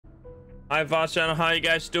Hi Voss channel, how you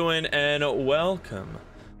guys doing? And welcome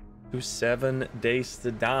to 7 Days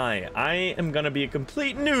to Die. I am gonna be a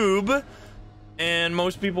complete noob, and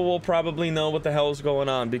most people will probably know what the hell is going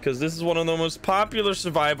on because this is one of the most popular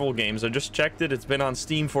survival games. I just checked it. It's been on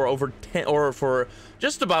Steam for over 10 or for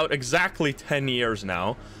just about exactly 10 years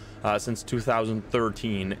now. Since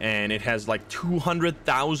 2013, and it has like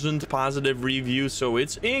 200,000 positive reviews, so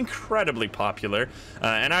it's incredibly popular.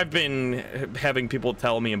 And I've been having people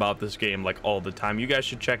tell me about this game like all the time. You guys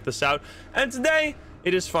should check this out. And today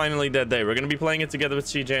it is finally that day. We're gonna be playing it together with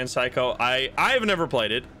CJ and Psycho. I have never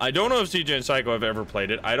played it. I don't know if CJ and Psycho have ever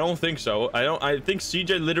played it. I don't think so. I think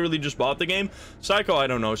CJ literally just bought the game. Psycho, I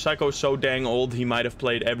don't know. Psycho's so dang old, he might have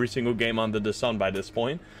played every single game under the sun by this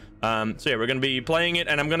point. So yeah, we're gonna be playing it,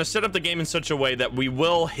 and I'm gonna set up the game in such a way that we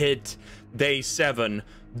will hit day 7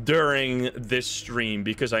 during this stream,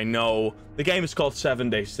 because I know the game is called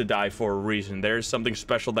 7 Days to Die for a reason. There's something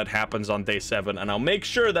special that happens on day 7, and I'll make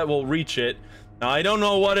sure that we'll reach it. Now, I don't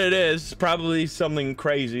know what it is. Probably something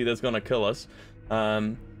crazy that's gonna kill us.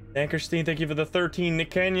 Ankerstein, thank you for the 13.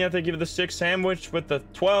 Nick Kenya, thank you for the 6. Sandwich with the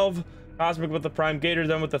 12. Cosmic with the Prime. Gator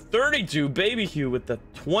then with the 32. Baby Hugh with the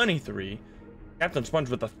 23. Captain Sponge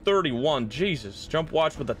with a 31. Jesus. Jump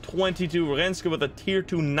Watch with a 22. Renska with a tier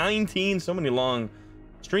 2 19. So many long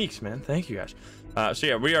streaks, man. Thank you guys. So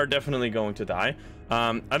yeah, we are definitely going to die.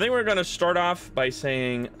 I think we're gonna start off by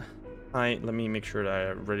saying hi. Let me make sure that I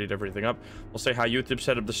readied everything up. We'll say hi YouTube,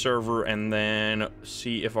 set up the server, and then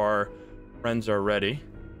see if our friends are ready.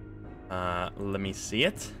 Let me see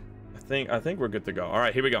it. I think we're good to go. All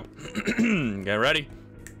right, here we go. Get ready.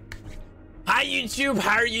 Hi YouTube,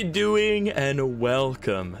 how are you doing? And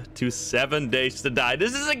welcome to 7 Days to Die.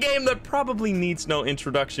 This is a game that probably needs no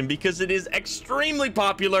introduction because it is extremely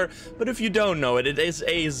popular, but if you don't know it, it is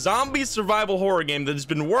a zombie survival horror game that has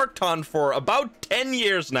been worked on for about 10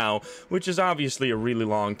 years now, which is obviously a really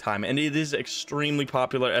long time, and it is extremely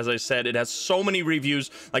popular. As I said, it has so many reviews,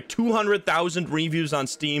 like 200,000 reviews on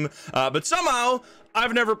Steam, but somehow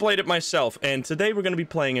I've never played it myself, and today we're going to be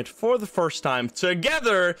playing it for the first time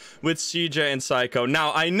together with CJ and Psycho.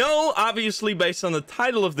 Now, I know, obviously, based on the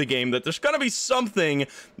title of the game, that there's going to be something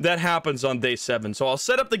that happens on day 7, so I'll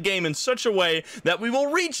set up the game in such a way that we will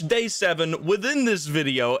reach day 7 within this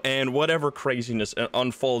video, and whatever craziness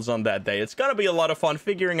unfolds on that day. It's going to be a lot of fun.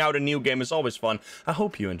 Figuring out a new game is always fun. I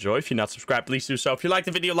hope you enjoy. If you're not subscribed, please do so. If you like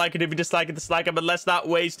the video, like it. If you dislike it, dislike it, but let's not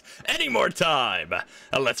waste any more time.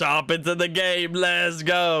 Let's hop into the game. Let's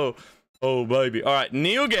go. Oh baby. All right,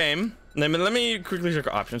 new game. Let me quickly check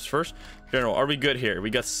options first. General, are we good here?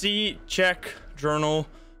 We got C, check, journal,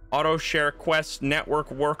 auto share, quest, network,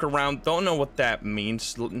 workaround. Don't know what that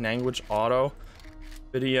means. Language, auto,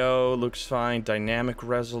 video looks fine. Dynamic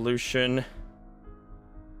resolution,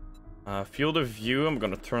 field of view, I'm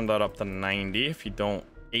gonna turn that up to 90. If you don't,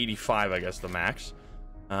 85 I guess the max.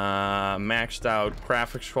 Maxed out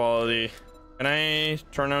graphics quality. Can I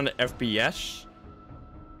turn on the FPS?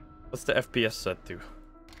 What's the FPS set to?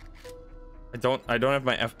 I don't have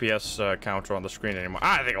my FPS counter on the screen anymore.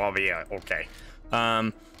 I think I'll be okay.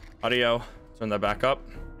 Audio, turn that back up.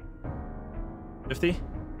 50,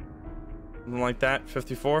 something like that.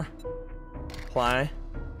 54. Apply.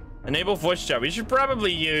 Enable voice chat. We should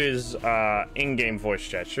probably use in-game voice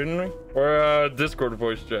chat, shouldn't we? Or Discord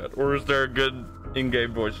voice chat. Or is there a good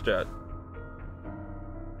in-game voice chat?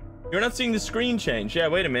 You're not seeing the screen change. Yeah,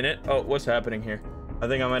 wait a minute. Oh, what's happening here? I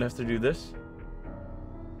think I might have to do this.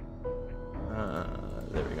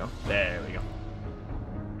 There we go. There we go.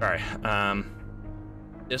 All right.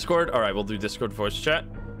 Discord. All right, we'll do Discord voice chat.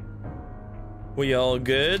 We all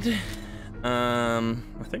good? I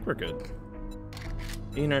think we're good.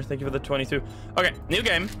 Ener, thank you for the 22. Okay, new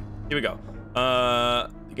game. Here we go.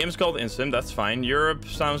 The game is called Insym. That's fine. Europe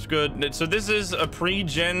sounds good. So this is a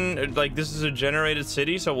pre-gen, like this is a generated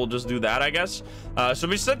city, so we'll just do that, I guess. So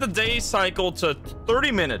we set the day cycle to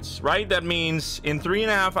 30 minutes, right? That means in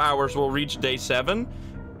 3.5 hours we'll reach day 7,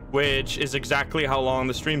 which is exactly how long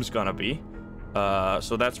the stream's gonna be.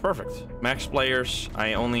 So that's perfect. Max players,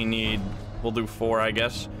 I only need, we'll do 4, I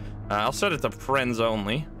guess. I'll set it to friends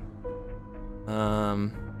only.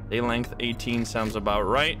 Day length 18 sounds about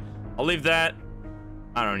right. I'll leave that.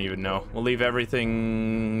 I don't even know. We'll leave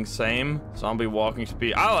everything same. Zombie walking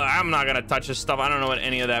speed. I'm not gonna touch this stuff. I don't know what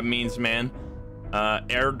any of that means, man.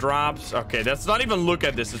 Airdrops. Okay, let's not even look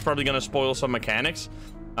at this. It's probably gonna spoil some mechanics.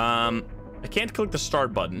 I can't click the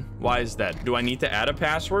start button. Why is that? Do I need to add a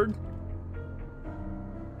password?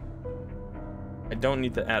 I don't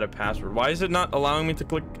need to add a password. Why is it not allowing me to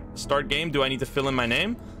click start game? Do I need to fill in my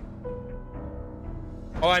name?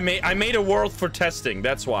 Oh, I made a world for testing.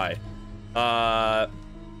 That's why.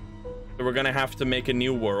 So we're gonna have to make a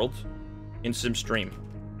new world in Sim Stream.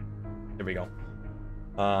 There we go.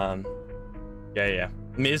 Yeah.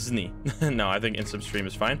 Misney. No, I think Insym Stream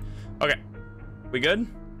is fine. Okay. We good?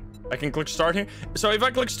 I can click start here. So if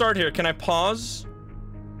I click start here, can I pause?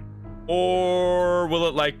 Or will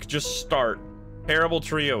it like just start? Terrible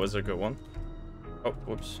Trio is a good one. Oh,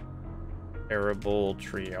 whoops. Terrible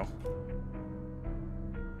Trio.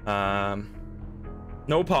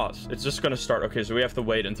 No pause. It's just gonna start. Okay, so we have to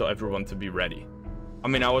wait until everyone to be ready. I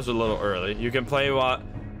mean, I was a little early. You can play what?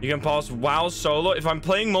 You can pause WoW solo. If I'm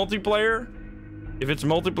playing multiplayer, if it's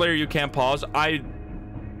multiplayer, you can't pause. I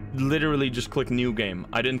literally just click new game.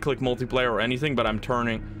 I didn't click multiplayer or anything, but I'm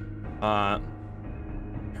turning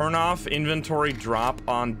turn off inventory drop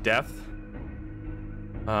on death.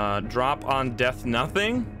 Drop on death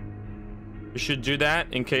nothing. You should do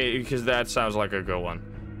that in case, because that sounds like a good one.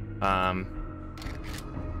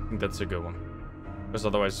 I think that's a good one, because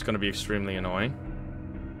otherwise it's going to be extremely annoying.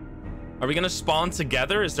 Are we going to spawn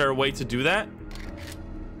together? Is there a way to do that?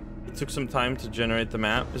 It took some time to generate the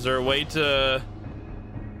map. Is there a way to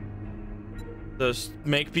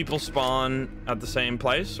make people spawn at the same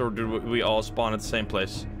place, or do we all spawn at the same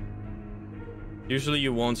place? Usually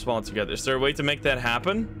you won't spawn together. Is there a way to make that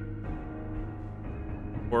happen?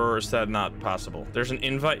 Or is that not possible? There's an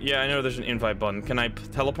invite. Yeah, I know there's an invite button. Can I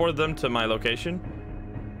teleport them to my location?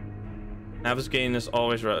 Navis is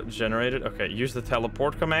always generated. Okay, use the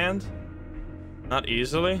teleport command. Not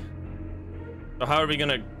easily. So how are we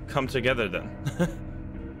gonna come together then?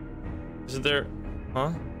 Isn't there...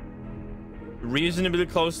 Huh? Reasonably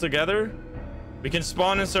close together? We can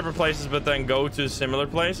spawn in separate places, but then go to a similar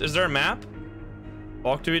place. Is there a map?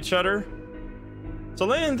 Walk to each other?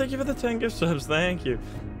 Celine, thank you for the 10 gift subs. Thank you.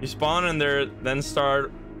 You spawn and then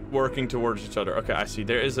start working towards each other. Okay, I see.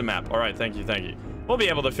 There is a map. All right, thank you, thank you. We'll be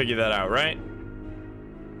able to figure that out, right?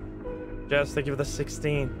 Jess, thank you for the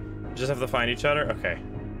 16. You just have to find each other? Okay.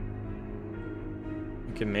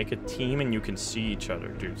 You can make a team and you can see each other.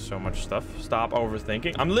 Dude, so much stuff. Stop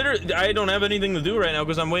overthinking. I'm literally... I don't have anything to do right now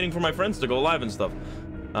because I'm waiting for my friends to go live and stuff.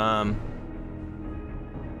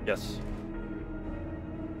 Yes.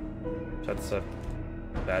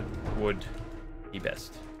 That would be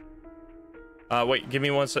best. Wait, give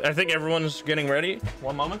me one sec. I think everyone's getting ready.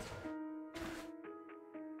 One moment.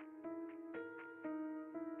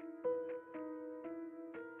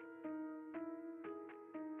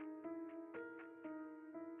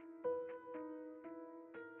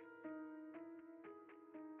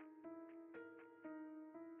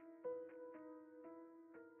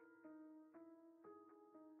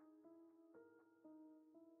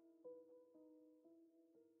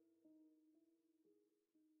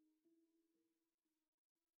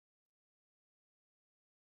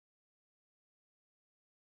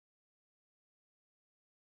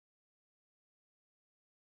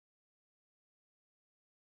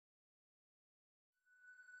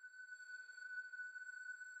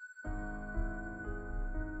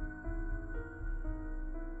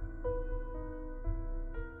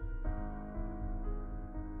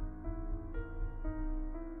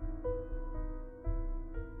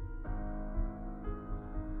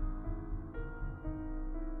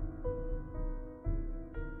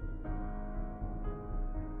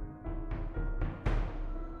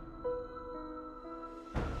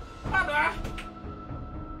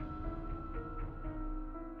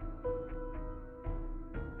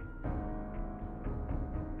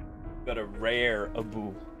 Got a rare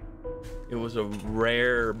Abu. It was a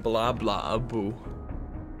rare blah blah Abu.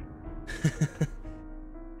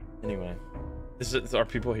 Anyway, are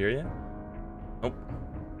people here yet? Nope.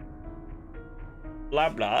 Blah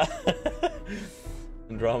blah.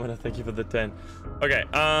 Andromeda, thank you for the 10. Okay,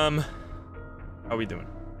 how are we doing?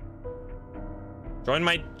 Join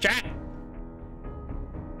my chat.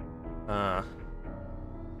 I'm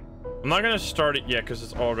not gonna start it yet because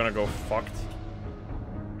it's all gonna go fucked.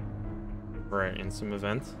 For an Insym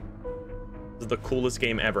event. This is the coolest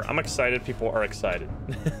game ever. I'm excited. People are excited.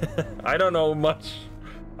 I don't know much.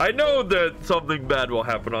 I know that something bad will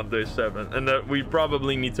happen on day 7 and that we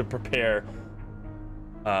probably need to prepare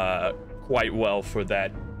quite well for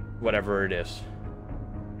that, whatever it is.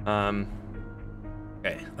 Okay,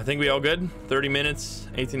 I think we all good. 30 minutes,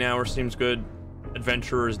 18 hours seems good.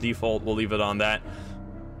 Adventurer's default, we'll leave it on that.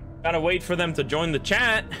 Gotta wait for them to join the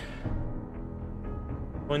chat.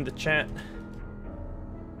 Join the chat.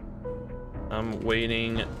 I'm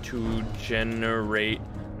waiting to generate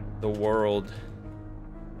the world.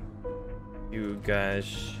 You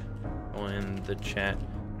guys join the chat.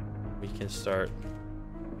 We can start.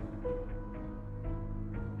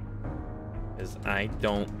 Because I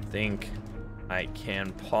don't think I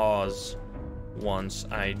can pause once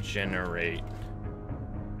I generate.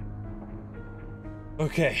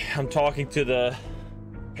 Okay, I'm talking to the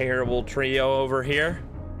terrible trio over here.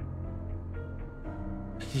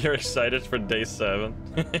 You're excited for day 7?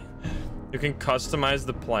 You can customize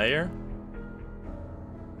the player?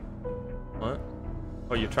 What?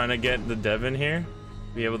 Oh, you're trying to get the dev in here?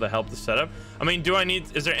 Be able to help the setup? I mean,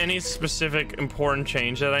 is there any specific important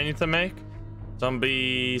change that I need to make?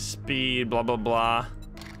 Zombie speed, blah, blah, blah.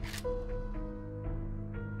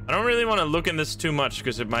 I don't really want to look in this too much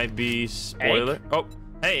because it might be spoiler. Egg? Oh,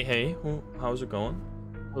 hey. How's it going?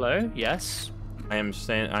 Hello, yes. I am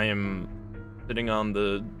sitting on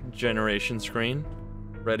the generation screen,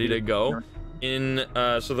 ready to go.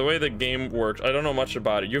 So the way the game works, I don't know much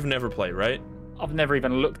about it. You've never played, right? I've never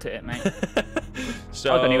even looked at it, mate.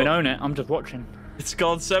 So I don't even own it. I'm just watching. It's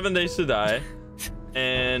called 7 Days to Die.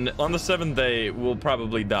 And on the 7th day, we'll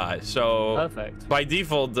probably die. So perfect. By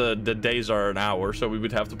default, the days are an hour, so we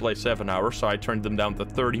would have to play 7 hours. So I turned them down to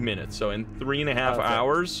 30 minutes. So in 3.5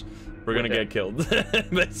 hours, we're gonna get killed.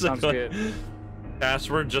 Basically. Sounds good.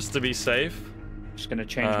 Password just to be safe. Just gonna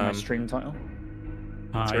change my stream title.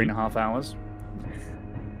 3.5 hours.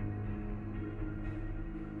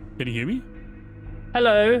 Can you hear me?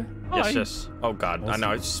 Hello. Yes, yes. Oh God, awesome. I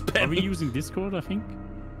know. It's Are we using Discord? I think.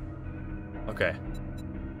 Okay.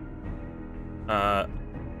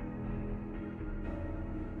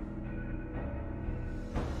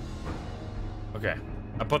 Okay.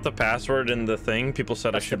 I put the password in the thing. People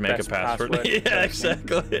said I should make a password. Yeah,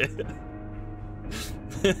 exactly.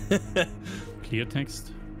 Clear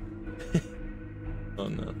text. Oh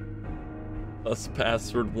no. Plus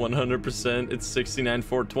password 100%. It's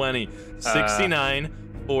 69420.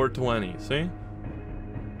 69420. See?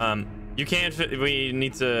 You can't.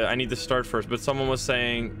 I need to start first. But someone was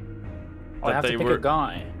saying that I have to pick a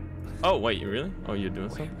guy. Oh wait, you really? Oh, you're doing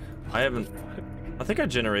something? I haven't. I think I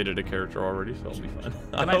generated a character already, so I'll be fine.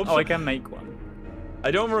 I can make one. I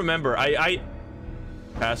don't remember.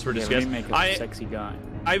 Password is guess. Make a sexy guy.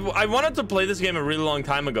 I wanted to play this game a really long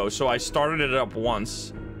time ago, so I started it up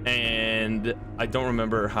once, and I don't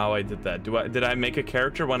remember how I did that. Did I make a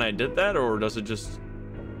character when I did that, or does it just?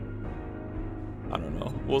 I don't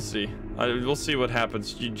know. We'll see. We'll see what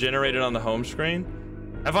happens. You generate it on the home screen.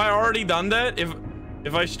 Have I already done that?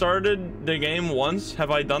 If I started the game once,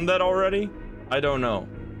 have I done that already? I don't know.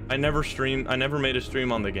 I never made a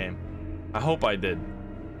stream on the game. I hope I did.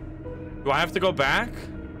 Do I have to go back?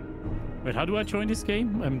 Wait, how do I join this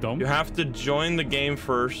game? I'm dumb. You have to join the game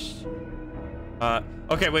first.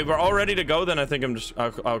 Okay, wait, we're all ready to go. Then I think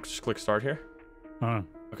I'll just click start here.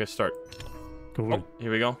 Okay, start. Cool. Oh,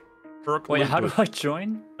 here we go. Wait, how do I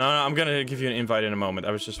join? No, I'm gonna give you an invite in a moment.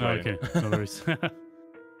 I was just waiting. Okay, no worries.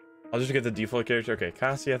 I'll just get the default character. Okay,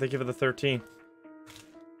 Cassie, I thank you for the 13.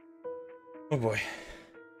 Oh boy. Is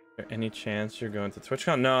there any chance you're going to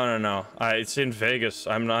TwitchCon? No. It's in Vegas.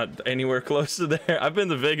 I'm not anywhere close to there. I've been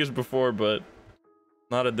to Vegas before, but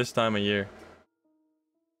not at this time of year.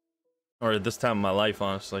 Or at this time of my life,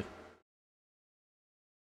 honestly.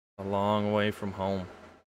 A long way from home.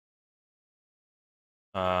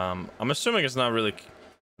 I'm assuming it's not really.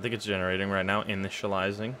 I think it's generating right now,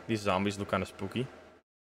 initializing. These zombies look kind of spooky.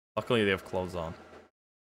 Luckily, they have clothes on.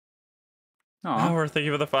 Oh, thank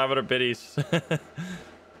you for the 500 biddies.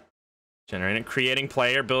 Generating, creating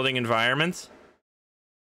player, building environments.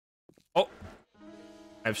 Oh,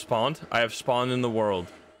 I've spawned. I have spawned in the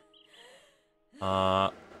world.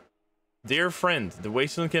 Dear friend, the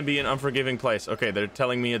wasteland can be an unforgiving place. Okay, they're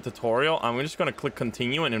telling me a tutorial. I'm just gonna click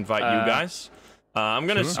continue and invite you guys. I'm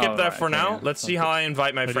gonna skip that for now. Let's see how I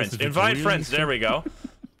invite my friends. Invite friends. There we go.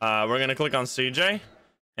 We're gonna click on CJ,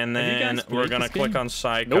 and then we're gonna click on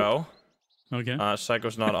Psycho. Nope. Okay.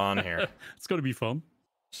 Psycho's not on here. It's gonna be fun.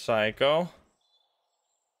 Psycho.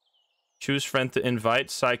 Choose friend to invite.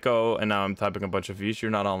 Psycho, and now I'm typing a bunch of views.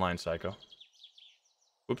 You're not online, Psycho.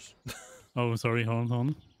 Oops. Oh, sorry. Hold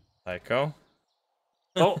on. Psycho.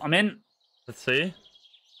 Oh, I'm in. Let's see.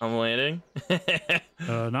 I'm waiting.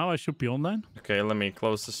 Now I should be online. Okay, let me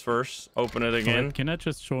close this first. Open it again. Can I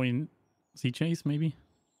just join CJ's maybe?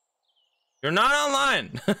 You're not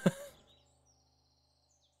online.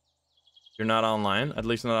 You're not online. At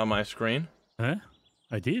least not on my screen. Huh?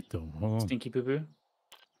 I did though. Hold on. Stinky poo poo.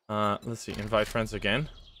 Let's see. Invite friends again.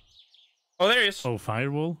 Oh, there he is. Oh,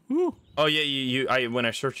 firewall. Woo. Oh yeah, when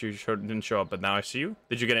I searched you, didn't show up, but now I see you.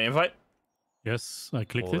 Did you get an invite? Yes, I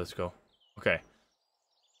clicked it. Let's go. Okay.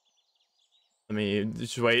 Let me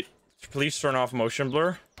just wait. Please turn off motion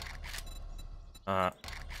blur.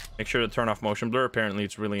 Make sure to turn off motion blur. Apparently,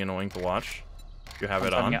 it's really annoying to watch. You have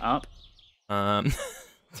it on. It up.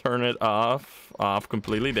 turn it off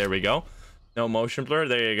completely. There we go. No motion blur.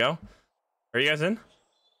 There you go. Are you guys in?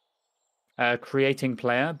 Creating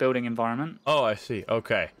player, building environment. Oh, I see.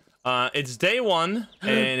 Okay. It's day 1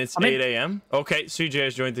 and it's 8 a.m. Okay, CJ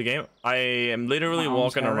has joined the game. I am literally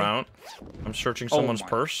walking around. I'm searching someone's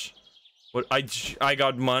purse. What? I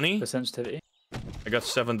got money. The sensitivity. I got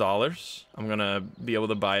 $7. I'm gonna be able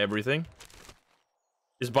to buy everything.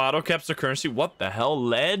 Is bottle caps the currency? What the hell?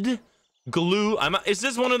 Lead? Glue? Is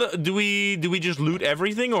this one of the... Do we just loot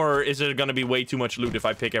everything, or is it gonna be way too much loot if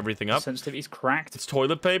I pick everything up? Sensitivity's cracked. It's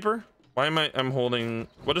toilet paper? Why am I'm holding...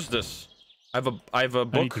 What is this? I have a book. I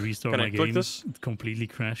need to restore my click game. This? It completely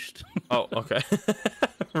crashed. Oh, okay.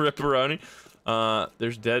 Ripperoni.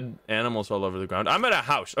 There's dead animals all over the ground. I'm at a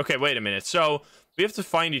house. Okay, wait a minute. So we have to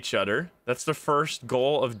find each other. That's the first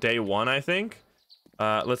goal of day 1, I think.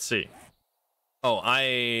 Let's see. Oh,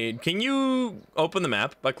 can you open the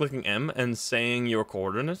map by clicking M and saying your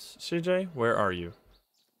coordinates, CJ? Where are you?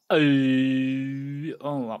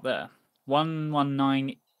 Oh, up there.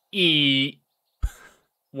 119E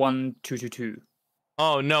 1222.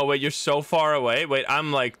 Oh no, wait, you're so far away. Wait,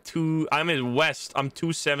 I'm in west. I'm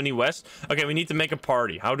 270 west. Okay, we need to make a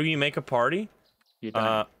party. How do you make a party? You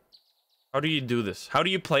don't. How do you do this? How do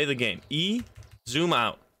you play the game? E, zoom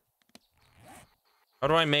out. How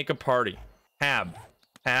do I make a party? Tab.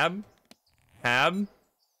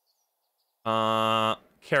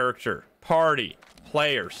 Character. Party.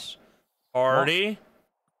 Players. Party.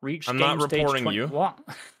 Reach I'm game not stage reporting 20. you. What?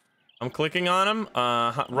 I'm clicking on him.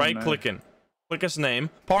 Right clicking. Click his name.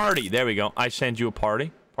 Party. There we go. I sent you a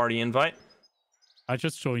party. Party invite. I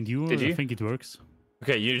just joined you. Did you? I think it works.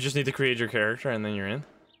 Okay, you just need to create your character and then you're in.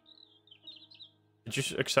 Did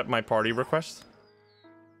you accept my party request?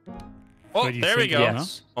 Oh, there we go.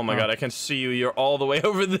 Yes. Oh my god, I can see you. You're all the way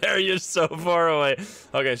over there. You're so far away.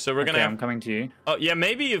 Okay, so we're gonna I'm coming to you. Oh, yeah,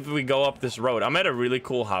 maybe if we go up this road. I'm at a really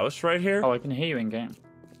cool house right here. Oh, I can hear you in game.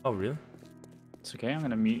 Oh, really? It's okay. I'm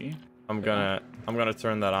gonna mute you. I'm gonna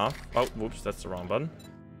turn that off. Oh, whoops, that's the wrong button.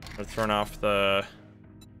 I'm gonna turn off the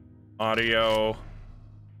audio.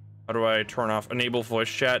 How do I turn off enable voice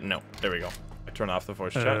chat? No, there we go. I turn off the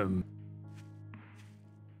voice chat.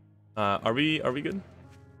 Are we good?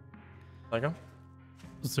 Psycho?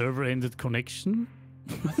 Server ended connection.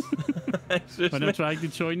 When I tried to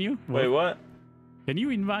join you. Wait, what? Can you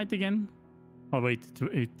invite again? Oh wait,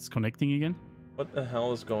 it's connecting again. What the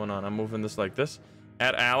hell is going on? I'm moving this like this.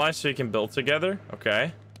 Add allies so you can build together.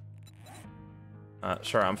 Okay.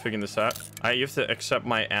 Sure, I'm figuring this out. You have to accept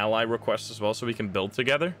my ally request as well so we can build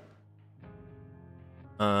together.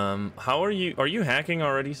 How are you? Are you hacking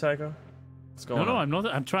already, Psycho? What's going on? No, I'm not.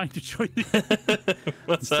 I'm trying to join you.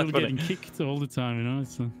 What's I'm still happening? getting kicked all the time, you know.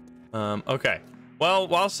 It's, okay. Well,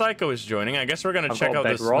 while Psycho is joining, I guess we're gonna check out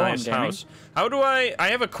this nice house. How do I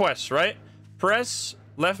have a quest, right? Press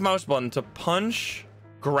left mouse button to punch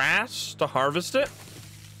grass to harvest it.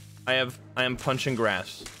 I am punching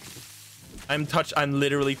grass. I'm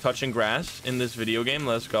literally touching grass in this video game.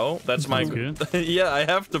 Let's go. That's my yeah, I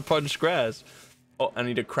have to punch grass. Oh, I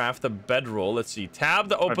need to craft a bedroll. Let's see. Tab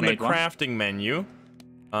to open the crafting menu.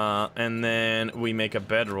 And then we make a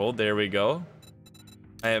bedroll. There we go.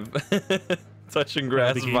 I have touching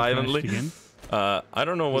grass violently. I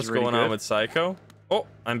don't know what's going on with Psycho. Oh,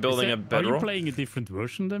 I'm building a bedroll. Are you playing a different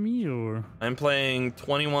version than me, or? I'm playing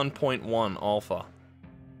 21.1 alpha.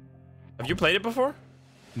 Have you played it before?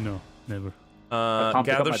 No, never.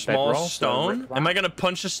 Gather small stone. Am I gonna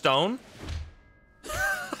punch a stone?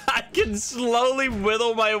 I can slowly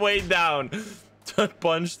whittle my way down to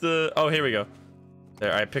punch the... Oh, here we go.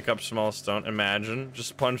 There, I pick up small stone. Imagine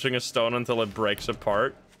just punching a stone until it breaks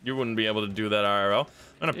apart. You wouldn't be able to do that IRL.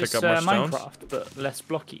 I'm gonna pick up more stones. Minecraft, but less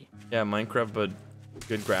blocky. Yeah, Minecraft, but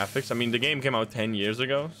good graphics. I mean, the game came out 10 years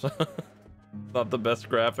ago, so not the best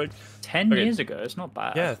graphics. 10 years ago? It's not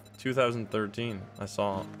bad. Yeah, 2013. I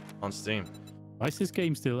saw on Steam. Why is this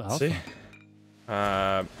game still alpha? See?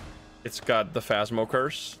 It's got the Phasmo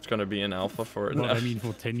curse. It's gonna be an alpha for it. What, I mean,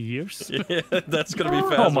 for 10 years? Yeah, that's gonna be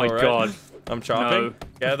Phasmo, oh my god. Right? I'm chopping. No.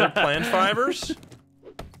 Gather plant fibers.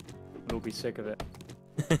 We'll be sick of it.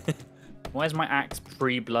 Why is my axe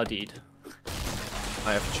pre-bloodied?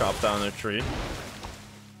 I have to chop down a tree.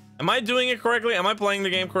 Am I doing it correctly? Am I playing the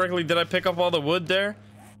game correctly? Did I pick up all the wood there?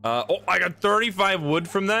 Oh, I got 35 wood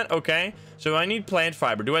from that. Okay. So I need plant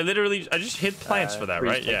fiber. Do I literally... I just hit plants for that,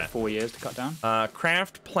 right? Yeah. 4 years to cut down.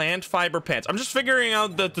 Craft plant fiber pants. I'm just figuring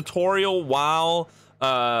out the tutorial while,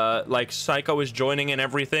 like, Psycho is joining and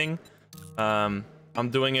everything. I'm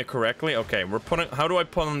doing it correctly. Okay, we're putting... How do I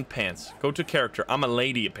put on pants? Go to character. I'm a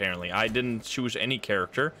lady, apparently. I didn't choose any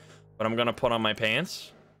character, but I'm gonna put on my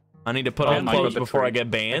pants. I need to put on clothes before I get I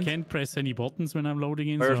banned. can't press any buttons when I'm loading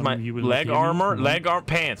in. Where's so my you will leg not hear me. armor? Leg arm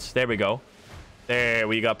pants. There we go. There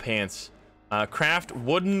we got pants. Craft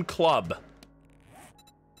wooden club.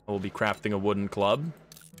 I will be crafting a wooden club.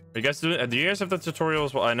 Are you guys doing? Do you guys have the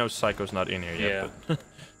tutorials? Well, I know Psycho's not in here yet. Yeah. But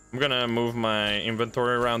I'm gonna move my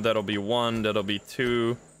inventory around. That'll be 1. That'll be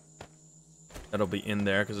 2. That'll be in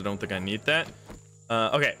there because I don't think I need that.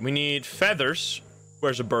 Okay, we need feathers.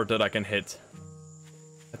 Where's a bird that I can hit?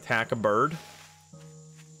 Attack a bird.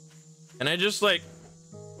 And I just like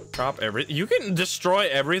drop everything. You can destroy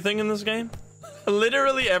everything in this game.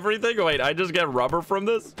 Literally everything. Wait, I just get rubber from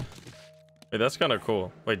this? Wait, that's kind of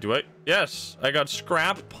cool. Wait, do I? Yes, I got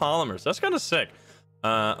scrap polymers. That's kind of sick.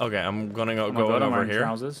 Okay, I'm gonna go over here.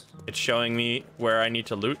 Trousers. It's showing me where I need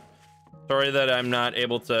to loot. Sorry that I'm not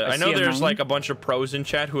able to. I know there's like a bunch of pros in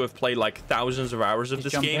chat who have played like thousands of hours of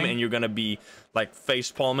this game, and you're gonna be like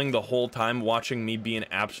face palming the whole time watching me be an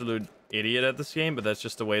absolute idiot at this game, but that's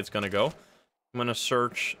just the way it's gonna go. I'm gonna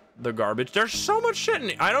search the garbage. There's so much shit in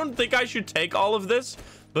it. I don't think I should take all of this,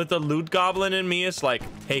 but the loot goblin in me is like,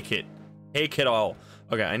 take it. Take it all.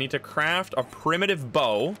 Okay, I need to craft a primitive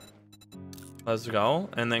bow. Let's go.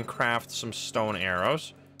 And then craft some stone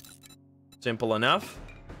arrows. Simple enough.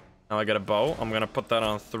 Now I got a bow. I'm gonna put that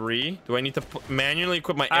on 3. Do I need to manually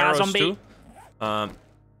equip my arrows too? I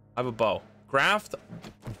have a bow. Craft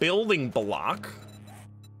building block.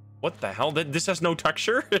 What the hell? This has no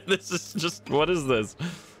texture? This is just... What is this?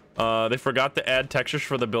 They forgot to add textures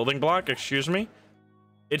for the building block. Excuse me?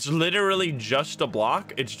 It's literally just a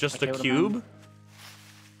block. It's just a cube.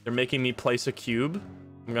 They're making me place a cube.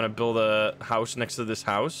 I'm gonna build a house next to this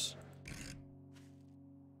house.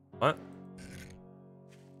 What?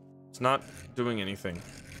 It's not doing anything.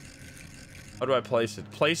 How do I place it?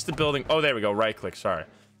 Place the building. Oh, there we go. Right click. Sorry.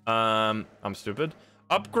 I'm stupid.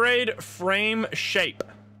 Upgrade frame shape.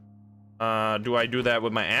 Do I do that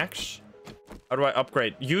with my axe? How do I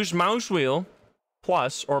upgrade? Use mouse wheel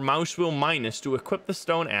plus or mouse wheel minus to equip the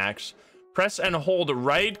stone axe. Press and hold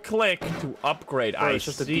right click to upgrade. It's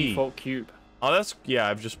just a default cube. Oh, that's... Yeah,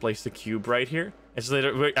 I've just placed a cube right here. It's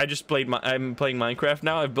literally... I'm playing Minecraft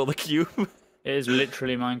now. I've built a cube. It is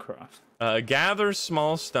literally Minecraft. Gather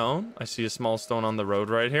small stone. I see a small stone on the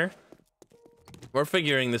road right here. We're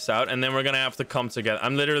figuring this out, and then we're gonna have to come together.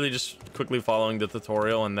 I'm literally just quickly following the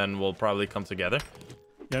tutorial, and then we'll probably come together.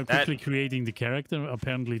 Yeah, quickly creating the character.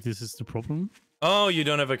 Apparently, this is the problem. Oh, you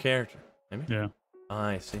don't have a character. Maybe? Yeah. Oh,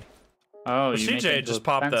 I see. Oh, well, CJ just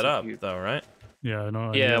popped that up, though, right? Yeah, I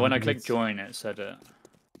know. Yeah, when I clicked join, it said it.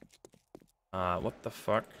 What the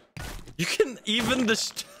fuck? You can even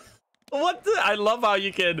what the... I love how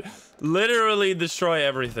you can literally destroy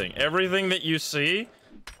everything. Everything that you see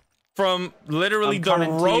from literally the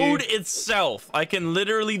road itself. I can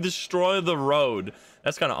literally destroy the road.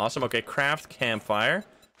 That's kind of awesome. Okay, craft campfire.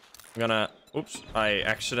 I'm gonna... Oops, I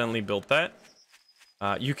accidentally built that.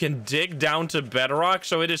 You can dig down to bedrock,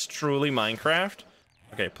 so it is truly Minecraft.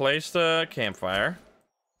 Okay, place the campfire.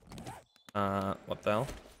 What the hell?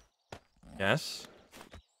 Yes.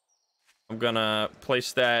 I'm gonna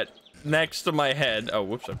place that next to my head. Oh,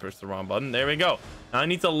 whoops, I pressed the wrong button. There we go. Now I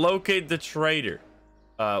need to locate the trader.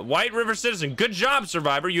 White River Citizen, good job,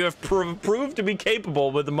 Survivor. You have proved to be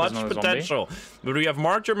capable with much potential. But we have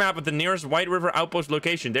marked your map at the nearest White River outpost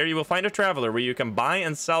location. There you will find a traveler where you can buy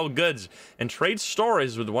and sell goods and trade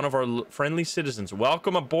stories with one of our friendly citizens.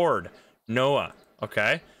 Welcome aboard, Noah.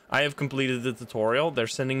 Okay, I have completed the tutorial. They're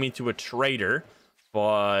sending me to a trader,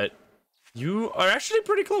 but you are actually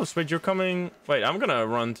pretty close. Wait, you're coming... Wait, I'm gonna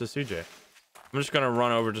run to CJ. I'm just gonna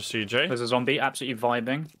run over to CJ. There's a zombie absolutely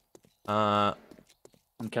vibing.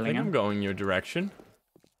 I'm killing him. I'm going your direction.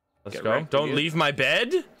 Let's go. Don't leave my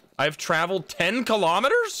bed. I've traveled 10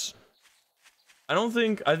 kilometers. I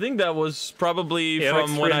think that was probably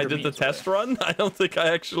from when I did the test run. I don't think I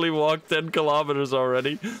actually walked 10 kilometers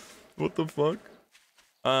already. What the fuck?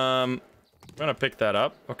 I'm gonna pick that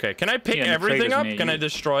up. Okay, can I pick everything up? Can I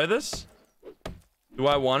destroy this? Do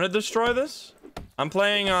I want to destroy this? I'm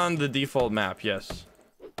playing on the default map, yes.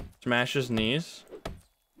 Smash his knees.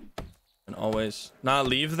 And always not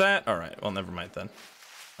leave that. All right, well, never mind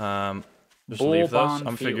then. Just leave those.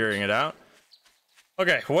 I'm figuring it out.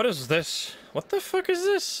 Okay, what is this? What the fuck is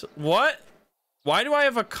this? What? Why do I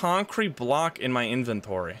have a concrete block in my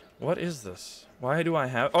inventory? What is this? Why do I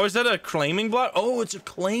have... Oh, is that a claiming block? Oh, it's a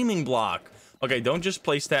claiming block. Okay, don't just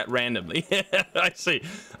place that randomly. I see.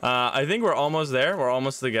 I think we're almost there. We're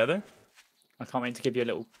almost together. I can't wait to give you a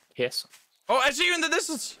little kiss. Oh, I see you in the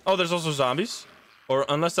distance. Oh, there's also zombies. Or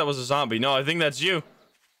unless that was a zombie. No, I think that's you.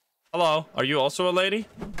 Hello. Are you also a lady?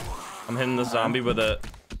 I'm hitting the zombie with a...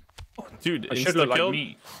 Oh, dude, It should look like insta-killed.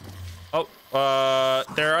 me. Oh,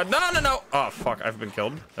 there are no. Oh fuck, I've been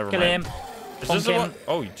killed. Never Kill mind. him. Is this the one?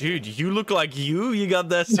 Oh, dude, you look like you. You got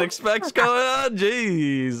that 6-packs going on.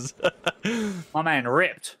 Jeez. My man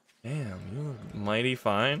ripped. Damn, you look mighty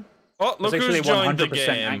fine. Oh, look It's who's actually joined the 100%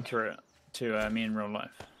 game. accurate to me in real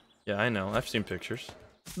life. Yeah, I know. I've seen pictures.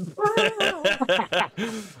 All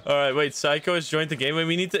right, wait. Psycho has joined the game.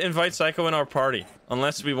 We need to invite Psycho in our party,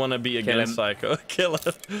 unless we want to be against Psycho. Kill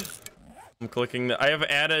him. I'm clicking. I have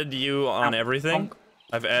added you on everything.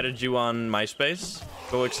 I've added you on MySpace.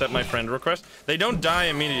 Go accept my friend request. They don't die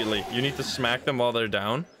immediately. You need to smack them while they're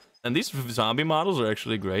down. And these zombie models are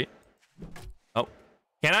actually great. Oh,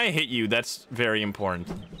 can I hit you? That's very important.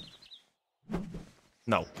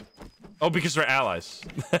 No. Oh, because we're allies.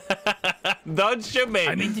 Don't shoot me.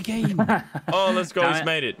 I'm in the game. Oh, let's go. Damn He's it.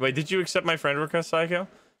 made it. Wait, did you accept my friend request, Psycho?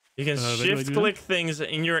 You can where do I shift do click that? things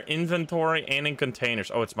in your inventory and in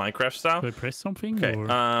containers. Oh, it's Minecraft style. Do I press something? Okay.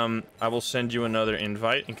 Or... I will send you another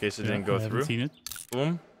invite in case it didn't go I haven't through. seen it.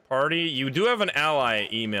 Boom. Party. You do have an ally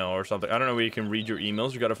email or something. I don't know where you can read your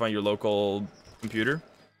emails. You got to find your local computer.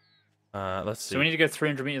 Let's see. So we need to go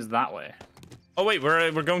 300 meters that way. Oh wait,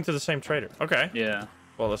 we're going to the same trader. Okay. Yeah.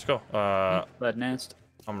 Well, let's go. Bird nest.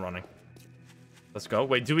 I'm running. Let's go.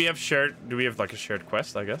 Wait, do we have like a shared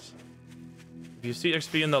quest, I guess? If you see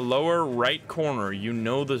XP in the lower right corner, you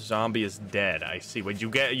know the zombie is dead. I see. Wait,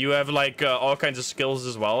 you have like all kinds of skills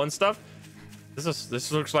as well and stuff.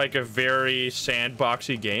 This looks like a very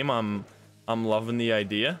sandboxy game. I'm loving the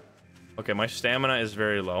idea. Okay, my stamina is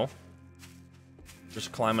very low.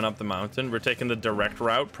 Just climbing up the mountain. We're taking the direct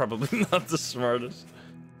route. Probably not the smartest.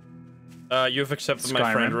 You've accepted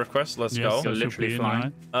my friend request. Let's Yes, go. I should Literally be in,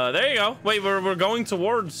 flying. right? There you go. Wait, we're going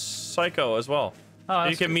towards Psycho as well. Oh,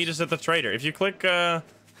 You can meet us at the trader. If you click the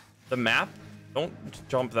map, don't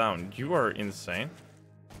jump down. You are insane.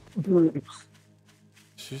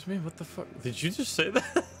 Excuse me? What the fuck? Did you just say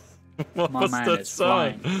that? What My was man that is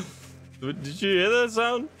sound? flying. Did you hear that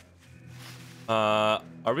sound?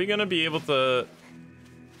 Are we gonna be able to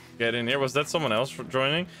get in here? Was that someone else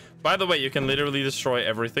joining? By the way, you can literally destroy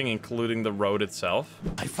everything, including the road itself.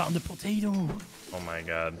 I found a potato. Oh my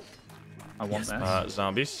god. I want that.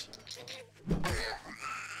 Zombies.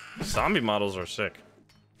 Zombie models are sick.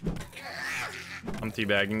 I'm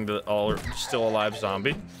teabagging the all still alive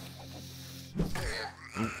zombie.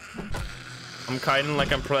 I'm kiting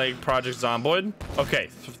like I'm playing Project Zomboid. Okay,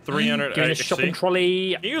 300. Give me a shopping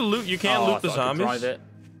trolley. You loot. You can't loot the I thought I could zombies.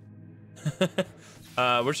 drive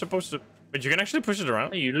it. We're supposed to. But you can actually push it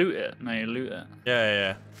around. No, you loot it. No, you loot it.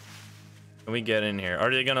 Yeah. Can we get in here? Are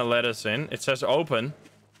they gonna let us in? It says open.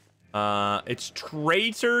 It's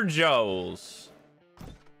Trader Joe's.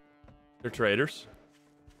 They're traders.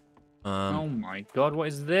 Oh my god, what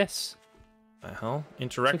is this? The hell?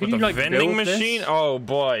 Interact So with can the you, like, vending build this? machine? Oh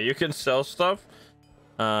boy, you can sell stuff.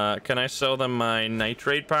 Can I sell them my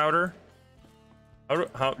nitrate powder?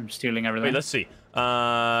 How? I'm stealing everything. Wait, let's see.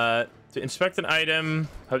 To inspect an item,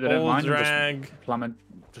 Hope they don't hold mind. I'm drag. just plummet.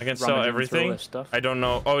 I can sell everything. Stuff. I don't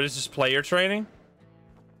know. Oh, this is player trading?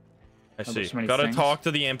 I see. so many Gotta things. talk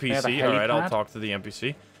to the have a NPC. Alright, I'll helipad? talk to the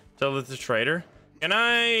NPC. Tell it to trader. Can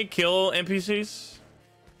I kill NPCs?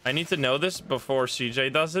 I need to know this before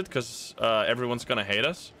CJ does it, because everyone's gonna hate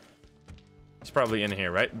us. It's probably in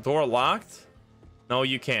here, right? Door locked? No,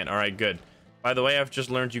 you can't. Alright, good. By the way, I've just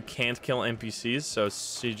learned you can't kill NPCs, so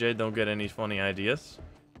CJ, don't get any funny ideas.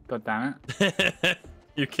 God damn it.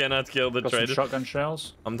 You cannot kill the Got some trader. shotgun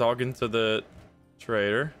shells. I'm talking to the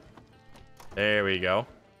trader. There we go.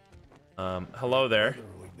 Hello there.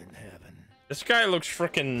 This guy looks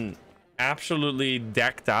freaking absolutely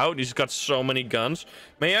decked out. He's got so many guns.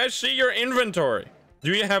 May I see your inventory?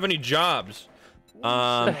 Do you have any jobs?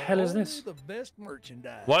 What the hell is this? The best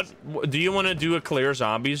merchandise. What do you want to do a clear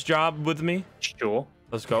zombies job with me? Sure.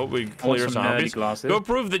 Let's go. We I want clear some nerdy zombies. glasses. Go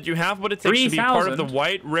prove that you have what it takes to be part of the 3,000?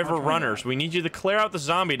 White River I'll try Runners. that. We need you to clear out the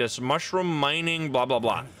zombie. This mushroom mining, blah blah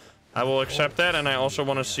blah. I will accept that, and I also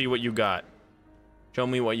want to see what you got. Show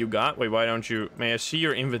me what you got. Wait, why don't you? May I see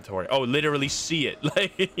your inventory? Oh, literally see it.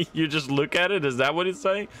 Like you just look at it. Is that what it's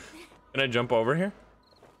saying? Can I jump over here?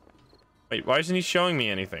 Wait, why isn't he showing me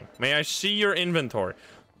anything? May I see your inventory?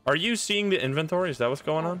 Are you seeing the inventory? Is that what's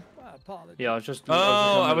going on? I apologize. Yeah, I was just.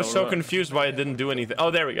 Oh, I was so confused. confused why it didn't do anything. Oh,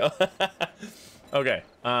 there we go. Okay.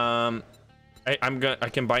 I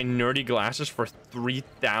can buy nerdy glasses for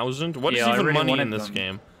 3,000. What is Yeah, I even really money in wanted this them.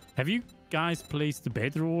 game? Have you guys placed the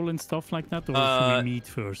bedroll and stuff like that, or should we meet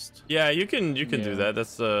first? Yeah, you can do Yeah. that.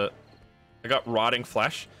 That's I got rotting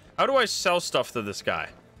flesh. How do I sell stuff to this guy?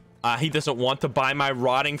 He doesn't want to buy my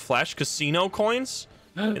rotting flesh casino coins.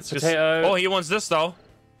 It's just. Potato. Oh, he wants this though.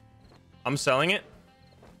 I'm selling it.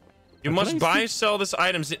 You must buy, sell this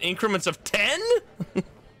items in increments of 10?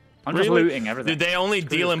 I'm just looting everything. Do they only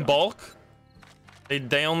deal in bulk?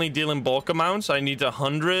 They only deal in bulk amounts. I need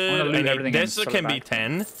 100. This can be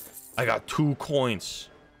 10. I got 2 coins.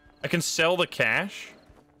 I can sell the cash.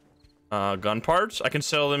 Gun parts. I can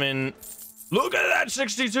sell them in... Look at that,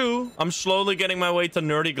 62. I'm slowly getting my way to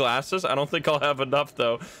nerdy glasses. I don't think I'll have enough,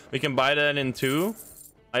 though. We can buy that in 2.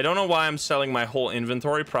 I don't know why I'm selling my whole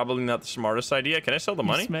inventory. Probably not the smartest idea. Can I sell the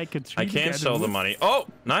money? I can sell the money. Oh,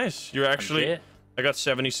 nice. You're actually... I got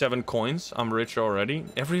 77 coins. I'm rich already.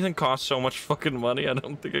 Everything costs so much fucking money. I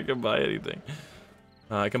don't think I can buy anything.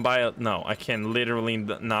 I can buy a... No, I can literally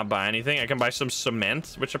not buy anything. I can buy some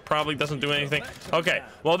cement, which probably doesn't do anything. Okay,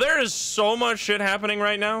 well, there is so much shit happening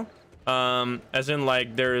right now. As in,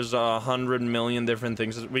 like, there's 100 million different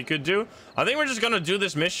things that we could do. I think we're just gonna do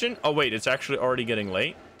this mission. Oh, wait, it's actually already getting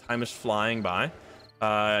late. Time is flying by.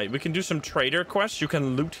 We can do some trader quests. You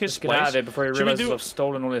can loot his place. Get out of there before he realizes I've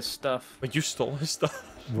stolen all his stuff. But you stole his stuff?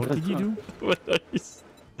 What did you do? What are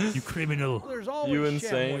you criminal. You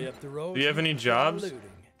insane. Do you have any jobs?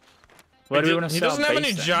 Why do we want to he doesn't have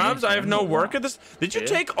any jobs. I have no work at this. Did you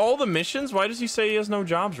take all the missions? Why does he say he has no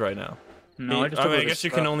jobs right now? No, I guess you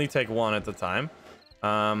can only take one at the time.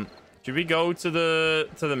 Should we go to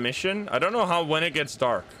the mission? I don't know when it gets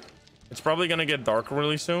dark. It's probably gonna get dark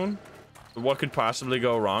really soon. What could possibly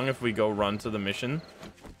go wrong if we go run to the mission?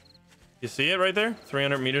 You see it right there?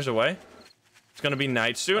 300 meters away. It's gonna be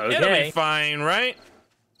night soon. Okay. It'll be fine, right?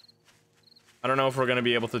 I don't know if we're gonna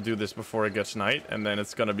be able to do this before it gets night, and then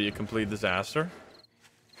it's gonna be a complete disaster.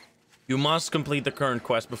 You must complete the current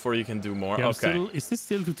quest before you can do more. Yeah, okay. Is this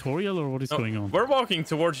still tutorial or what is going on? We're walking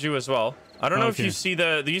towards you as well. I don't know if you see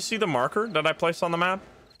the... Do you see the marker that I placed on the map?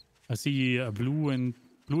 I see blue and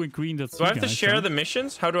green. That's do I have to share the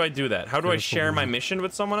missions? How do I do that? How do I share my mission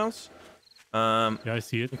with someone else? Yeah, I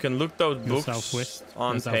see it. You can look those books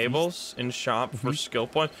on tables in shop for skill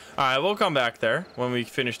points. All right, we'll come back there when we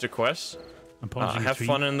finish the quest. Have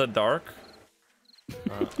fun in the dark.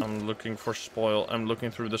 I'm looking for spoil. I'm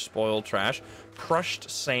looking through the spoil trash. Crushed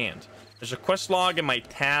sand. There's a quest log in my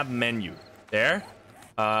tab menu. There.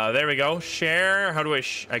 There we go. Share. How do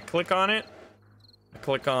I click on it? I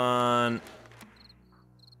click on...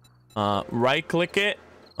 right click it.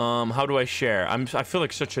 How do I share? I feel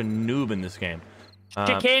like such a noob in this game.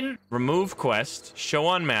 Chicken. Remove quest. Show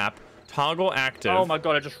on map. Toggle active. Oh my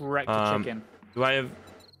god! I just wrecked a chicken. Do I have?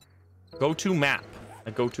 Go to map.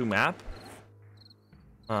 I go to map.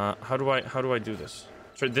 How do I do this?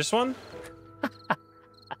 So this one.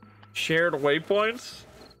 Shared waypoints.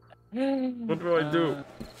 What do I do?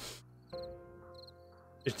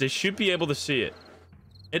 They should be able to see it.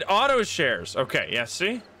 It auto shares. Okay. Yeah.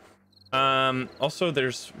 See. Also,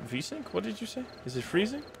 there's VSync. What did you say? Is it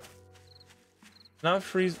freezing? Not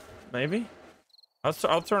freeze. Maybe. I'll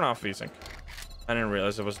turn off VSync. I didn't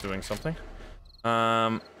realize I was doing something.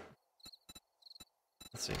 Let's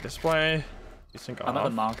see. Display. VSync off. I'm at the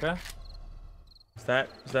marker. Is that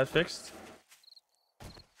fixed?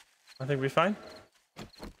 I think we're fine.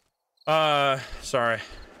 Sorry.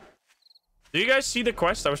 Do you guys see the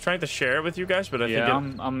quest? I was trying to share it with you guys, but I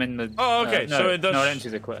think I'm in the... Oh, okay. No, so it does... No, I don't see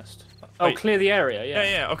the quest. Oh, clear the area, yeah.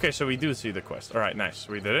 Yeah. Okay, so we do see the quest. All right, nice.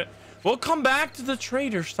 We did it. We'll come back to the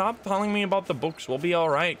trader. Stop telling me about the books. We'll be all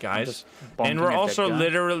right, guys. And we're also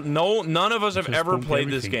literally... none of us have ever played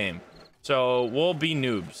this game. So we'll be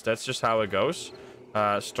noobs. That's just how it goes.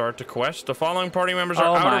 Start the quest. The following party members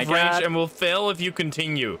are out of range and will fail if you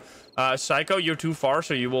continue. Psycho, you're too far,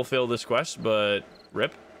 so you will fail this quest, but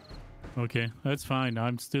rip. Okay, that's fine.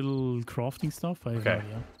 I'm still crafting stuff. Okay.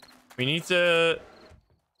 We need to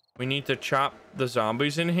chop the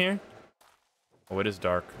zombies in here. Oh, it is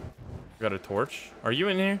dark. We got a torch. Are you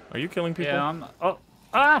in here? Are you killing people? Yeah, I'm... Oh,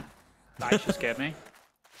 ah! Nice, you scared me.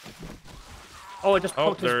 Oh, I just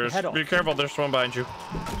poked his head off. Be careful, there's one behind you.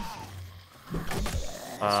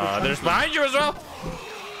 There's behind you as well!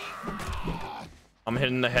 I'm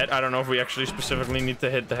hitting the head. I don't know if we actually specifically need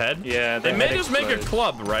to hit the head. Yeah, they made us make a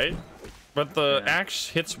club, right? But the axe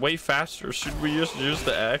hits way faster. Should we just use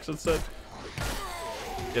the axe instead?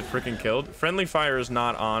 Get freaking killed. Friendly fire is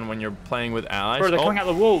not on when you're playing with allies. Bro, they're coming out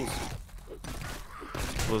the walls.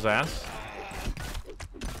 Kill his ass.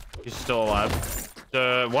 He's still alive.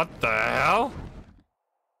 What the hell?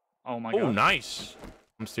 Oh my god. Oh, nice.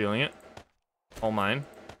 I'm stealing it. All mine.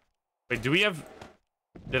 Wait, do we have...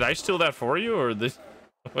 Did I steal that for you, or this...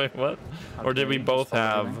 Wait, what? Or did we both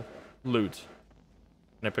have loot?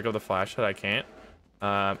 Can I pick up the flashlight? I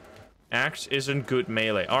can't. Axe isn't good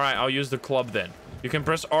melee. All right, I'll use the club then. You can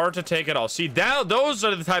press R to take it all. See, those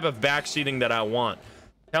are the type of backseating that I want.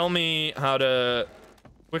 Tell me how to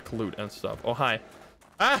quick loot and stuff. Oh, hi.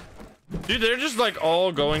 Ah! Dude, they're just like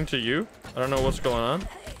all going to you. I don't know what's going on.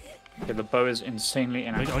 Okay, the bow is insanely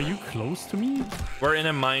inactive. Wait, are you close to me? We're in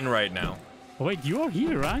a mine right now. Oh, wait, you are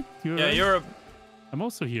here, right? I'm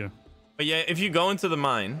also here. But yeah, if you go into the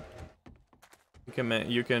mine,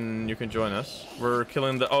 you can join us. We're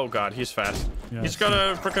killing the. Oh god, he's fast. Yeah, he's got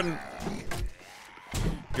a freaking.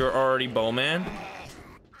 You're already bowman.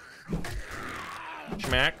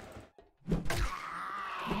 Schmack.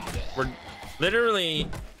 We're literally.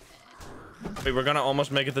 Wait, we're gonna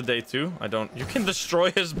almost make it to day 2. I don't. You can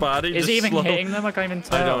destroy his body. Is he even hitting them? I can't even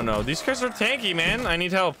tell. I don't know. These guys are tanky, man. I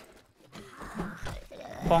need help.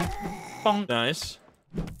 Bonk. Bonk. Nice.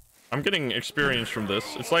 I'm getting experience from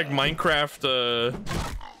this. It's like Minecraft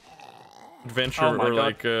adventure or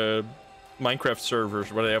like Minecraft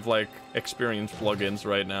servers where they have like experience plugins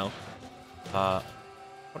right now.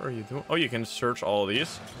 What are you doing? Oh, you can search all of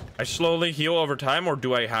these. I slowly heal over time, or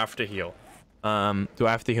do I have to heal? Do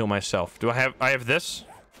I have to heal myself? I have this?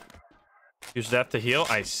 Use that to heal?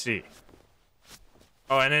 I see.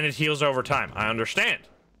 Oh, and then it heals over time. I understand.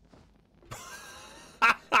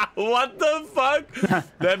 What the fuck?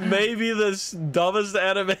 That may be the dumbest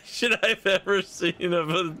animation I've ever seen of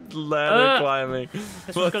a ladder climbing.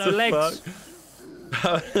 What the legs. Fuck?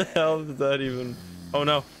 How the hell did that even... Oh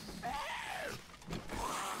no.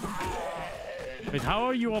 Wait, how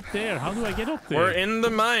are you up there? How do I get up there? We're in the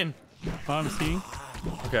mine. Oh, I'm seeing.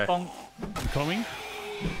 Okay. I'm coming.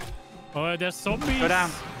 Oh, there's zombies. Go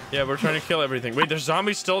down. Yeah, we're trying to kill everything. Wait, there's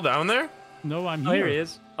zombies still down there? No, I'm here. Oh, here he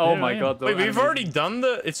is. Oh my god. Wait, we've already done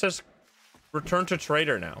the... It says return to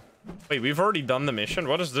trader now. Wait, we've already done the mission?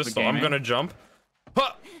 What is this? I'm gonna jump.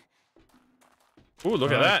 Huh! Ooh,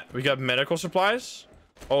 look at that. We got medical supplies.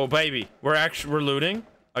 Oh, baby. We're looting.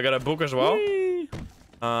 I got a book as well. Whee!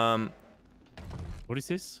 What is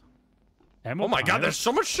this? Ammo oh my god, there's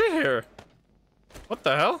so much shit here. What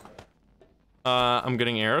the hell? I'm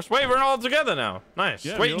getting arrows. Wait, we're all together now. Nice.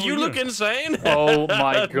 Yeah, wait, you look insane. Oh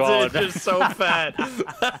my god. Dude, you're so fat.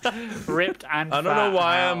 Ripped and I don't know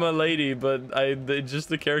why I'm a lady, but just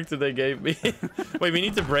the character they gave me. Wait, we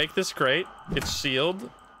need to break this crate. It's sealed.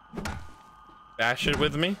 Bash it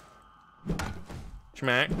with me.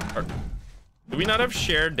 Schmack. Do we not have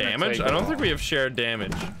shared damage? I don't think we have shared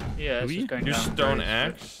damage. Yeah, it's just going Use down. stone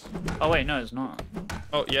axe. Oh wait, no, it's not.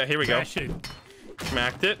 Oh yeah, here we go. Bash it.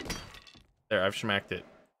 Schmacked it. There, I've schmacked it.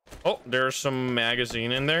 Oh, there's some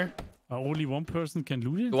magazine in there. Only one person can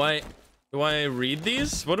loot it? Do I read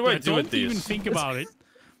these? What do I do with these? Don't even think about it.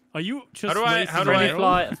 Are you just how do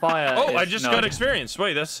I fire? Oh, I just got experience.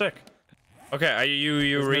 Wait, that's sick. Okay,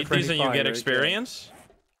 you read these and you get experience.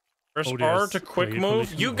 Press R to quick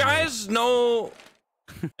move. You guys know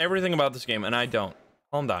everything about this game, and I don't.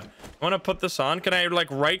 Calm down. I want to put this on. Can I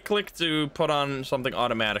like right click to put on something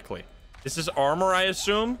automatically? This is armor, I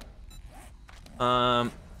assume.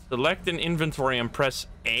 Select an inventory and press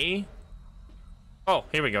A. Oh,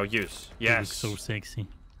 here we go. Use. Yes. So sexy.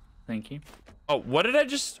 Thank you. Oh, what did I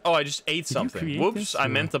just... Oh, I just ate something. Whoops, this, I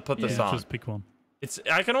meant to put this on. Just pick one.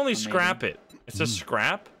 I can only scrap it. It says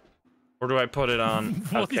scrap? Or do I put it on...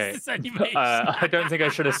 What is this animation? I don't think I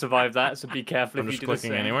should have survived that, so be careful I'm if you just do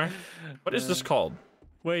clicking anywhere. What is this called?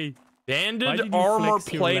 Wait. Banded armor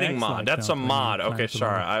plating mod. Like that's a mod. Okay,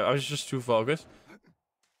 sorry. I was just too focused.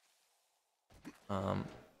 I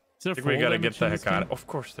think we gotta get the heck out of it. Of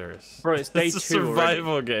course there is. Bro, it's day 2 a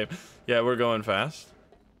survival game. Yeah, we're going fast.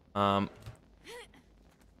 Okay,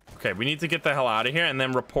 we need to get the hell out of here and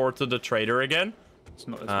then report to the trader again. It's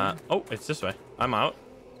not this way. Oh, it's this way. I'm out.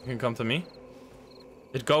 You can come to me.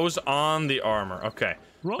 It goes on the armor. Okay.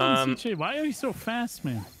 Run, CJ. Why are you so fast,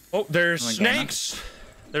 man? Oh, there's snakes.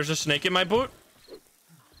 There's a snake in my boot.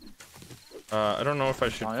 I don't know if I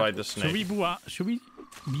should fight the snake. Should we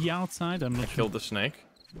be outside? I'm not sure. Killed the snake.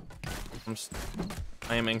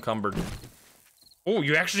 I am encumbered. Oh,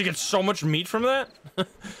 you actually get so much meat from that?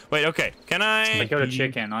 Wait, okay. Can I... I killed a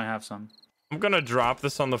chicken. I have some. I'm gonna drop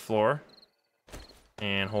this on the floor.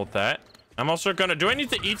 And hold that. I'm also gonna... Do I need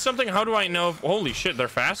to eat something? How do I know if... Holy shit, they're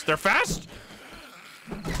fast. They're fast?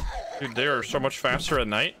 Dude, they are so much faster at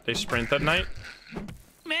night. They sprint at night.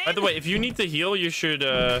 Man. By the way, if you need to heal, you should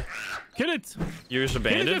kill it. Use a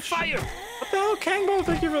bandage. Kill it with fire. What the hell, Kangbo?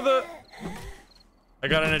 Thank you for the... I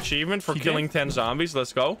got an achievement for killing 10 zombies.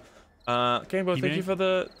 Let's go. Kangbo, thank you for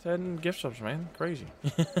the 10 gift subs, man. Crazy.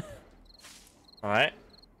 Alright.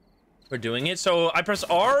 We're doing it. So I press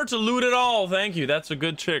R to loot it all. Thank you. That's a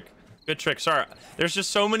good trick. Good trick. Sorry. There's just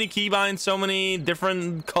so many keybinds, so many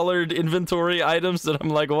different colored inventory items that I'm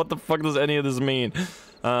like, what the fuck does any of this mean?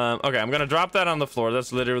 Okay, I'm gonna drop that on the floor.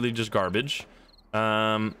 That's literally just garbage.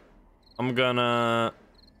 I'm gonna...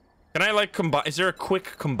 Can I like combine? Is there a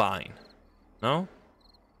quick combine? No?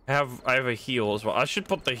 I have a heal as well. I should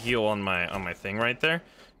put the heal on my thing right there.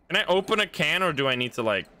 Can I open a can, or do I need to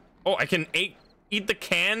like... Oh, I can eat the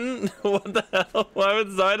can? What the hell? Why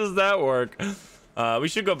does that work? We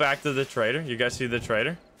should go back to the trader. You guys see the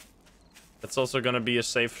trader? That's also gonna be a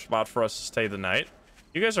safe spot for us to stay the night.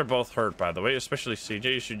 You guys are both hurt, by the way, especially CJ.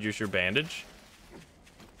 You should use your bandage.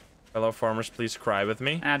 Fellow farmers, please cry with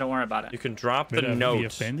me. Don't worry about it. You can drop the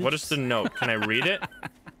note. What is the note? Can I read it?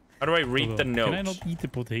 How do I read the note? Can I not eat the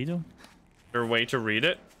potato? Is there a way to read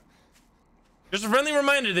it? Just a friendly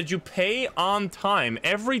reminder that you pay on time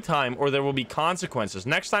every time, or there will be consequences.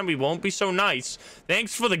 Next time we won't be so nice.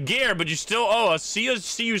 Thanks for the gear, but you still owe us. See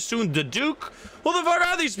you soon, the Duke. Who the fuck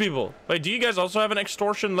are these people? Wait, do you guys also have an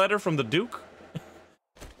extortion letter from the Duke?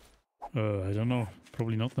 I don't know.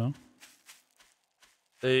 Probably not now.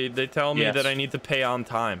 They tell me that I need to pay on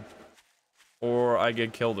time, or I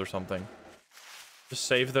get killed or something. Just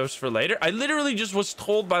save those for later. I literally just was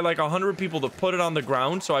told by like 100 people to put it on the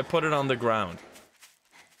ground, so I put it on the ground.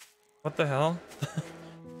 What the hell?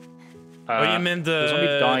 Oh, you meant the zombie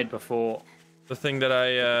died before. The thing that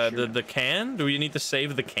I the can? Do you need to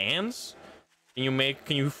save the cans?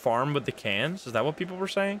 Can you farm with the cans? Is that what people were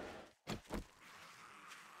saying?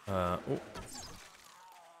 Oh.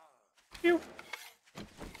 Pew.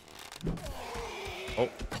 Oh.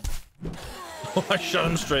 I shot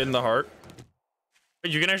him straight in the heart. But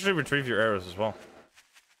you can actually retrieve your arrows as well.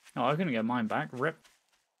 Oh, I couldn't get mine back. Rip.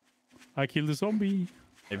 I killed the zombie.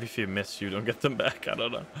 Maybe if you miss, you don't get them back. I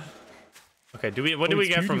don't know. Okay, what do we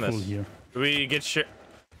get from this? Here. Do we get shit?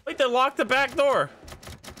 Wait, they locked the back door.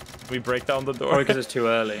 We break down the door. Oh, because it's too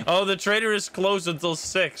early. Oh, the trader is closed until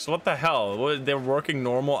 6. What the hell? They're working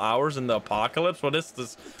normal hours in the apocalypse? What is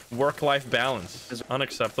this work-life balance? Is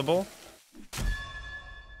unacceptable?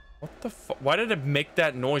 What the fuck? Why did it make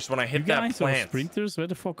that noise when I hit that plant? Sprinters, where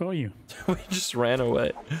the fuck are you? We just ran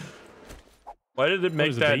away. Why did it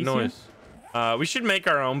make that noise? We should make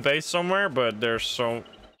our own base somewhere, but the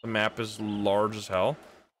map is large as hell.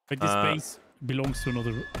 But this base belongs to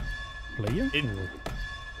another player?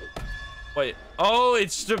 Wait. Oh,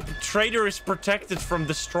 it's the trader is protected from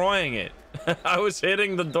destroying it. I was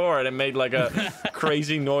hitting the door and it made like a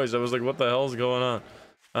crazy noise. I was like, what the hell is going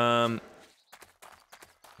on?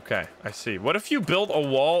 Okay, I see. What if you build a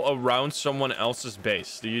wall around someone else's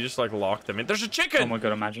base? Do you just like lock them in? There's a chicken! Oh my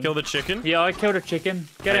god, imagine. Kill the chicken? Yeah, I killed a chicken.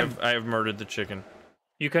 Get him. I have murdered the chicken.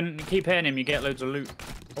 You can keep hitting him, you get loads of loot.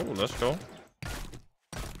 Oh, let's go.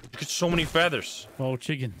 You get so many feathers. Oh,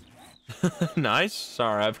 chicken. Nice.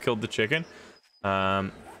 Sorry, I've killed the chicken.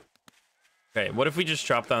 Okay, what if we just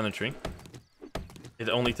chop down the tree? It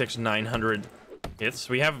only takes 900 hits.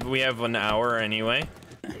 We have an hour anyway.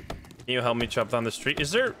 Can you help me chop down this tree?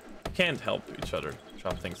 Is there... Can't help each other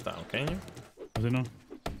chop things down, can you? I don't know.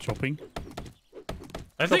 Chopping?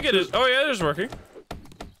 I think it is. Oh yeah, it is working.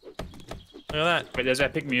 Look at that. Wait, there's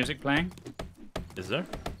epic music playing. Is there?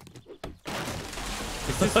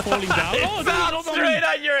 Is this falling down? It fell straight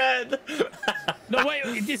on your head! No, wait,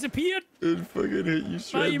 it disappeared! It fucking hit you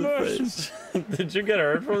straight in the face. Did you get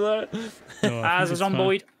hurt from that? No, As a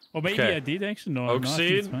zomboid. Or maybe I did actually. No, Oak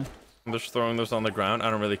seed? I'm just throwing those on the ground. I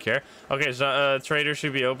don't really care. Okay, so trader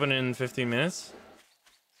should be open in 15 minutes.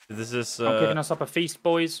 This is I'm cooking us up a feast,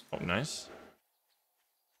 boys. Oh, nice.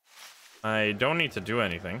 I don't need to do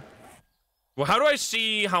anything. Well, how do I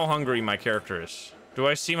see how hungry my character is? Do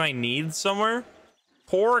I see my needs somewhere?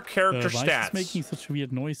 Poor character why stats. Is this making such a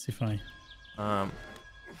weird noise if I...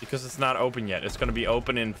 Because it's not open yet. It's going to be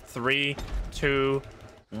open in 3, 2,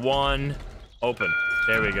 1. Open.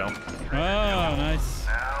 There we go. Oh, nice.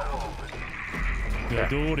 The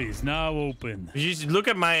door is now open. You look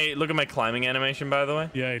at my climbing animation, by the way.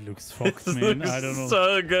 Yeah, it looks fucked, man. I don't know.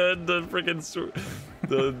 So good. The freaking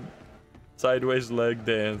the sideways leg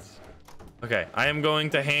dance. Okay, I am going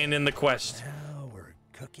to hand in the quest. Now we're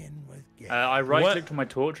cooking with gas. I right-clicked on my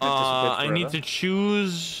torch. And it disappeared I need to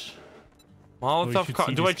choose Molotov.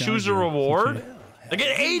 Oh, Do I choose a reward? I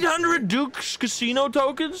get 800 Duke's Casino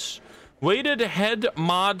tokens. Weighted head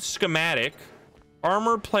mod schematic,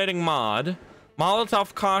 armor plating mod,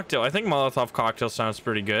 Molotov cocktail. I think Molotov cocktail sounds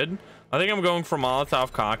pretty good. I think I'm going for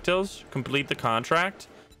Molotov cocktails. Complete the contract.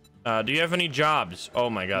 Do you have any jobs?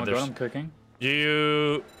 Oh my god, I'm cooking.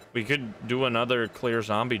 We could do another clear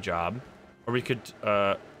zombie job, or we could.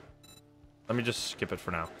 Let me just skip it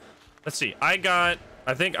for now. Let's see. I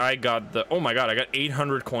think I got the. Oh my god, I got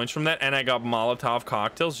 800 coins from that, and I got Molotov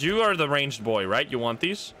cocktails. You are the ranged boy, right? You want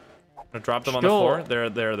these? I'm gonna drop them on the floor. There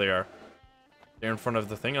they are. They're in front of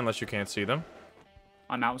the thing, unless you can't see them.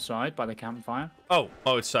 I'm outside by the campfire. Oh,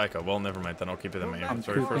 it's Psycho. Well, never mind. Then I'll keep it in my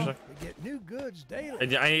inventory for a sec. We get new goods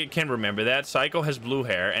daily. I can't remember that. Psycho has blue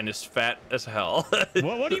hair and is fat as hell.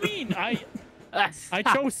 What do you mean? I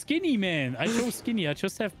chose skinny, man. I chose skinny. I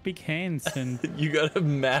just have big hands and You got a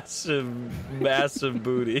massive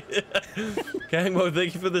booty. Gangmo,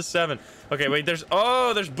 thank you for the 7. Okay, wait. There's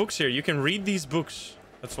books here. You can read these books.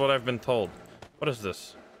 That's what I've been told. What is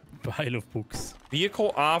this? pile of books.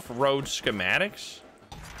 Vehicle off-road schematics.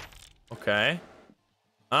 Okay.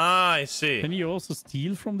 Ah, I see. Can you also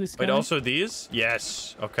steal from this guy? Wait, also these?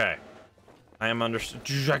 Yes. Okay. I am understood.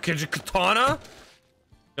 Katana?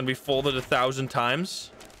 Gonna be folded 1,000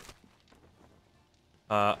 times.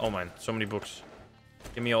 Oh man, so many books.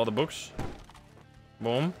 Give me all the books.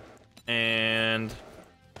 Boom. And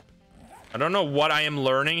I don't know what I am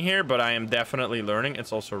learning here, but I am definitely learning.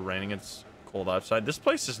 It's also raining. It's cold outside. This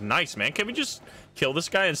place is nice, man. Can we just kill this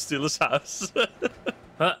guy and steal his house?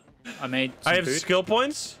 I have skill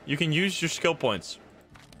points. You can use your skill points.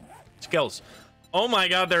 Skills. Oh my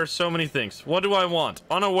god, there are so many things. What do I want?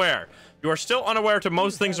 Unaware. You are still unaware to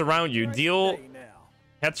most things around you. Deal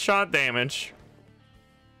headshot damage.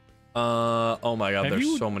 Oh my god,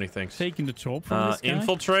 there's so many things. Taking the job from this guy?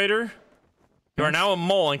 Infiltrator. You are now a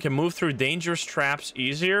mole and can move through dangerous traps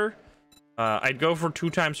easier. I'd go for 2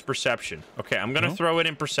 times perception. Okay, I'm gonna throw it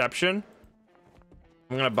in perception.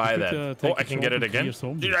 I'm gonna buy that. Oh, I can get it again.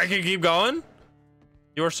 Dude, I can keep going.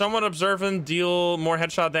 You are somewhat observant. Deal more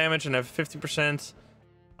headshot damage and have 50%.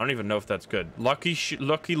 I don't even know if that's good. Lucky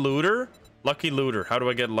looter. Lucky looter. How do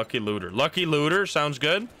I get lucky looter? Lucky looter sounds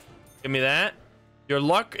good. Give me that. Your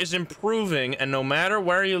luck is improving, and no matter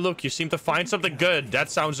where you look, you seem to find something good. That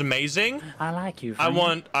sounds amazing. I like you. I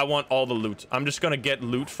want all the loot. I'm just gonna get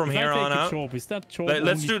loot from here on out. Is that job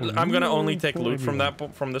Let's do. I'm gonna only take loot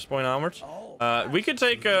from this point onwards. We could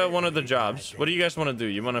take one of the jobs. What do you guys want to do?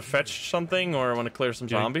 You want to fetch something, or want to clear some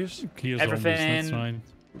zombies? Clear zombies, that's fine.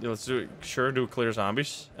 Yeah, let's do it. Sure, do clear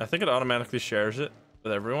zombies. I think it automatically shares it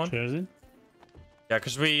with everyone. Shares it? Yeah,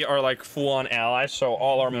 because we are like full-on allies, so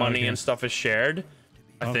all our money and stuff is shared.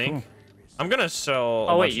 I think. Cool. I'm gonna sell.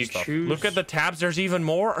 Oh wait, you choose. Look at the tabs. There's even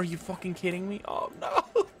more. Are you fucking kidding me? Oh no,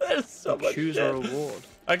 there's so much. Choose a reward.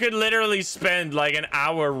 I could literally spend like an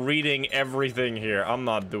hour reading everything here. I'm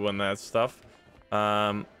not doing that stuff.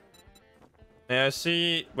 Yeah, I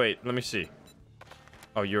see. Wait, let me see.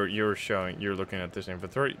 Oh, you're looking at this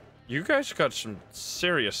inventory. You guys got some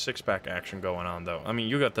serious six-pack action going on, though. I mean,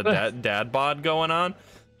 you got the dad bod going on,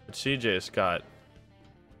 but CJ's got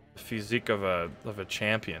the physique of a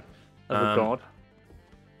champion. Of a god.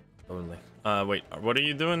 Totally. Wait, what are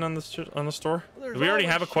you doing on the store? Well, do we already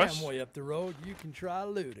have a quest? Up the road, you can try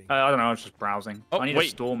looting. I don't know. I was just browsing. Oh, I need to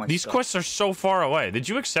store my these stuff. quests are so far away. Did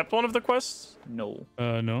you accept one of the quests? No.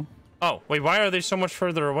 No. Oh, wait. Why are they so much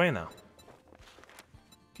further away now?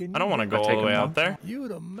 I don't want to go all the way out there. You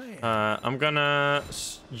the man. I'm gonna...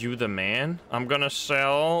 You the man? I'm gonna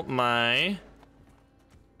sell my...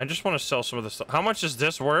 I just want to sell some of the stuff. How much is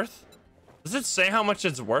this worth? Does it say how much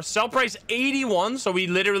it's worth? Sell price 81, so we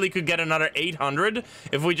literally could get another 800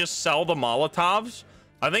 if we just sell the Molotovs.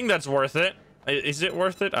 I think that's worth it. Is it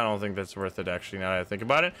worth it? I don't think that's worth it, actually, now that I think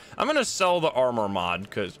about it. I'm gonna sell the armor mod,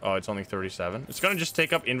 because... Oh, it's only 37. It's gonna just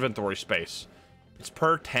take up inventory space. It's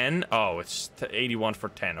per 10. Oh, it's 81 for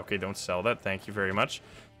 10. Okay, don't sell that. Thank you very much.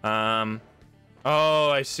 Oh,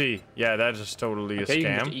 I see. Yeah, that is totally a scam. You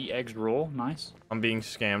can just eat eggs raw. Nice. I'm being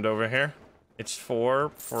scammed over here. It's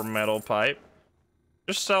 4 for metal pipe.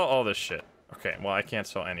 Just sell all this shit. Okay, well, I can't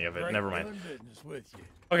sell any of it. Never mind.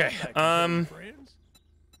 Okay,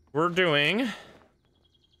 we're doing...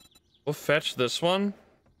 We'll fetch this one.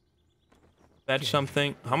 Fetch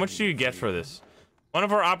something. How much do you get for this? One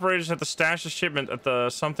of our operators had to stash a shipment at the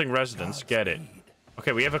something residence. Get it.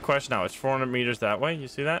 Okay, we have a quest now. It's 400 meters that way. You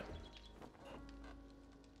see that?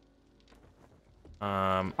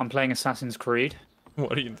 I'm playing Assassin's Creed.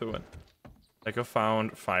 What are you doing? Like a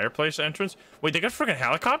found fireplace entrance? Wait, they got freaking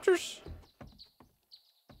helicopters?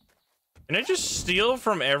 Can I just steal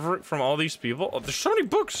from all these people? Oh, there's so many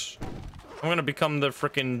books. I'm gonna become the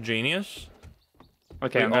freaking genius.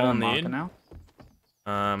 Okay, I'm gonna mark it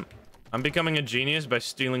now. I'm becoming a genius by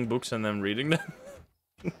stealing books and then reading them.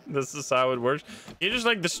 This is how it works. You just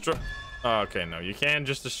like destroy... Oh, okay, no, you can't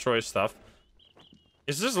just destroy stuff.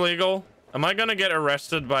 Is this legal? Am I gonna get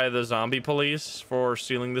arrested by the zombie police for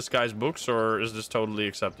stealing this guy's books, or is this totally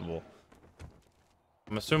acceptable?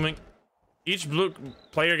 I'm assuming each blue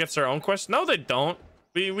player gets their own quest. No, they don't.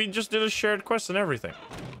 We just did a shared quest and everything.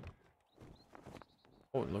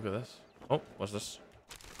 Oh, look at this. Oh, what's this?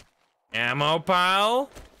 Ammo pile.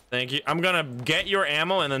 Thank you. I'm gonna get your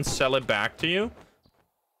ammo and then sell it back to you.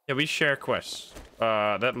 Yeah, we share quests.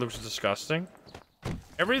 That looks disgusting.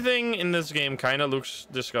 Everything in this game kind of looks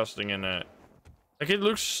disgusting in it. Like, it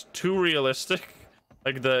looks too realistic.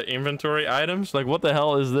 Like, the inventory items. Like, what the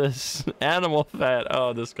hell is this? Animal fat.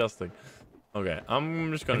 Oh, disgusting. Okay,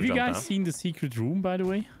 I'm just gonna jump down. Have you guys seen the secret room, by the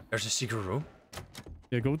way? There's a secret room?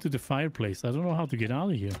 Yeah, go to the fireplace. I don't know how to get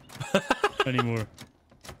out of here anymore.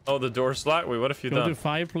 Oh, the door's locked? Wait, what if you go done? to the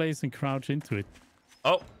fireplace and crouch into it.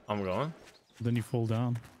 Oh, I'm going. Then you fall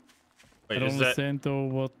down. Wait, I don't is that... understand though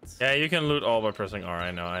what... Yeah, you can loot all by pressing R.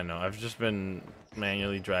 I know. I've just been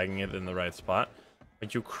manually dragging it in the right spot.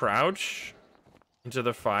 But you crouch into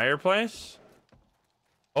the fireplace?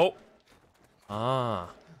 Oh. Ah.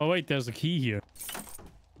 Oh, wait, there's a key here.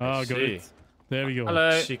 Oh, got it. There we go.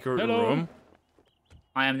 Hello. Secret room.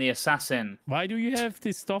 I am the assassin. Why do you have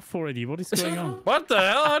this stuff already? What is going on? What the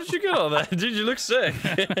hell? How did you get all that? Dude, you look sick.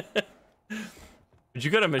 Did you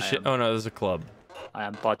get a machine? Oh, no, there's a club. I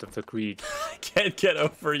am part of the creed. I can't get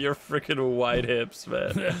over your freaking wide hips,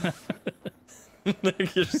 man.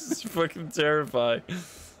 Like, you're just fucking terrifying.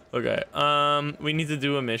 Okay, we need to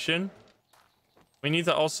do a mission. We need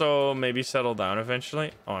to also maybe settle down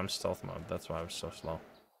eventually. Oh, I'm stealth mode. That's why I was so slow.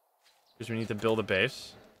 Because we need to build a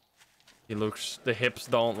base. He looks... The hips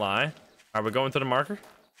don't lie. Are we going to the marker?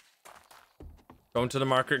 Going to the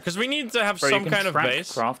marker. Because we need to have some kind of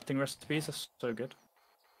base. Crafting recipes are so good.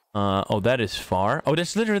 Oh, that is far. Oh,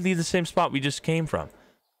 that's literally the same spot we just came from.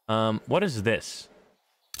 What is this?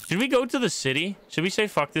 Should we go to the city? Should we say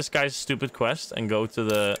fuck this guy's stupid quest and go to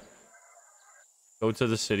the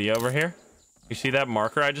city over here? You see that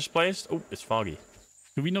marker I just placed? Oh, it's foggy.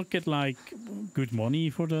 Do we not get like good money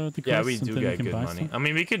for the quest? Yeah, we do get good money. I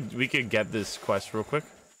mean, we could get this quest real quick.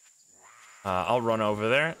 I'll run over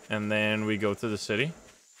there and then we go to the city.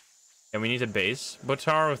 And we need a base.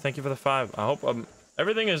 Botaro, thank you for the 5. I hope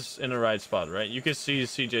everything is in the right spot, right? You can see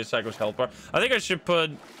CJ Psycho's health bar. I think I should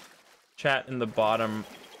put chat in the bottom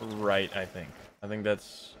right, I think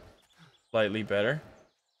that's slightly better.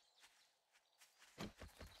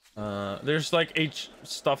 There's like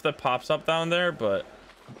stuff that pops up down there, but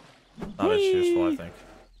not as useful, I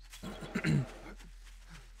think.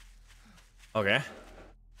 Okay.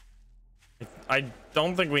 I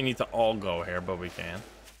don't think we need to all go here, but we can.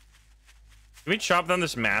 Can we chop down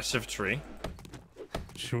this massive tree?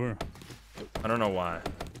 Sure. I don't know why.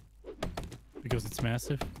 Because it's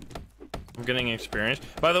massive. I'm getting experience.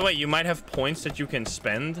 By the way, you might have points that you can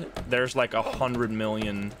spend. There's like 100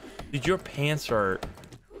 million. Dude, your pants are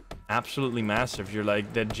absolutely massive. You're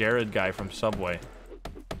like that Jared guy from Subway.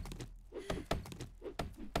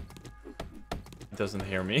 He doesn't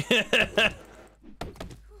hear me.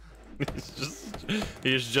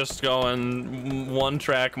 He's just going one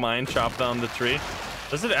track mine, chop down the tree.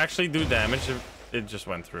 Does it actually do damage? It just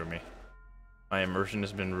went through me. My immersion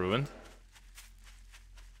has been ruined.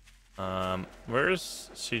 Where's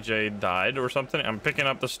CJ died or something? I'm picking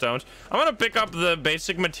up the stones. I'm gonna pick up the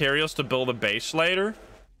basic materials to build a base later,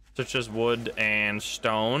 such as wood and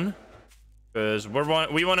stone, because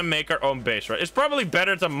we want to make our own base, right? It's probably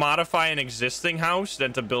better to modify an existing house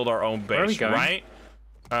than to build our own base, right?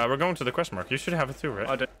 We're going to the quest mark. You should have it too, right?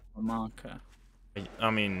 I don't have a marker. I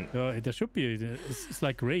mean, there should be. It's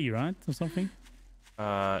like Ray, right, or something.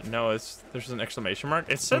 No, there's an exclamation mark.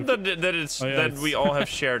 It said that we all have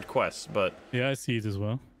shared quests, but yeah, I see it as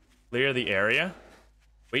well. Clear the area.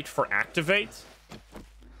 Wait for activate.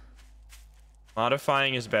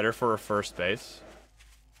 Modifying is better for a first base.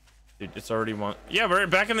 Dude, it's already one. Yeah, we're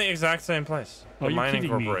back in the exact same place. The mining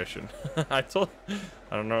corporation. I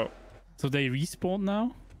don't know. So they respawn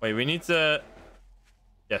now? Wait, we need to.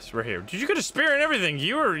 Yes, we're here. Did you get a spear and everything?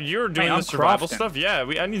 You're doing the survival stuff. Yeah,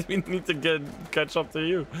 we need to catch up to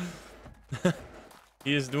you.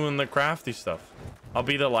 He is doing the crafty stuff. I'll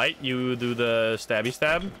be the light. You do the stabby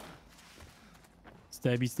stab.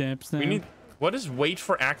 Stabby stab stab. We need. What does wait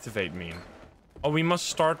for activate mean? Oh, we must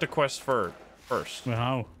start the quest first. Well,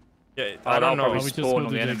 how? Yeah, I don't know. We just go to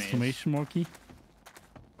the exclamation marky.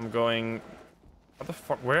 I'm going. What the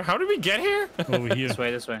fuck? Where? How did we get here? Over here.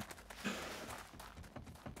 This way.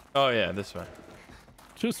 Oh yeah, this way.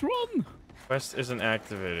 Just run. Quest isn't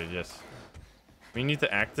activated. Yes. We need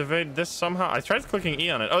to activate this somehow. I tried clicking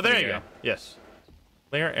E on it. Oh, there you go. Yes.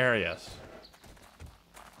 Clear areas.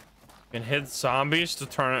 You can hit zombies to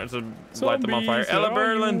light them on fire. Ella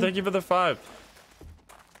Berlin, thank you for the 5.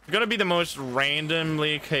 It's gonna be the most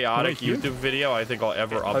randomly chaotic YouTube video I think I'll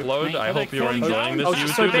ever upload. I hope you're enjoying this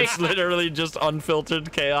YouTube. It's literally just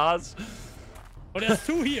unfiltered chaos. Oh, there's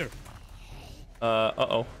 2 here.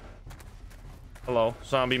 Uh-oh. Hello,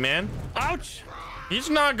 zombie man. Ouch! He's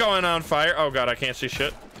not going on fire. Oh god, I can't see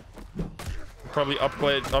shit. probably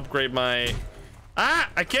upgrade my... Ah!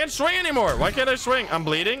 I can't swing anymore! Why can't I swing? I'm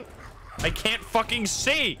bleeding. I can't fucking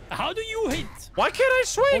see! How do you hit? Why can't I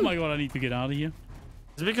swing? Oh my god, I need to get out of here.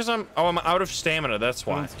 Is it because I'm out of stamina? That's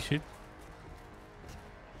why. Oh, shit.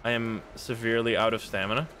 I am severely out of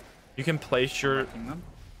stamina. You can place your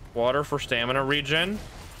water for stamina regen.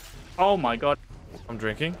 Oh my god. I'm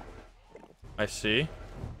drinking. I see.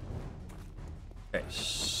 Okay,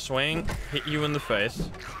 swing, hit you in the face.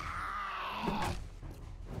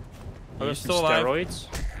 Are you still alive? Steroids?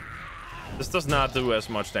 This does not do as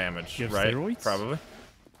much damage, You have right? steroids? Probably.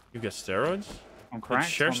 You get steroids? I'm Dude, cracked.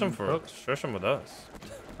 share I'm some cooked. share some with us.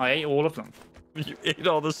 I ate all of them. You ate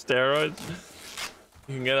all the steroids?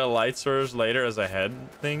 You can get a light source later as a head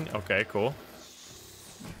thing. Okay, cool.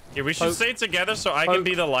 Yeah, we should Poke. stay together so I can Poke.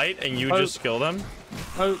 be the light and you Poke. just kill them.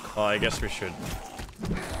 Poke. Well, I guess we should.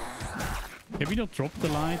 Can we not drop the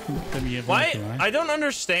light and then we have Why? like, right? I don't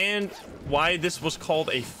understand why this was called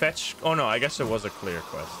a fetch. Oh no, I guess it was a clear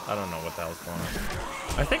quest. I don't know what the hell's going on.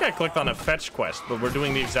 I think I clicked on a fetch quest, but we're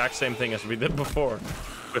doing the exact same thing as we did before.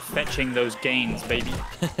 We're fetching those gains, baby.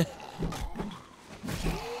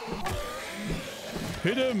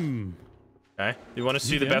 Hit him! Okay. You want to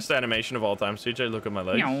see the Yeah. best animation of all time, CJ? Look at my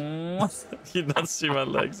legs. Meow. You don't see my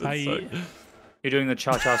legs. It's so... You're doing the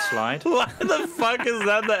cha-cha slide. Why the fuck is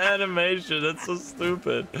that the animation? That's so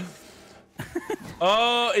stupid.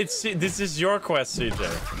 Oh, this is your quest, CJ.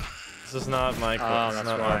 This is not my quest. Oh, It's that's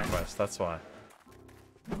not why. our quest. That's why.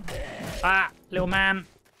 Ah, little man.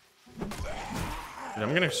 Dude,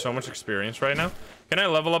 I'm getting so much experience right now. Can I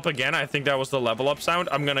level up again? I think that was the level up sound.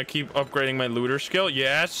 I'm gonna keep upgrading my looter skill.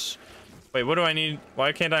 Yes. Wait, what do I need?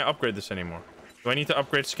 Why can't I upgrade this anymore? Do I need to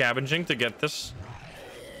upgrade scavenging to get this?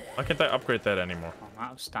 Why can't I upgrade that anymore? I'm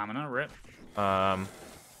out of stamina, rip.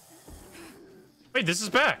 Wait, this is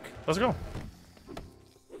back. Let's go.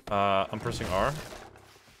 I'm pressing R.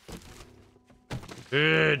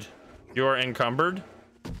 Dude, you're encumbered.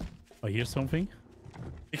 I hear something.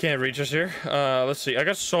 You can't reach us here. Let's see. I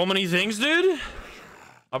got so many things, dude.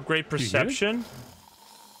 Upgrade perception.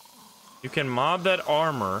 You can mod that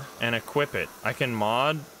armor and equip it. I can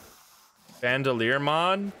mod bandolier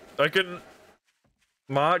mod. I can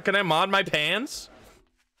mod. Can I mod my pants?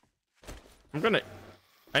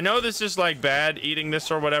 I know this is like bad eating this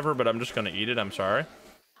or whatever, but I'm just gonna eat it. I'm sorry.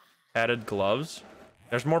 Added gloves.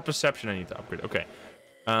 There's more perception I need to upgrade. Okay.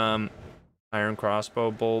 Iron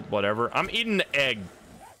crossbow bolt, whatever. I'm eating the egg.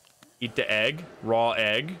 Eat the egg. Raw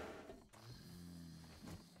egg.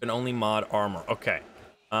 Can only mod armor. Okay.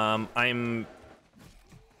 I'm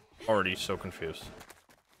already so confused.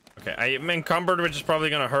 Okay, I am encumbered, which is probably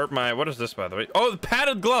gonna hurt my... What is this, by the way? Oh, the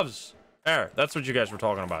padded gloves! There, that's what you guys were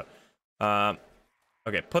talking about.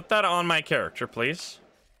 Okay, put that on my character, please.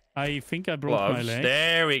 I think I broke my Gloves. leg.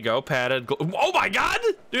 There we go, padded Oh my god!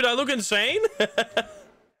 Dude, I look insane!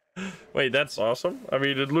 Wait, that's awesome. I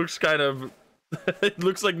mean, it looks kind of... it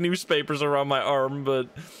looks like newspapers around my arm, but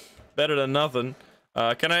better than nothing.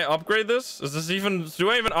 Can I upgrade this? Is this even...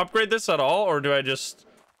 Do I even upgrade this at all? Or do I just,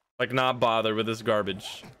 like, not bother with this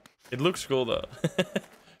garbage? It looks cool, though.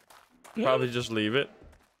 Probably just leave it.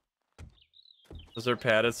 Those are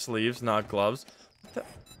padded sleeves, not gloves.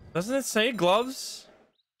 Doesn't it say gloves?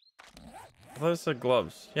 I thought it said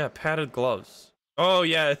gloves. Yeah, padded gloves. Oh,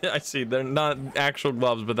 yeah, I see. They're not actual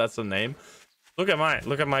gloves, but that's the name. Look at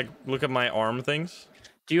my arm things.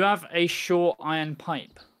 Do you have a short iron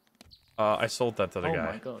pipe? I sold that to the guy.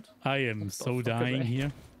 Oh my god. I am so fuck are dying they?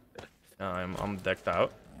 here. I'm decked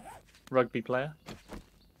out. Rugby player?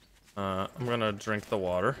 I'm gonna drink the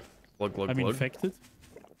water. Glug, glug, I'm glug. infected.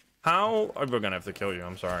 How? We're gonna have to kill you.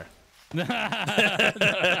 I'm sorry.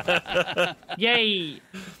 Yay!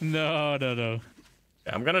 No. Yeah,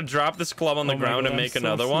 I'm gonna drop this club on the Oh my ground God, and I'm make so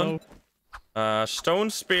another one. slow. Stone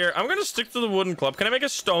spear. I'm gonna stick to the wooden club. Can I make a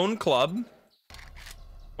stone club?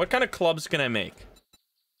 What kind of clubs can I make?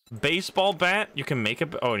 Baseball bat. You can make a.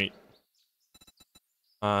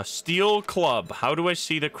 Oh, steel club. How do I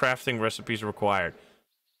see the crafting recipes required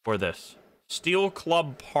for this? Steel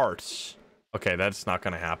club parts. Okay, that's not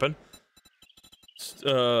gonna happen.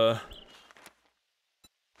 I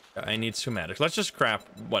need schematics. Let's just craft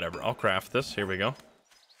whatever. I'll craft this. Here we go.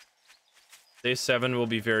 Day 7 will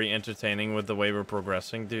be very entertaining with the way we're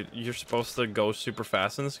progressing. Dude, you're supposed to go super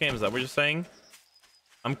fast in this game. Is that what you're saying?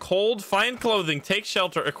 I'm cold. Find clothing. Take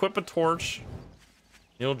shelter. Equip a torch.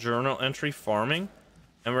 New journal entry. Farming.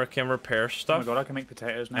 And we can repair Oh stuff. my god, I can make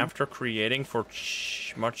potatoes now. After creating for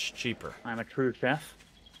much cheaper. I'm a true chef.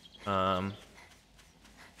 I'm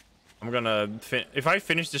gonna... If I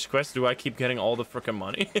finish this quest, do I keep getting all the freaking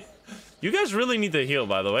money? You guys really need to heal,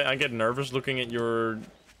 by the way. I get nervous looking at your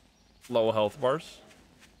low health bars?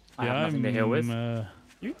 I have nothing to heal with.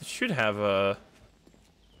 You should have a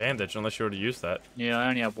bandage unless you already used that. Yeah, I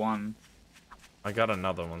only have one. I got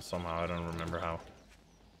another one somehow. I don't remember how.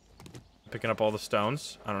 Picking up all the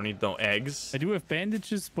stones. I don't need no eggs. I do have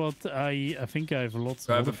bandages, but I think I have lots.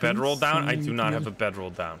 Do I have a other bedroll things down? I do not need have a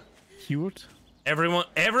bedroll down. Cured.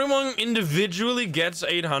 Everyone individually gets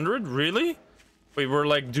 800? Really? Wait, we're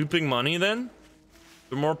like duping money then?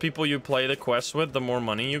 The more people you play the quest with, the more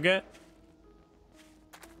money you get?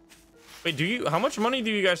 Wait, how much money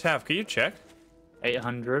do you guys have? Can you check?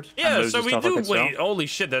 800. Yeah, so we do. Wait, holy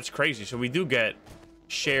shit, that's crazy. So we do get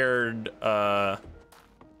shared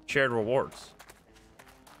rewards.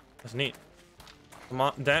 That's neat. Come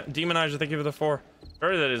on, Demonizer, thank you for the 4.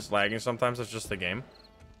 Sorry that is lagging sometimes. That's just the game.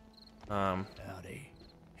 Howdy.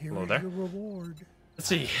 Here Hello is there. your reward. Let's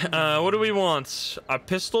see. What do we want? A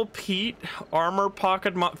pistol, Pete, armor,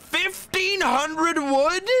 pocket, 1,500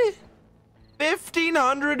 wood.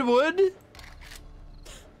 1,500 wood.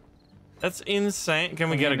 That's insane. Can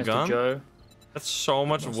we get a gun? Joe. That's so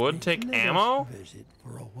much wood. Take ammo.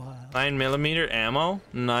 9mm ammo.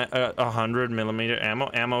 100mm ammo.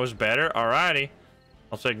 Ammo is better. Alrighty.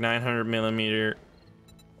 I'll take 900mm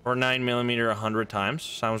or 9mm 100 times.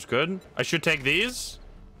 Sounds good. I should take these.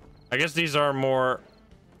 I guess these are more.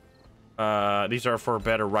 These are for a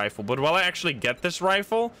better rifle. But will I actually get this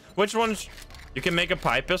rifle? Which ones? You can make a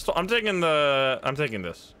pipe pistol. I'm taking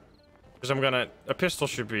this. Because I'm gonna. A pistol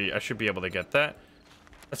should be. I should be able to get that.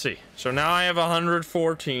 Let's see. So now I have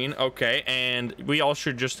 114. Okay, and we all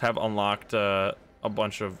should just have unlocked a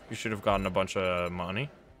bunch of. You should have gotten a bunch of money.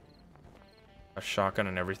 A shotgun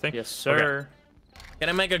and everything. Yes, sir. Okay. Can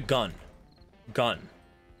I make a gun?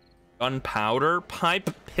 Gunpowder pipe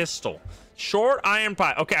pistol. Short iron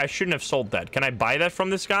pipe. Okay, I shouldn't have sold that. Can I buy that from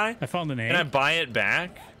this guy? I found an egg. Can I buy it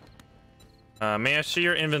back? May I see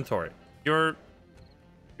your inventory? You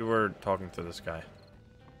were talking to this guy.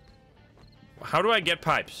 How do I get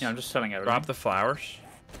pipes? Yeah, I'm just selling everything. Drop the flowers.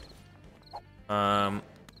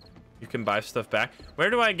 You can buy stuff back. Where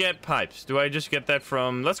do I get pipes? Do I just get that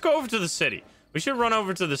from... Let's go over to the city. We should run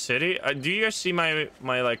over to the city. Do you guys see my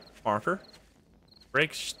like marker?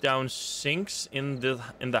 Breaks down sinks in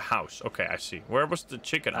the house. Okay, I see. Where was the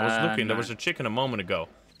chicken? I was looking. No. There was a chicken a moment ago.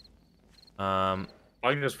 I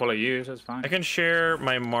can just follow you. That's fine. I can share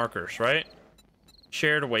my markers, right?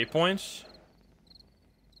 Shared waypoints.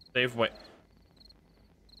 Save way.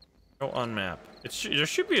 Go on map. There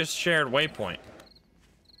should be a shared waypoint.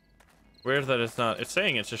 Weird that it's not. It's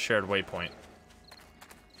saying it's a shared waypoint.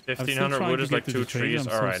 1,500 wood is like 2 trees.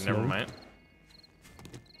 All right, never mind.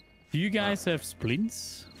 Do you guys have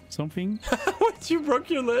splints? Something? What? You broke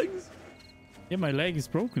your legs? Yeah, my leg is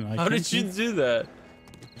broken. How did you do that?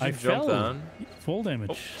 I jumped fell. down. Fall damage.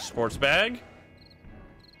 Oh, sports bag.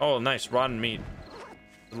 Oh, nice. Rotten meat.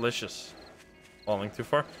 Delicious. Falling too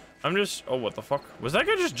far. I'm just... Oh, what the fuck? Was that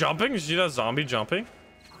guy just jumping? Did you see that zombie jumping?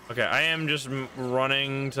 Okay, I am just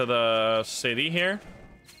running to the city here.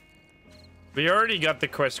 We already got the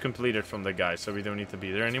quest completed from the guy, so we don't need to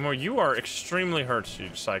be there anymore. You are extremely hurt, you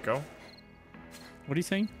psycho. What are you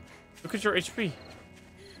saying? Look at your HP.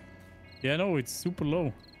 Yeah, no, it's super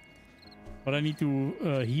low. But I need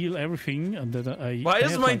to heal everything, and that I. Why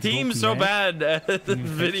is my team so bad at the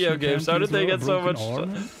video games? How did they get so much?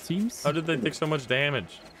 How did they take so much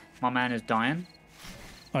damage? My man is dying.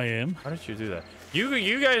 I am. How did you do that?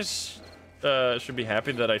 You guys should be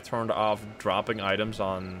happy that I turned off dropping items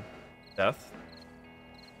on death.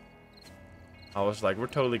 I was like, we're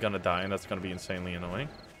totally gonna die, and that's gonna be insanely annoying.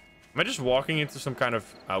 Am I just walking into some kind of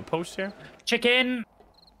outpost here? Chicken!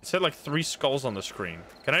 It said like 3 skulls on the screen.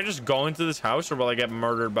 Can I just go into this house, or will I get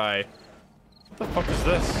murdered by... What the fuck is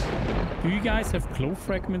this? Do you guys have claw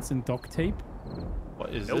fragments and duct tape?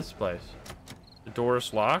 What is this place? The door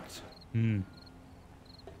is locked? Hmm.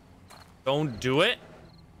 Don't do it.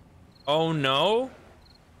 Oh no.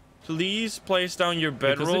 Please place down your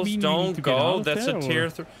bedrolls. Don't go. That's a tier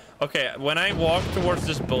 3. Okay, when I walked towards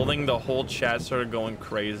this building, the whole chat started going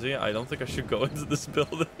crazy. I don't think I should go into this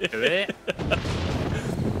building. Do it.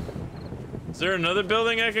 Is there another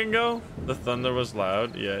building I can go? The thunder was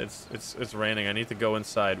loud. Yeah, it's raining. I need to go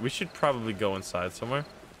inside. We should probably go inside somewhere.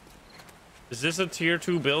 Is this a tier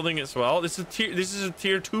 2 building as well? This is a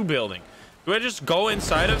tier 2 building. Do I just go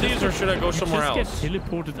inside of these, or should I go somewhere else? Just get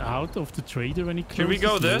teleported out of the trader when he closes. Should we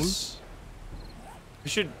go the this? We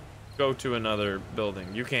should go to another building.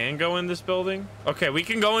 You can go in this building? Okay, we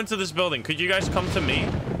can go into this building. Could you guys come to me?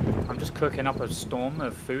 I'm just cooking up a storm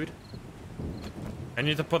of food. I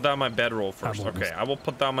need to put down my bedroll first. Okay, I will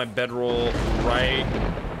put down my bedroll right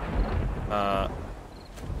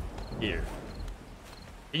here.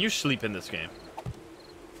 Can you sleep in this game?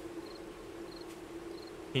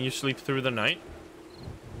 Can you sleep through the night?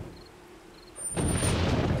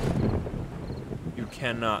 You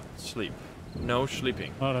cannot sleep. No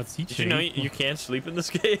sleeping. Oh, that's Did you know you can't sleep in this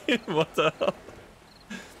game? What the hell?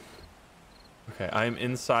 Okay, I'm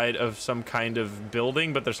inside of some kind of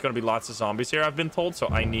building, but there's going to be lots of zombies here, I've been told, so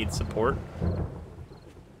I need support.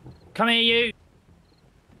 Come here, you.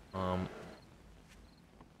 How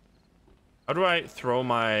do I throw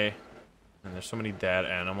my... And there's so many dead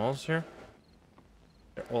animals here.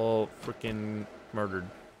 They're all freaking murdered.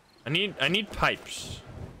 I need pipes.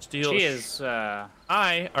 Steel. She is.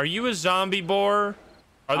 Hi, are you a zombie boar?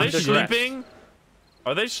 Are they sleeping?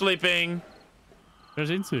 Are they sleeping? There's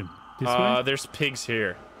Insym. This way? There's pigs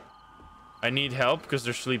here. I need help because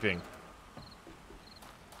they're sleeping.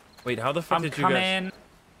 Wait, how the fuck did you guys...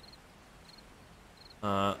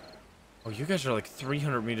 Oh, you guys are like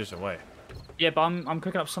 300 meters away. Yeah, but I'm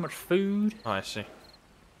cooking up so much food. Oh, I see.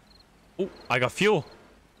 Oh, I got fuel.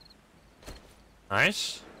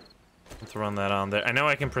 Nice. Let's run that on there. I know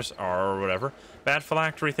I can press R or whatever. Bad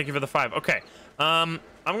phylactery, thank you for the 5. Okay. I'm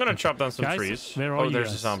gonna chop down some trees. Oh,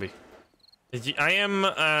 there's a zombie. I am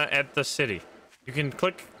at the city. You can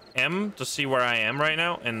click M to see where I am right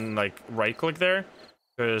now, and like right click there,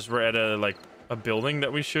 because we're at a building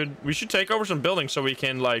that we should take over some buildings so we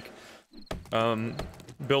can like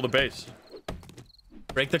build a base.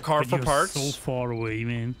 Break the car for parts. So far away,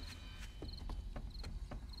 man.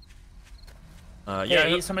 Yeah,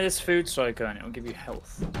 eat some of this food, Psycho, and it'll give you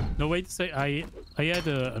health. No, wait a sec. I had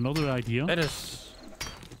another idea. That is...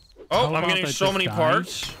 Oh, I'm getting so many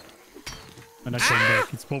parts. When I come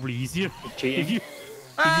back, it's probably easier. Cheating. If you see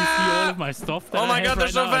all of my stuff that oh my god, they're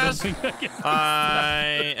right so now, fast!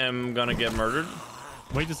 I am gonna get murdered.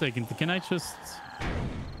 Wait a second, can I just...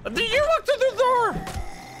 Did you walk to the door?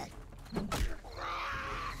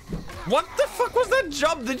 What the fuck was that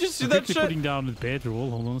jump? Did you see that shit? Putting down the bedroll.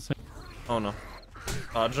 Hold on a second. Oh no.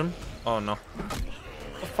 Dodge him. Oh no.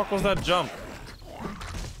 What the fuck was that jump?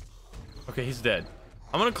 Okay, he's dead.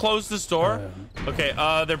 I'm gonna close this door. Okay,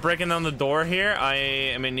 they're breaking down the door here. I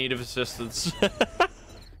am in need of assistance.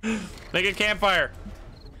 Make a campfire.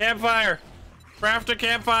 Campfire. Craft a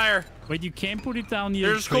campfire. Wait, you can't put it down here.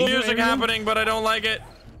 There's cool music happening, but I don't like it.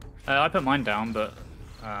 I put mine down, but...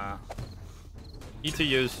 Need to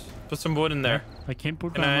use. Put some wood in there. I can't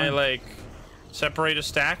put Can I, like, separate a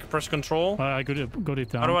stack? Press control? I got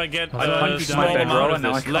it down. How do I get I small amount of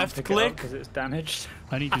this? Left Left click? because it's damaged.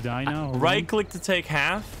 I need to die now. Right click to take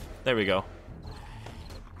half. There we go.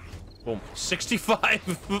 Boom.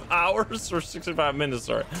 65 hours or 65 minutes,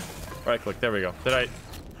 sorry. Right click. There we go.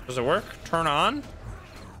 Does it work? Turn on?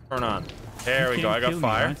 Turn on. There we go. I got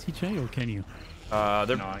fire. TJ, or can you? No, I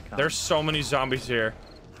can't. There's so many zombies here.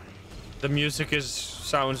 The music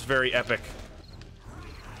sounds very epic.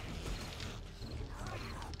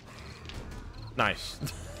 Nice.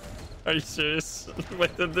 Are you serious?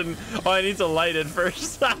 Wait, that didn't... Oh, I need to light it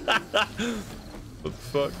first. What the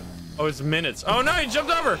fuck? Oh, it's minutes. Oh no, he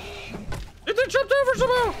jumped over! They jumped over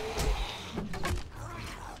somehow!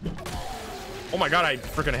 Oh my god, I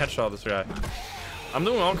freaking headshot this guy. I'm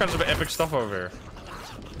doing all kinds of epic stuff over here.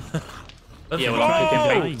 Let's Yeah, go! well, I'm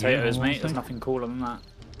cooking baked potatoes, mate. There's nothing cooler than that.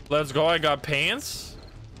 Let's go. I got pants.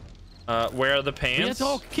 Where are the pants? Yeah,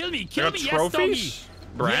 dog, kill me, I got trophies.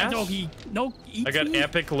 Brass. Yeah, doggy. No, eat I got me.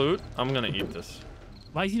 epic loot. I'm gonna eat this.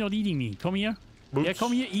 Why is he not eating me? Come here. Boots. Yeah,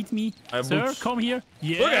 come here, eat me. I Sir, boots. come here.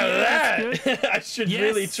 Yeah, Look at that's good. that! I should Yes.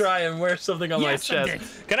 really try and wear something on Yes, my I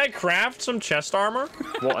chest. Can I craft some chest armor?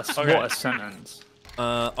 What a sentence.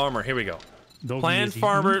 Armor. Here we go. Doggy Plant is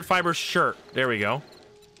fiber shirt. There we go.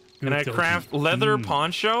 Can I Doggy. craft leather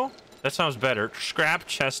poncho? That sounds better. Scrap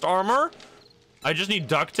chest armor. I just need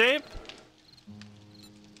duct tape.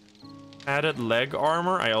 Added leg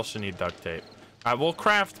armor. I also need duct tape. I will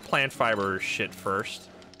craft plant fiber shit first.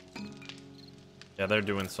 Yeah, they're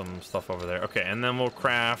doing some stuff over there. Okay, and then we'll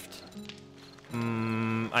craft...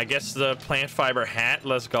 I guess the plant fiber hat.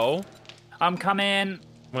 Let's go. I'm coming. I'm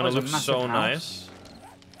gonna look so nice.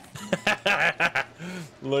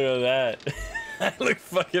 Look at that. I look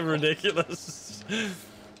fucking ridiculous.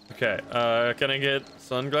 Okay, can I get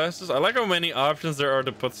sunglasses? I like how many options there are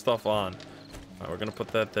to put stuff on. Alright, we're gonna put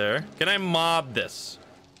that there. Can I mod this?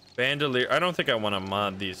 Bandolier. I don't think I want to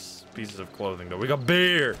mod these pieces of clothing though. We got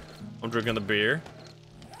beer. I'm drinking the beer.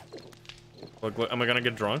 Look, am I gonna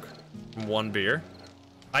get drunk from one beer?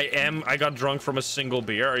 I am. I got drunk from a single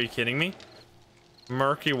beer. Are you kidding me?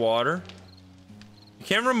 Murky water. You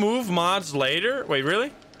can remove mods later. Wait,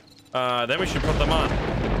 really? Then we should put them on.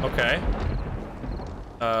 Okay.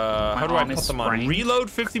 How do I put them on? sprained. Reload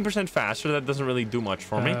 15% faster. That doesn't really do much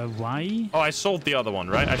for me. Why? Oh, I sold the other one,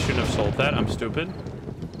 right? I shouldn't have sold that. I'm stupid.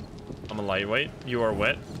 I'm a lightweight. You are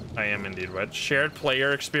wet. I am indeed wet. Shared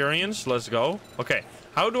player experience. Let's go. Okay.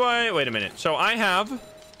 How do I... Wait a minute. So I have...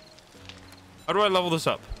 How do I level this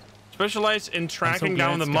up? Specialize in tracking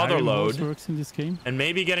down the mother load. Works in this game. And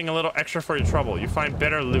maybe getting a little extra for your trouble. You find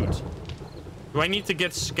better loot. Do I need to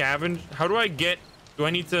get scavenged? How do I get... Do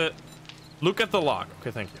I need to... Look at the lock.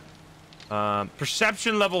 Okay, thank you.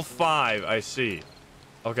 Perception level 5. I see.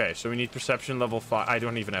 Okay, so we need perception level 5. I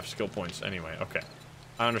don't even have skill points anyway. Okay.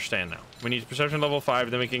 I understand now. We need perception level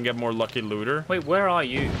 5, then we can get more lucky looter. Wait, where are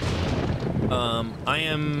you? I'm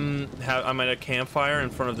at a campfire in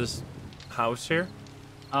front of this house here.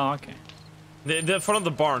 Oh, okay. The front of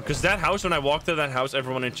the barn, because that house, when I walked to that house,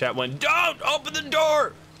 everyone in chat went, "Don't open the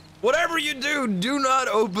door! Whatever you do, do not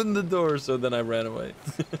open the door." So then I ran away.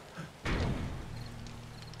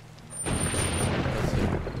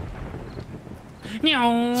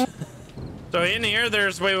 No. So in here,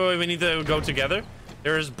 there's... Wait, we need to go together.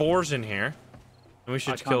 There's boars in here. And we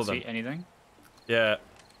should kill them. I can't see anything. Yeah.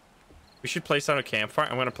 We should place down a campfire.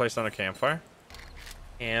 I'm going to place down a campfire.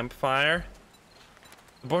 Campfire.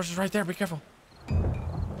 The boars is right there. Be careful.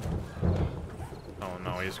 Oh,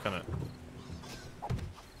 no. He's going to...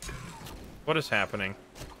 What is happening?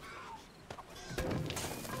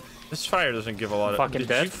 This fire doesn't give a lot of... Fucking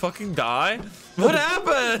Did you fucking die? What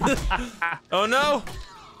happened? Oh, no.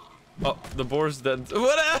 Oh, the boar's dead.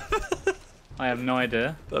 What happened? I have no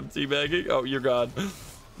idea. I'm teabagging. Oh, you're gone.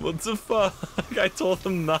 What the fuck? I told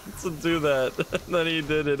him not to do that. And then he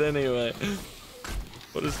did it anyway.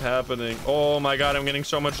 What is happening? Oh my god, I'm getting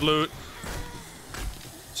so much loot.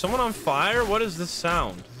 Someone on fire? What is this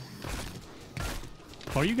sound?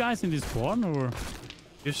 Are you guys in this barn or?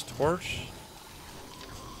 Use torch.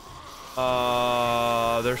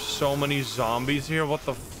 There's so many zombies here. What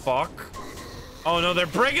the fuck? Oh no, they're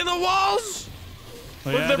breaking the walls! Oh,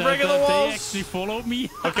 Look, yeah, they're breaking the walls! They actually followed me.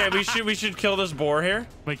 Okay, we should kill this boar here.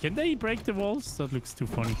 Wait, can they break the walls? That looks too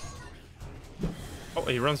funny. Oh,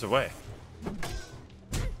 he runs away.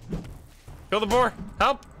 Kill the boar!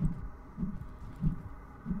 Help!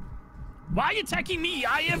 Why are you attacking me?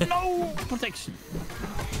 I have no protection.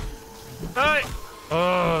 Hi!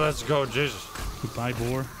 Oh, let's go, Jesus. Goodbye,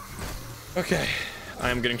 boar. Okay, I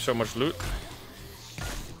am getting so much loot.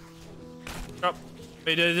 Oh,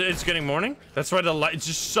 it's getting morning. That's why the light, it's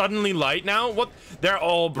just suddenly light now. What? They're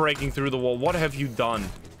all breaking through the wall. What have you done?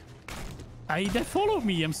 They followed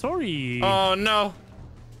me. I'm sorry. Oh no.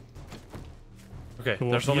 Okay, Go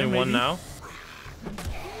there's up only here, one maybe? now.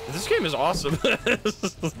 This game is awesome.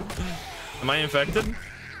 Am I infected?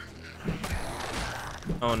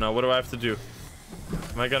 Oh no, what do I have to do?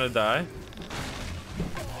 Am I gonna die?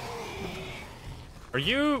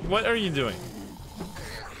 What are you doing?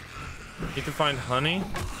 Need to find honey.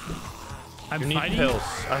 I'm You need fighting pills.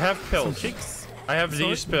 I have some pills. chicks. I have Sorry?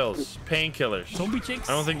 these pills. Painkillers. Zombie chicks.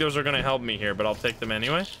 I don't think those are gonna help me here, but I'll take them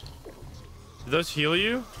anyway. Do those heal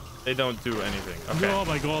you? They don't do anything. Okay. Oh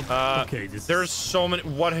my god. Okay, There's so many.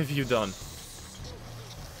 What have you done?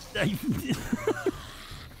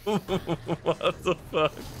 What the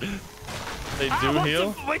fuck? They do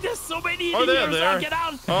heal? Wait, there's so many. Oh, they're here, there. Get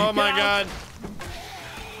out. Oh Get my out. god.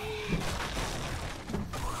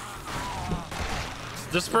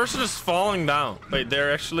 This person is falling down. Wait,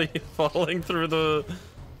 they're actually falling through the...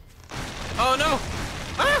 Oh no!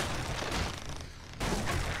 Ah!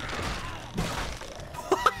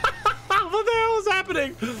 What the hell is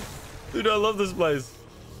happening? Dude, I love this place.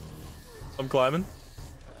 I'm climbing.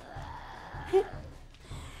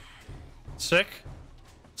 Sick.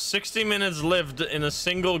 60 minutes lived in a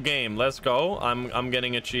single game. Let's go. I'm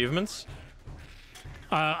getting achievements.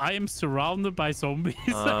 I am surrounded by zombies.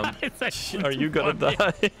 It's actually Are you gonna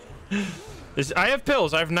funny. die? I have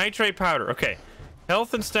pills. I have nitrate powder. Okay.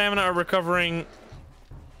 Health and stamina are recovering.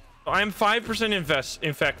 I'm 5%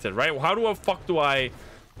 infected, right? How the fuck do I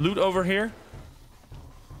loot over here?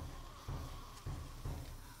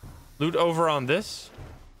 Loot over on this?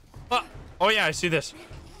 Oh yeah, I see this.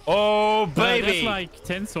 Oh baby. There's like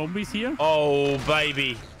 10 zombies here. Oh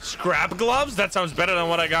baby. Scrap gloves? That sounds better than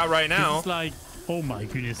what I got right now. It's like, oh my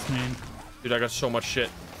goodness, man. Dude, I got so much shit.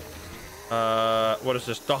 What is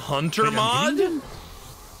this? The hunter Wait, mod? I'm getting them?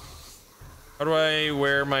 How do I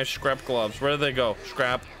wear my scrap gloves? Where do they go?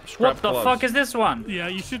 Scrap What the gloves. fuck is this one? Yeah,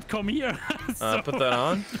 you should come here. Put that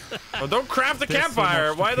on. Oh, don't craft the There's so campfire.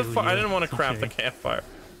 much to Why the kill fuck? I here. didn't want to craft the Okay. campfire.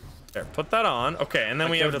 There, put that on. Okay, and then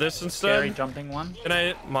we Go have to this the instead. Scary jumping one. Can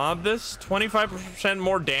I mod this? 25%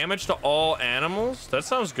 more damage to all animals? That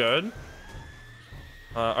sounds good.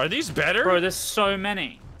 Are these better? Bro, there's so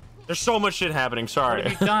many. There's so much shit happening. Sorry.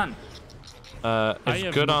 What have you done?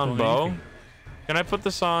 It's good on bow. Can I put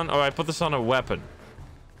this on? Oh, I put this on a weapon.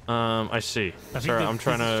 I see. Sorry, I'm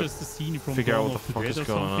trying to figure out what the fuck is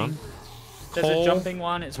going on. There's a jumping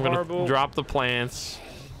one. It's horrible. Drop the plants.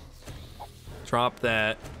 Drop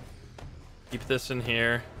that. Keep this in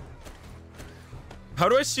here. How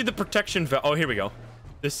do I see the protection valve? Oh, here we go.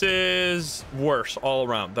 This is worse all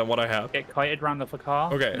around than what I have. Get kited around the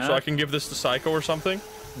car. Okay, no. so I can give this to Psycho or something.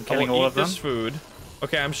 I'm killing all of them. This food.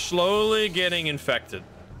 Okay, I'm slowly getting infected.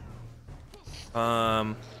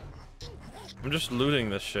 I'm just looting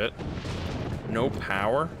this shit. No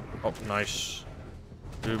power. Oh, nice.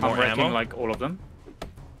 Do more I'm wrecking ammo. like all of them.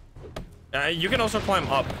 You can also climb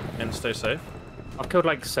up and stay safe. I've killed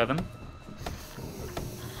like 7.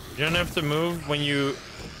 You don't have to move. When you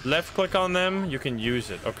left click on them, you can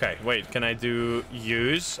use it. Okay, wait, can I do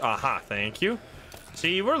use? Aha, thank you.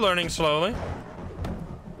 See, we're learning slowly.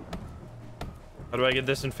 How do I get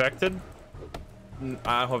disinfected?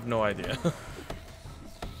 I have no idea.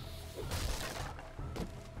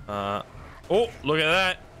 Oh, look at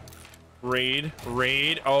that. Raid.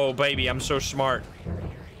 Oh, baby, I'm so smart.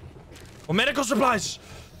 Oh, medical supplies.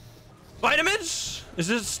 Vitamins? Is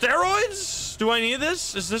this steroids? Do I need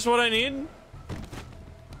this? Is this what I need?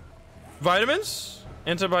 Vitamins?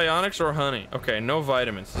 Antibiotics or honey? Okay, no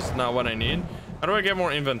vitamins. This is not what I need. How do I get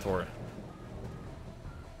more inventory?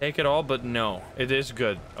 Take it all, but no. It is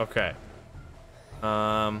good. Okay.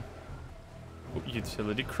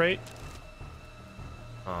 Utility crate.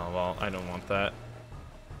 Oh, well, I don't want that.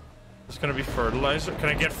 It's gonna be fertilizer. Can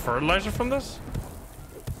I get fertilizer from this?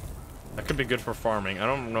 That could be good for farming. I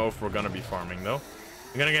don't know if we're gonna be farming, though.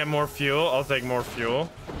 I'm gonna get more fuel. I'll take more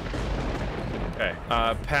fuel. Okay.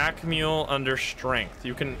 Pack mule under strength.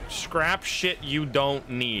 You can scrap shit you don't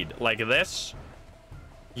need. Like this.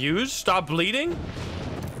 Use. Stop bleeding.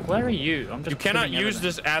 Where are you? I'm just. You cannot use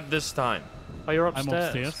this at this time. Oh, you're upstairs.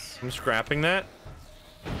 I'm upstairs. I'm scrapping that.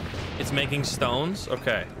 It's making stones.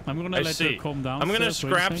 Okay. I'm gonna let her calm down. I'm gonna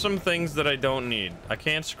scrap some things that I don't need. I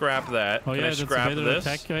can't scrap that. Oh, Can yeah, I scrap this?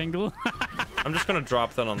 Attack angle. I'm just gonna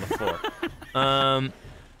drop that on the floor.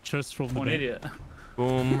 Just from What an idiot.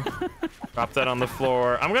 Boom. Drop that on the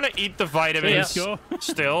floor. I'm gonna eat the vitamins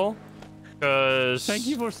still. Cause thank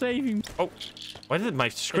you for saving me. Oh, why did my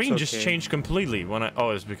screen just change completely when I? Oh,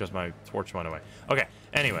 it's because my torch went away. Okay.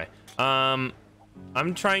 Anyway, I'm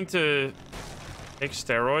trying to take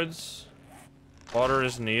steroids. Water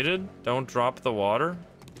is needed. Don't drop the water.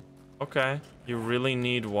 Okay. You really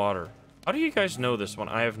need water. How do you guys know this one?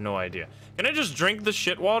 I have no idea. Can I just drink the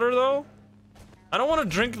shit water though? I don't want to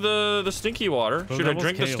drink the stinky water. Well, should I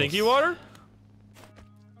drink the stinky water?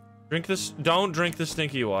 Drink this. Don't drink the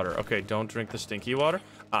stinky water. Okay, don't drink the stinky water.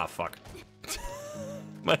 Ah, fuck.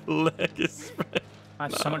 My leg is spread. I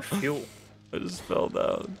have so much fuel. I just fell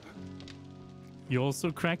down. You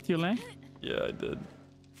also cracked your leg? Yeah, I did.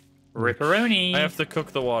 Ripperoni. I have to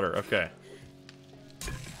cook the water. Okay.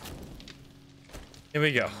 Here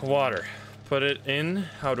we go. Water. Put it in.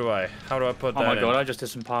 How do I put that in? Oh my god, I just did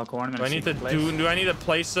some parkour. Do I need to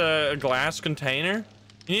place a glass container?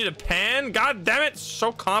 You need a pan? God damn it,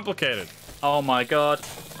 so complicated. Oh my god.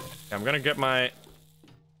 Okay, I'm gonna get my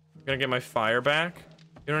fire back.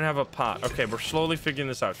 You don't have a pot. Okay, we're slowly figuring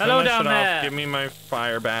this out. Hello down there. Give me my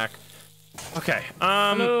fire back. Okay.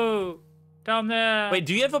 Hello down there. Wait,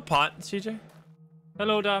 do you have a pot, CJ?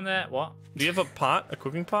 Hello down there. What? Do you have a pot? A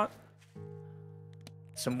cooking pot?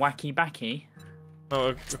 Some wacky backy? Oh,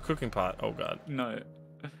 a cooking pot. Oh god. No.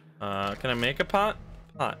 Can I make a pot?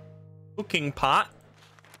 Pot. Cooking pot.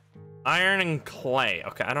 Iron and clay.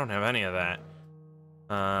 Okay, I don't have any of that.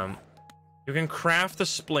 You can craft the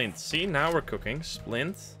splint. See, now we're cooking.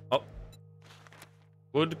 Splint. Oh.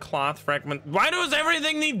 Wood, cloth, fragment. Why does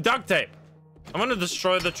everything need duct tape? I'm gonna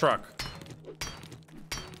destroy the truck.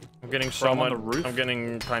 I'm getting so much. I'm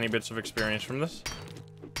getting tiny bits of experience from this.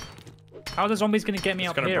 How are the zombies gonna get me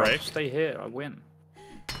up here? Break. I'll stay here. I win.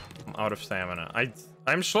 I'm out of stamina.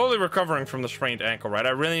 I'm slowly recovering from the sprained ankle, right?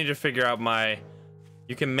 I really need to figure out my...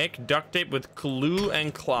 You can make duct tape with glue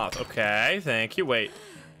and cloth. Okay, thank you. Wait.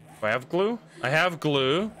 Do I have glue? I have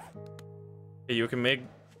glue. Okay, you can make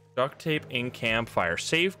duct tape in campfire.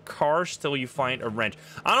 Save cars till you find a wrench.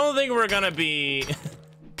 I don't think we're gonna be...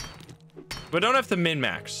 We don't have to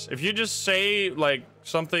min-max. If you just say, like,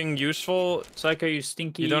 something useful... Psycho, you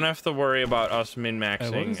stinky... You don't have to worry about us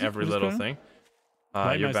min-maxing every little thing.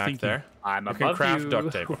 You're back there. I'm you can craft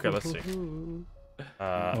duct tape. Okay, let's see.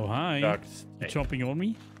 Oh, hi. Duct tape. Chopping on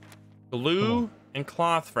me? Glue and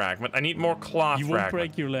cloth fragment. I need more cloth fragment. You won't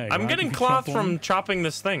break your leg. I'm getting cloth from chopping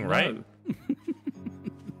this thing, right?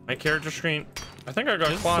 My character screen. I think I got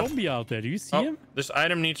There's a cloth. zombie out there. Do you see Oh, him? this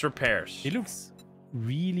item needs repairs. He looks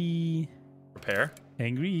really Repair.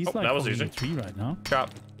 angry. He's Oh, like that was holding easy. a tree right now. Chop.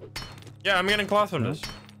 Yeah, I'm getting cloth from No. this.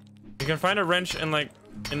 You can find a wrench in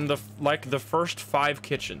the first 5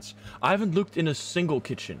 kitchens. I haven't looked in a single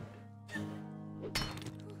kitchen.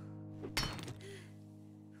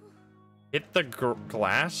 Hit the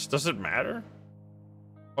glass? Does it matter?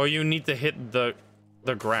 Oh, you need to hit the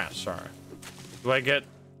grass. Sorry. Do I get...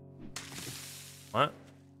 What?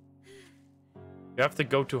 You have to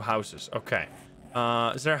go to houses. Okay.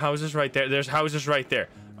 Is there houses right there? There's houses right there.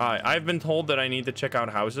 I've been told that I need to check out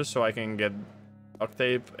houses so I can get duct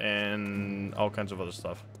tape and all kinds of other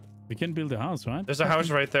stuff. We can build a house, right? There's a house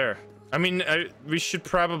right there. I mean, we should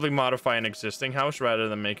probably modify an existing house rather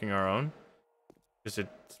than making our own. Because it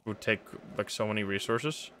would take, like, so many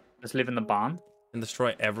resources. Let's live in the barn. And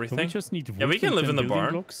destroy So everything. we just need Yeah, we can live in the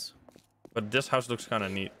barn. Blocks. But this house looks kind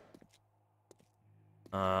of neat.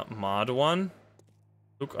 Mod 1.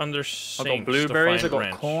 Look under sinks. I got blueberries, I to got find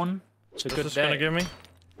wrench. corn. It's a What's good this day. gonna give me?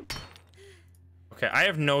 Okay, I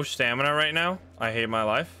have no stamina right now. I hate my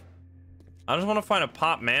life. I just want to find a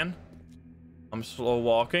pot, man. I'm slow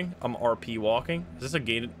walking. I'm RP walking. Is this a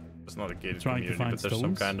gated? It's not a gated Trying to community, find but there's some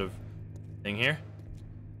stones. kind of thing here.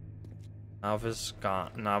 Novice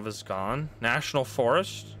gone. Novice gone. National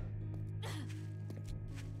Forest.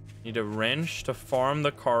 Need a wrench to farm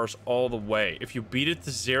the cars all the way. If you beat it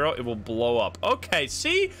to 0, it will blow up. Okay,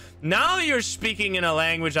 see? Now you're speaking in a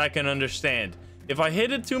language I can understand. If I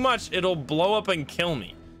hit it too much, it'll blow up and kill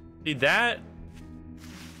me. See, that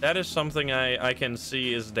is something I can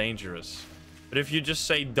see is dangerous. But if you just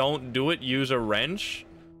say don't do it, use a wrench,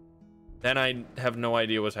 then I have no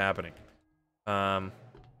idea what's happening. Oh,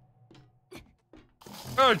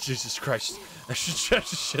 Jesus Christ. That should stress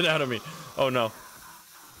the shit out of me. Oh, no.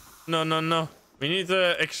 No, no, no. We need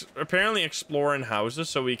to apparently explore in houses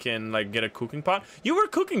so we can, like, get a cooking pot. You were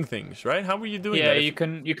cooking things, right? How were you doing Yeah, that? you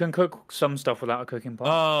can cook some stuff without a cooking pot.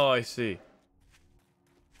 Oh, I see.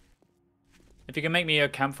 If you can make me a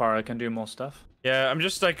campfire, I can do more stuff. Yeah, I'm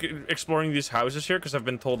just, like, exploring these houses here because I've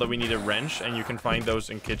been told that we need a wrench, and you can find those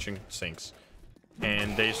in kitchen sinks.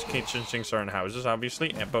 And these kitchen sinks are in houses,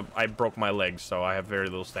 obviously, but I broke my legs, so I have very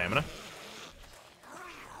little stamina.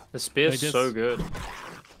 The spear's I guess- so good.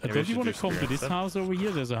 Maybe I Don't you should want to do come to spear this instead. house over here?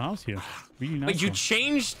 There's a house here. Really nice. Wait, you one.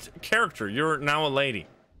 changed character. You're now a lady.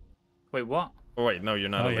 Wait, what? Oh, wait, no, you're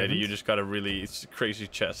not Oh, a you lady. You haven't? just got a really crazy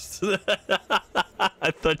chest. I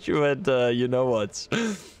thought you had, you know what?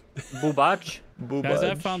 Bubaj? Guys,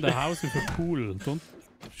 I found a house with a pool.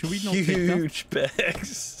 Should we not take that, Huge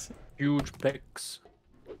bags. Huge pics.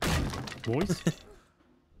 boys?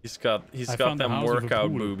 He's got I found a them house with a workout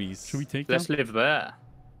pool. boobies. Should we take Let's that? live there.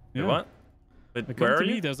 Wait, Yeah. what? But Come where to are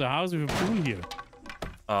me. you? There's a house with a pool here.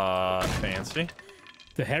 Fancy.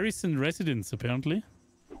 The Harrison residence, apparently.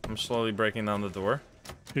 I'm slowly breaking down the door.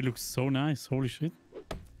 It looks so nice. Holy shit.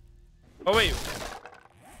 Oh, wait.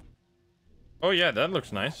 Oh, yeah, that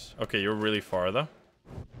looks nice. Okay, you're really far, though.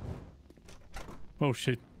 Oh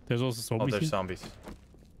shit. There's also Oh, zombies there's here. zombies.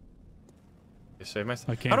 You save myself.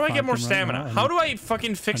 I can't How do I get find more them right stamina? now. How do I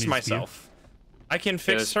fucking fix need spear. myself? I can Yeah, the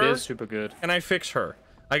fix her. spear's super good. Can I fix her?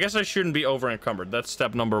 I guess I shouldn't be over encumbered. That's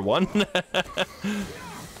step number 1.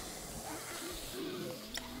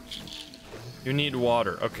 You need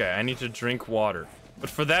water. Okay, I need to drink water. But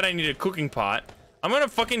for that, I need a cooking pot. I'm gonna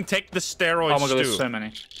fucking take the steroids Oh my god, too. there's so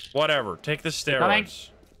many. Whatever. Take the coming. steroids.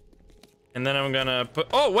 And then I'm gonna put...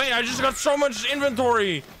 Oh, wait, I just got so much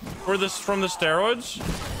inventory for this from the steroids.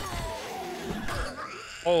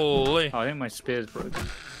 Holy. Oh, I think my spear's broken.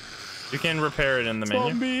 You can repair it in the menu.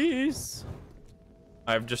 Zombies!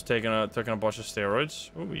 I've just taken a bunch of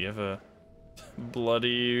steroids. Oh, we have a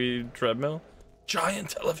bloody treadmill. Giant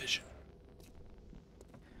television.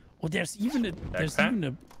 Oh, there's even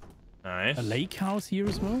Backpack? Nice. a lake house here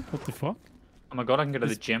as well. What the fuck? Oh my god, I can go to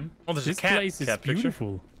the gym. Oh, there's This a cat. place is Cat picture.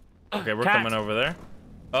 beautiful. Okay, we're Cat. coming over there.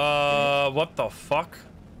 What the fuck?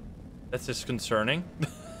 That's just concerning.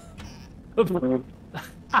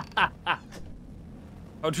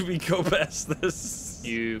 How do we go past this?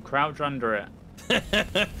 You crouch under it.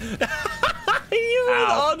 You were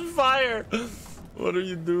Ow. on fire. What are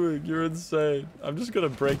you doing? You're insane. I'm just gonna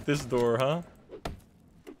break this door, huh?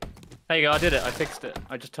 There you go, I did it. I fixed it.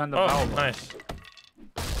 I just turned the Oh, valve on. nice.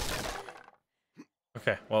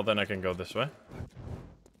 Okay, well then I can go this way.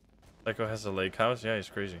 Psycho has a lake house. Yeah, he's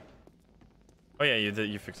crazy. Oh yeah, you did.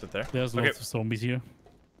 You fixed it there. There's Okay. lots of zombies here.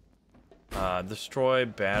 Destroy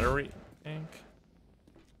battery. I think.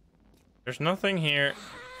 There's nothing here.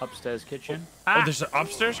 Upstairs kitchen. Oh, there's an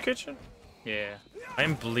upstairs kitchen. Yeah. I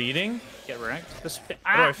am bleeding? Get wrecked. Just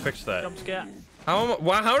How do I fix that? Jump scare. How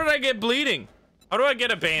did I get bleeding? How do I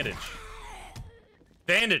get a bandage?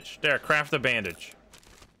 Bandage. There, craft a bandage.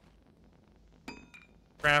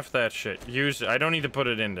 Craft that shit. Use it. I don't need to put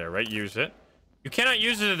it in there, right? Use it. You cannot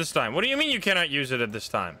use it at this time. What do you mean you cannot use it at this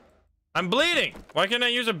time? I'm bleeding. Why can't I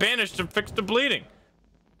use a bandage to fix the bleeding?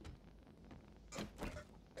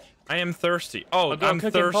 I am thirsty. Oh, I'm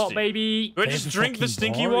thirsty. Pot, baby. Do I just drink the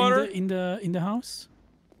stinky water? In the house?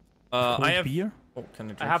 I have beer. Oh, can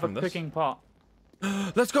I drink I have from a this? cooking pot.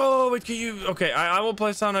 Let's go. Wait, can you? Okay, I will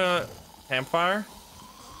place on a campfire.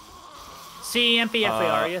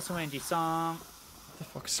 CMPFARESONG song. What the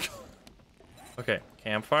fuck is going? Okay,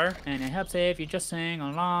 campfire. And it helps if you just sing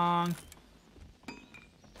along.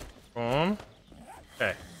 Boom.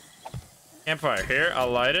 Okay. Campfire here. I'll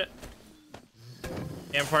light it.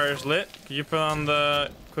 Campfire's lit. Can you put on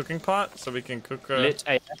the cooking pot so we can cook? Lit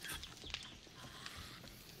AF.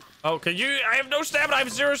 Oh, can you? I have no stamina. I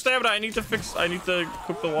have 0 stamina. I need to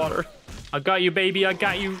cook the water. I got you, baby. I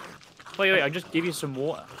got you. Wait. I just give you some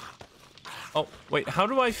water. Oh, wait. How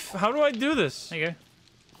do I do this? There you go.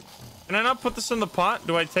 Can I not put this in the pot?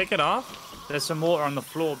 Do I take it off? There's some water on the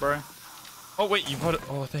floor, bro. Oh wait, you put it.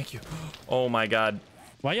 Oh, thank you. Oh my God.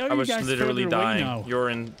 Why are I you was guys literally further away dying. now?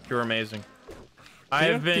 You're amazing. I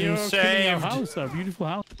have been You're killing our saved. house, our beautiful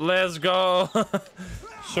house. Let's go.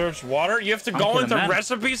 Search water. You have to go killing into men.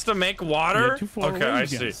 recipes to make water. You're too far Okay, away, I you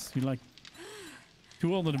see. guys. You're like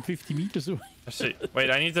 250 meters away. I see.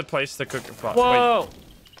 Wait, I need to place the cooking pot. Whoa!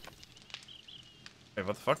 Wait,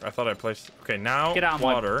 what the fuck? I thought I placed. Okay, now Get out of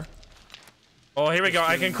my- water. Oh, here we go.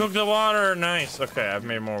 I can cook the water. Nice. Okay, I've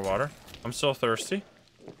made more water. I'm still thirsty.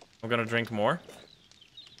 I'm gonna drink more.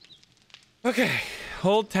 Okay.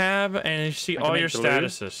 Hold tab and you see I can all make your glue.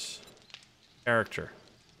 statuses. Character.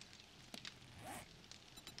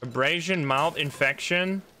 Abrasion, mouth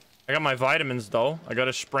infection. I got my vitamins though. I got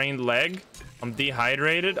a sprained leg. I'm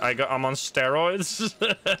dehydrated. I'm on steroids.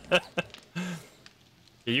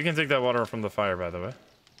 Yeah, you can take that water from the fire, by the way.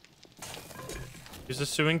 Use the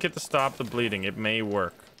sewing kit to stop the bleeding. It may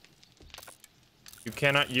work. You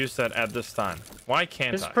cannot use that at this time. Why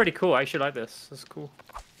can't This I? is pretty cool. I actually like this. This is cool.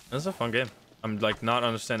 This is a fun game. I'm like not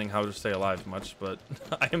understanding how to stay alive much, but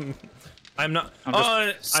I'm not. I'm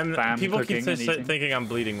just spam People keep cooking and eating. thinking I'm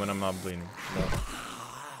bleeding when I'm not bleeding.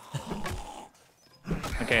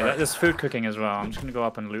 Okay, there's food cooking as well. I'm just gonna go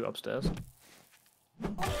up and loot upstairs.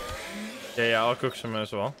 Yeah, I'll cook some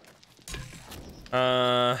as well.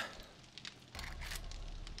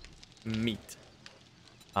 Meat.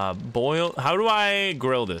 Boil. How do I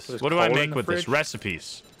grill this? There's What do I coal in make the with this? fridge?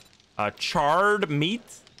 Recipes. Charred meat.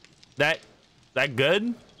 That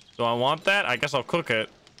good? Do I want that? I guess I'll cook it.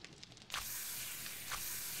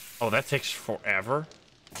 Oh, that takes forever.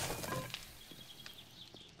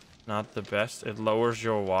 Not the best. It lowers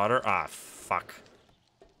your water. Ah, fuck.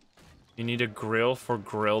 You need a grill for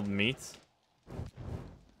grilled meat.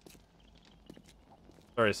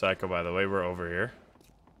 Sorry, Psycho, by the way. We're over here.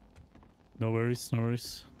 No worries, no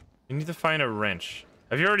worries. You need to find a wrench.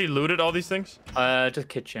 Have you already looted all these things? Just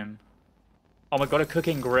kitchen. Oh my god, a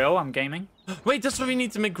cooking grill. I'm gaming. Wait, that's what we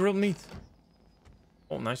need to make grilled meat.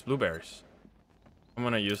 Oh, nice blueberries. I'm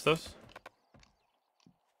gonna use those.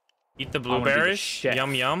 Eat the wanna be the blueberries. chef.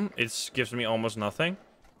 Yum yum. It gives me almost nothing.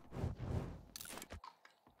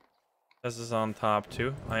 This is on top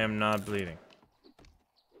too. I am not bleeding.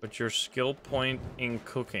 Put your skill point in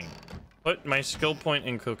cooking. Put my skill point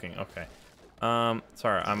in cooking. Okay.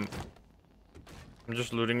 Sorry, I'm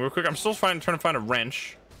just looting real quick. I'm still trying to find a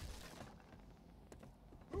wrench.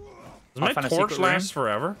 Does my find a torch secret room. last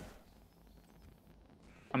forever?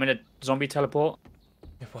 I'm in a zombie teleport.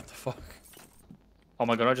 Yeah, what the fuck? Oh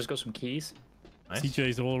my god, I just got some keys. Nice. CJ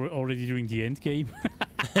is already doing the end game.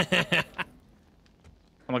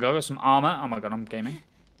 Oh my god, I got some armor. Oh my god, I'm gaming.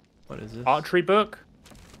 What is this? Archery book.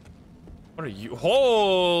 What are you?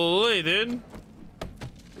 Holy, dude!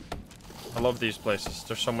 I love these places.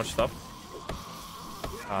 There's so much stuff.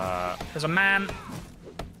 There's a man.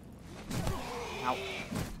 Ow.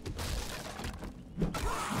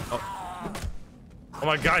 Oh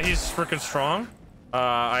my god, he's freaking strong.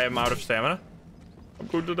 I am out of stamina. I'm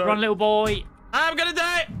going to die. Run, little boy. I'm gonna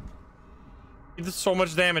die! He did so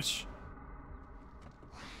much damage.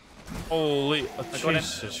 Holy, got him.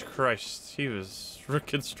 Jesus Christ. He was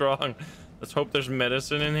freaking strong. Let's hope there's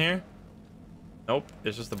medicine in here. Nope,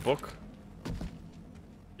 it's just a book.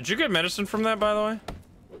 Did you get medicine from that, by the way?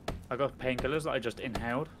 I got painkillers that I just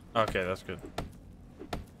inhaled. Okay, that's good.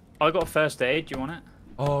 Oh, I got first aid. Do you want it?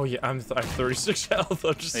 Oh yeah, I have 36 health.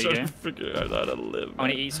 I'm just There you trying go. to figure out how to live. I'm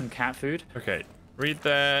gonna eat some cat food. Okay, read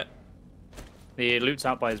that. The loot's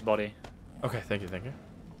out by his body. Okay, thank you, thank you.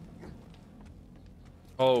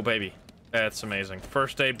 Oh, baby. That's amazing.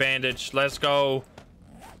 First aid bandage. Let's go.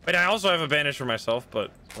 Wait, I also have a bandage for myself, but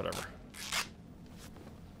whatever.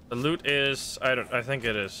 The loot is... I think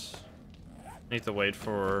it is. Need to wait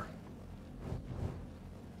for...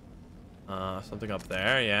 something up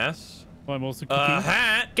there, yes. Oh, I'm also cooking.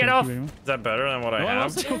 Hat! Get off! Is that better than what I I'm have?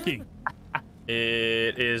 also cooking.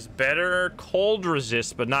 It is better cold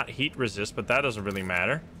resist, but not heat resist, but that doesn't really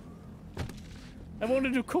matter. I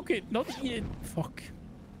wanted to cook it, not eat it. Fuck.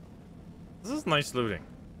 This is nice looting.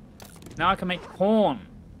 Now I can make corn.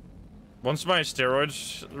 Once my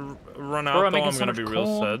steroids run out, Bro, though, I'm making I'm so gonna much be real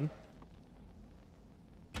corn.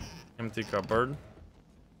 sad. Empty cupboard.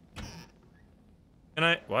 Can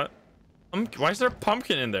I... What? Why is there a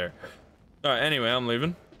pumpkin in there? Alright, anyway, I'm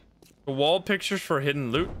leaving. The wall pictures for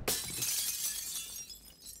hidden loot.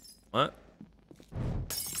 What?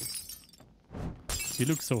 You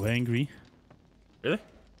look so angry. Really?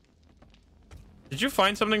 Did you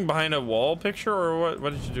find something behind a wall picture, or what?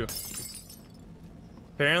 What did you do?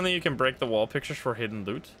 Apparently, you can break the wall pictures for hidden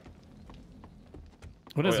loot.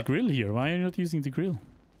 Oh, there's yeah. a grill here. Why are you not using the grill?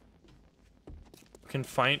 You can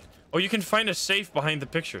find... Oh, you can find a safe behind the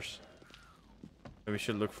pictures. Maybe we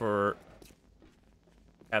should look for...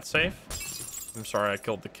 Cat safe? I'm sorry, I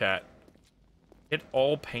killed the cat. Hit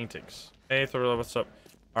all paintings. Hey, Thorla, what's up?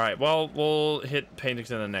 Alright, well, we'll hit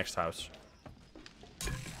paintings in the next house.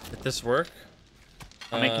 Did this work?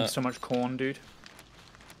 I'm making so much corn, dude.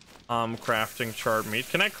 Crafting charred meat.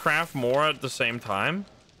 Can I craft more at the same time?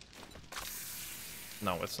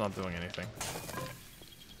 No, it's not doing anything.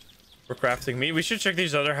 We're crafting meat. We should check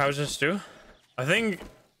these other houses too. I think...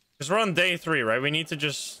 Because we're on day 3, right? We need to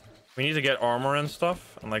just... We need to get armor and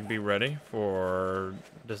stuff. And, like, be ready for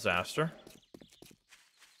disaster.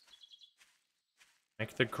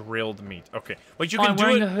 Make the grilled meat. Okay. Wait, you can I'm do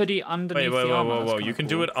wearing it... a hoodie underneath Wait, the armor. whoa. That's You kinda can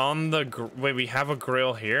do cool. it on the... Wait, we have a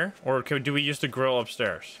grill here? Or do we use the grill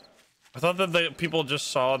upstairs? I thought that the people just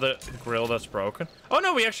saw the grill that's broken. Oh,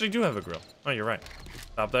 no, we actually do have a grill. Oh, you're right.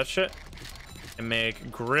 Stop that shit. And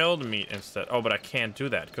make grilled meat instead. Oh, but I can't do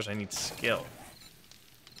that because I need skill.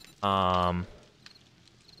 How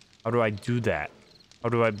do I do that? How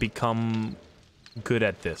do I become good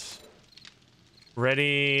at this?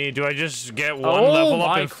 Ready? Do I just get one level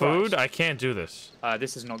up in food? I can't do this.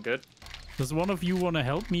 This is not good. Does one of you want to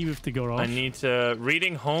help me with the garage? I need to...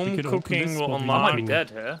 Reading home could open cooking this, will but we unlock... I might be dead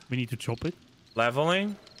here. We need to chop it.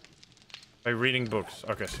 Leveling? By reading books.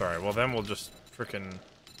 Okay, sorry. Well, then we'll just freaking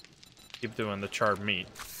keep doing the charred meat.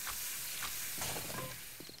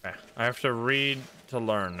 Okay. I have to read to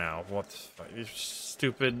learn now. What the fuck? You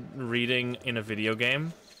stupid reading in a video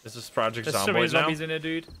game? This is Project There's so many Zomboid now? zombies in here,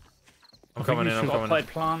 dude. I'm coming in, I'm Got coming in. play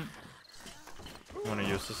plant. I want to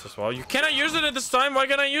use this as well. You cannot use it at this time? Why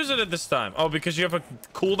can't I use it at this time? Oh, because you have a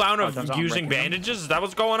cooldown turns out of I'm using breaking them. bandages? Is that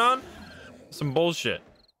what's going on? Some bullshit.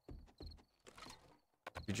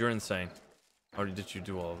 Dude, you're insane. How did you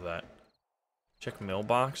do all of that? Check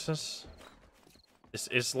mailboxes. This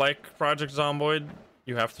is like Project Zomboid.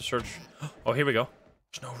 You have to search... Oh, here we go.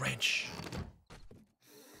 There's no wrench.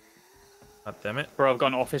 God damn it. Bro, I've got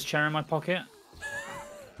an office chair in my pocket.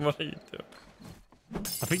 What are you doing?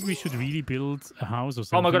 I think we should really build a house or Oh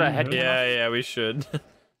something. my god, I had... Yeah, we should.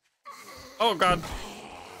 Oh, God.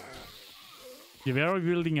 Yeah, where are we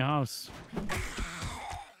building a house?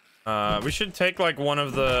 We should take, like, one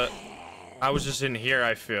of the houses in here,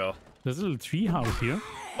 I feel. There's a little tree house here.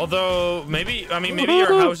 Although, maybe... I mean, maybe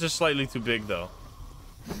your house is slightly too big, though.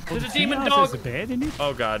 There's a Tree demon house dog! has a bed in it.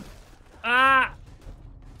 Oh, God. Ah!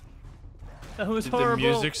 That was The horrible.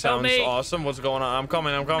 music Help sounds me. awesome. What's going on? I'm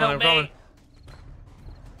coming. Help I'm coming. me.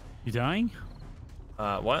 You dying?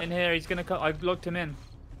 What? In here, he's gonna cut. I've locked him in.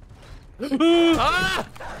 Ah!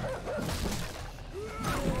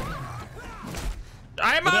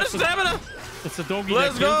 I'm out of stamina! It's the doggy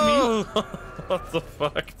Let's that killed me. go! What the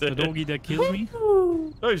fuck, The dude? doggy that killed me.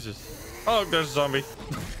 Jesus. Oh, there's a zombie.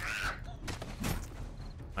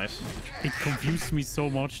 Nice. It confused me so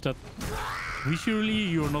much that visually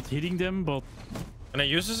you're not hitting them, but Can I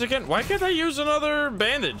use this again? Why can't I use another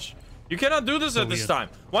bandage? You cannot do this at this weird. time.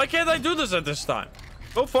 Why can't I do this at this time?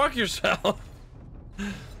 Go fuck yourself.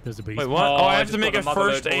 there's a base. Wait, what? Oh, Oh, I I have to just make a got a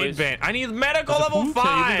mother first load, aid boys. band. I need medical There's a level food table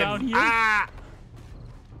 5. down here. Ah!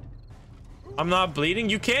 I'm not bleeding.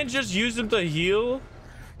 You can't just use them to heal.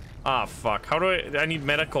 Ah, fuck. How do I need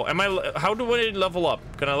medical. How do I level up?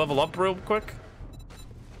 Can I level up real quick?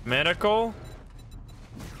 Medical?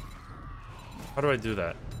 How do I do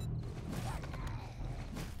that?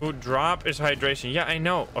 Food drop is hydration. Yeah, I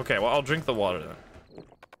know. Okay, well, I'll drink the water then.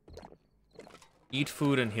 Eat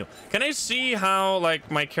food and heal. Can I see how,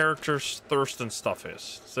 like, my character's thirst and stuff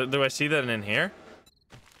is? So, do I see that in here?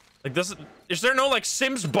 Like, is there no, like,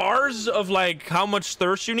 Sims bars of, like, how much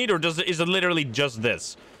thirst you need? Or is it literally just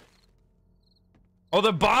this? Oh,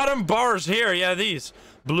 the bottom bars here. Yeah, these.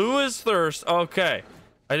 Blue is thirst. Okay.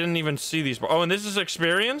 I didn't even see these. Oh, and this is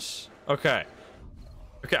experience? Okay.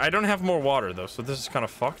 Okay, I don't have more water, though, so this is kind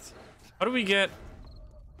of fucked. How do we get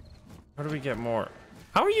more?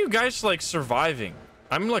 How are you guys, like, surviving?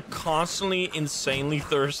 I'm, like, constantly insanely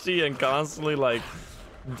thirsty and constantly, like,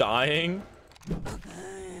 dying.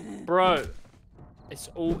 Bro, it's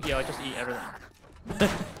all... Yeah, I just eat everything.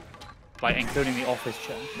 Like, including the office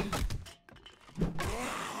chair.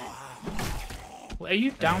 Well, are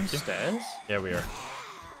you downstairs? Yeah, we are.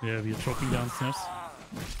 Yeah, we're chopping downstairs.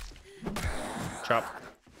 Chop.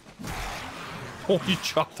 Oh, he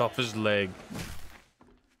chopped off his leg.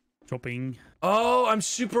 Chopping. Oh, I'm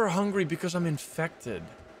super hungry because I'm infected.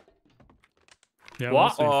 Yeah, I'm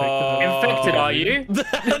What? also infected. Infected, are you?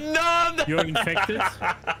 No! You're infected?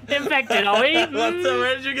 Infected, are we?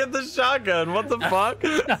 Where did you get the shotgun? What the fuck?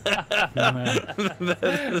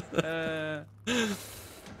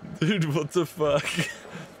 Dude, what the fuck?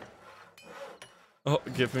 Oh,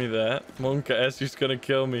 give me that. Monka S, he's gonna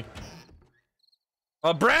kill me.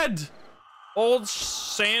 Bread! Old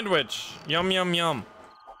sandwich. Yum, yum, yum.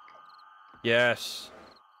 Yes.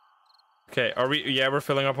 Okay, are we... Yeah, we're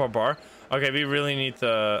filling up our bar. Okay, we really need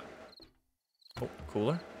the... Oh,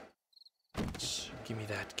 cooler. Give me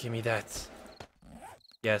that. Give me that.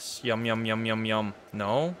 Yes. Yum, yum, yum, yum, yum.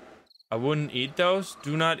 No. I wouldn't eat those.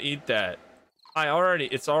 Do not eat that.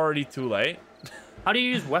 It's already too late. How do you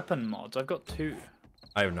use weapon mods? I've got 2.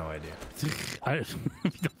 I have no idea.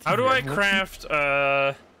 How do I craft,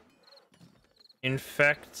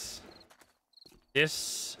 infect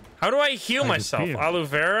this? How do I heal myself? Aloe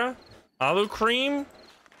vera? Aloe cream?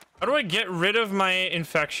 How do I get rid of my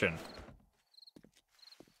infection?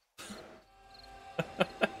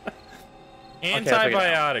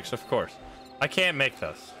 Antibiotics, of course. I can't make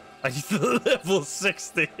this. I need to level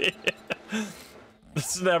 60.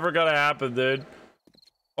 This is never gonna happen, dude.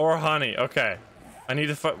 Or honey. Okay. I need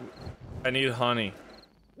honey.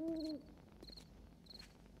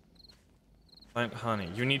 Plant honey.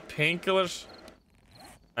 You need painkillers?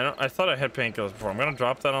 I thought I had painkillers before. I'm gonna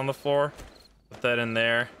drop that on the floor. Put that in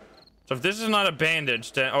there. So if this is not a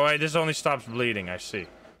bandage, then... Oh, this only stops bleeding. I see.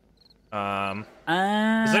 Does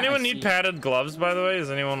anyone need padded gloves, by the way? Does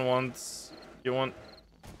anyone want...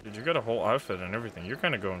 Dude, you got a whole outfit and everything. You're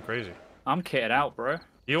kind of going crazy. I'm kitted out, bro.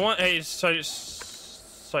 You want... Hey,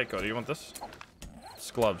 Psycho, do you want this? It's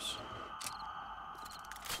gloves.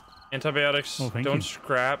 Antibiotics. Oh, don't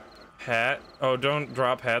scrap hat. Oh, don't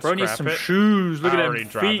drop hat. Bro, scrap needs some it. shoes. Look I at already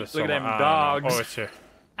them dropped feet. it Look at them somewhere. dogs. Oh, it's here.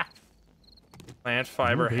 Plant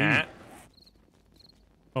fiber Okay. hat.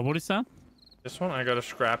 Oh, what is that? This one, I gotta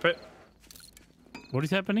scrap it. What is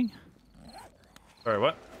happening? Sorry,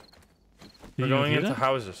 what? Did We're you going hear into that?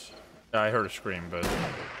 houses. Yeah, I heard a scream, but...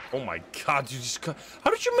 Oh my god, you just... How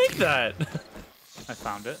did you make that? I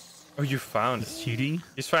found it. Oh, you found it. It's cheating.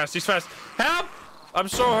 He's fast, he's fast. Help! I'm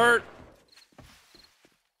so hurt.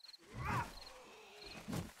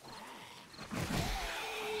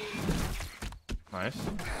 Nice.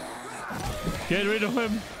 Get rid of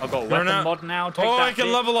him. I've got They're weapon not- mod now. Take Oh, that I can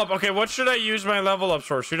hit. level up. Okay, what should I use my level ups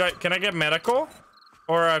for? Can I get medical?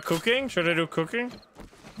 Or cooking? Should I do cooking?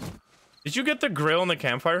 Did you get the grill and the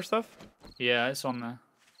campfire stuff? Yeah, it's on there.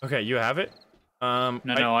 Okay, you have it?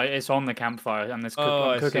 No, it's on the campfire, and there's I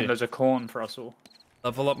I'm cooking see. loads of corn for us all.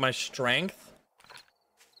 Level up my strength.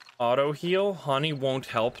 Auto heal. Honey won't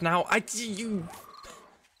help now. You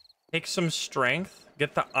take some strength.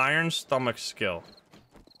 Get the iron stomach skill.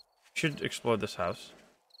 Should explode this house.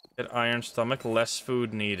 Get iron stomach. Less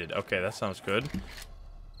food needed. Okay, that sounds good.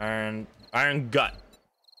 Iron gut.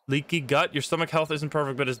 Leaky gut. Your stomach health isn't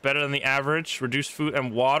perfect, but it's better than the average. Reduce food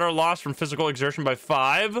and water loss from physical exertion by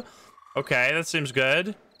 5. Okay, that seems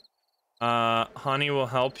good. Honey will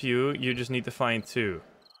help you. You just need to find 2.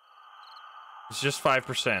 It's just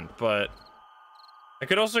 5%, but... I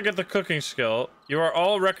could also get the cooking skill. You are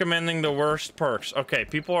all recommending the worst perks. Okay,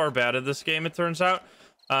 people are bad at this game, it turns out.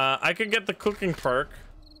 I could get the cooking perk.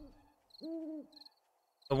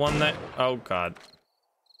 The one that... Oh, God.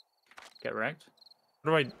 Get wrecked.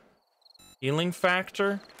 What do I... Healing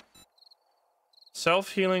factor?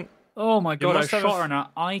 Self-healing... Oh my god, I must have shot her and her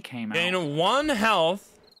eye came out. Gain 1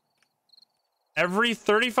 health every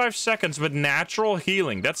 35 seconds with natural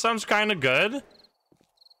healing. That sounds kind of good.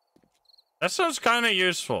 That sounds kind of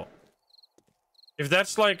useful. If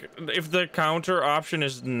that's like, if the counter option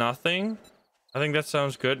is nothing, I think that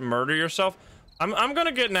sounds good. Murder yourself. I'm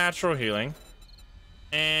gonna get natural healing.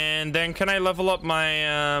 And then can I level up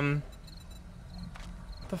my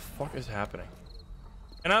what the fuck is happening?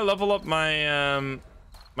 Can I level up my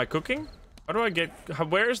my cooking? How do I get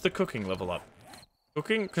where is the cooking level up?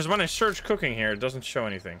 Cooking? Because when I search cooking here, it doesn't show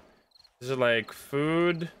anything. Is it like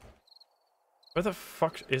food? What the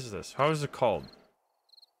fuck is this? How is it called?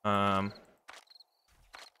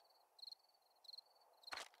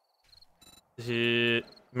 The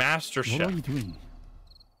Master Chef. What are you doing?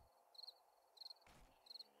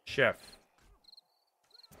 Chef.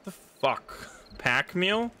 What the fuck? Pack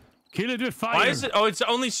meal? Kill it with fire. Why is it? Oh, it's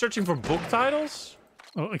only searching for book titles?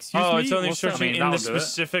 Oh, excuse me. Oh, it's only What's that? searching in the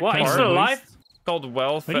specific What? part. He's still alive? Called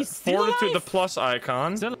wealth. But he's still Fortitude, alive? the plus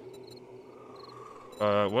icon. Still-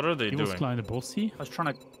 What are they He was doing? kind of bossy. I was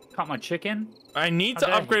trying to cut my chicken. I need to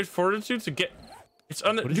How dare upgrade fortitude to get. It's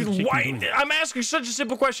on. What is the Dude, chicken why? doing? I'm asking such a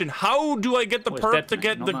simple question. How do I get the Oh, it's perk dead to meat,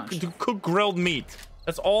 get not the much. to cook grilled meat?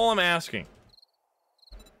 That's all I'm asking.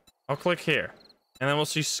 I'll click here, and then we'll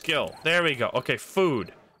see skill. There we go. Okay,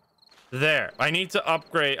 food. There. I need to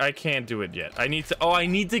upgrade. I can't do it yet. I need to. Oh, I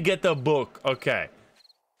need to get the book. Okay.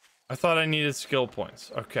 I thought I needed skill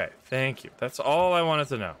points. Okay, thank you. That's all I wanted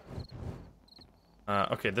to know.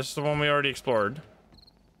 Okay, this is the one we already explored.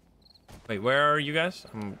 Wait, where are you guys?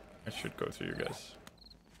 I should go through you guys.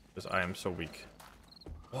 Because I am so weak.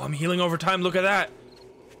 Oh, I'm healing over time. Look at that.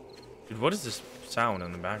 Dude, what is this sound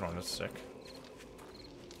in the background? That's sick.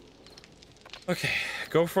 Okay,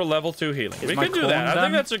 go for level 2 healing. We my can do corn that. I done?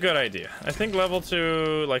 think that's a good idea. I think level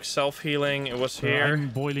 2, like self-healing, it was here. I'm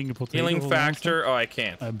boiling a potato. Healing hold on a sec. factor. Oh, I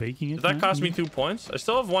can't. I'm baking it. Did that now. cost me 2 points? I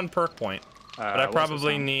still have 1 perk point. But I What's the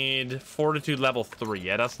probably sound? need fortitude level 3.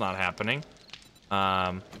 Yeah, that's not happening.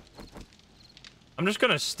 I'm just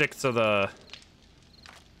gonna stick to the...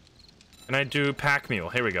 Can I do pack mule?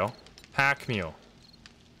 Here we go. Pack mule.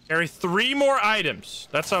 Carry 3 more items.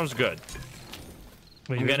 That sounds good.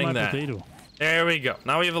 Wait, I'm where's getting my that. potato? There we go.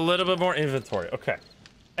 Now we have a little bit more inventory. Okay.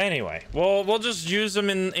 Anyway, we'll just use them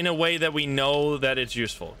in a way that we know that it's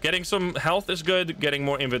useful. Getting some health is good. Getting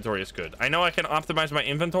more inventory is good. I know I can optimize my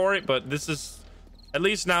inventory, but this is... At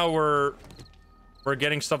least now we're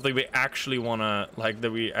getting stuff that we actually want to... Like,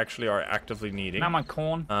 that we actually are actively needing. Now my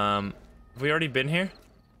corn. Have we already been here?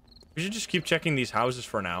 We should just keep checking these houses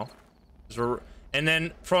for now. 'Cause and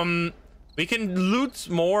then from... We can loot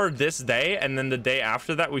more this day, and then the day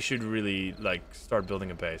after that, we should really, like, start building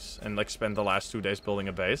a base. And, like, spend the last 2 days building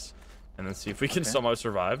a base. And then see if we can somehow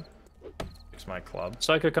survive. Fix my club.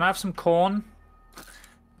 Psycho, can I have some corn?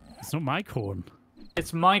 It's not my corn.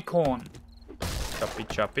 It's my corn. Choppy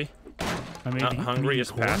choppy. I'm Not eating- hungry I'm is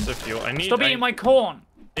eating corn. passive fuel. I need... Stop eating my corn.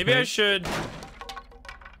 Maybe I Wait. should...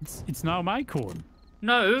 It's now my corn.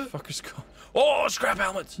 No. Fuck is going... Oh, scrap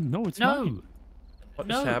helmets! No, it's No. mine. What is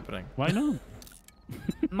No. happening? Why not?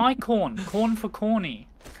 My corn. Corn for corny.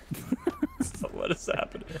 What is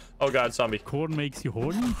happening? Oh god, zombie. Corn makes you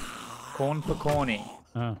horny? Corn for corny.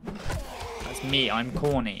 Ah, That's me. I'm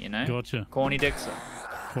corny, you know? gotcha. Corny Dixon.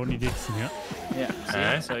 Corny Dixon, yeah. Yeah. See?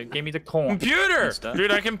 Alright. So give me the corn. Computer! Mister.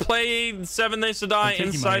 Dude, I can play 7 Days to Die taking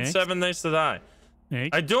my inside eggs. 7 Days to Die. Egg?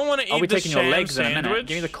 I don't want to I'll be eat the taking your sham legs in a minute. sandwich.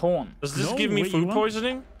 Give me the corn. Does this No, give me wait, you food want-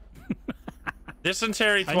 poisoning?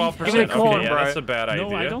 Dysentery I need 12%. Give me the corn, okay, yeah, bro. that's a bad idea.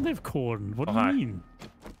 No, I don't have corn. What do hi. you mean?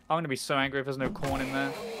 I'm gonna be so angry if there's no corn in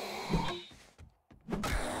there.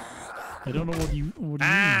 I don't know what you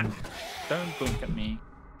Ah. mean. Don't blink at me.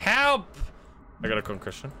 Help! I got a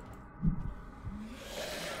concussion.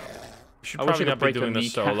 We should I wish probably I not could be break your doing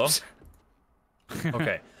this solo. kneecaps.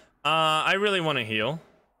 Okay. I really want to heal.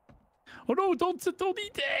 Oh no, don't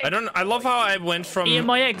eat egg! I love how I went from... Eating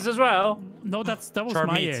my eggs as well. No, that was Charred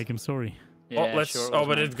my meat. egg. I'm sorry. Oh, Yeah, let's. sure Oh, was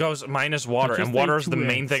but mine. it goes minus water, just and water ate is the 2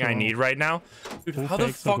 main eggs, thing I so- need right now. Dude, Both how the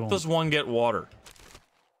eggs are fuck gone. does one get water?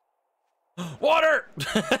 Water!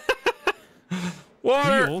 Do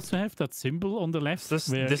Water! you also have that symbol on the left? This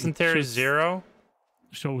where it dysentery just 0.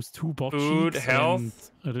 shows 2 butt Food, cheeks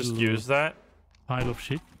health. and a Just little use that. pile of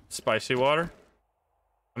shit. Spicy water.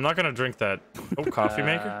 I'm not gonna drink that. Oh, coffee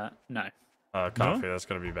maker. No. Coffee. That's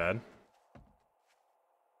gonna be bad.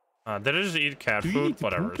 Did I just eat cat Do you food? need to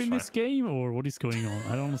Whatever. poop in this game, or what is going on?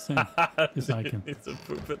 I don't understand. This I icon. need to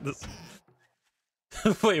poop in this.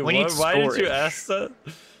 Wait, We need what? Why did you storage. ask that?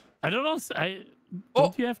 I don't know. Oh,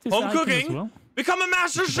 Don't you have this home icon cooking? as well? Become a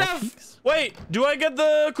master With the butt chef! cheeks? Wait, do I get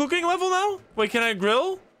the cooking level now? Wait, can I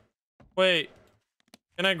grill? Wait,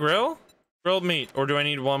 can I grill? Grilled meat, or do I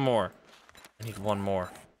need one more? I need one more.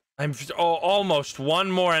 I'm almost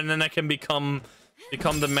one more, and then I can become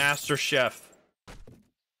the master chef.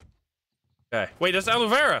 Okay. Wait, that's aloe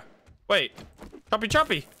vera. Wait, choppy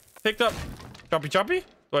choppy. Picked up. Choppy choppy.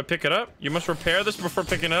 Do I pick it up? You must repair this before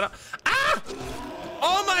picking it up. Ah!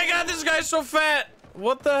 Oh my god, this guy's so fat.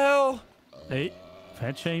 What the hell? Hey,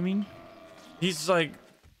 fat shaming? He's like,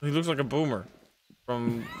 he looks like a boomer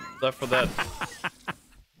from Left 4 Dead.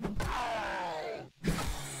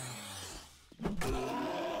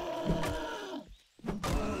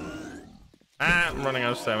 I'm running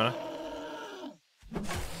out of stamina.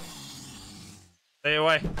 Stay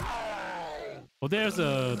away. Well, there's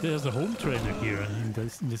a home trainer here in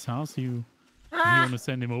this house. You want to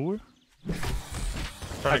send him over?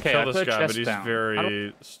 Trying to Okay, I kill put this guy, but chest he's down.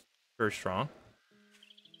 very strong.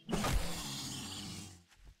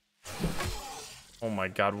 Oh my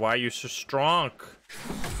god, why are you so strong?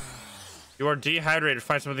 You are dehydrated.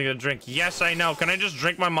 Find something to drink. Yes, I know. Can I just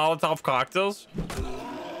drink my Molotov cocktails?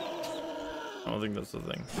 I don't think that's the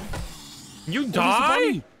thing. You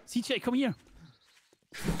die? CJ, come here.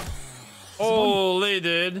 Holy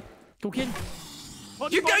dude. Go kill.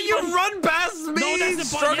 You run past me, No,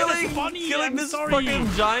 that's the bunny. Yeah, that's the bunny. killing I'm this sorry.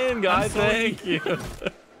 fucking giant guy. I'm sorry. Thank you.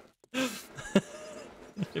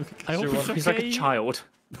 I hope it's He's like a okay. child.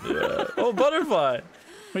 Yeah. Oh, butterfly.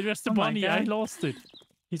 Wait, where's the Oh my bunny? I God. lost it.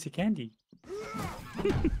 He's a candy.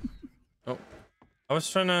 Oh, I was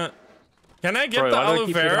trying to. Can I get Bro, the I gotta aloe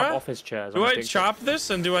keep picking up vera? office chairs. Do I'm I addicted. chop this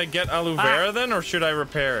and do I get aloe vera then, or should I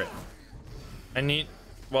repair it? I need.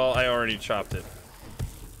 Well, I already chopped it.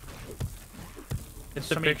 It's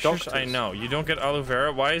the so many pictures. I doctors. know. You don't get aloe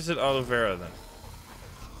vera. Why is it aloe vera then?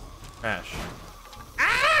 Ash.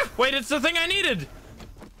 Ah! Wait, it's the thing I needed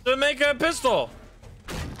to make a pistol.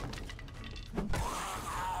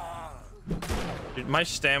 Dude, my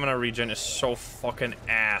stamina regen is so fucking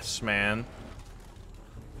ass, man.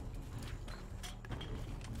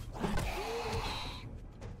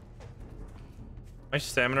 My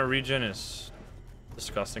stamina regen is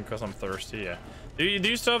disgusting because I'm thirsty, yeah. Do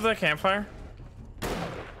you still have that campfire?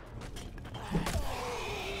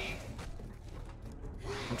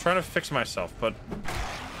 I'm trying to fix myself, but...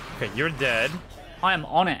 Okay, you're dead. I am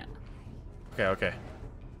on it. Okay, okay.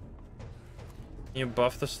 You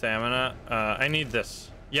buff the stamina. I need this.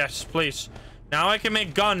 Yes, please. Now I can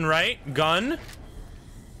make gun, right? Gun?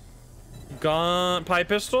 Gun... Pipe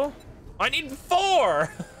pistol? I need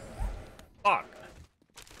 4! Fuck.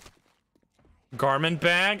 Garment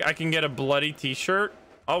bag. I can get a bloody t-shirt.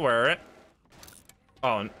 I'll wear it.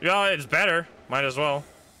 Oh, yeah, it's better. Might as well.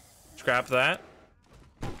 Scrap that.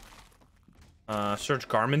 Search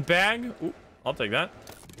garment bag. Ooh, I'll take that.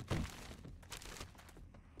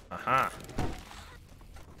 Aha.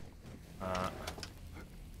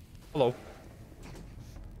 Hello.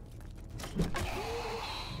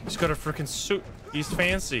 He's got a freaking suit. He's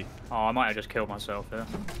fancy. Oh, I might have just killed myself there.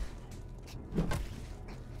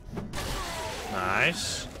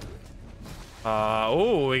 Nice.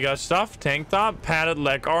 Oh, we got stuff. Tank top, padded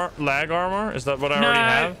leg armor. Is that what I already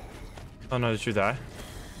have? Oh no, did you die?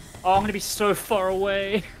 Oh, I'm gonna be so far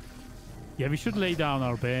away. Yeah, we should lay down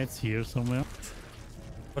our beds here somewhere.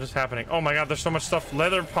 What is happening? Oh my god, there's so much stuff.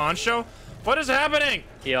 Leather poncho? What is happening?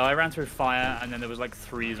 Yeah, I ran through fire, and then there was like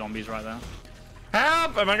 3 zombies right there.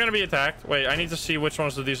 Help! Am I gonna be attacked? Wait, I need to see which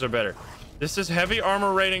ones of these are better. This is heavy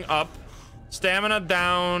armor rating up, stamina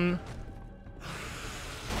down.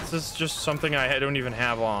 This is just something I don't even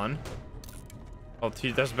have on. Oh,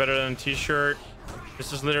 that's better than a t-shirt.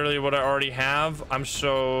 This is literally what I already have. There's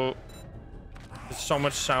so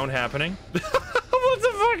much sound happening. What the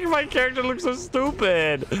fuck? My character looks so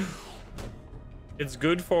stupid. It's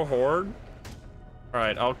good for horde. All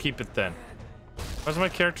right, I'll keep it then. Why does my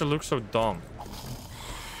character look so dumb?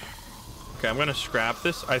 Okay, I'm gonna scrap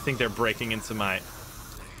this. I think they're breaking into my...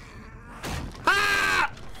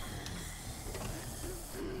 Ah!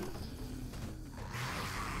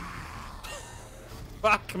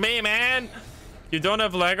 Fuck me, man. You don't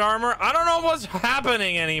have leg armor? I don't know what's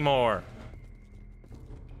happening anymore.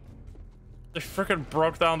 They freaking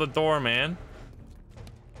broke down the door, man.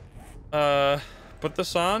 Put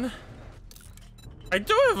this on. I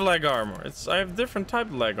do have leg armor. I have different type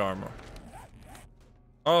of leg armor.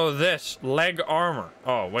 Oh, this leg armor.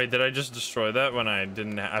 Oh, wait, did I just destroy that when I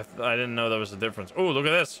didn't I didn't know there was a difference. Oh, look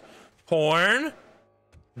at this. Corn.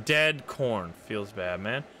 Dead corn. Feels bad,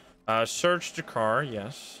 man. Search the car.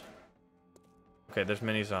 Yes. Okay, there's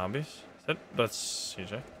many zombies. That's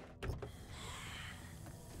CJ.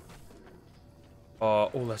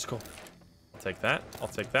 Oh, let's go. I'll take that. I'll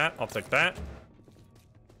take that. I'll take that.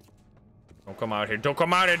 Don't come out here. Don't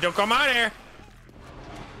come out here. Don't come out here.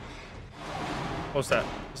 What's that?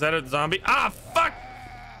 Is that a zombie? Ah, fuck!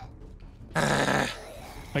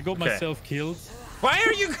 I got myself killed. Why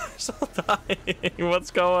are you guys all dying?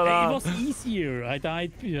 What's going Hey, on? it was easier. I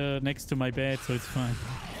died next to my bed, so it's fine.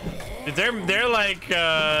 They're like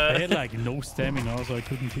I had like no stamina, so I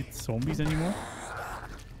couldn't hit zombies anymore.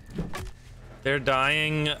 they're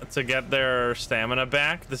dying to get their stamina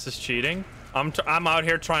back. This is cheating. I'm out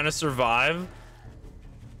here trying to survive,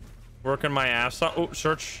 working my ass off. Oh,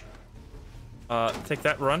 search. Take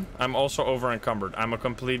that, run. I'm also over encumbered. I'm a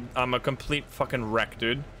complete fucking wreck,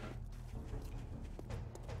 dude.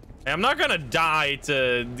 Hey, I'm not gonna die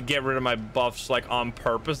to get rid of my buffs like on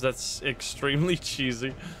purpose. That's extremely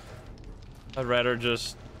cheesy. I'd rather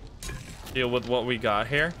just deal with what we got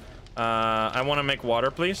here. I want to make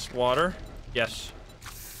water, please. Water. Yes.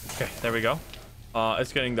 Okay, there we go.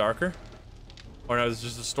 It's getting darker. Or no, it's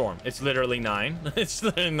just a storm. It's literally 9. It's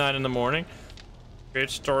literally 9 in the morning. Create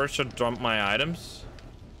storage to dump my items.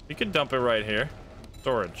 You could dump it right here.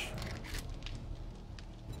 Storage.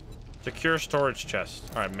 Secure storage chest.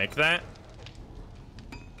 All right, make that.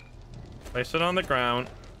 Place it on the ground.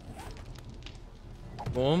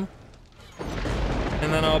 Boom.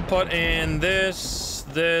 And then I'll put in this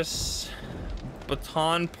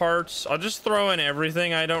baton parts. I'll just throw in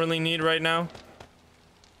everything I don't really need right now.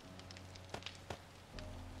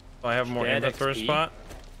 So I have more inventory spot.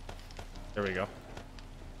 There we go.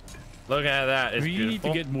 Look at that. It's beautiful. We need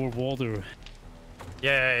to get more water.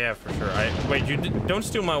 Yeah, for sure. Wait, don't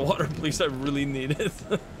steal my water, please. I really need it.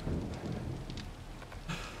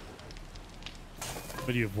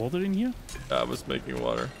 But you have water in here? I was making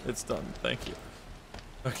water. It's done. Thank you.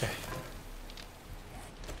 Okay.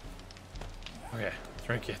 Okay,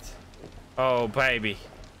 drink it. Oh, baby.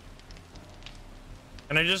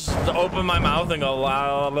 Can I just open my mouth and go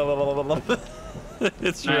la la la la la la?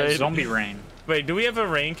 It's no, right. Zombie rain. Wait, do we have a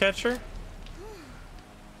rain catcher?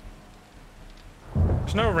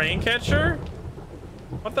 There's no rain catcher?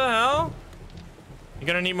 What the hell? You're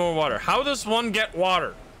gonna need more water. How does one get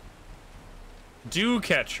water? Dew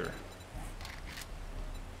catcher.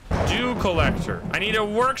 Dew collector. I need a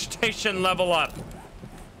workstation level up.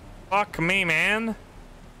 Fuck me, man.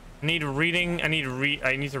 I need reading. I need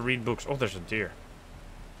to read books. Oh, there's a deer.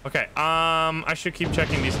 Okay. I should keep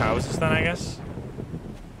checking these houses then, I guess.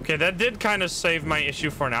 Okay, that did kind of save my issue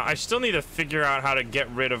for now. I still need to figure out how to get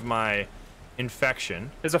rid of my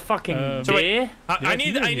infection. There's a fucking so deer. Wait, I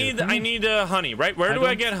need honey, right? Where do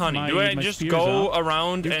I get honey? Do I just go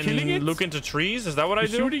around and look into trees? Is that what I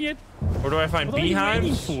do? Shooting it? Or do I find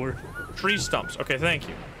beehives? For? Tree stumps. Okay, thank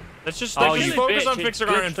you. Let's just Oh, focus on bitch, fixing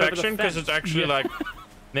it our glitched over the infection because fence. it's actually like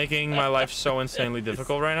making my life so insanely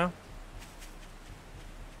difficult right now.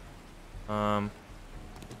 I'll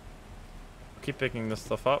keep picking this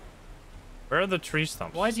stuff up. Where are the tree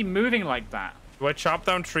stumps? Why is he moving like that? Do I chop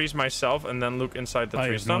down trees myself and then look inside the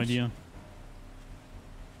tree stumps? I have no idea.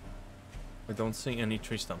 I don't see any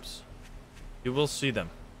tree stumps. You will see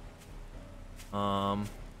them.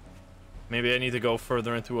 Maybe I need to go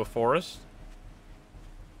further into a forest.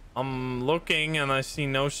 I'm looking and I see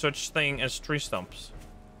no such thing as tree stumps.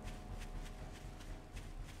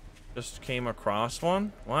 Just came across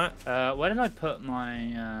one. What? Where did I put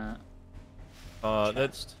my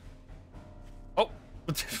that's. Oh,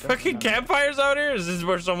 fucking campfires out here. Is this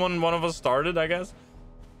where one of us started? I guess.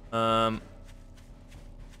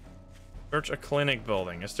 Search a clinic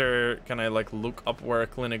building. Is there? Can I like look up where a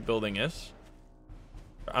clinic building is?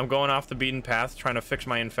 I'm going off the beaten path, trying to fix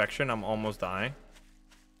my infection. I'm almost dying.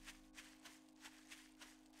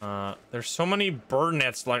 There's so many bird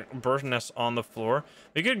nests on the floor.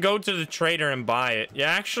 We could go to the trader and buy it. Yeah,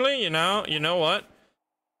 actually, you know what?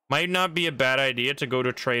 Might not be a bad idea to go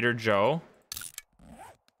to Trader Joe.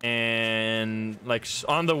 And like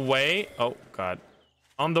on the way, oh god.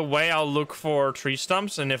 On the way, I'll look for tree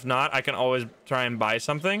stumps, and if not, I can always try and buy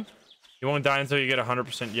something. You won't die until you get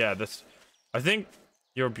 100%. Yeah, that's. I think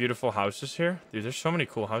your beautiful houses here, dude. There's so many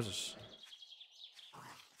cool houses.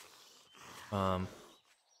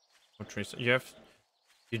 What trees? You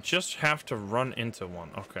just have to run into one.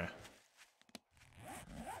 Okay.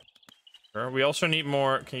 Sure. We also need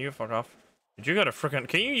more. Can you fuck off? Did you got a freaking?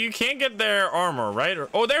 Can you? You can't get their armor, right? Or,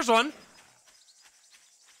 oh, there's one.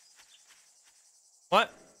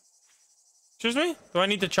 What? Excuse me? Do I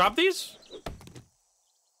need to chop these?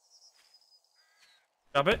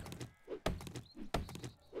 Chop it.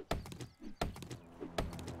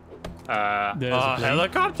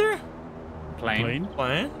 Helicopter? Plane.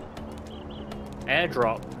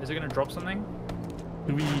 Airdrop. Is it gonna drop something?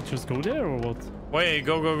 Do we just go there or what? Wait,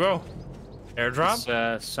 go. Airdrop?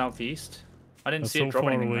 It's southeast. I didn't That's see so it drop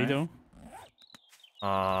far anything away there.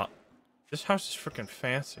 though. This house is freaking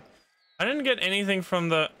fancy. I didn't get anything from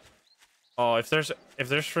the. Oh, if there's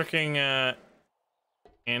freaking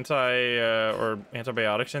or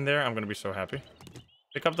antibiotics in there, I'm gonna be so happy.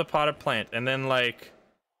 Pick up the potted plant and then like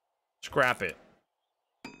scrap it.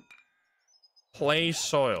 Clay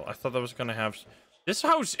soil. I thought that was gonna have. This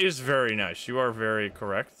house is very nice. You are very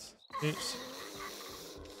correct. Wait,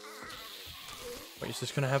 is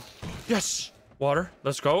this gonna have? Yes, water.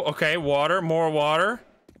 Let's go. Okay, water. More water.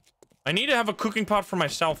 I need to have a cooking pot for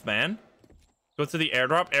myself, man. Go to the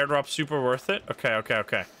airdrop. Airdrop super worth it. Okay, okay,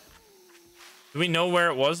 okay. Do we know where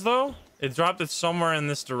it was though? It dropped it somewhere in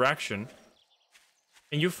this direction.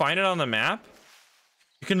 Can you find it on the map?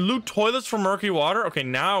 You can loot toilets for murky water. Okay,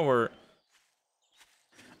 now we're.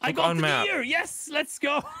 I got the deer. Yes, let's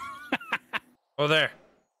go. Oh, there.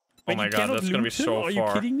 Oh my god, that's gonna be so far. Are you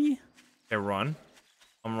kidding me? Okay, run.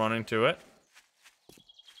 I'm running to it.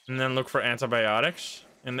 And then look for antibiotics.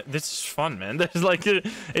 And this is fun, man. This is like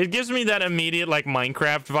it gives me that immediate like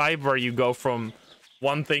Minecraft vibe where you go from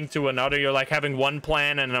one thing to another. You're like having one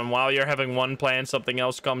plan, and then while you're having one plan, something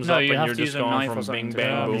else comes up, and you're just going from bing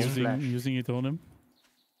bang boom. Using it on him.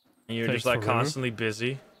 And you're just like constantly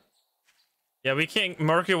busy. Yeah, we can't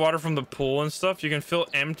murky water from the pool and stuff. You can fill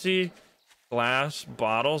empty glass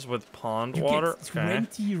bottles with pond water.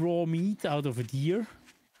 Get 20 raw meat out of a deer.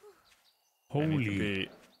 Holy.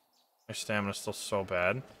 My stamina's still so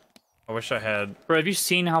bad. I wish I had. Bro, have you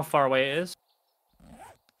seen how far away it is?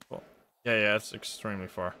 Well, yeah, it's extremely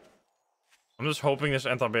far. I'm just hoping there's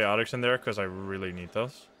antibiotics in there because I really need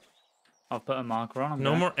those. I'll put a marker on.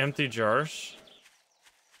 No more empty jars.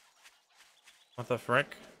 What the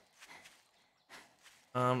frick?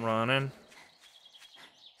 I'm running.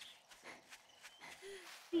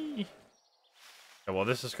 Yeah, well,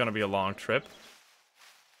 this is gonna be a long trip.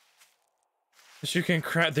 So you can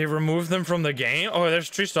they removed them from the game? Oh, there's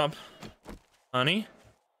a tree stump. Honey?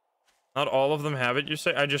 Not all of them have it, you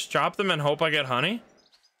say? I just chop them and hope I get honey?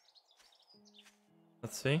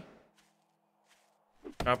 Let's see.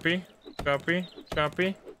 Copy. Copy.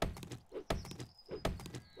 Copy.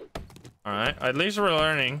 Alright, at least we're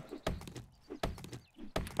learning.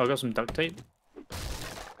 I got some duct tape.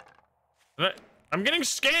 I'm getting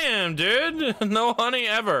scammed, dude! No honey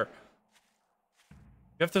ever.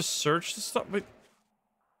 You have to search the stuff? Wait.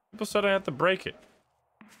 People said I had to break it.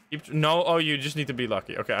 No, oh, you just need to be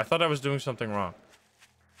lucky. Okay, I thought I was doing something wrong.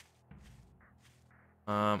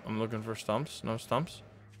 I'm looking for stumps. No stumps.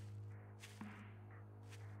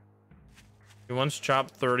 You once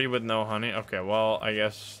chopped 30 with no honey. Okay, well, I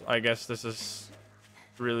guess this is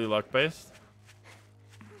really luck-based.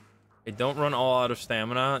 I don't run all out of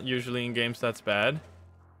stamina. Usually in games that's bad.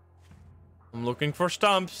 I'm looking for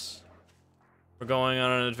stumps. We're going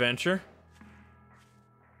on an adventure.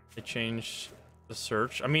 They changed the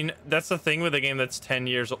search. I mean, that's the thing with a game that's 10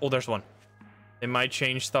 years old. Oh, there's one. They might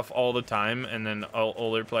change stuff all the time, and then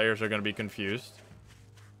older players are going to be confused.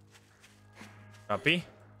 Copy.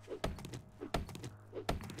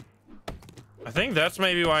 I think that's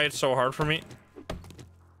maybe why it's so hard for me.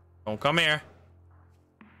 Don't come here.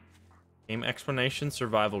 Game explanation,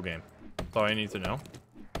 survival game. That's all I need to know.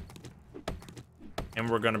 And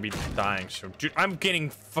we're gonna be dying soon. Dude, I'm getting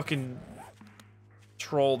fucking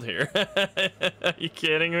trolled here. Are you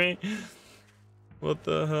kidding me? What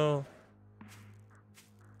the hell?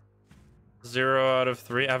 0 out of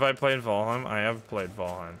 3. Have I played Valheim? I have played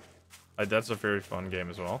Valheim. That's a very fun game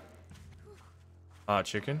as well.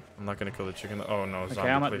 Chicken. I'm not gonna kill the chicken. Oh no, zombie, okay,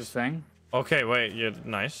 I'm at please. this thing. Okay, wait. Yeah,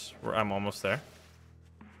 nice. I'm almost there.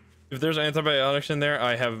 If there's antibiotics in there,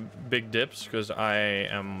 I have big dips because I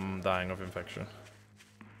am dying of infection.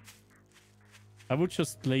 I would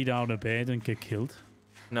just lay down a bed and get killed.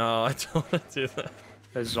 No, I don't want to do that.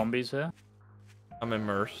 There's zombies here. I'm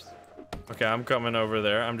immersed. Okay, I'm coming over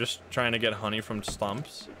there. I'm just trying to get honey from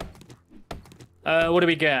stumps. What do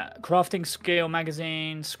we get? Crafting skill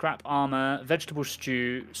magazine, scrap armor, vegetable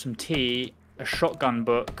stew, some tea, a shotgun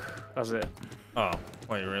book. That's it. Oh,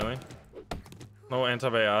 wait, really? No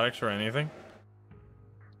antibiotics or anything?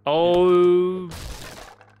 Oh.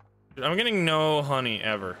 I'm getting no honey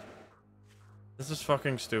ever. This is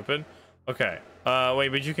fucking stupid. Okay. Wait,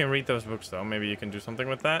 but you can read those books though. Maybe you can do something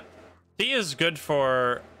with that. Tea is good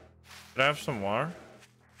for... Could I have some water?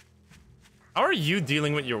 How are you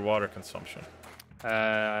dealing with your water consumption?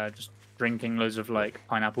 Just drinking loads of like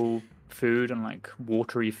pineapple food and like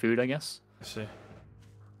watery food, I guess. I see.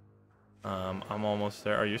 I'm almost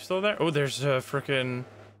there. Are you still there? Oh, there's a freaking...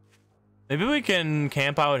 Maybe we can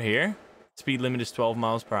camp out here. Speed limit is 12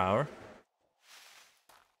 miles per hour.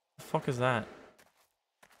 The fuck is that?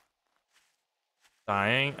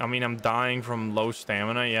 Dying? I mean, I'm dying from low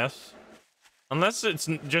stamina, yes. Unless it's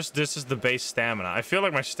just this is the base stamina. I feel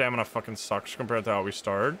like my stamina fucking sucks compared to how we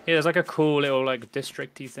started. Yeah, there's like a cool little like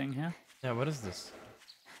district-y thing here. Yeah, what is this?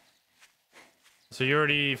 So you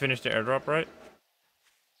already finished the airdrop, right?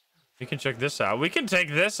 We can check this out. We can take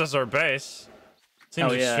this as our base.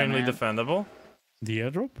 Seems extremely defendable. The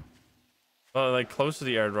airdrop? Well, like close to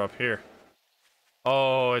the airdrop here.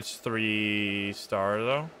 Oh, it's 3-star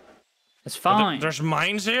though. It's fine. There's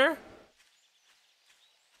mines here?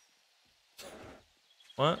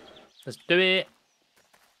 What? Let's do it.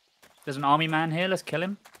 There's an army man here. Let's kill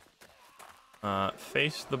him.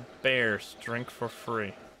 Face the bears. Drink for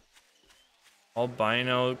free.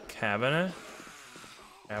 Albino cabinet?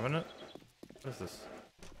 Cabinet? What is this?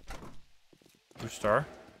 2-star?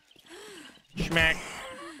 Schmack.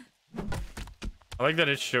 I like that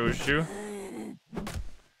it shows you.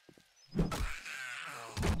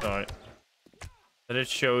 Sorry. That it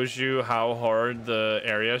shows you how hard the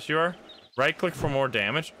areas you are. Right click for more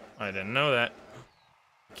damage. I didn't know that.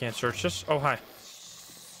 Can't search this. Oh, hi.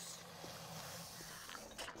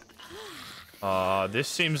 This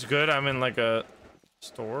seems good. I'm in like a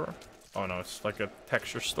store. Oh no, it's like a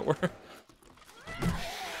texture store.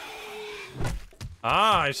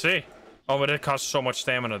 Ah, I see. Oh, but it costs so much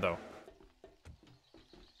stamina though.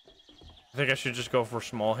 I think I should just go for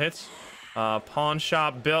small hits. Pawn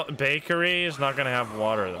shop, bakery is not gonna have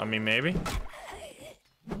water. I mean, maybe.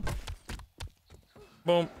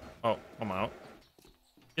 Boom. Oh, I'm out.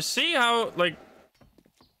 You see how, like...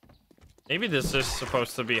 Maybe this is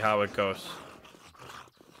supposed to be how it goes.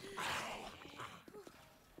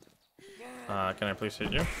 Can I please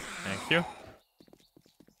hit you? Thank you.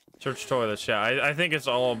 Search toilets. Yeah, I think it's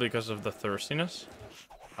all because of the thirstiness.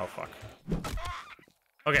 Oh, fuck.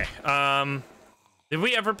 Okay, did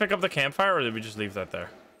we ever pick up the campfire, or did we just leave that there?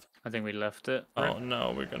 I think we left it. Oh,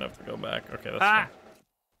 no, we're gonna have to go back. Okay, that's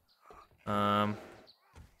fine.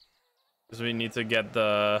 Because we need to get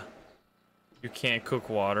the... You can't cook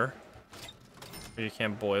water. Or you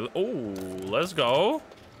can't boil it. Oh, let's go.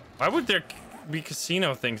 Why would there be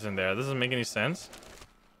casino things in there? That doesn't make any sense.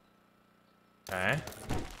 Okay.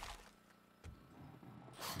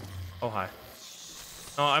 Oh, hi.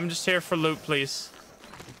 No, I'm just here for loot, please.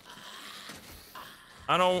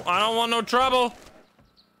 I don't want no trouble.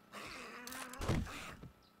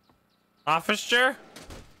 Office chair?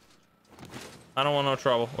 I don't want no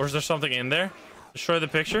trouble. Or is there something in there? Destroy the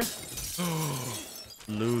picture?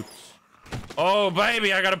 Loot. Oh,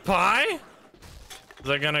 baby, I got a pie? Is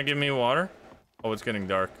that gonna give me water? Oh, it's getting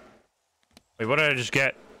dark. Wait, what did I just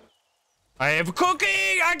get? I have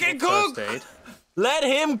cooking! I can cook! First aid. Let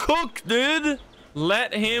him cook, dude!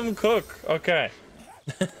 Let him cook. Okay.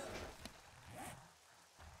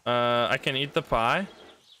 I can eat the pie.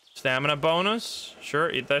 Stamina bonus. Sure,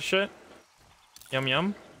 eat that shit. Yum,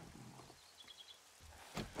 yum.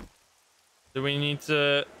 Do we need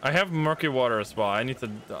to... I have murky water as well. I need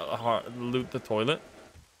to loot the toilet.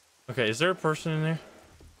 Okay, is there a person in there?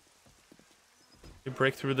 You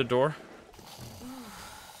break through the door?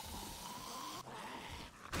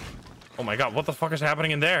 Oh my god, what the fuck is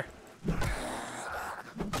happening in there?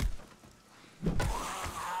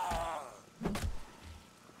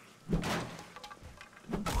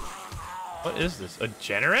 What is this? A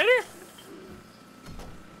generator?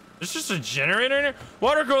 There's just a generator in here?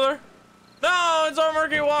 Water cooler! No, it's all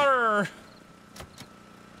murky water!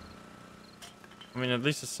 I mean, at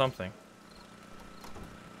least it's something.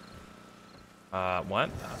 What?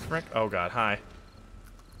 Frick? Oh god, hi.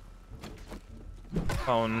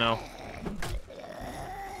 Oh no.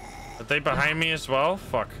 Are they behind me as well?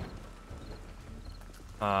 Fuck.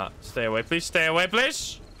 Stay away, please. Stay away,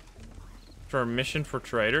 please! For a mission for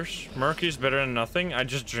traders. Murky is better than nothing. I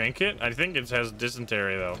just drink it. I think it has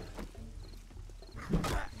dysentery, though.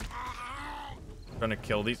 Trying to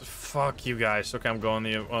kill these. Fuck you guys. Okay, I'm going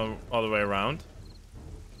the other way around.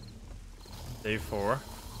 Day 4.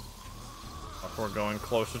 Fuck, we're going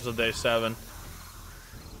closer to day 7.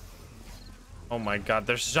 Oh my god,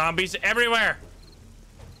 there's zombies everywhere!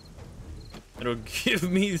 It'll give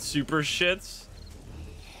me super shits.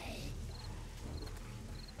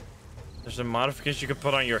 There's a modification you can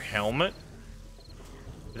put on your helmet.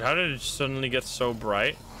 Dude, how did it suddenly get so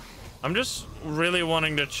bright? I'm just really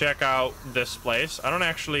wanting to check out this place. I don't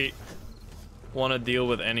actually want to deal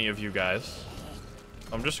with any of you guys.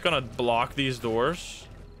 I'm just gonna block these doors.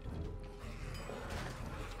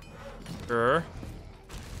 Sure.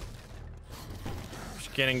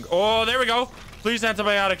 Just getting... Oh, there we go. Please,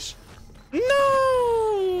 antibiotics.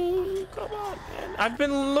 No! Come on, man. I've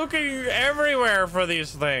been looking everywhere for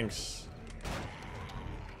these things.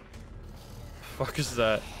 Fuck is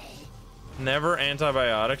that? Never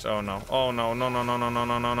antibiotics. Oh no. Oh no. No, no, no, no, no,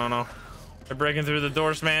 no, no, no, no. They're breaking through the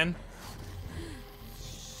doors, man.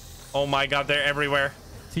 Oh my god, they're everywhere.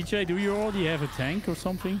 TJ, do you already have a tank or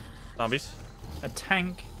something? Zombies. A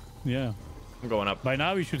tank. Yeah. I'm going up. By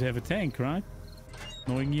now you should have a tank, right?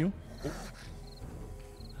 Knowing you.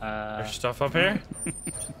 There's stuff up here?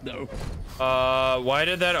 No. Why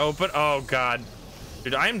did that open? Oh god.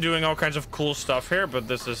 Dude, I'm doing all kinds of cool stuff here, but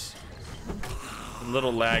this is a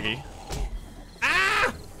little laggy.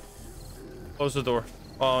 Ah! Close the door.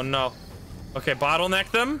 Oh no. Okay, bottleneck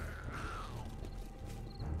them.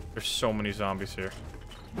 There's so many zombies here.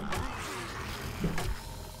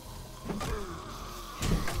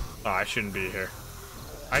 Oh, I shouldn't be here.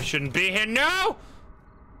 I shouldn't be here. No!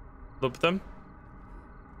 Loop them.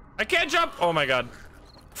 I can't jump. Oh my god.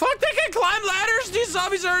 Fuck, they can climb ladders? These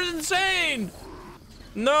zombies are insane.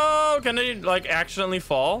 No, can they like accidentally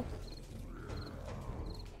fall?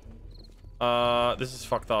 This is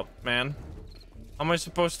fucked up, man. How am I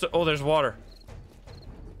supposed to? Oh, there's water.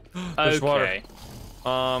 There's Okay.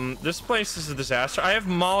 water. This place is a disaster. I have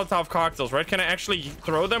Molotov cocktails, right? Can I actually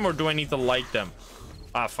throw them or do I need to light them?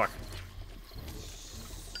 Ah, fuck.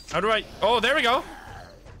 How do I? Oh, there we go.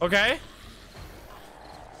 Okay.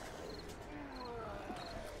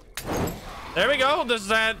 There we go. Does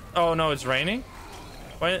that? Oh no, it's raining.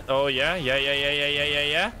 Wait. Oh yeah, yeah, yeah, yeah, yeah, yeah, yeah,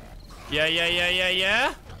 yeah, yeah, yeah, yeah, yeah,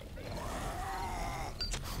 yeah.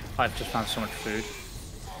 I've just found so much food.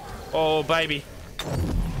 Oh baby.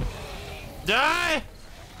 Die!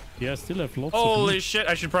 Yeah, I still have lots of Holy meat. shit!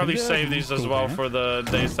 I should probably Yeah, save these as cool, well man. for the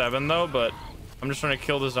day 7 though. But I'm just trying to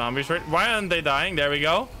kill the zombies. Right? Why aren't they dying? There we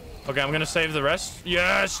go. Okay, I'm gonna save the rest.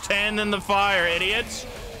 Yes, 10 in the fire, idiots.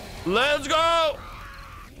 Let's go.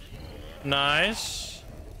 Nice.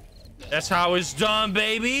 That's how it's done,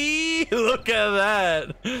 baby. Look at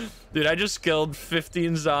that. Dude, I just killed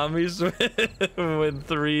 15 zombies with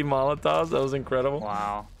 3 Molotovs. That was incredible.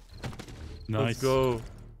 Wow. Nice. Let's go.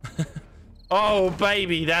 Oh,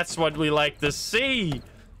 baby. That's what we like to see.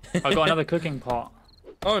 I got another cooking pot.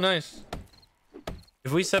 Oh, nice.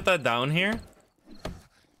 If we set that down here,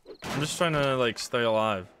 I'm just trying to, like, stay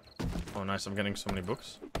alive. Oh, nice. I'm getting so many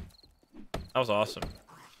books. That was awesome.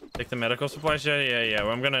 Take the medical supplies. Yeah, yeah, yeah.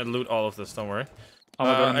 Well, I'm gonna loot all of this. Don't worry. Oh,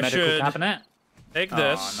 I got a I medical should cabinet. take Oh,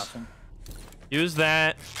 this. nothing. Use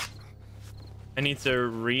that. I need to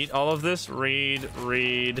read all of this. Read,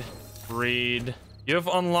 read, read. You have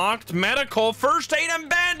unlocked medical first aid and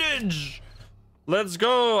bandage. Let's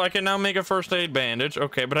go. I can now make a first aid bandage.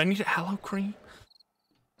 Okay, but I need aloe cream.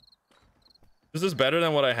 Is this better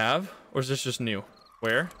than what I have? Or is this just new?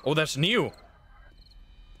 Where? Oh, that's new.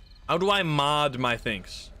 How do I mod my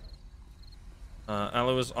things?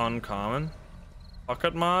 Aloe is uncommon.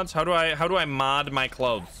 Pocket mods? How do I mod my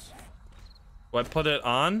clothes? Do I put it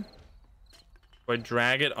on? Do I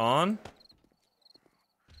drag it on?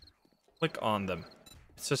 Click on them.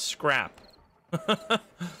 It's a scrap.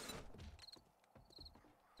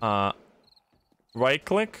 Right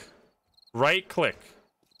click. Right click.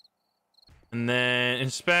 And then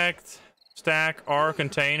inspect, stack, R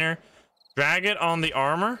container. Drag it on the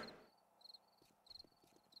armor.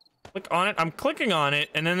 Click on it. I'm clicking on it,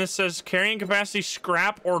 and then it says carrying capacity,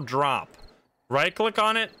 scrap, or drop. Right click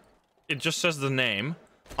on it. It just says the name.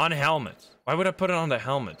 On helmet. Why would I put it on the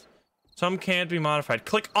helmet? Some can't be modified.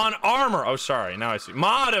 Click on armor. Oh, sorry. Now I see.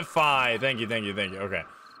 Modify. Thank you, thank you, thank you. Okay.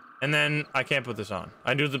 And then I can't put this on.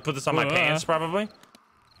 I do to put this on my pants, probably.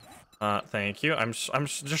 Thank you.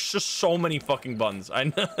 There's just so many fucking buttons. I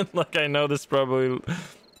know, like, I know this probably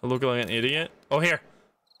I look like an idiot. Oh, here.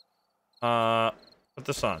 Put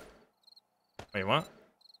this on. Wait, what?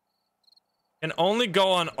 Can only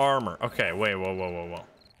go on armor. Okay, wait, whoa, whoa, whoa,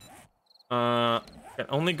 whoa. Can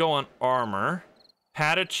only go on armor.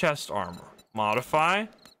 Padded chest armor. Modify.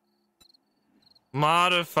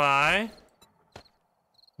 Modify.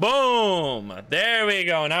 Boom! There we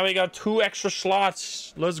go. Now we got 2 extra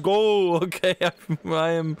slots. Let's go. Okay, I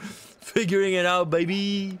am figuring it out,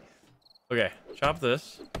 baby. Okay, chop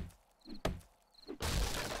this.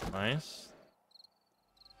 Nice.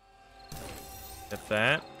 Get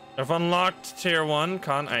that. I've unlocked tier 1.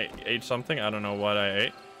 I ate something. I don't know what I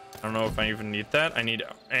ate. I don't know if I even need that. I need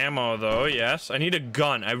ammo, though. Yes. I need a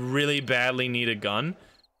gun. I really badly need a gun.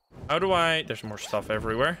 How do I... There's more stuff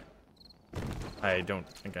everywhere. I don't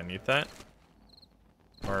think I need that.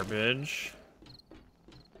 Garbage.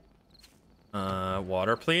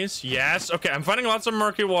 Water, please. Yes. Okay, I'm finding lots of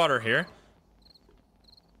murky water here.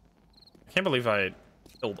 I can't believe I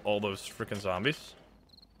killed all those freaking zombies.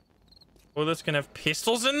 Bullets can have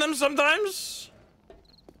pistols in them sometimes.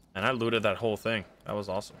 And I looted that whole thing. That was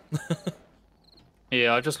awesome.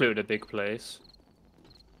 Yeah, I just looted a big place.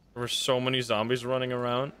 There were so many zombies running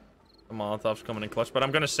around. The Molotovs coming in clutch, but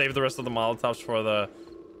I'm gonna save the rest of the Molotovs for the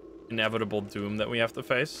inevitable doom that we have to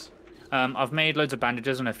face. I've made loads of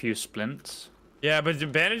bandages and a few splints. Yeah, but the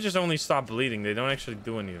bandages only stop bleeding. They don't actually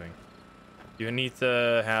do anything. You need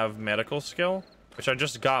to have medical skill, which I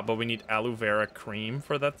just got, but we need aloe vera cream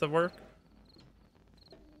for that to work.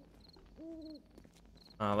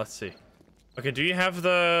 Let's see. Okay, do you have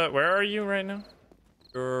the... Where are you right now?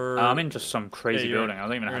 You're... I'm in just some crazy building. I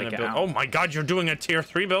don't even know how to get out. Oh my god, you're doing a tier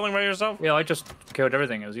 3 building by yourself? Yeah, I just killed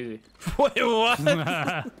everything. It was easy. Wait, what?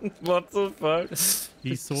 What the fuck?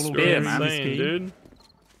 He's solo Spear, player man. in this game. Dude.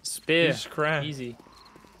 Spear. He's crap. Easy.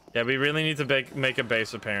 Yeah, we really need to make a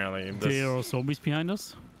base, apparently. There are zombies behind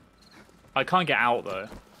us. I can't get out, though.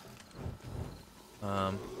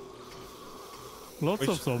 Lots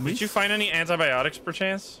of zombies. Did you find any antibiotics,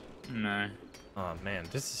 perchance? No. Oh, man.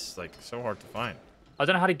 This is, like, so hard to find. I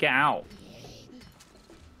don't know how to get out.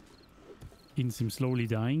 Insym slowly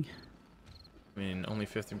dying. I mean, only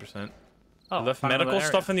 15%. Oh, You left found another medical area.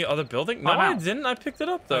 stuff in the other building? No, I'm I out. didn't. I picked it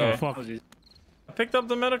up, though. Oh, fuck. That was easy. I picked up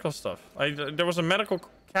the medical stuff. There was a medical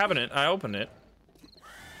cabinet. I opened it.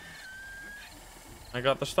 I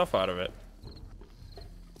got the stuff out of it.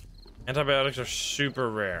 Antibiotics are super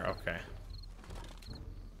rare. Okay.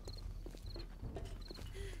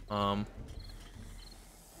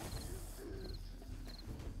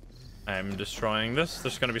 I'm destroying this.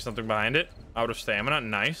 There's gonna be something behind it. Out of stamina.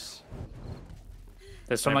 Nice.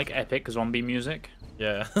 There's some like epic zombie music.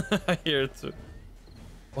 Yeah, I hear it too.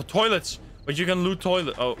 Oh, toilets! But you can loot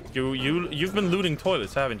toilet. Oh, you've been looting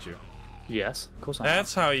toilets, haven't you? Yes, of course I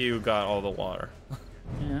That's how you got all the water.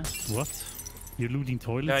 am. Yeah. What? You're looting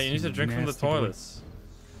toilets? Yeah, you need to drink from the nasty boy. toilets.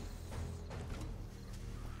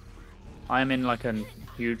 I am in like a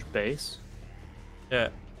huge base. Yeah.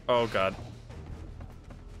 Oh god.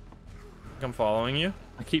 I'm following you.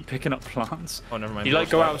 I keep picking up plants. Oh, never mind. You like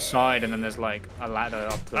go outside and then there's like a ladder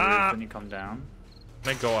up to the Ah! roof and you come down.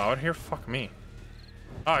 Can I go out here? Fuck me.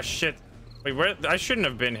 Oh shit. Wait, where? I shouldn't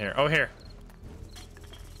have been here. Oh, here.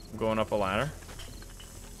 I'm going up a ladder.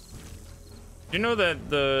 You know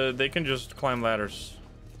that they can just climb ladders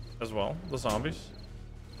as well, the zombies.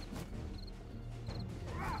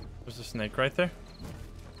 There's a snake right there.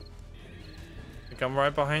 I think I'm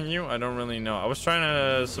right behind you. I don't really know. I was trying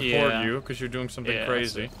to support Yeah. you because you're doing something Yeah,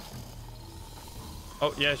 crazy.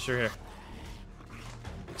 Oh yes, you're here.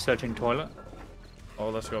 Searching toilet. Oh,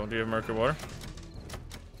 let's go. Do you have murky water?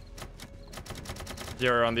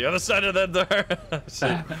 You're on the other side of that door.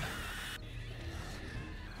 Shit.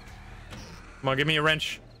 Come on, give me a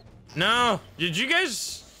wrench. No! Did you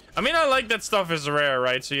guys... I mean, I like that stuff is rare,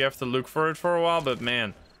 right? So you have to look for it for a while, but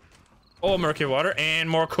man. Oh, murky water and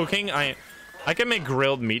more cooking. I can make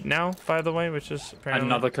grilled meat now, by the way, which is apparently...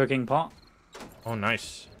 Another cooking pot. Oh,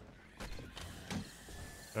 nice.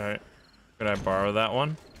 Alright. Could I borrow that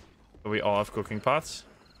one? So we all have cooking pots?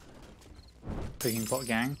 Cooking pot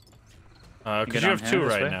gang. Because go you have down two here,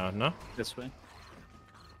 this right way? now, no? This way.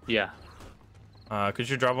 Yeah. Could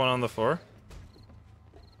you drop one on the floor?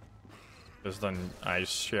 Because then I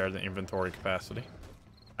share the inventory capacity.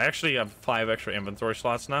 I actually have 5 extra inventory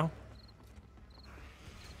slots now.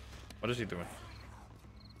 What is he doing?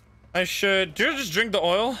 I should... Do you just drink the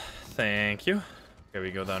oil? Thank you. Okay, we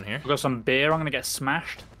go down here. I've got some beer. I'm gonna get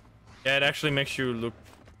smashed. Yeah, it actually makes you look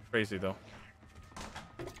crazy, though.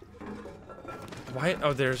 Why?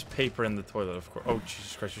 Oh, there's paper in the toilet, of course. Oh,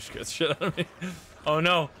 Jesus Christ, you scared the shit out of me. Oh,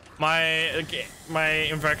 no. My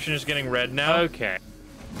infection is getting red now. Okay.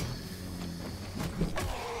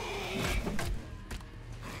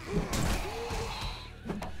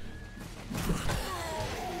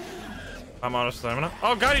 I'm out of stamina.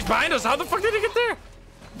 Oh, God, he's behind us. How the fuck did he get there?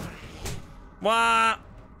 What?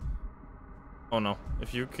 Oh, no.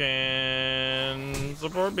 If you can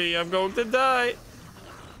support me, I'm going to die.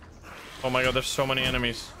 Oh, my God, there's so many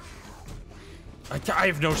enemies. I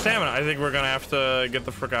have no stamina. I think we're going to have to get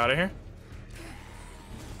the frick out of here.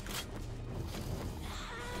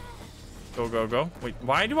 Go, go, go. Wait,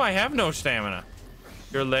 why do I have no stamina?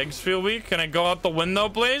 Your legs feel weak? Can I go out the window,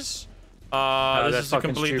 please? This that's is a fucking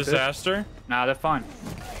complete stupid. disaster. Nah, they're fine.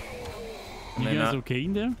 You They're guys not- okay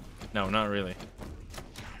in there? No, not really.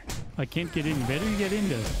 I can't get in. Where do you get in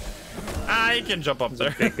there? Ah, you can jump up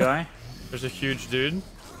there. Big guy. There's a huge dude.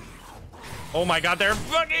 Oh my God, they're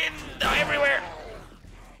fucking everywhere.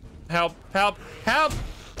 Help, help, help,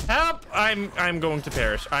 help. I'm going to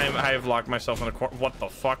perish. I have locked myself in a corner. What the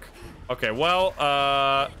fuck? Okay, well,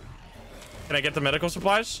 can I get the medical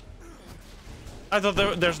supplies? I thought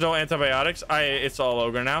there's no antibiotics. It's all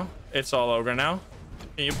ogre now. It's all ogre now.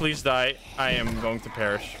 Can you please die? I am going to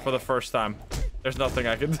perish for the first time. There's nothing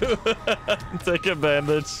I can do. Take a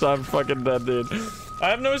bandage. I'm fucking dead, dude. I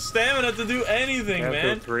have no stamina to do anything,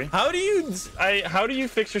 man. How do you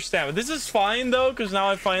fix your stamina? This is fine though, because now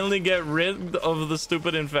I finally get rid of the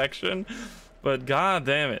stupid infection. But god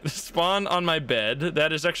damn it. Spawn on my bed.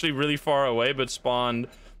 That is actually really far away, but spawn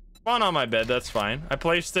on my bed. That's fine. I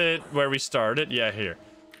placed it where we started. Yeah, here.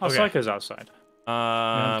 Oh, okay. Psycho's outside.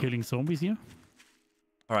 I'm killing zombies here.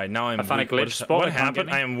 All right, now I'm I found a glitch spot. What happened?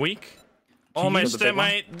 I am weak. Oh,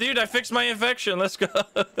 dude, I fixed my infection. Let's go.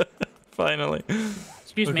 Finally.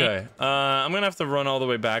 Excuse me. Okay. I'm gonna have to run all the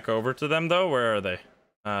way back over to them though. Where are they?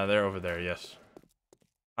 They're over there. Yes.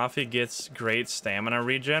 Coffee gets great stamina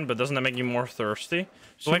regen, but doesn't that make you more thirsty?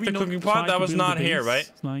 Select the cooking pot. That was not here, right?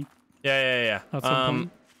 Yeah.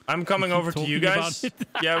 I'm coming over to you guys.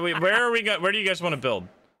 Yeah. Where are we? Where do you guys want to build?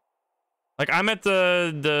 Like, I'm at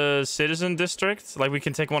the citizen district. Like, we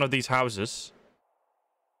can take one of these houses.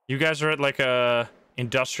 You guys are at like a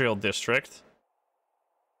industrial district.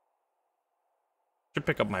 Should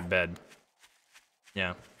pick up my bed.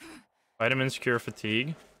 Yeah. Vitamins cure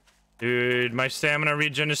fatigue. Dude, my stamina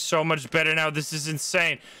regen is so much better now. This is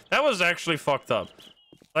insane. That was actually fucked up.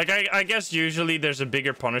 Like, I guess usually there's a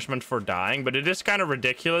bigger punishment for dying, but it is kind of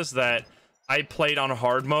ridiculous that I played on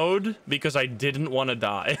hard mode because I didn't want to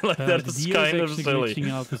die. Like, that is kind of silly.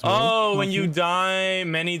 Oh, when you die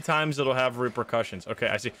many times, it'll have repercussions. Okay,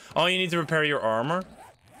 I see. Oh, you need to repair your armor?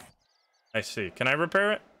 I see. Can I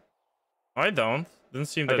repair it? I don't. Didn't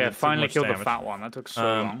seem that. Okay, I finally killed the fat one. That took so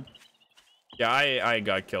long. Yeah, I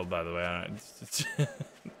got killed, by the way.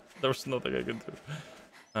 There was nothing I could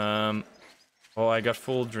do. Oh, I got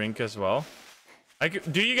full drink as well.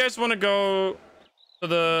 Do you guys want to go to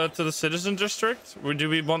the citizen district? Or do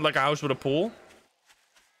we want like a house with a pool?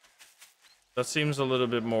 That seems a little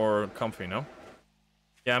bit more comfy, no?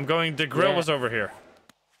 Yeah, I'm going. The grill was over here.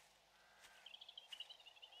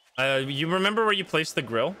 You remember where you placed the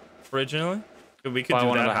grill originally? We could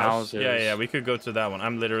do that house. Yeah, we could go to that one.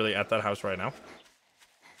 I'm literally at that house right now.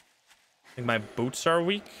 I think my boots are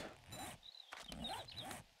weak.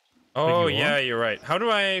 Oh, yeah, you're right. How do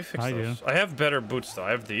I fix those? I have better boots, though. I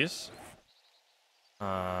have these.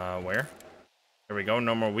 Where? There we go.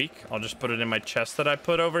 No more weak. I'll just put it in my chest that I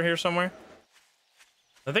put over here somewhere.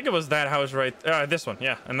 I think it was that house right... this one,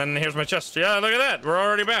 yeah. And then here's my chest. Yeah, look at that. We're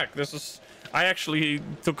already back. This is... I actually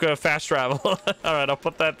took a fast travel. All right, I'll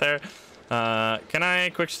put that there. Can I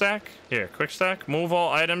quick stack? Here, quick stack. Move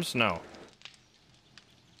all items? No.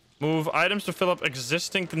 Move items to fill up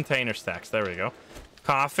existing container stacks. There we go.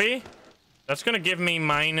 Coffee. That's gonna give me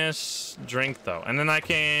minus drink, though. And then I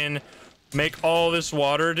can make all this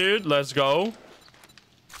water, dude. Let's go.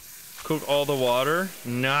 Cook all the water.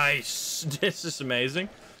 Nice. This is amazing.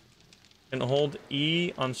 And hold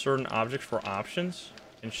E on certain objects for options.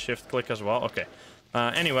 And shift click as well. Okay.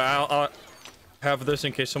 Anyway, I'll have this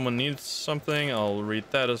in case someone needs something. I'll read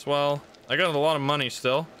that as well. I got a lot of money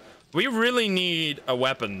still. We really need a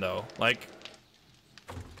weapon, though. Like,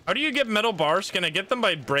 how do you get metal bars? Can I get them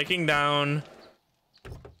by breaking down?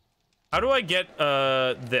 How do I get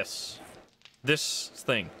this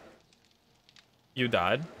thing? You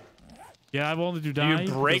died? Yeah, I wanted to die. Do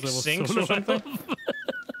you break sinks or something?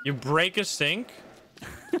 You break a sink?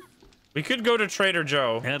 We could go to Trader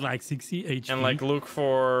Joe. I had like 60 HP. And like look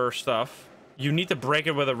for stuff. You need to break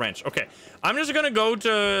it with a wrench. Okay, I'm just gonna go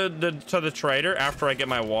to the trader after I get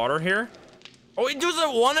my water here. Oh, he does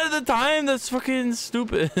it one at a time. That's fucking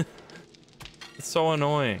stupid. It's so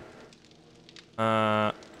annoying.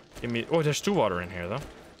 Give me. Oh, there's 2 water in here though.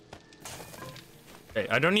 Okay,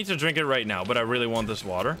 I don't need to drink it right now, but I really want this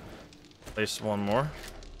water. Place one more.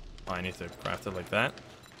 Oh, I need to craft it like that.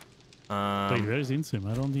 Wait, where's Insym?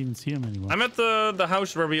 I don't even see him anymore. I'm at the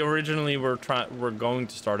house where we originally were going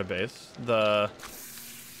to start a base. The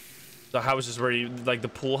house is where you like the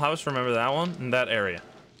pool house. Remember that one? In that area.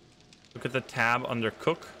 Look at the tab under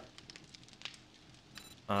cook.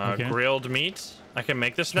 Okay. Grilled meat. I can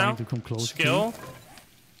make this now. Skill.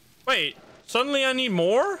 Wait, suddenly I need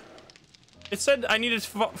more? It said I needed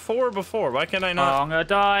 4 before. Why can't I not? Oh, I'm gonna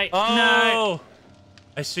die. Oh, no.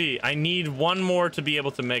 I see. I need 1 more to be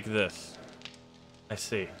able to make this. I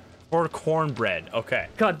see. Or cornbread. Okay.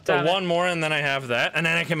 God damn so 1 more, and then I have that, and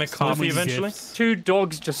then I can make coffee eventually. Gifts. 2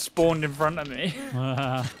 dogs just spawned in front of me.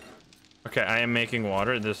 Okay, I am making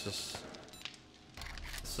water. This is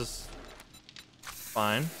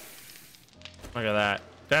fine. Look at that.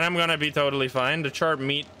 Then I'm gonna be totally fine. The charred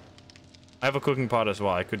meat. I have a cooking pot as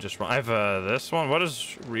well. I could just run. I have this one. What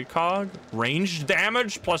is recog? Range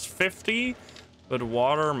damage plus 50, but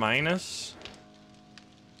water minus.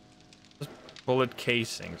 Bullet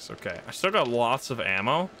casings. Okay. I still got lots of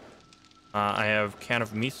ammo. I have can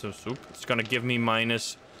of miso soup. It's gonna give me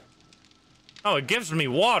minus... Oh, it gives me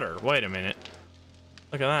water. Wait a minute.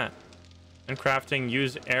 Look at that. And crafting,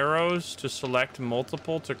 use arrows to select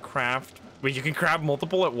multiple to craft. Wait, you can craft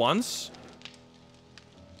multiple at once?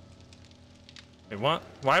 Wait, what?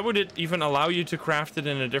 Why would it even allow you to craft it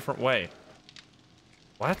in a different way?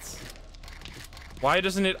 What? Why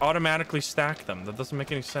doesn't it automatically stack them? That doesn't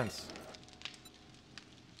make any sense.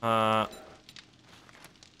 Oh,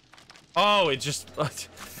 it just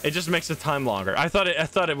makes the time longer. I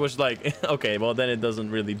thought it was like, okay, well then it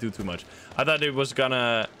doesn't really do too much. I thought it was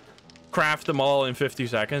gonna craft them all in 50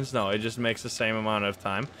 seconds. No, it just makes the same amount of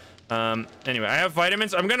time. Anyway, I have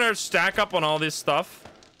vitamins. I'm gonna stack up on all this stuff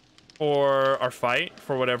for our fight,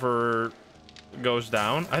 for whatever goes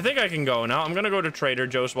down. I think I can go now. I'm gonna go to Trader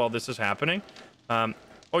Joe's while this is happening.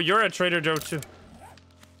 Oh, you're at Trader Joe too.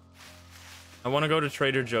 I want to go to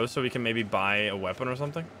Trader Joe so we can maybe buy a weapon or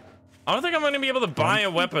something. I don't think I'm going to be able to buy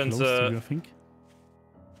a weapon. I think.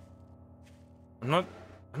 I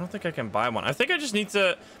don't think I can buy one. I think I just need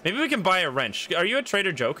to... Maybe we can buy a wrench. Are you at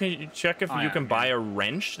Trader Joe? Can you check if you can buy a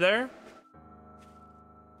wrench there?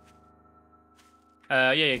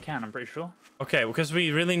 Yeah, you can. I'm pretty sure. Okay, because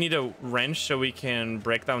we really need a wrench so we can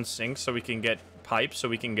break down sinks, so we can get pipes, so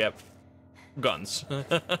we can get guns.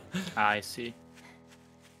 I see.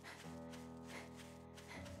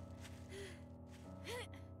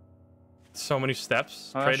 So many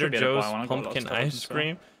steps. Oh, Trader Joe's pumpkin ice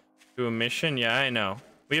cream. Do a mission. Yeah, I know.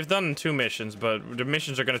 We've done 2 missions, but the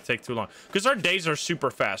missions are going to take too long. Because our days are super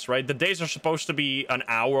fast, right? The days are supposed to be an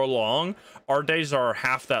hour long. Our days are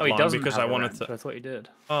half that long because I wanted to... I thought you did.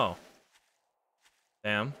 Oh.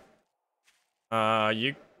 Damn.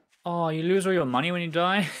 You... Oh, you lose all your money when you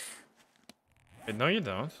die? No, you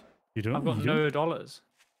don't. You don't? I've got no dollars.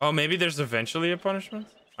 Oh, maybe there's eventually a punishment?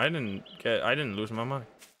 I didn't lose my money.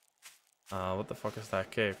 What the fuck is that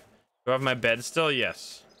cave? Do I have my bed still?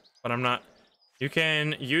 Yes. But I'm not... You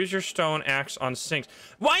can use your stone axe on sinks.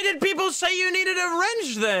 Why did people say you needed a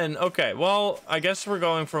wrench then? Okay, well, I guess we're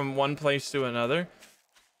going from one place to another.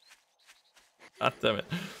 God damn it.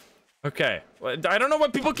 Okay. I don't know why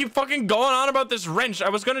people keep fucking going on about this wrench. I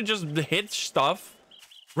was gonna just hit stuff.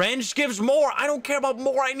 Wrench gives more. I don't care about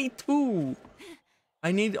more. I need 2.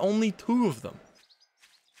 I need only 2 of them.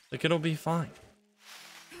 Like, it'll be fine.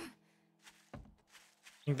 I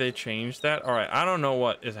think they changed that. All right, I don't know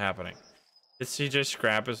what is happening. Did CJ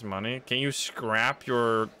scrap his money? Can you scrap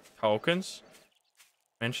your tokens?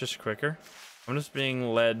 Wrench is quicker. I'm just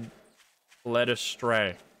being led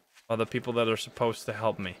astray by the people that are supposed to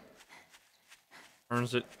help me.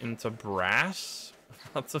 Turns it into brass?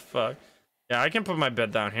 What the fuck? Yeah, I can put my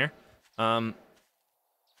bed down here. I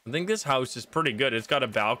think this house is pretty good. It's got a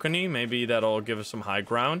balcony. Maybe that'll give us some high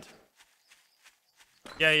ground.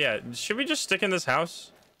 Yeah. Should we just stick in this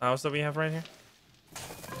house? The house that we have right here?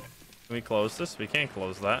 Can we close this? We can't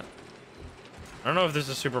close that. I don't know if this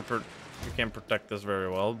is super... We can't protect this very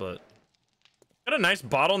well, but... Got a nice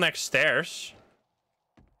bottleneck stairs.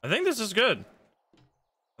 I think this is good.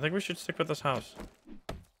 I think we should stick with this house.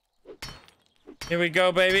 Here we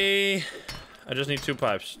go, baby. I just need 2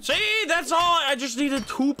 pipes. See, that's all. I just needed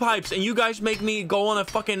 2 pipes, and you guys make me go on a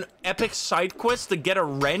fucking epic side quest to get a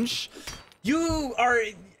wrench. You are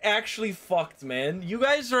actually fucked, man. You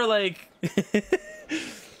guys are like...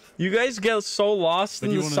 You guys get so lost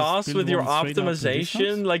in the sauce with your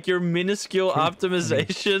optimization, like your minuscule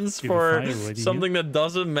optimizations for something that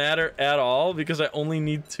doesn't matter at all because I only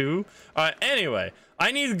need 2. Anyway,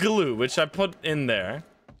 I need glue, which I put in there.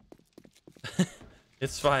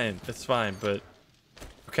 It's fine, but...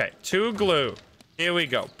 Okay, 2 glue. Here we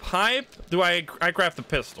go. Pipe. I craft the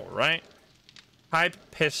pistol, right? Pipe,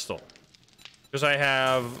 pistol. Because I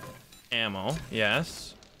have ammo,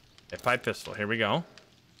 yes. Okay, pipe, pistol, here we go.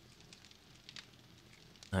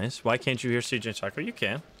 Nice. Why can't you hear CJ Tucker? You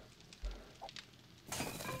can.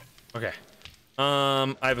 Okay.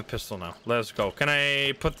 I have a pistol now. Let's go. Can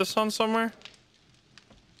I put this on somewhere?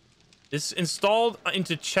 It's installed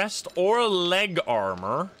into chest or leg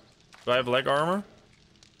armor. Do I have leg armor?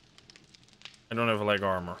 I don't have leg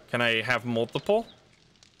armor. Can I have multiple?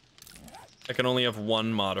 I can only have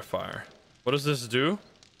 1 modifier. What does this do?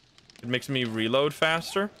 It makes me reload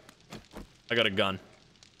faster. I got a gun.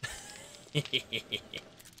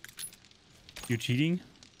 You cheating?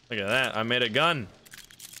 Look at that. I made a gun.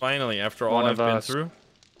 Finally, after all I've been through.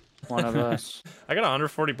 One of us. I got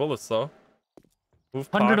 140 bullets, though. Move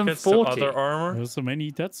pockets to other armor. There's so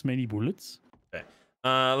many. That's many bullets. Okay.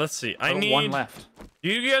 Let's see. I need 1 left. Do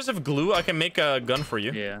you guys have glue? I can make a gun for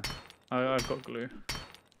you. Yeah. I've got glue.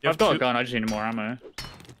 I've got a gun. I just need more ammo.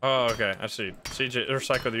 Oh, okay. I see. CJ or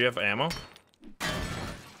Psycho, do you have ammo?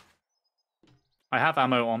 I have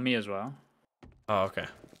ammo on me as well. Oh, okay.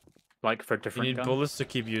 Like for different You need guns. bullets to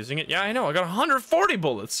keep using it. Yeah, I know. I got 140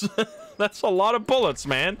 bullets. That's a lot of bullets,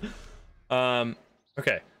 man.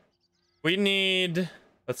 Okay. We need.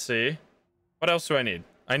 Let's see. What else do I need?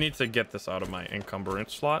 I need to get this out of my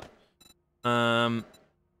encumbrance slot. I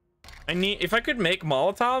need. If I could make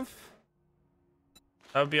Molotov,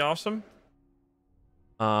 that would be awesome.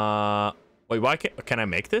 Wait. Why can't? Can I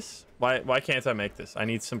make this? Why can't I make this? I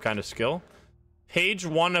need some kind of skill. Page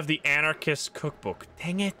 1 of the Anarchist Cookbook.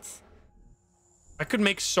 Dang it. I could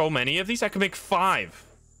make so many of these. I could make 5.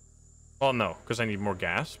 Well, no, because I need more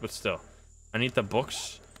gas, but still. I need the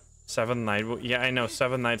books. 7 night. Yeah, I know.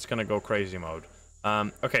 7 night's gonna go crazy mode.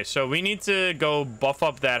 Okay, so we need to go buff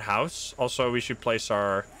up that house. Also, we should place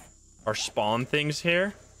our spawn things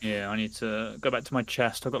here. Yeah, I need to go back to my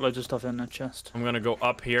chest. I've got loads of stuff in the chest. I'm gonna go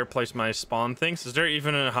up here, place my spawn things. Is there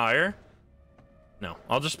even a higher? No.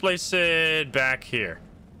 I'll just place it back here.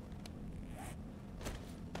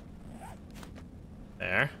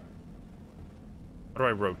 There. How do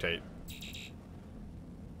I rotate?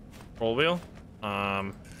 Roll wheel?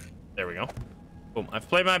 There we go. Boom. I've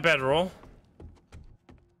played my bedroll.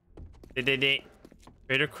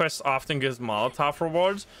 Trader quest often gives Molotov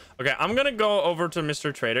rewards. Okay, I'm gonna go over to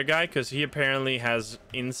Mr. Trader Guy because he apparently has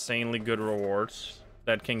insanely good rewards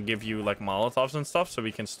that can give you like Molotovs and stuff, so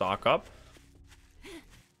we can stock up.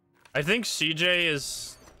 I think CJ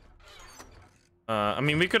is. I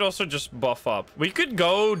mean, we could also just buff up. We could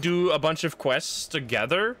go do a bunch of quests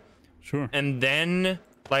together. Sure. And then,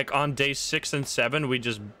 like on day 6 and 7, we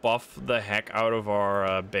just buff the heck out of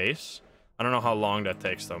our base. I don't know how long that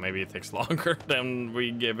takes, though. Maybe it takes longer than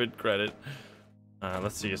we give it credit.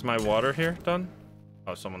 Let's see. Is my water here done?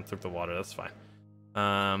 Oh, someone took the water. That's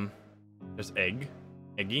fine. There's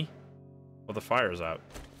Eggy. Well, the fire's out.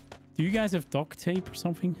 Do you guys have duct tape or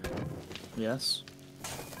something? Yes.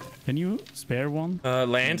 Can you spare one?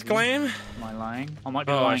 Land claim? Am I lying? I might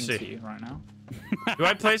be Oh, I lying see. to you right now. Do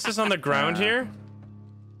I place this on the ground here?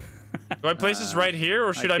 Do I place this right here,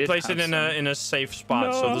 or should I did place it have in a safe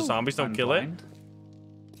spot so the No. zombies don't I'm kill it? blind.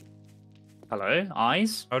 Hello?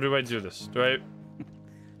 Eyes? How do I do this? Do I?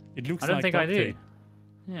 It looks I don't like think I duct do. tape.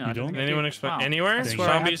 Yeah, You don't? think I Anyone do. explain Wow. anywhere? I swear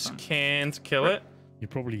I had Zombies some. can't kill it. You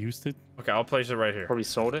probably used it. Okay, I'll place it right here. Probably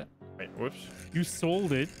sold it. Wait, whoops. You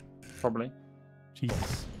sold it. Probably.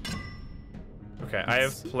 Jesus. Okay, I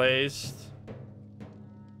have placed.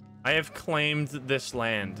 I have claimed this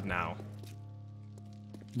land now.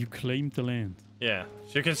 You claimed the land. Yeah,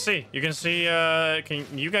 so you can see. You can see.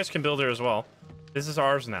 You guys can build here as well. This is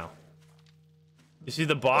ours now. You see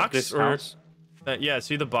the box? This or, house? yeah,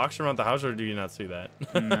 see the box around the house, or do you not see that?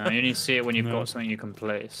 No, you only see it when you've No. got something you can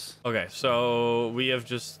place. Okay, so we have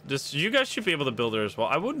just you guys should be able to build there as well.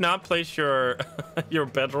 I would not place your your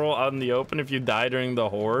bedroll out in the open. If you die during the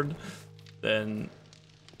horde, then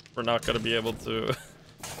we're not gonna be able to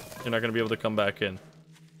you're not gonna be able to come back in.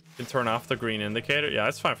 You can turn off the green indicator. Yeah,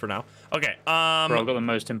 that's fine for now. Okay, Bro, I've got the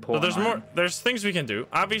most so important there's more item. there's things we can do.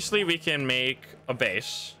 Obviously we can make a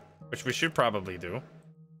base, which we should probably do.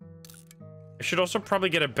 I should also probably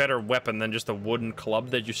get a better weapon than just a wooden club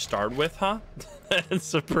that you start with, huh?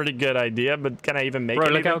 That's a pretty good idea, but can I even make Bro,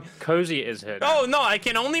 it? look how cozy it is here. Oh, no, I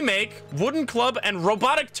can only make wooden club and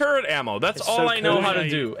robotic turret ammo. That's It's all so I know how to cozy.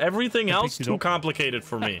 do. Everything else, picked it too up. complicated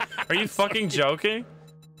for me. Are you fucking joking?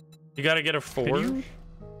 You gotta get a Can forge? you?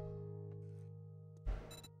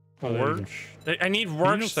 Oh, there you go. Forge? I need Can you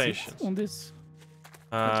not sit workstations. on this?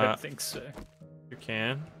 I don't think so. You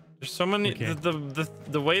can. There's so many. Okay.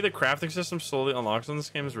 The way the crafting system slowly unlocks in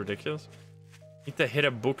this game is ridiculous. Need to hit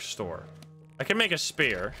a bookstore. I can make a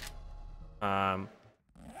spear.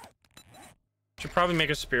 Should probably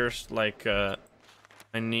make a spear like I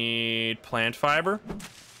need plant fiber.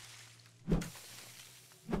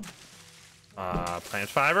 Plant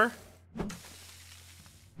fiber.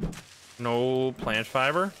 No plant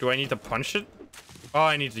fiber. Do I need to punch it? Oh,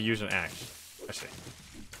 I need to use an axe. I see.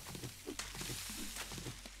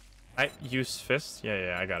 I use fist.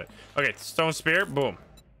 Yeah, I got it. Okay, stone spear. Boom.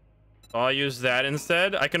 I'll use that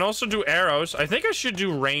instead. I can also do arrows. I think I should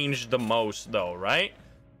do range the most, though, right?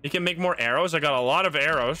 You can make more arrows. I got a lot of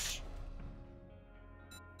arrows.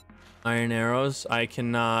 Iron arrows. I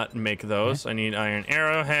cannot make those. I need iron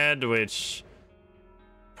arrowhead, which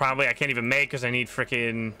probably I can't even make because I need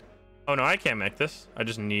freaking. Oh no, I can't make this. I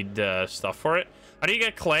just need stuff for it. How do you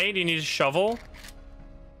get clay? Do you need a shovel?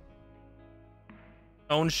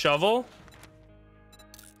 Stone shovel.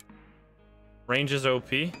 Range is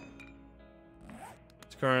OP. It's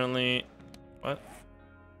currently what?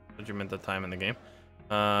 Did you meant the time in the game?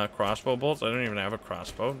 Crossbow bolts. I don't even have a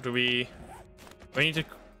crossbow. Do we need to?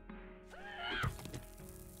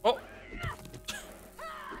 Oh,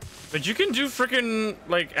 but you can do freaking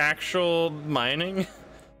like actual mining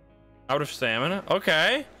out of stamina.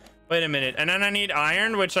 Okay, wait a minute. And then I need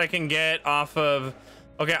iron, which I can get off of.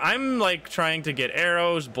 Okay, I'm like trying to get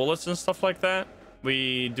arrows, bullets, and stuff like that.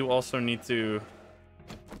 We do also need to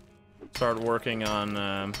start working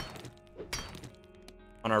on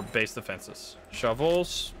our base defenses.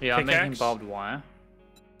 Shovels. Yeah, I'm pickaxe, making barbed wire.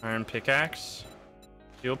 Iron pickaxe.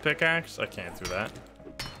 Steel pickaxe. I can't do that.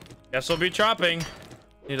 Guess I'll be chopping.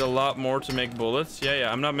 Need a lot more to make bullets.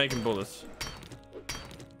 Yeah, I'm not making bullets.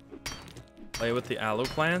 Play with the aloe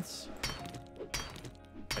plants.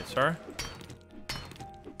 Wait, sorry.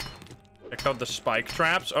 Check out the spike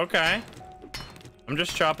traps. Okay. I'm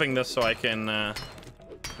just chopping this so I can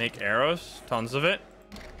make arrows. Tons of it.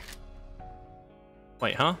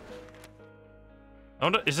 Wait, huh? Oh,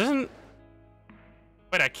 is this isn't...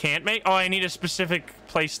 Wait, I can't make... Oh, I need a specific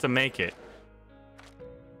place to make it.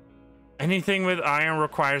 Anything with iron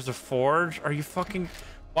requires a forge? Are you fucking...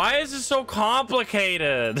 Why is this so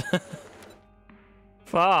complicated?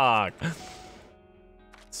 Fuck.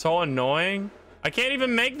 So annoying. I can't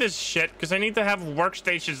even make this shit because I need to have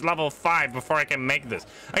workstations level 5 before I can make this.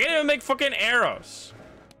 I can't even make fucking arrows.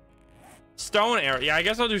 Stone arrow. Yeah, I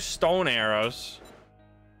guess I'll do stone arrows.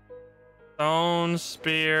 Stone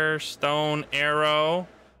spear, stone arrow,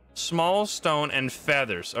 small stone, and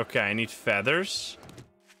feathers. Okay, I need feathers.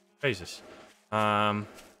 Jesus. Yeah,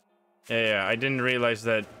 I didn't realize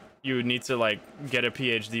that you need to like get a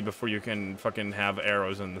PhD before you can fucking have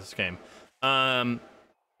arrows in this game.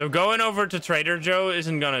 So going over to Trader Joe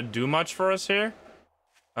isn't gonna do much for us here.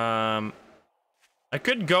 I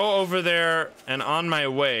could go over there and on my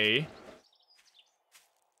way.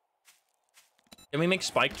 Can we make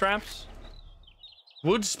spike traps?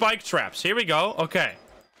 Wood spike traps. Here we go. Okay.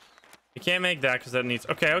 You can't make that because that needs...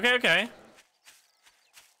 Okay.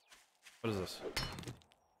 What is this?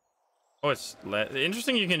 Oh, it's...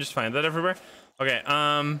 Interesting you can just find that everywhere. Okay,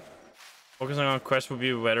 focusing on quests would be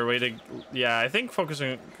a better way to... Yeah, I think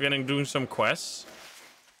focusing on doing some quests.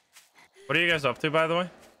 What are you guys up to, by the way?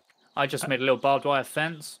 I just made a little barbed wire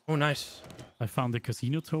fence. Oh, nice. I found the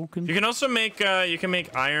casino token. You can also make you can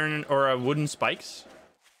make iron or wooden spikes,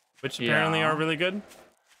 which apparently are really good.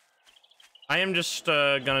 I am just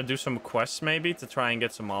gonna do some quests maybe to try and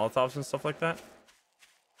get some Molotovs and stuff like that.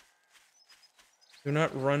 Do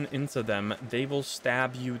not run into them. They will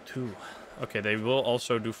stab you too. Okay, they will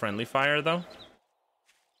also do friendly fire though.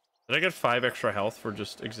 Did I get 5 extra health for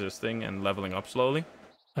just existing and leveling up slowly?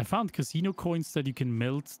 I found casino coins that you can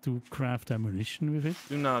melt to craft ammunition with it.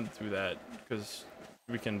 Do not do that, because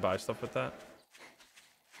we can buy stuff with that.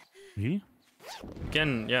 Really?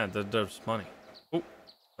 Again, yeah, there's money. Oh,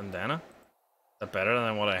 bandana. Is that better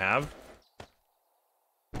than what I have?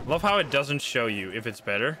 Love how it doesn't show you if it's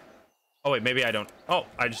better. Oh, wait, maybe I don't. Oh,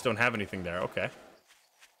 I just don't have anything there. Okay.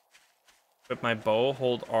 With my bow,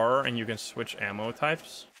 hold R, and you can switch ammo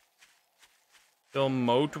types. Fill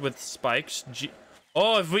moat with spikes.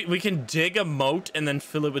 Oh, if we can dig a moat and then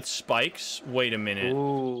fill it with spikes. Wait a minute.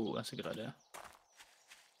 Ooh, that's a good idea.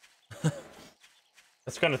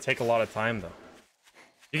 That's gonna take a lot of time, though.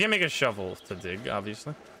 You can make a shovel to dig,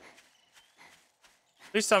 obviously.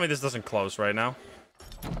 Please tell me this doesn't close right now.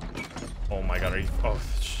 Oh my god, are you... Oh,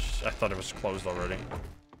 I thought it was closed already.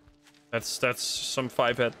 That's some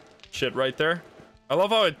 5-head shit right there. I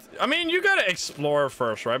love how it... I mean, you gotta explore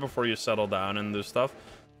first, right? Before you settle down and do stuff.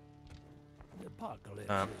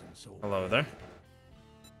 Hello there.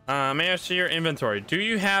 May I see your inventory? Do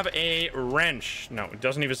you have a wrench? No, it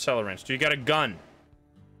doesn't even sell a wrench. Do you got a gun?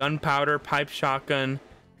 Gunpowder, pipe shotgun.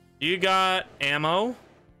 Do you got ammo?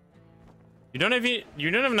 You don't have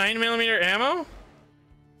 9mm ammo?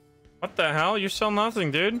 What the hell? You sell nothing,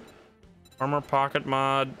 dude. Armor pocket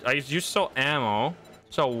mod. You sell ammo.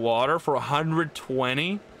 Sell water for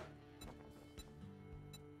 120.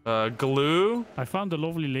 Glue. I found a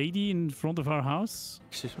lovely lady in front of our house.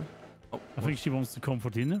 Excuse me. Oh, I think she wants to come for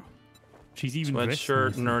dinner. She's even dressed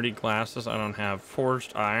sweatshirt, nicely. nerdy glasses. I don't have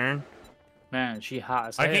forged iron. Man, she hot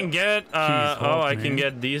as I hell. can get. hot, I man. can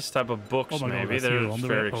get these type of books. Oh my Maybe God, they're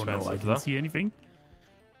very Oh no, I expensive didn't though. see anything.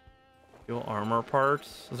 Steel armor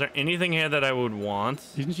parts. Is there anything here that I would want?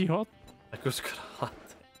 Isn't she hot? That goes good hot.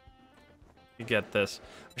 You get this.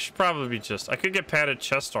 I should probably just. I could get padded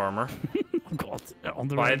chest armor. Oh God, on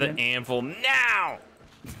the Buy right the then. anvil now.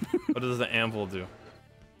 What does the anvil do?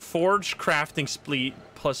 Forge crafting split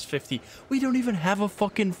plus 50. We don't even have a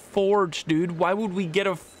fucking forge, dude. Why would we get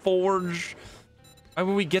a forge? Why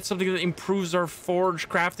would we get something that improves our forge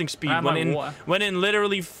crafting speed I'm when like, when in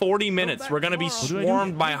literally 40 minutes we're gonna be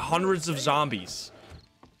swarmed by hundreds of zombies?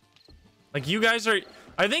 Like, you guys are...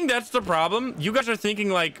 I think that's the problem. You guys are thinking,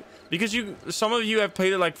 like... Because some of you have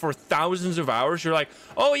played it, like, for thousands of hours. You're like,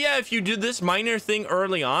 oh, yeah, if you do this minor thing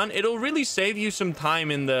early on, it'll really save you some time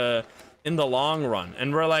in the long run.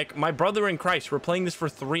 And we're like, my brother in Christ, we're playing this for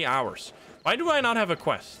 3 hours. Why do I not have a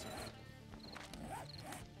quest?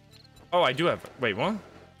 Oh, I do have... Wait, what?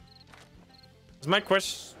 Is my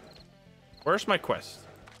quest... Where's my quest?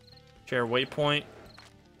 Share waypoint.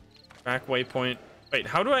 Back waypoint. Wait,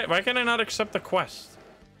 how do I... Why can I not accept the quest?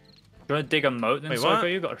 You want to dig a moat then, Wait, Psycho?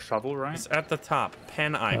 what? You got a shovel, right? It's at the top.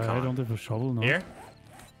 Pen icon. I don't have a shovel, no. Here?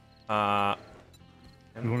 You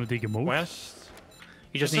want to dig a moat? Quest?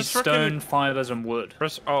 You just need This is stone, freaking- fibers, and wood.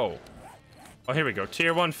 Press O. Oh, here we go.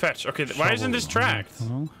 Tier 1 fetch. Okay, why isn't this tracked?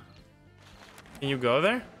 Oh. Can you go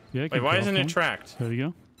there? Yeah, I Wait, can why craft isn't it one. tracked? There we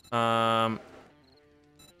go.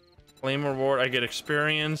 Claim reward. I get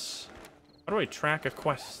experience. How do I track a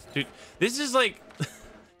quest? Dude, this is like...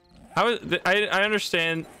 I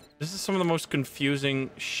understand. This is some of the most confusing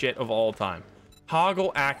shit of all time.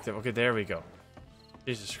 Toggle active. Okay, there we go.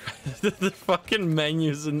 Jesus Christ. The fucking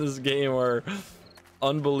menus in this game are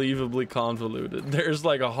unbelievably convoluted. There's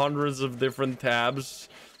like hundreds of different tabs,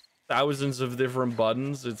 thousands of different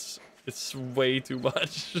buttons. It's way too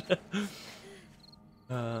much.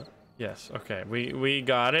 Yes, okay. We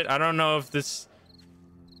got it. I don't know if this...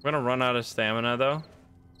 We're gonna run out of stamina though.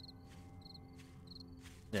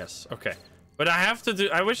 Yes, okay. But I have to do...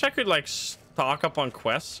 I wish I could like stock up on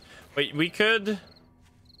quests. Wait, we could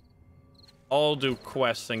all do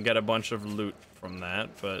quests and get a bunch of loot from that,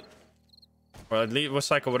 but... Well, at least...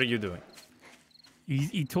 Psycho, what are you doing?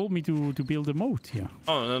 He told me to build a moat here.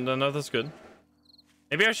 Oh, no, that's good.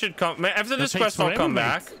 Maybe I should come... After this takes quest, I'll come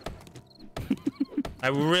forever, back. I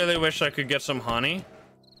really wish I could get some honey.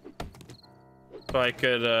 So I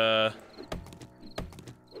could,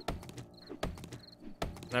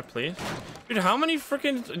 Can I please? Dude, how many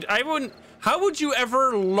freaking... I wouldn't... How would you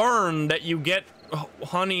ever learn that you get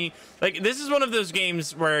honey? Like, this is one of those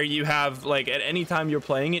games where you have, like, at any time you're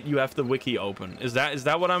playing it, you have the wiki open. Is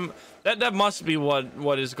that what I'm... That must be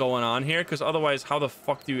what is going on here, because otherwise, how the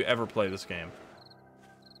fuck do you ever play this game?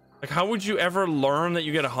 Like, how would you ever learn that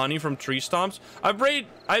you get honey from tree stumps? I've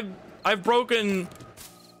broken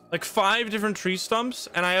like 5 different tree stumps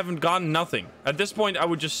and I haven't gotten nothing. At this point, I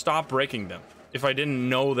would just stop breaking them if I didn't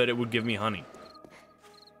know that it would give me honey.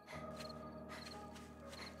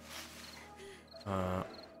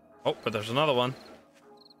 Oh, but there's another one.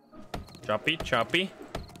 Choppy.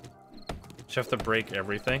 Just have to break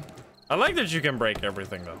everything. I like that you can break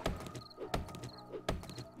everything though.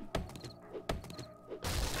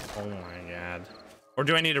 Oh my god. Or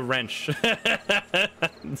do I need a wrench?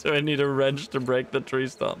 Do I need a wrench to break the tree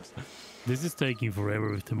stumps? This is taking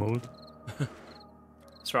forever with the moat.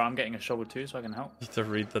 That's right, I'm getting a shovel too, so I can help. You have to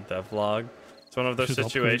read the devlog. It's one of those Should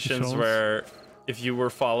upgrade the situations shovels. where if you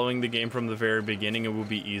were following the game from the very beginning, it would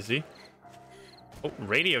be easy. Oh,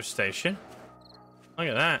 radio station. Look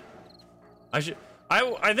at that.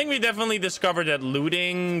 I think we definitely discovered that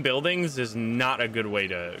looting buildings is not a good way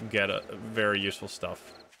to get a very useful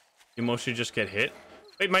stuff. You mostly just get hit.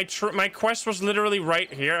 Wait, my quest was literally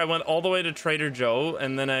right here. I went all the way to Trader Joe,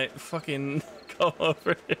 and then I fucking go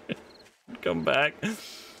over here. Come back.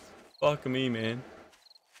 Fuck me, man.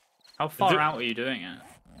 How far out are you doing it?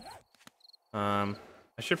 I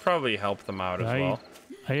should probably help them out as well.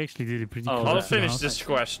 I actually did it pretty close. I'll to the finish house. this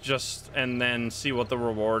quest and then see what the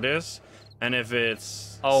reward is. And if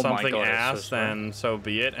it's Oh my something God, it's ass, so slow. then so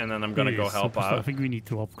be it. And then I'm gonna It go is help super slow. I out. think we need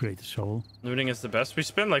to upgrade the shovel. Looting is the best. We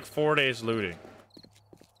spent like 4 days looting.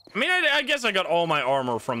 I mean, I guess I got all my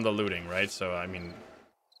armor from the looting, right? So, I mean...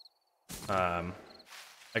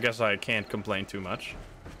 I guess I can't complain too much.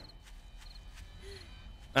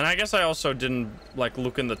 And I guess I also didn't, like,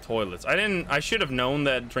 look in the toilets. I should have known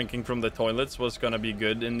that drinking from the toilets was gonna be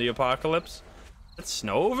good in the apocalypse. Is it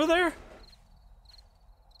snow over there?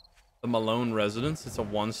 The Malone residence. It's a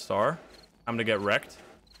 1-star. Time to get wrecked.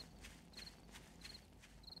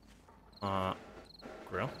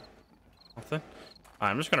 Grill. Nothing.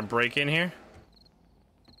 I'm just gonna break in here.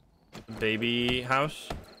 The baby house.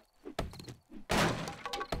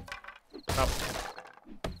 Up.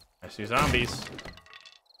 I see zombies.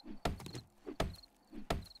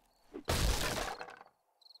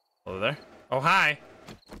 Hello there. Oh, hi.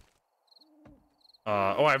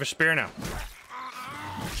 Oh, I have a spear now.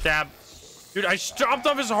 Stab. Dude, I chopped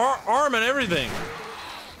off his arm and everything.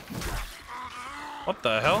 What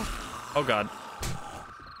the hell? Oh, God.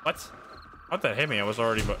 What? How'd that hit me? I was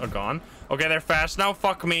already gone. Okay, they're fast now.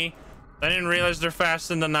 Fuck me. I didn't realize they're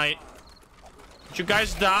fast in the night. Did you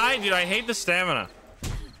guys die? Dude, I hate the stamina.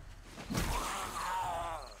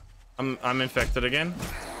 I'm infected again.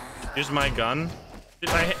 Use my gun. Dude,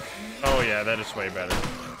 oh yeah, that is way better.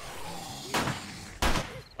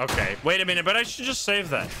 Okay, wait a minute, but I should just save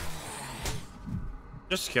that.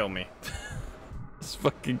 Just kill me. Just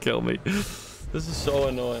fucking kill me. This is so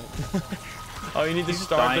annoying. Oh, you need to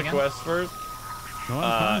start the quest first?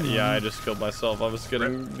 No, yeah, I just killed myself. I was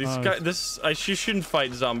getting these guys. You shouldn't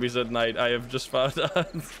fight zombies at night. I have just found out.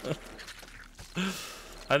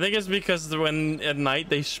 I think it's because when at night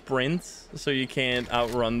they sprint, so you can't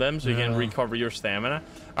outrun them, so you can't recover your stamina.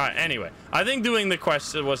 All right. Anyway, I think doing the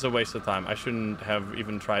quest was a waste of time. I shouldn't have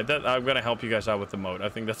even tried that. I'm gonna help you guys out with the mode. I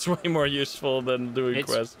think that's way more useful than doing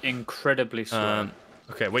quests. It's incredibly slow.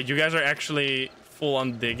 Okay, wait. You guys are actually full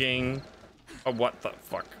on digging. Oh, what the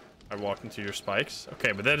fuck? I walked into your spikes.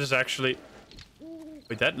 Okay, but that is actually...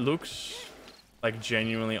 Wait, that looks like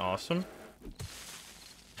genuinely awesome.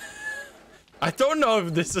 I don't know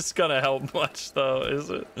if this is gonna help much though, is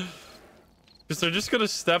it? Because they're just gonna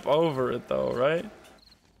step over it though, right?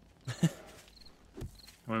 I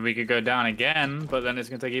mean, we could go down again, but then it's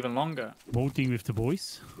gonna take even longer. Voting with the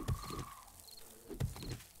boys.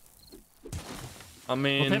 I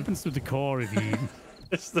mean... What happens to the car if you...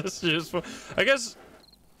 Is this useful? I guess...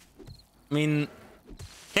 I mean...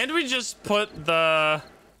 Can't we just put the...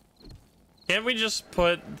 Can't we just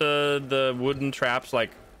put the wooden traps,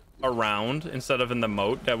 like, around instead of in the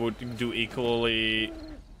moat? That would do equally...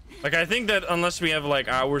 Like, I think that unless we have, like,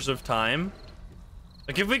 hours of time...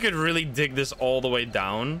 Like, if we could really dig this all the way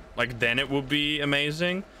down, like, then it would be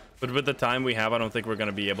amazing. But with the time we have, I don't think we're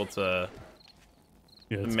gonna be able to...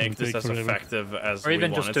 make this as effective as we want it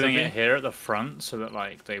to be. Or even just doing it here at the front so that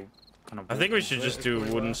like they kind of... I think we should just do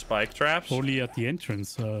wooden spike traps. Only at the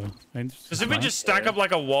entrance. Because if we just stack up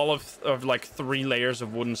like a wall of like 3 layers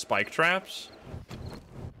of wooden spike traps,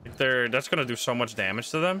 that's gonna do so much damage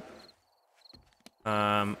to them.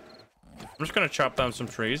 I'm just gonna chop down some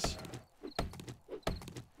trees.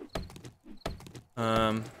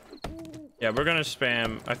 Yeah, we're gonna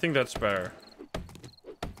spam. I think that's better.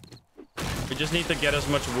 We just need to get as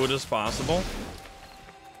much wood as possible.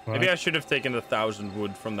 Right. Maybe I should have taken 1,000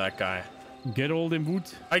 wood from that guy. Get all the wood?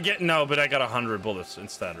 No, but I got 100 bullets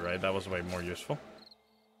instead, right? That was way more useful.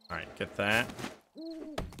 All right, get that.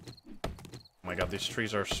 Oh my god, these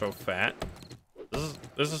trees are so fat.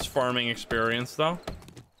 This is farming experience, though.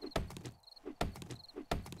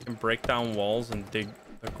 You can break down walls and dig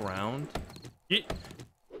the ground.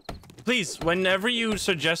 Please, whenever you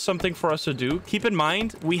suggest something for us to do, keep in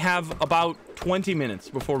mind we have about 20 minutes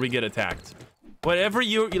before we get attacked. Whatever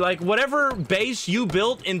whatever base you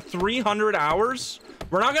built in 300 hours,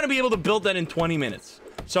 we're not going to be able to build that in 20 minutes.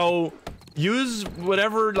 So use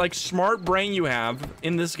whatever like smart brain you have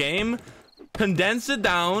in this game, condense it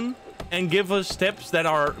down, and give us tips that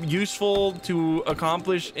are useful to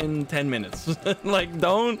accomplish in 10 minutes. Like,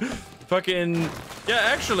 don't fucking... Yeah,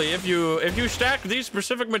 actually, if you stack these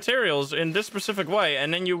specific materials in this specific way,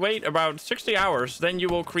 and then you wait about 60 hours, then you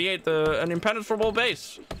will create an impenetrable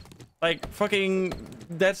base. Like, fucking...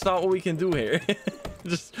 That's not what we can do here.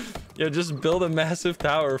 just build a massive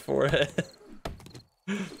tower for it.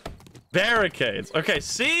 Barricades. Okay,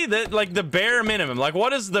 see that, like, the bare minimum. Like,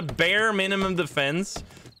 what is the bare minimum defense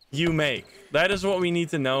you make? That is what we need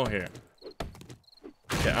to know here.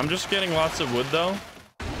 Okay, I'm just getting lots of wood, though.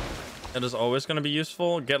 That is always going to be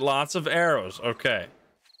useful. Get lots of arrows. Okay.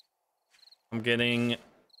 I'm getting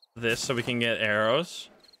this so we can get arrows.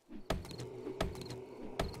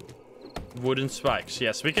 Wooden spikes.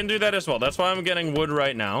 Yes, we can do that as well. That's why I'm getting wood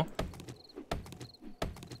right now.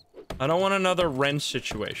 I don't want another wrench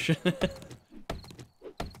situation.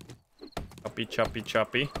 Choppy, choppy,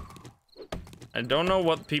 choppy. I don't know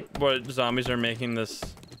what zombies are making this.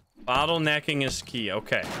 Bottlenecking is key.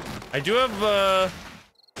 Okay. I do have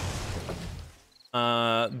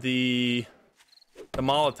the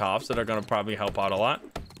Molotovs that are gonna probably help out a lot.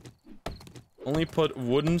 Only put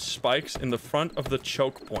wooden spikes in the front of the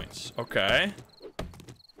choke points. Okay.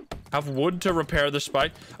 Have wood to repair the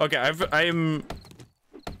spike. Okay,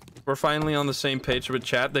 we're finally on the same page with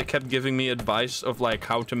chat. They kept giving me advice of like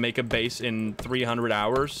how to make a base in 300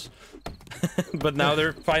 hours. But now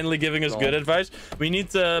they're finally giving us good advice. We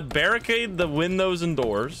need to barricade the windows and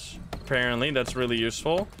doors. Apparently, that's really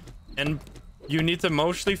useful. And you need to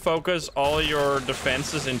mostly focus all your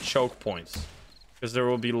defenses in choke points, because there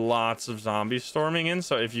will be lots of zombies storming in.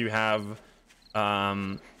 So if you have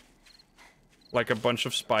like a bunch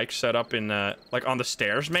of spikes set up in like on the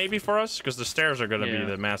stairs maybe for us, because the stairs are going to be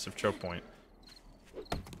the massive choke point.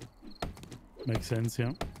 Makes sense,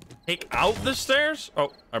 yeah. Take out the stairs?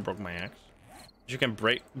 Oh, I broke my axe. You can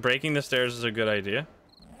breaking the stairs is a good idea.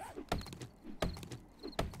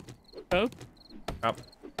 Help.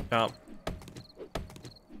 Up.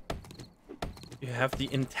 You have the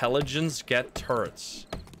intelligence get turrets.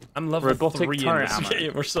 I'm level Robotic 3 in turret this ammo.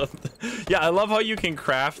 game or something. Yeah, I love how you can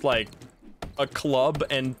craft like a club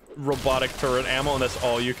and robotic turret ammo, and that's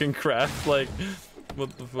all you can craft. Like, what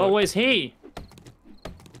the fuck? Oh, where's he?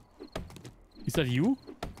 Is that you?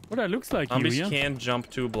 Well, that looks like Zombies you, yeah? can't jump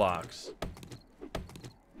 2 blocks.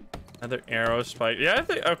 Another arrow spike. Yeah, I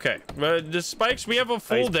think okay. But the spikes, we have a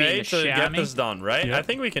full he's being day a to get chamois. this done, right? Yeah. I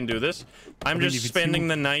think we can do this. I'm mean, just if it's spending you-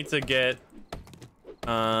 the night to get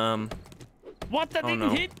What? That Oh, didn't no.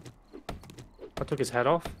 hit? I took his head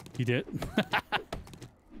off. He did.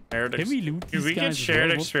 shared Can we loot Dude, these we get guys as shared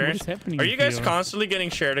well? What experience. is happening Are you if guys you're- constantly getting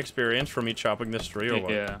shared experience from me chopping this tree or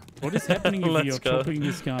what? Yeah. What is happening if Let's you're go. chopping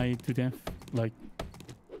this guy to death? Like,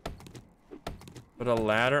 Put a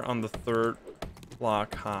ladder on the 3rd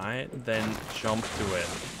block high, then jump to it.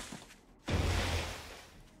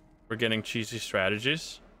 We're getting cheesy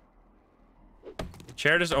strategies.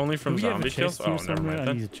 Shared is only from do we have a zombie kills. chest here Oh, never somewhere? mind.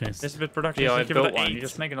 I need a chest. This bit production. Yeah, I Thank you for built the one. 8. You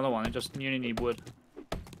just make another one. You only need wood.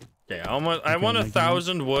 Okay, I want Okay,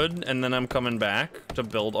 1,000 wood, and then I'm coming back to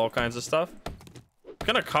build all kinds of stuff. It's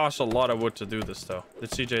gonna cost a lot of wood to do this, though.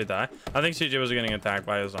 Did CJ die? I think CJ was getting attacked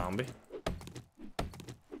by a zombie.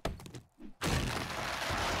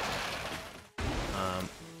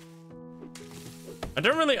 I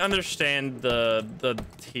don't really understand the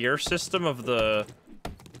tier system of the.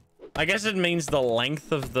 I guess it means the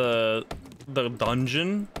length of the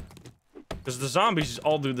dungeon. Because the zombies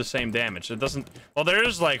all do the same damage. It doesn't... Well, there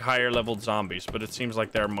is, like, higher-leveled zombies, but it seems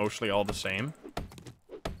like they're mostly all the same.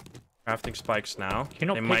 Crafting spikes now. you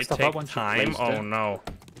not They pick might stuff take up once you've time. placed Oh, it? no.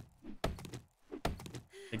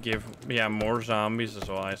 They give... Yeah, more zombies is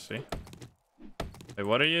all I see. Wait,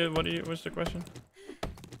 what are you... What's the question?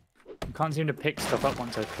 You can't seem to pick stuff up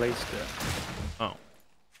once I've placed it. Oh.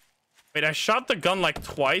 Wait, I shot the gun, like,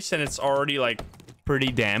 twice, and it's already, like,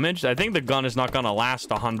 pretty damaged. I think the gun is not gonna last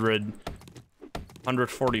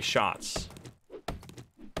 140 shots.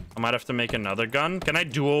 I might have to make another gun. Can I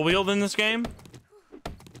dual wield in this game?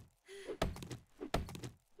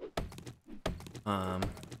 No,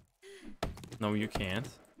 you can't.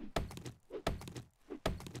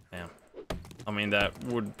 Damn. I mean, that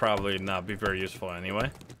would probably not be very useful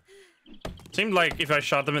anyway. Seemed like if I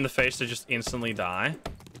shot them in the face, they just instantly die.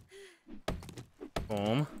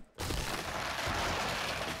 Boom.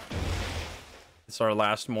 It's our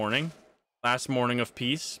last morning. Last morning of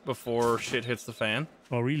peace before shit hits the fan.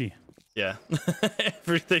 oh, really? Yeah.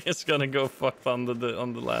 Everything is gonna go fucked on the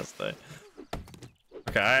last day.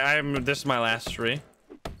 Okay, this is my last tree.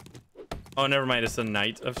 Oh, never mind. It's the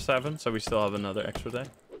night of 7, so we still have another extra day.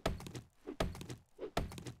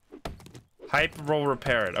 Pipe will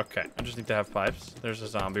repair it. Okay, I just need to have pipes. There's a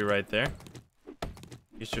zombie right there.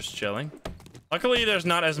 He's just chilling. Luckily, there's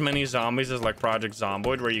not as many zombies as like Project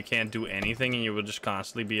Zomboid, where you can't do anything and you will just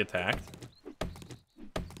constantly be attacked.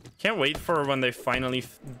 Can't wait for when they finally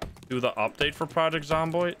do the update for Project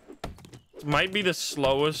Zomboid. It might be the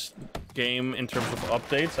slowest game in terms of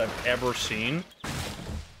updates I've ever seen.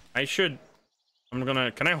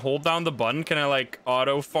 Can I hold down the button? Can I like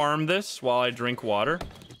auto farm this while I drink water?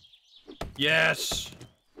 Yes!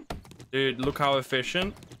 Dude, look how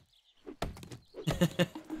efficient.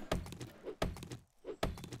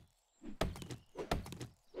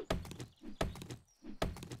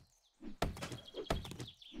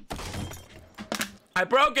 I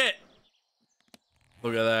broke it!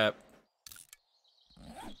 Look at that.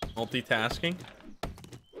 Multitasking.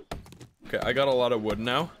 Okay, I got a lot of wood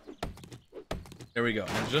now. There we go.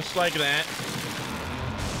 And just like that,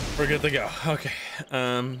 we're good to go. Okay.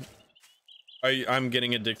 I'm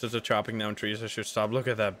getting addicted to chopping down trees. I should stop. Look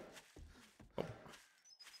at that. Oh.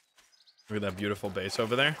 Look at that beautiful base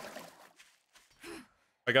over there.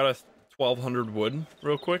 I got a 1,200 wood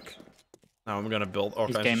real quick. Now I'm gonna build all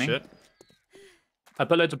He's kinds gaming. of shit. I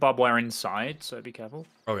put loads of barbed wire inside, so be careful.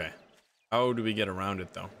 Okay. How do we get around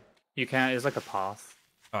it though? You can. It's like a path.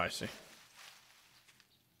 Oh, I see.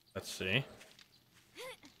 Let's see.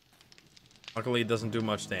 Luckily, it doesn't do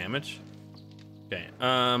much damage. Okay.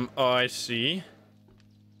 Oh, I see.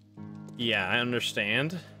 Yeah, I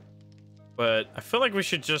understand. But I feel like we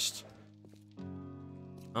should just...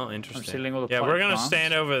 Oh, interesting. sealing all the Yeah, we're gonna plants.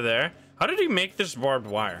 stand over there. How did he make this barbed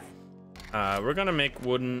wire? We're gonna make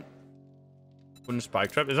wooden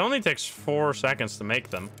spike trap. It only takes 4 seconds to make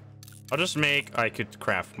them. I'll just make... I could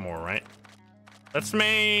craft more, right? Let's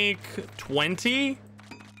make 20.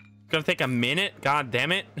 gonna take a minute. God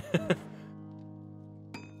damn it.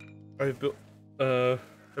 I built.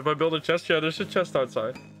 If I build a chest, yeah, there's a chest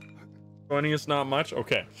outside. 20 is not much.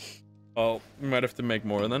 Okay. Oh, we might have to make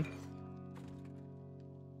more then.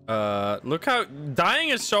 Look how dying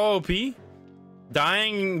is so OP.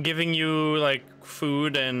 Dying giving you like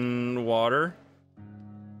food and water.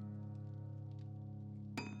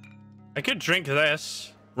 I could drink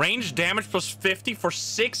this. Range damage plus 50 for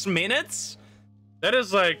 6 minutes? That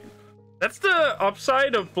is like, that's the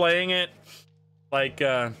upside of playing it like,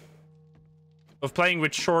 of playing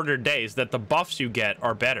with shorter days, that the buffs you get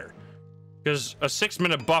are better. Because a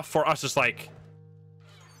 6-minute buff for us is like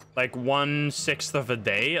 1/6 of a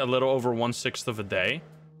day, a little over 1/6 of a day.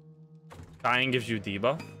 Dying gives you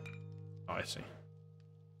debuff. Oh, I see.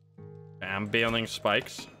 Okay, I'm bailing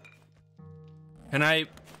spikes. Can I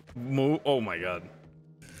move? Oh my god.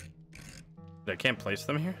 I can't place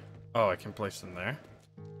them here? Oh, I can place them there.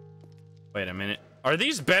 Wait a minute. Are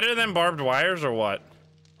these better than barbed wires or what?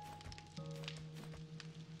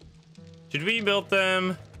 Should we build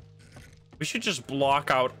them? We should just block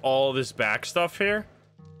out all this back stuff here.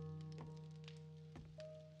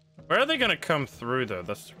 Where are they gonna come through though?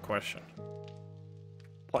 That's the question.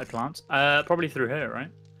 Potted plants? Probably through here, right?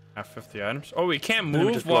 Have 50 items. Oh, we can't And then we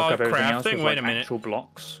move just block while up everything else crafting? with, Wait like, a minute. actual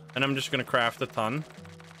blocks. And I'm just gonna craft a ton.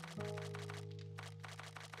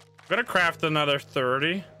 I'm gonna craft another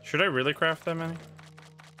 30. Should I really craft that many?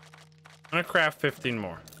 I'm gonna craft 15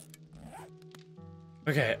 more.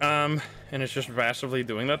 Okay, and it's just passively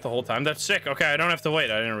doing that the whole time. That's sick. Okay, I don't have to wait.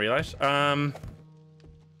 I didn't realize. Oh,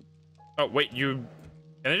 wait, you...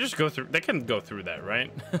 Can they just go through? They can go through that,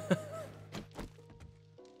 right?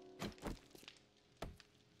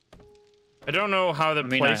 I don't know how to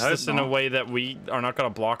place this in a way that we are not gonna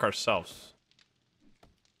block ourselves.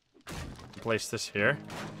 Place this here.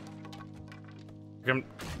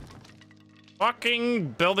 Fucking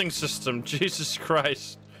building system, Jesus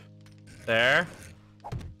Christ. There.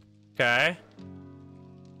 Okay.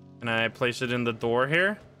 Can I place it in the door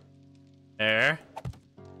here? There.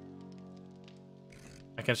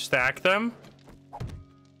 I can stack them.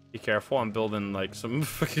 Be careful, I'm building like some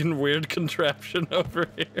fucking weird contraption over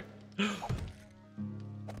here.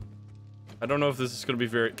 I don't know if this is gonna be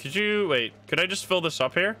very... Could you... Wait, could I just fill this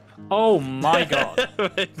up here? Oh my god.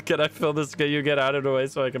 Wait, can I fill this? Can you get out of the way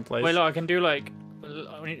so I can place? Wait, look, I can do like...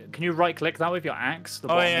 Can you right click that with your axe? The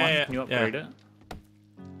bottom one? Yeah, Can you upgrade it?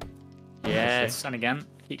 Yes, and again.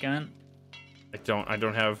 Keep going. I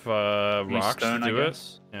don't have rocks stone, to do I it.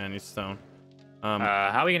 guess. Yeah, I need stone.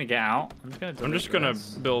 How are we gonna get out? I'm just gonna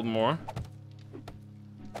build more.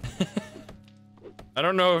 I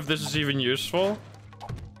don't know if this is even useful,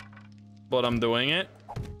 but I'm doing it.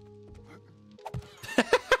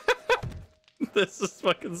 This is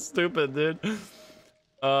fucking stupid, dude.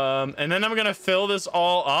 And then I'm gonna fill this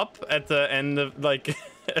all up at the end of like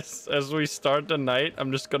as we start the night.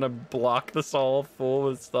 I'm just gonna block this all full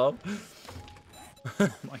with stuff. Oh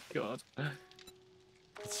my god.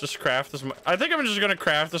 Let's just craft as much. I think I'm just gonna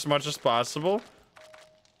craft as much as possible.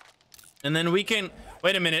 And then we can...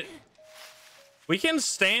 Wait a minute. We can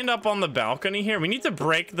stand up on the balcony here. We need to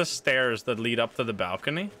break the stairs that lead up to the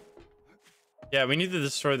balcony. Yeah, we need to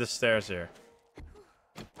destroy the stairs here.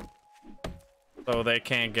 So they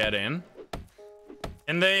can't get in.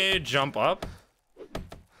 And they jump up.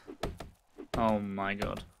 Oh my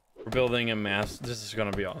god. We're building a mass. This is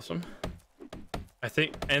gonna be awesome. I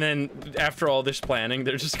think, and then after all this planning,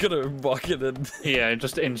 they're just gonna walk it in. Yeah,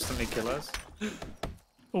 just instantly kill us.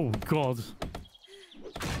 Oh god.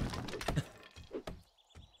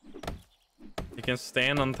 You can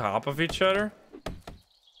stand on top of each other.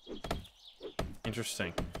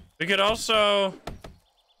 Interesting. We could also...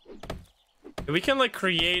 We can like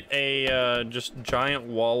create a just giant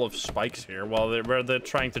wall of spikes here while where they're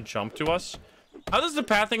trying to jump to us. How does the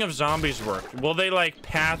pathing of zombies work? Will they like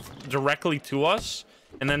path directly to us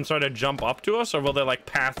and then sort of jump up to us, or will they like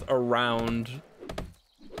path around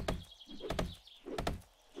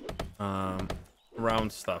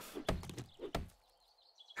around stuff?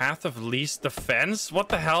 Path of least defense? What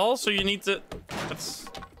the hell? So you need to... That's...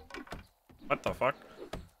 What the fuck?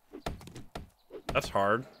 That's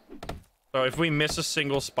hard. So if we miss a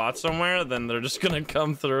single spot somewhere, then they're just gonna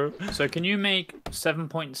come through. So can you make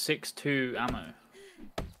 7.62 ammo?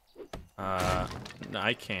 No,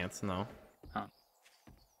 I can't, no. Oh.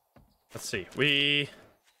 Let's see. We...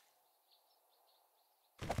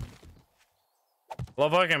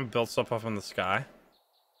 Love how I can build stuff up in the sky.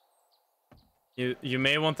 You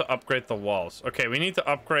may want to upgrade the walls. Okay, we need to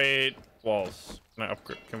upgrade walls.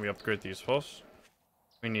 Can we upgrade these walls?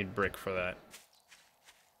 We need brick for that.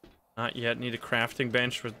 Not yet. Need a crafting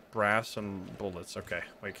bench with brass and bullets. Okay.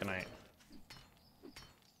 Wait, can I...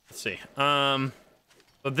 Let's see. So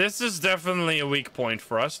this is definitely a weak point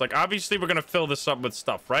for us. Like, obviously, we're gonna fill this up with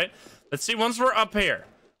stuff, right? Let's see. Once we're up here,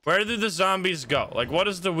 where do the zombies go? Like, what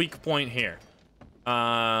is the weak point here?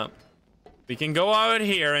 We can go out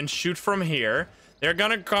here and shoot from here. They're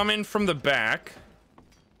gonna come in from the back.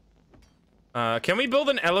 Can we build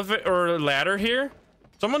an elevator or a ladder here?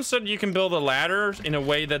 Someone said you can build a ladder in a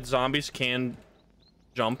way that zombies can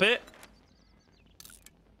jump it.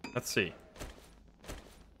 Let's see.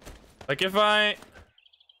 Like if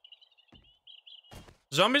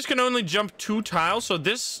zombies can only jump 2 tiles, so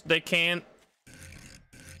this they can't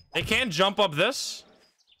jump up this.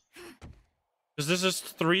 Because this is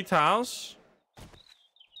 3 tiles.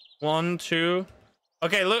 1, 2.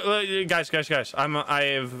 Okay, look guys.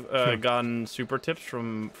 I've gotten super tips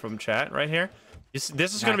from chat right here. This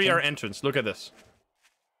is gonna be our entrance. Look at this.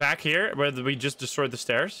 Back here, where we just destroyed the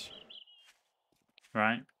stairs.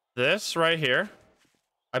 Right. This right here.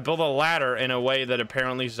 I built a ladder in a way that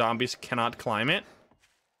apparently zombies cannot climb it.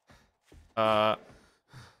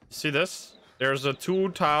 See this? There's a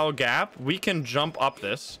 2-tile gap. We can jump up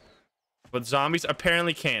this. But zombies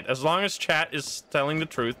apparently can't. As long as chat is telling the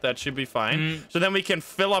truth, that should be fine. So then we can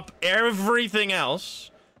fill up everything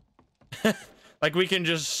else. Like we can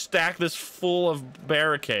just stack this full of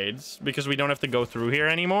barricades because we don't have to go through here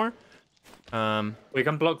anymore. We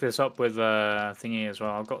can block this up with thingy as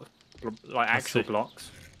well. I've got like actual blocks.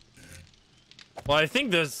 Well, I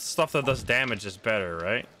think the stuff that does damage is better,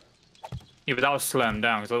 right? Yeah, but that'll slow them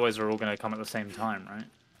down because otherwise they're all going to come at the same time, right?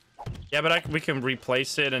 Yeah, but we can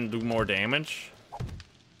replace it and do more damage.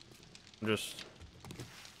 Just...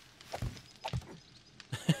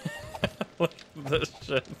 Look at this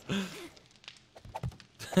shit.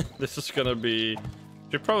 This is gonna be...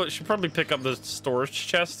 Should probably pick up the storage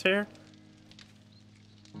chest here.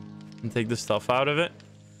 And take the stuff out of it.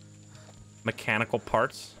 Mechanical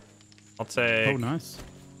parts. I'll take... Oh, nice.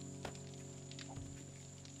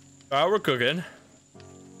 We're cooking.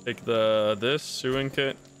 Take this sewing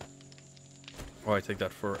kit. Oh, I take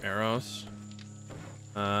that for arrows.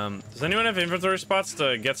 Does anyone have inventory spots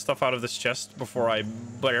to get stuff out of this chest before I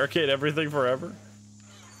barricade everything forever?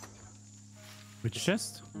 Which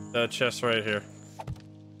chest? The chest right here.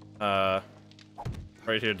 Right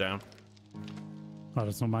here down. Oh,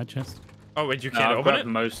 that's not my chest. Oh wait, you can't open it?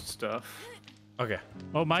 Most stuff. Okay.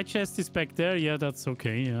 Oh, my chest is back there. Yeah, that's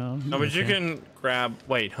okay. Yeah. No, but you can grab...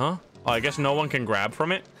 Wait, huh? Oh, I guess no one can grab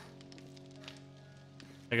from it?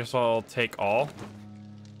 I guess I'll take all.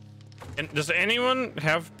 And does anyone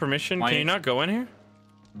have permission? Can you not go in here?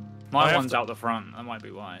 My one's out the front. That might be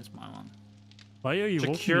why. It's my one. Why are you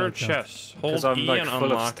secure like chest? Hold Because I'm E like and full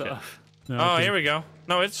of unlock it. stuff. Yeah, Oh, okay. here we go.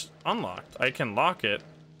 No, it's unlocked. I can lock it.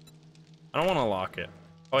 I don't want to lock it.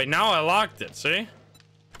 Oh, wait, now I locked it. See?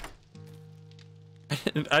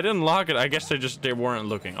 I didn't lock it. I guess they weren't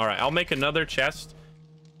looking. All right, I'll make another chest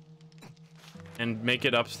and make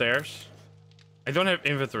it upstairs. I don't have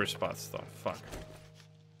inventory spots though. Fuck.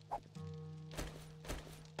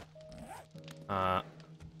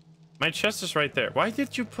 My chest is right there. Why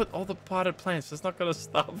did you put all the potted plants? It's not gonna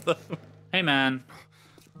stop them. Hey man,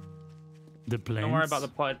 The plants. don't worry about the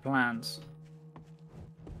potted plants.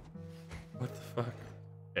 What the fuck?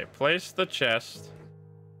 Okay, place the chest.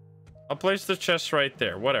 I'll place the chest right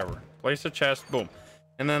there. Whatever. Place the chest. Boom.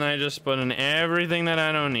 And then I just put in everything that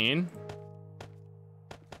I don't need.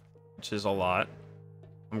 Which is a lot.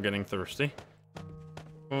 I'm getting thirsty.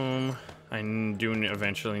 Boom. I do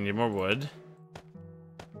eventually need more wood.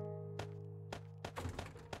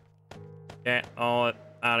 Get all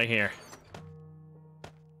out of here.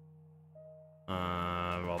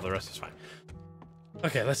 Well, the rest is fine.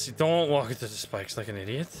 Okay, let's see. Don't walk into the spikes like an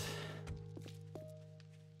idiot.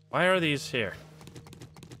 Why are these here?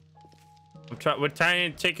 We're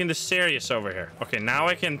taking this serious over here. Okay, now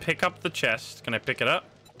I can pick up the chest. Can I pick it up?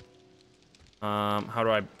 How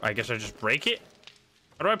do I guess I just break it?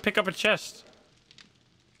 How do I pick up a chest?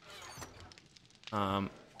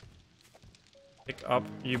 Pick up,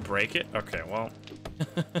 you break it? Okay, well.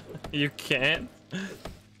 You can't?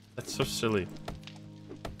 That's so silly.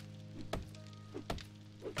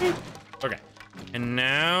 Okay. And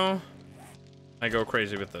now I go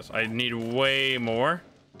crazy with this. I need way more.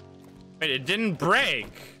 Wait, it didn't break.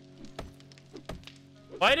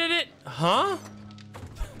 Why did it? Huh?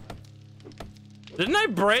 Didn't I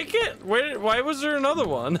break it? Why was there another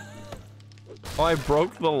one? Oh, I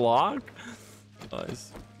broke the lock?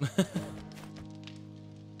 Nice.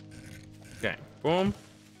 Okay. Boom.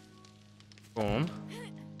 Boom.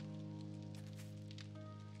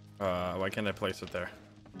 Why can't I place it there?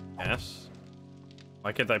 Yes.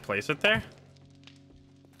 Why can't I place it there?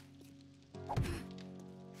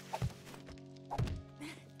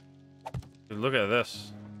 Dude, look at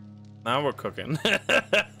this. Now we're cooking.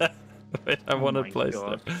 Wait, I want to place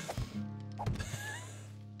it.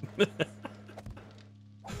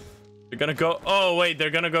 They're gonna go. Oh wait, they're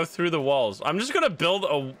gonna go through the walls. I'm just gonna build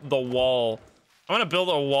the wall. I'm gonna build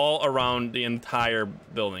a wall around the entire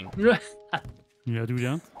building. Yeah, do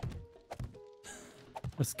that.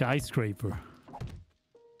 A skyscraper.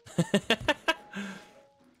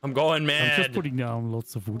 I'm going mad. I'm just putting down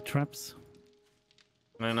lots of wood traps.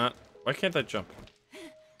 Can I not? Why can't I jump?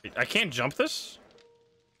 I can't jump this?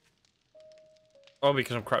 Oh,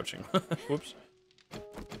 because I'm crouching. Whoops.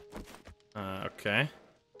 Okay.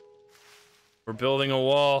 We're building a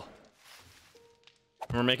wall.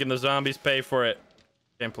 We're making the zombies pay for it.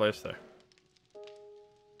 Can't place there.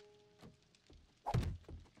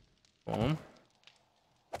 Boom.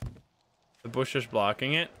 The bush is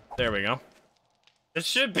blocking it. There we go. This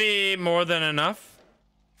should be more than enough.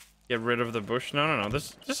 Get rid of the bush. No.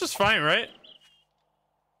 This is fine, right?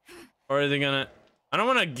 Or are they gonna... I don't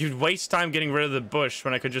want to waste time getting rid of the bush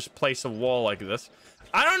when I could just place a wall like this.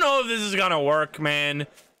 I don't know if this is gonna work, man.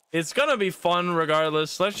 It's gonna be fun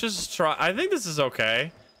regardless. Let's just try. I think this is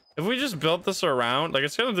okay. If we just built this around, like,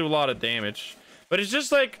 it's gonna do a lot of damage. But it's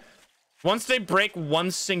just like, once they break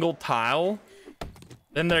one single tile,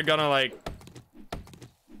 then they're gonna like...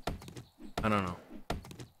 I don't know.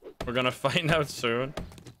 We're gonna find out soon.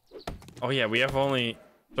 Oh yeah, we have only...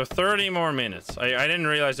 So 30 more minutes. I didn't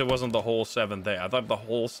realize it wasn't the whole 7th day. I thought the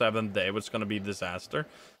whole 7th day was gonna be disaster.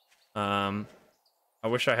 I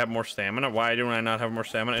wish I had more stamina. Why do I not have more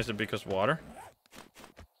stamina? Is it because water?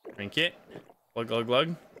 Drink it. Glug, glug,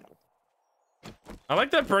 glug. I like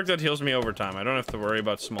that perk that heals me over time. I don't have to worry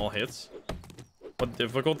about small hits. What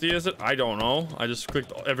difficulty is it? I don't know. I just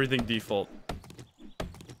clicked everything default.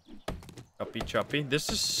 Choppy, choppy. This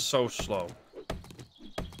is so slow.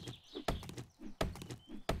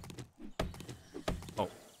 Oh.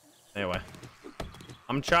 Anyway.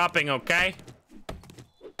 I'm chopping, okay?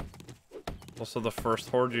 Also, the first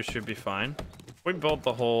horde, you should be fine. We built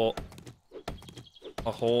a whole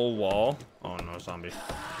wall. Oh no, zombie.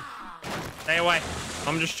 Stay away.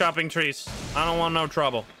 I'm just chopping trees. I don't want no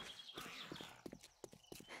trouble.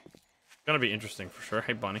 It's gonna be interesting for sure.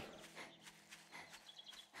 Hey, bunny.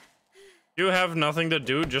 You have nothing to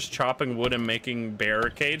do, just chopping wood and making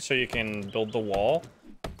barricades so you can build the wall.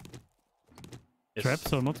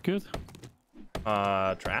 Traps are not good.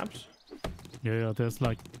 Traps? Yeah, there's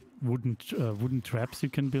like wooden traps you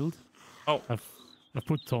can build. Oh. I've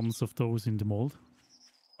put tons of those in the mold.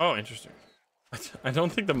 Oh, interesting. I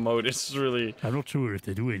don't think the mode is really... I'm not sure if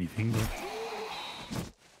they do anything, but...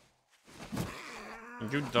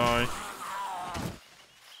 You die.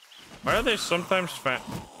 Why are they sometimes fat?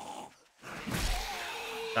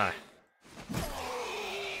 Die.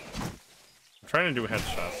 I'm trying to do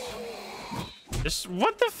headshots. This...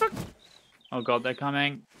 What the fuck? Oh god, they're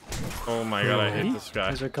coming. Oh my god, I hate this guy.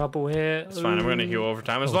 There's a couple here. It's fine, I'm gonna heal over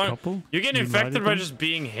time. As long as you get infected by just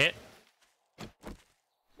being hit.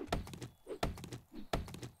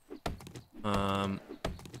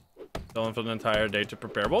 Going for the entire day to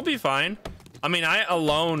prepare. We'll be fine. I mean, I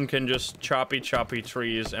alone can just choppy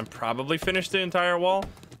trees and probably finish the entire wall.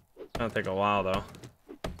 It's gonna take a while though.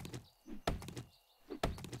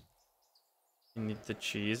 You need the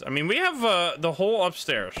cheese. I mean, we have the whole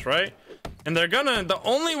upstairs, right? And they're gonna... The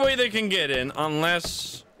only way they can get in,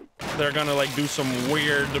 unless they're gonna like do some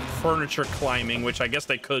weird furniture climbing, which I guess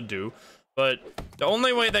they could do. But the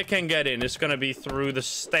only way they can get in is gonna be through the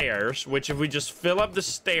stairs, which if we just fill up the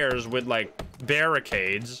stairs with like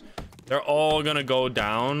barricades, they're all gonna go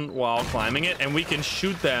down while climbing it, and we can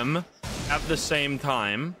shoot them at the same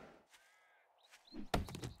time.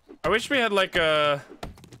 I wish we had like a...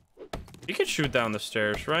 You could shoot down the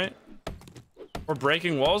stairs, right? Or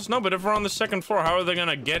breaking walls? No, but if we're on the second floor, how are they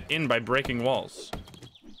gonna get in by breaking walls?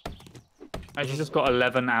 I just got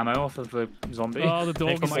 11 ammo off of the zombie. Oh, the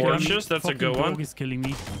dog is torches. That's a good one. The dog is killing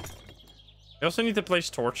me. We also need to place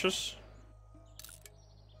torches.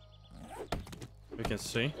 We can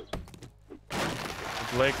see.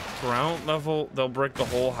 Like ground level, they'll break the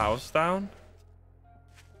whole house down.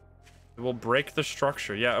 It will break the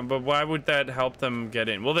structure. Yeah, but why would that help them get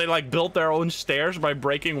in? Will they like build their own stairs by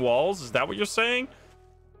breaking walls? Is that what you're saying?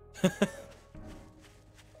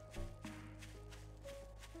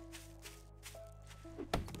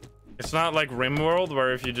 It's not like RimWorld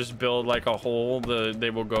where if you just build like a hole, they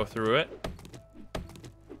will go through it.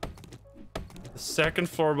 The second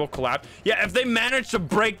floor will collapse. Yeah, if they manage to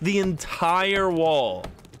break the entire wall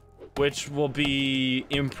which will be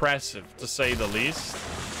impressive to say the least.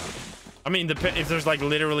 I mean, if there's like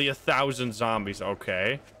literally 1,000 zombies,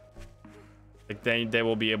 okay. Like they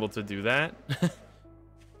will be able to do that.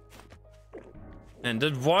 And the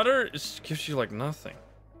water gives you like nothing.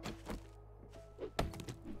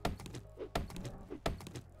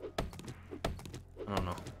 I don't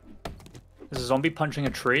know. There's a zombie punching a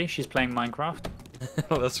tree. She's playing Minecraft.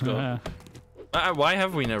 Let's go. Why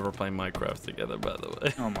have we never played Minecraft together, by the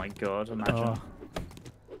way? Oh my god, imagine.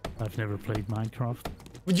 I've never played Minecraft.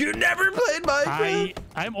 You never played Minecraft?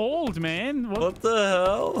 I'm old, man. What the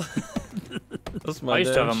hell? That's my I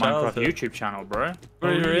used to have a damn Minecraft childhood. YouTube channel, bro.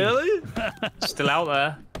 Wait, really? Still out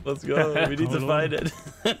there. Let's go. We need to find it.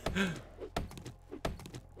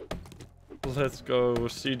 Let's go,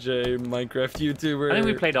 CJ, Minecraft YouTuber. I think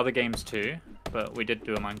we played other games too, but we did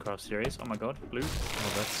do a Minecraft series. Oh my god, blue.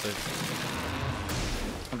 Oh, that's sick.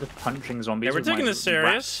 I'm just punching zombies. Yeah, we're with my taking this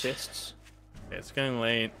rat serious. fists. Okay, it's getting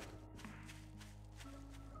late.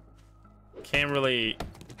 Can't really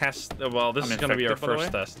test. Well, this I'm is gonna be our infected, by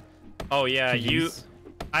the first test. Oh yeah,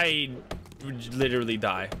 I would literally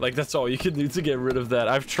die. Like that's all you can do to get rid of that.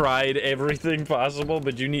 I've tried everything possible,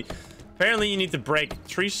 but apparently you need to break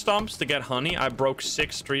tree stumps to get honey. I broke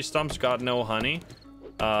 6 tree stumps, got no honey.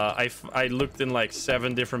 I looked in like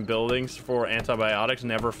 7 different buildings for antibiotics,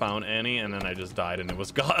 never found any, and then I just died and it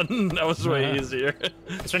was gone. That was way easier.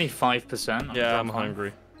 It's only 5%. Yeah, I'm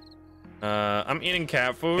hungry. I'm eating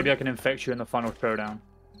cat food. Maybe I can infect you in the final throwdown.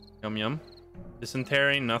 Yum yum.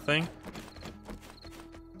 Dysentery, nothing.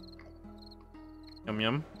 Yum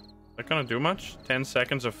yum. Is that gonna do much? 10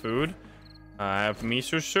 seconds of food. I have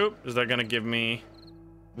miso soup. Is that gonna give me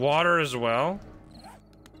water as well?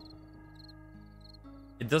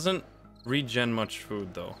 It doesn't regen much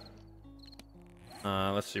food though.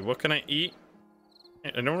 Let's see. What can I eat?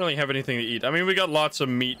 I don't really have anything to eat. I mean, we got lots of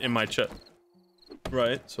meat in my chest.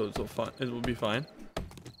 Right, so it's all fine. It will be fine.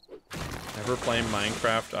 Never playing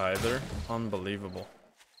Minecraft either. Unbelievable.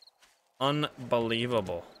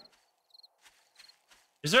 Unbelievable.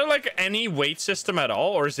 Is there like any weight system at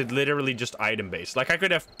all, or is it literally just item based? Like I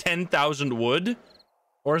could have 10,000 wood,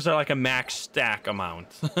 or is there like a max stack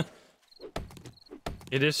amount?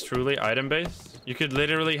 It is truly item based. You could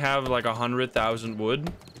literally have like 100,000 wood,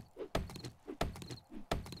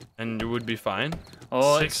 and you would be fine.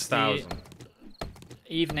 Oh, 6,000.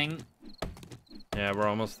 Evening. Yeah, we're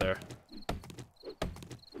almost there.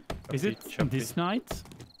 Is it this night?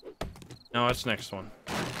 No, it's next one.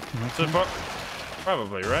 Next So one?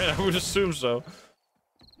 probably, right? I would assume so.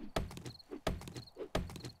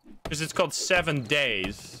 Because it's called 7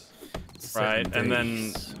 days, right? 7 And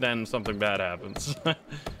days. then something bad happens.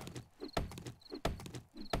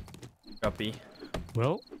 Guppy.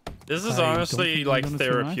 Well, This is I don't honestly think we're like gonna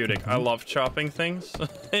survive therapeutic. it, I huh? love chopping things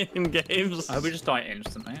in games. I hope we just die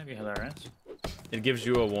instantly. That'd be hilarious. It gives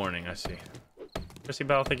you a warning, I see. Chrissy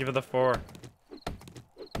Bell, thank you for the 4.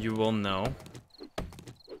 You will know.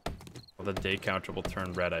 Well, the day counter will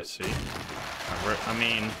turn red, I see. I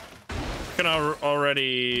mean, we can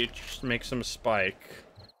already just make some spike.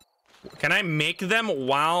 Can I make them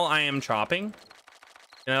while I am chopping?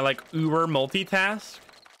 Can I like Uber multitask?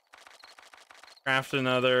 Craft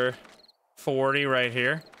another 40 right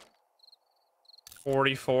here.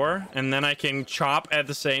 44. And then I can chop at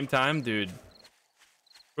the same time. Dude.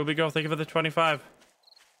 Ruby Girl, thank you for the 25.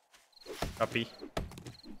 Copy.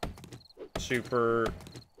 Super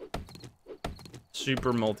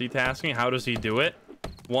multitasking. How does he do it?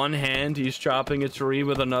 One hand, he's chopping a tree.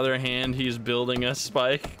 With another hand, he's building a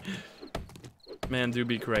spike. Man, do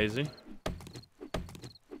be crazy.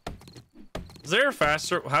 Is there a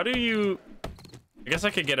faster... How do you... I guess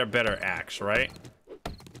I could get a better axe, right?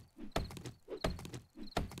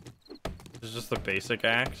 It's just a basic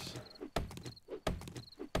axe.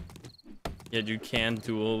 Yeah, you can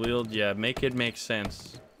dual wield. Yeah, make it make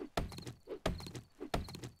sense.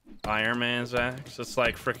 Iron Man's axe. It's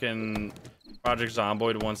like freaking Project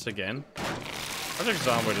Zomboid once again. Project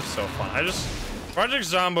Zomboid is so fun. Project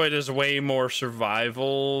Zomboid is way more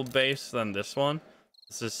survival based than this one.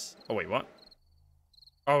 This is... Oh, wait, what?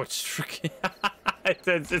 Oh, it's freaking...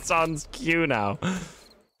 it's on queue now. I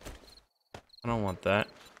don't want that.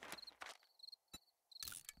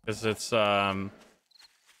 Because it's,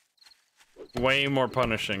 way more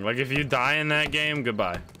punishing. Like, if you die in that game,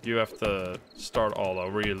 goodbye. You have to start all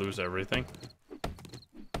over. You lose everything.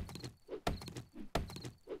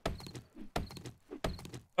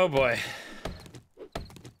 Oh, boy.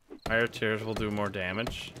 Higher tiers will do more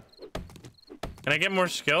damage. Can I get more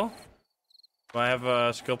skill? Do I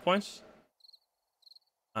have, skill points?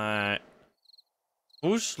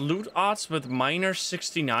 Boost loot odds with minor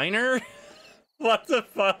 69er? What the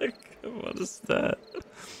fuck? What is that?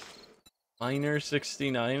 Minor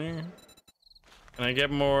 69er? Can I get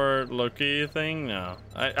more Loki thing? No.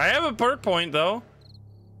 I have a perk point though.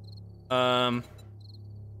 Do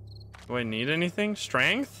I need anything?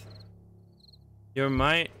 Strength? You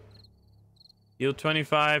might deal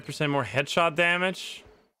 25% more headshot damage.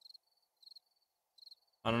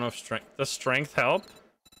 I don't know if strength does strength help?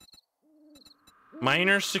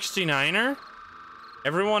 Minor 69er?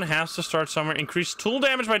 Everyone has to start somewhere. Increase tool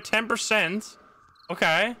damage by 10%.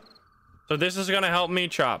 Okay. So this is gonna help me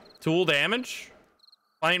chop. Tool damage.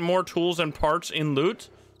 Find more tools and parts in loot.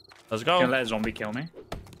 Let's go. Can I let a zombie kill me?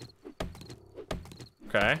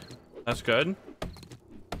 Okay. That's good.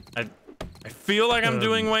 I feel like I'm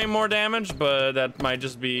doing way more damage, but that might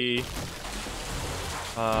just be...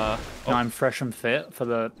 No, I'm fresh and fit for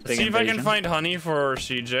the big See if I invasion. can find honey for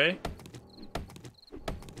CJ.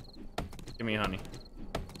 Give me honey.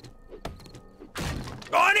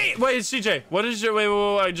 Honey! Wait, CJ. What is your... Wait,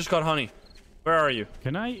 I just got honey. Where are you?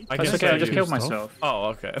 Can I? I That's guess okay, I I just do killed stuff? myself. Oh,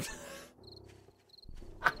 okay.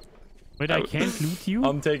 Wait, I can't loot you?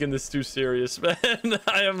 I'm taking this too serious, man.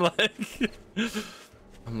 I am like...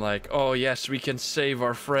 I'm like, oh, yes, we can save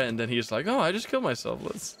our friend. And he's like, oh, I just killed myself.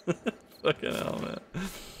 Let's... Fucking hell, man.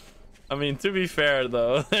 I mean, to be fair,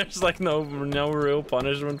 though, there's like no real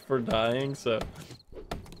punishment for dying, so...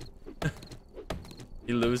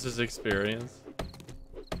 He loses experience.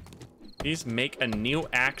 Please make a new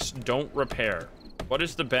axe, don't repair. What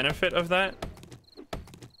is the benefit of that?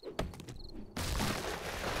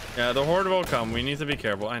 Yeah, the horde will come. We need to be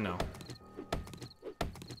careful. I know.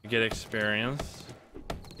 You get experience.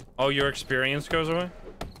 Oh, your experience goes away?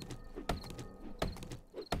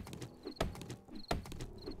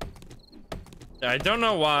 I don't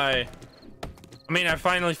know why. I mean, I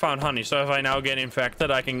finally found honey, so if I now get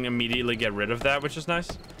infected, I can immediately get rid of that, which is nice.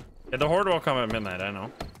 Yeah, the horde will come at midnight, I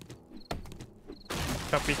know.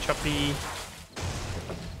 Choppy, choppy.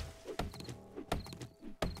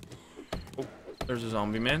 Oh, there's a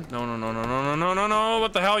zombie, man. No, no, no, no, no, no, no, no, no.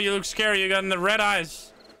 What the hell? You look scary. You got the red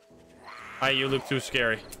eyes. Hi, you look too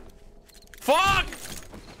scary. Fuck!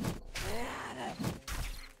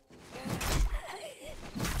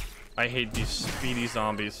 I hate these speedy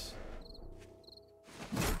zombies.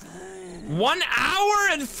 1 hour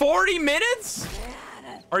and 40 minutes?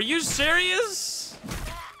 Are you serious?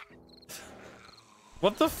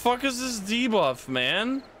 What the fuck is this debuff,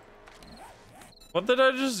 man? What did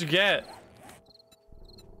I just get?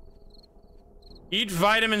 Eat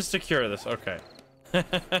vitamins to cure this. Okay.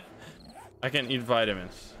 I can eat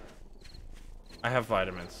vitamins. I have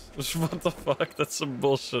vitamins. What the fuck? That's some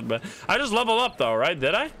bullshit, man. I just leveled up though, right?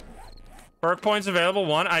 Did I? Perk points available.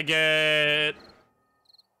 1. I get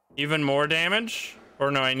even more damage. Or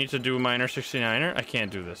no, I need to do minor 69er. I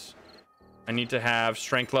can't do this. I need to have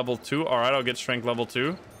strength level 2. All right, I'll get strength level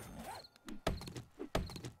 2.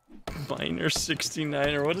 Minor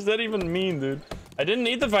 69er. What does that even mean, dude? I didn't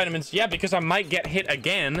need the vitamins. Yeah, because I might get hit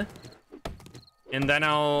again. And then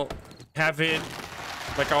I'll have it...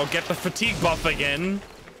 Like, I'll get the fatigue buff again.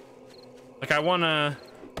 Like, I want to...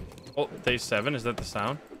 Oh, day 7. Is that the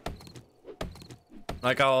sound?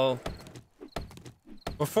 Like, I'll...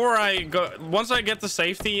 Before I go... Once I get the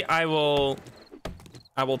safety, I will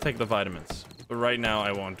take the vitamins. But right now,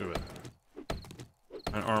 I won't do it.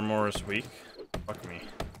 My armor is weak. Fuck me.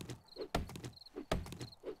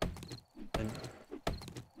 And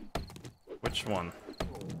which one?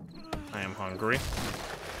 I am hungry.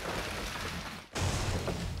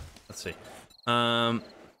 Let's see.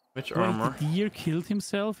 Which armor? The deer killed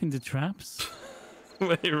himself in the traps.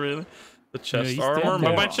 Wait, really? The chest he's armor? dead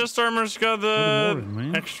But now. my chest armor's got What a the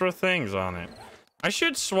morning, man. extra things on it. I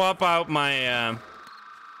should swap out my...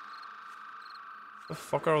 The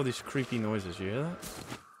fuck are all these creepy noises? You hear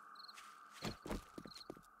that?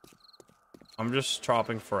 I'm just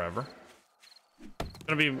chopping forever. It's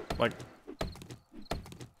gonna be like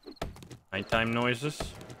nighttime noises.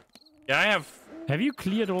 Yeah, I have... Have you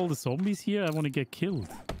cleared all the zombies here? I want to get killed.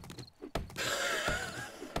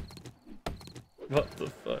 What the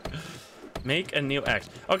fuck? Make a new axe.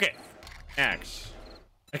 Okay, axe.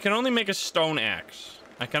 I can only make a stone axe.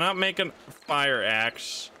 I cannot make a fire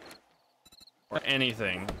axe or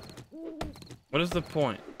anything. What is the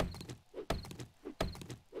point?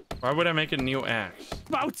 Why would I make a new axe?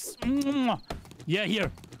 Spouts! Yeah,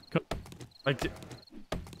 here. Like,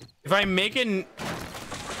 if I make an...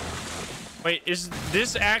 Wait, is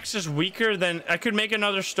this axe is weaker than... I could make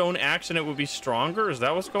another stone axe and it would be stronger? Is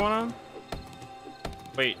that what's going on?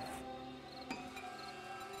 Wait.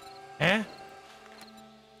 Eh?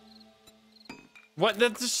 What?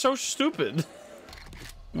 That's just so stupid.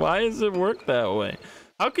 Why does it work that way?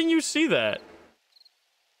 How can you see that?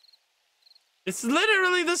 It's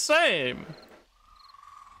literally the same.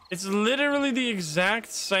 It's literally the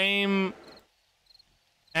exact same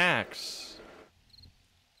axe.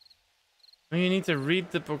 You need to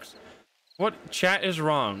read the books. What chat is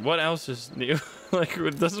wrong? What else is new? Like,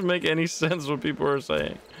 it doesn't make any sense what people are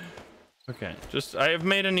saying. Okay, I have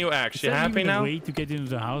made a new axe. You happy now? A way to get into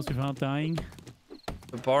the house without dying?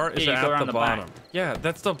 The bar is at the bottom. Yeah,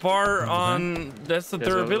 that's the bar on. That's the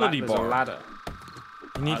durability bar. There's a ladder.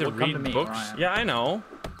 You need to read books. Ryan. Yeah, I know.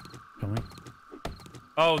 Coming.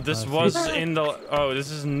 Oh, this was in the. Oh,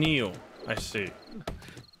 this is new. I see.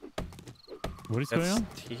 What is going on?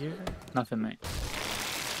 Here? Nothing, mate.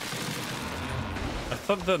 I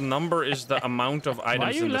thought the number is the amount of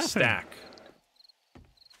items in the stack.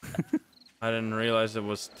 I didn't realize it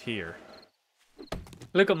was tier.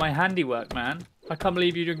 Look at my handiwork, man. I can't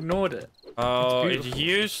believe you ignored it. Oh, it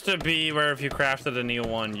used to be where if you crafted a new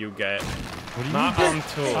one, you get. Not on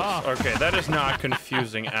tools. Okay, that is not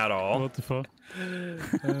confusing at all. What the fuck?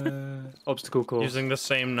 Obstacle course. Using the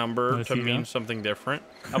same number to mean something different.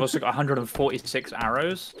 I've also got 146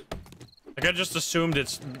 arrows. Like I just assumed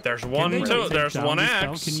there's one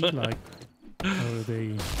axe. Like,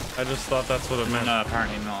 I just thought that's what it meant. No,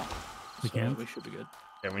 apparently not. So we should be good.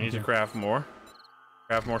 Okay, we need to craft more.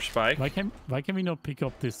 Craft more spike. Why can we not pick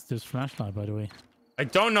up this flashlight, by the way? I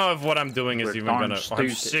don't know if what I'm doing is even gonna. I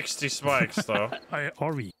have 60 spikes though.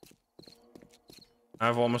 Are we? I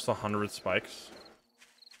have almost 100 spikes.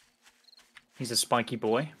 He's a spiky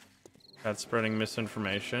boy. That's spreading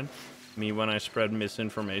misinformation. Me when I spread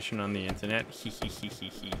misinformation on the internet. He.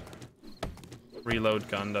 Reload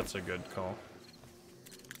gun, that's a good call.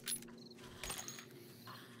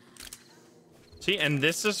 See, and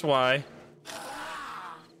this is why.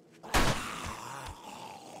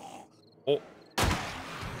 Oh.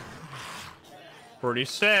 Pretty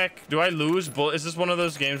sick. Do I lose bullets? Is this one of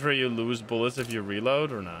those games where you lose bullets if you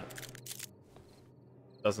reload or not?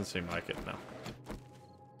 Doesn't seem like it, no.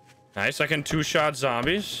 Nice, I can two-shot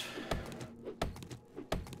zombies.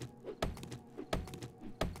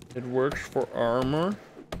 It works for armor.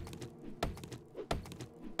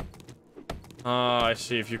 Oh, I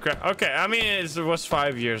see. If you okay, I mean, it was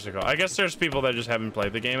 5 years ago. I guess there's people that just haven't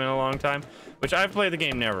played the game in a long time, which I've played the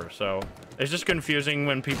game never, so it's just confusing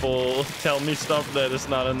when people tell me stuff that is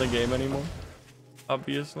not in the game anymore.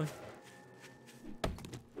 Obviously.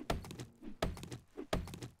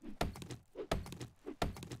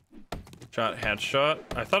 Shot, headshot.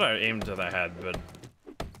 I thought I aimed to the head, but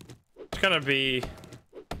it's gonna be.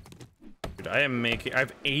 Dude, I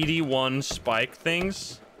have 81 spike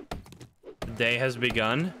things. The day has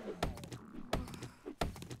begun.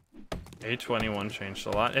 A21 changed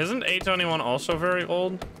a lot. Isn't A21 also very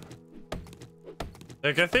old?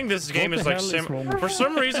 Like, I think this game is like for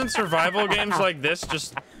some reason survival games like this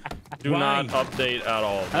just do not update at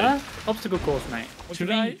all. Huh? Obstacle course, mate.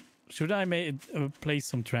 Should I place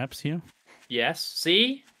some traps here? Yes.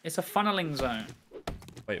 See? It's a funneling zone.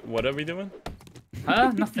 Wait, what are we doing?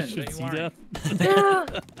 Huh? Nothing. You should see that.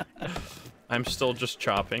 I'm still just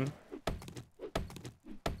chopping.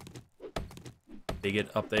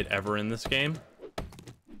 Biggest update ever in this game?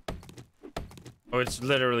 Oh, it's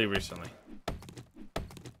literally recently.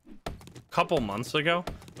 Couple months ago.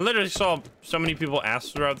 I literally saw so many people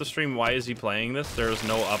ask throughout the stream, why is he playing this? There is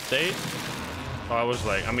no update. So I was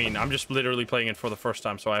like, I mean, I'm just literally playing it for the first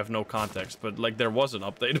time, so I have no context. But like, there was an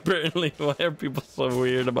update apparently. Why are people so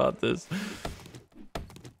weird about this?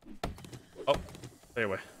 Oh, stay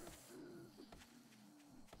away.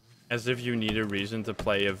 As if you need a reason to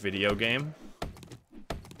play a video game.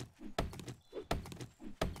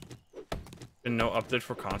 And no update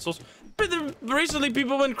for consoles. But recently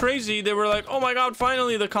people went crazy. They were like, oh my god,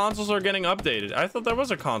 finally the consoles are getting updated. I thought there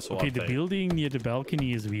was a console update. The building near the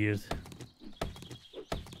balcony is weird.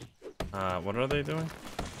 What are they doing?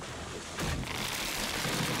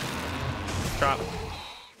 Drop.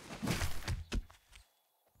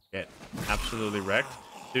 Get absolutely wrecked.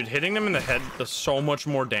 Dude, hitting them in the head does so much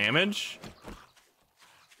more damage.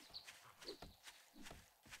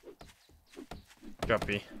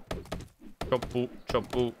 Choppy. Chopu,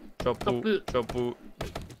 chopu, chopu, chopu.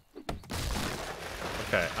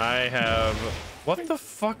 Okay, I have... What the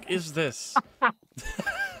fuck is this?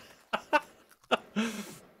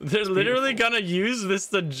 They're literally gonna use this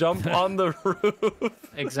to jump on the roof.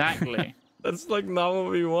 Exactly. That's like not what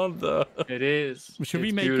we want, though. It is. Should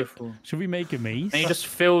we make a maze? And you just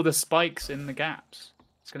fill the spikes in the gaps.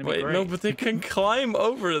 It's gonna be great. Wait, no, but they can climb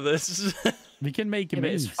over this. We can make a But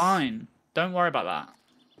maze. it's fine. Don't worry about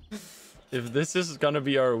that. if this is gonna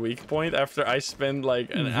be our weak point after I spend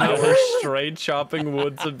like an hour straight chopping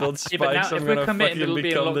wood to build spikes, I'm gonna fucking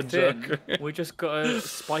become the Joker. We just gotta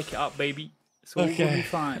spike it up, baby. It's all gonna be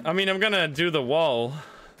fine. I mean, I'm gonna do the wall,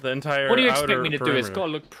 the entire. What do you expect outer me to do? perimeter. It's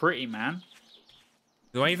gotta look pretty, man.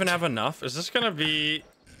 Do I even have enough? Is this gonna be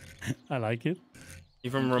I like it.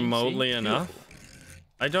 even remotely enough?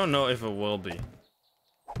 I don't know if it will be.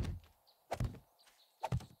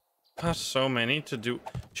 Cost so many to do.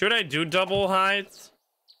 Should I do double height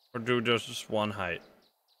or do just one height?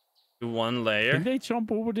 Do one layer. Can they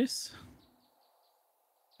jump over this?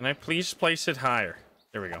 Can I please place it higher?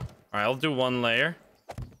 There we go. All right, I'll do one layer.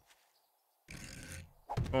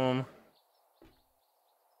 Boom.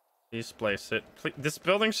 Please place it. Please. This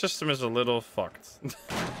building system is a little fucked.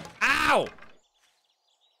 Ow!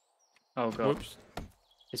 Oh god. Whoops.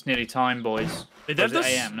 It's nearly time, boys. It Or is does it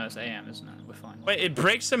this- AM? No, it's AM, isn't it? We're fine. Wait, it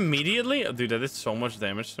breaks immediately? Oh, dude, that did so much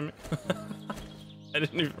damage to me. I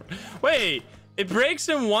didn't even... Wait, it breaks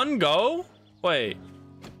in one go? Wait.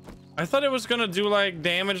 I thought it was gonna do like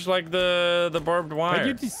damage like the barbed wire. Have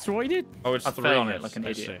you destroyed it? Oh, it's I 3 fell on it hits. like an I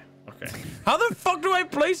idiot. see. Okay. How the fuck do I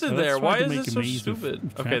place it Let's there? try Why to is make it a so maze of stupid?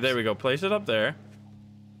 Okay, traps. there we go. Place it up there.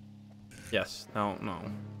 Yes. No.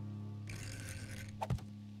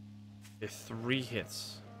 Okay, 3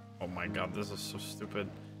 hits. Oh my god, this is so stupid.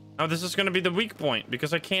 Now this is gonna be the weak point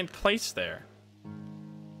because I can't place there.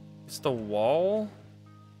 It's the wall.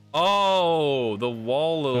 Oh, the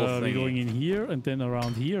wall little We're thing. going in here and then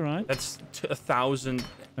around here, right? That's 1,000.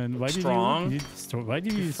 And why Strong? did you destroy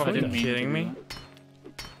Fucking that? kidding me?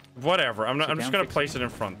 Whatever. I'm Sit just down, gonna fix place it in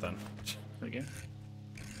front then. There we go.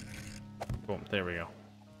 Boom. There we go.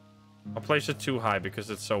 I'll place it too high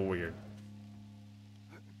because it's so weird.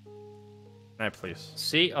 Can I please?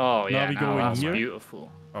 See? Oh yeah, we go in that's here.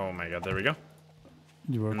 beautiful. Oh my god, there we go.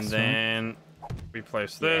 It works And fine. then we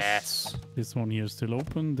place this. Yes. This one here is still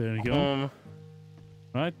open. There you go. Boom.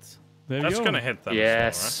 Right. There we That's go. gonna hit them.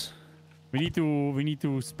 Yes. We need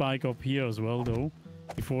to spike up here as well though,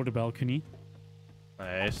 before the balcony. So,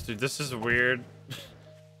 right? Nice, dude. This is weird.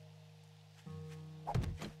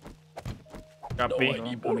 Copy. I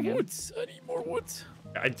need more woods.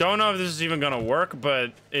 I don't know if this is even gonna work,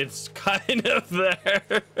 but it's kind of there.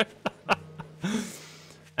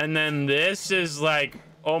 And then this is like,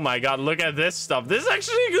 oh my god, look at this stuff. This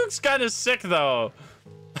actually looks kind of sick though.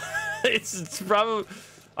 it's probably.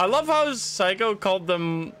 I love how Psycho called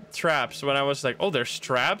them traps when I was like, oh, there's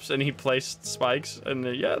traps, and he placed spikes, and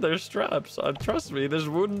yeah, there's traps. Trust me, there's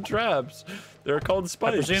wooden traps. They're called I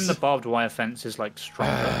spikes. presume the barbed wire fence is like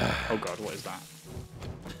stronger. Oh god, what is that?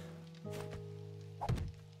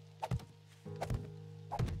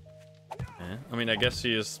 Yeah, I mean, I guess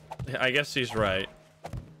he's right.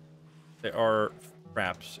 There are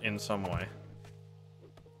traps in some way.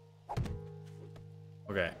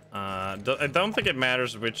 Okay. I don't think it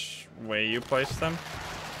matters which way you place them.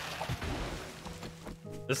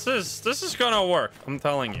 This is gonna work. I'm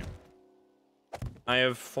telling you. I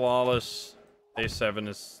have flawless. Day 7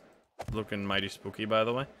 is looking mighty spooky, by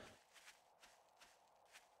the way.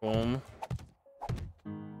 Boom.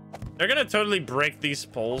 They're gonna totally break these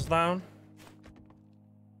poles down.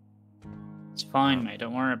 It's fine, mate.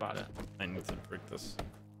 Don't worry about it. I need to break this.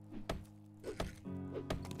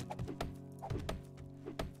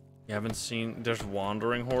 You haven't seen... There's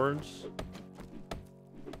wandering hordes.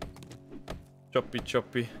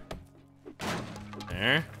 Choppy.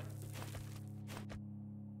 There.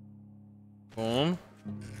 Boom.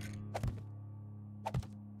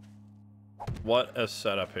 What a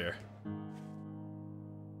setup here.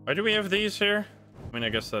 Why do we have these here? I mean, I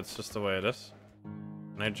guess that's just the way it is.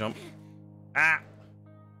 Can I jump? Ah!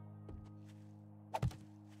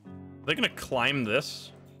 Are they gonna climb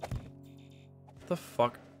this? What the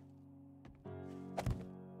fuck?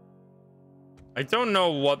 I don't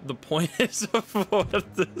know what the point is of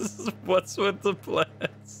what this. What's with the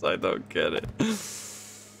plants? I don't get it.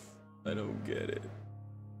 I don't get it.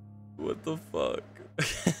 What the fuck?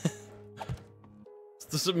 This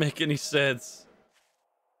doesn't make any sense.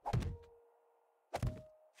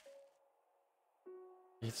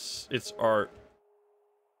 It's art.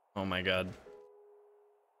 Oh my god.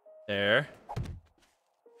 There.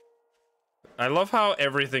 I love how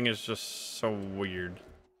everything is just so weird.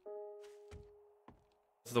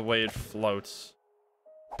 It's the way it floats.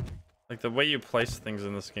 Like the way you place things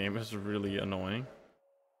in this game is really annoying.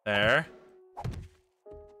 There. I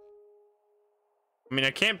mean,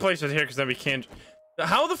 I can't place it here because then we can't.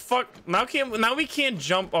 How the fuck? Now we can't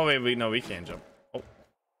jump. Oh wait, no, we can't jump. Oh,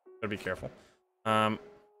 gotta be careful. Boom.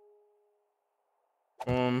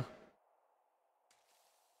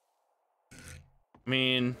 I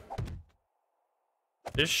mean,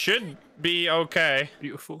 This should be okay.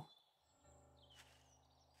 Beautiful.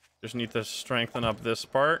 Just need to strengthen up this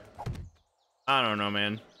part. I don't know,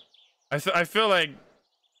 man. I feel like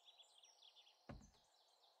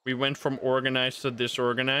we went from organized to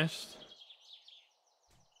disorganized.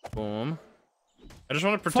 Boom. I just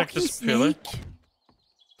want to protect Fucking this pillar. snake.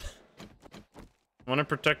 I want to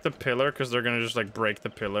protect the pillar because they're gonna just like break the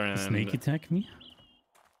pillar and Snake attack me?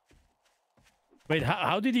 Wait,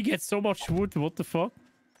 how did you get so much wood? What the fuck?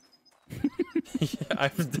 Yeah,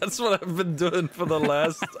 that's what I've been doing for the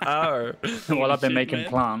last hour. Well, I've been Shit, making man.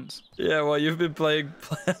 plants. Yeah, well, you've been playing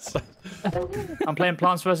plants. I'm playing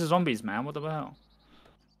Plants vs Zombies, man. What the hell?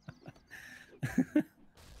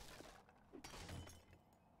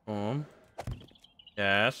 Boom.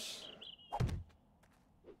 Yes.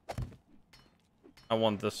 I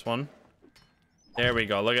want this one. There we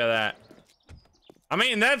go. Look at that. I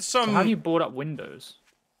mean, that's some. So how do you board up windows?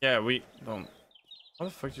 Yeah, we don't. How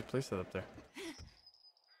the fuck did you place that up there?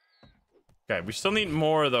 Okay, we still need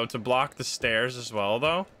more though to block the stairs as well,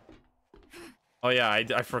 though. Oh yeah, I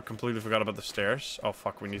completely forgot about the stairs. Oh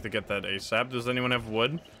fuck, we need to get that ASAP. Does anyone have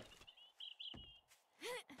wood?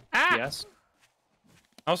 Ah! Yes.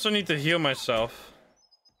 I also need to heal myself.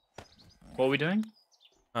 What are we doing?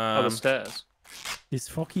 Oh, the stairs. This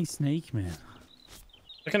fucking snake, man.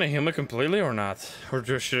 Can I heal me completely or not? Or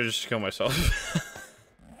should I just kill myself?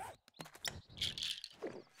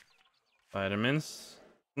 Vitamins.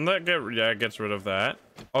 That gets rid of that.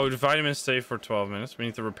 Oh, the vitamins stay for 12 minutes. We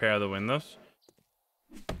need to repair the windows.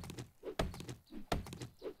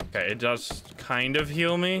 Okay, it does kind of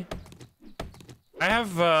heal me.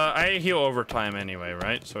 I heal over time anyway,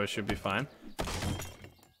 right? So I should be fine.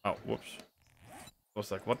 Oh, whoops. I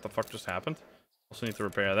was like, what the fuck just happened? Also need to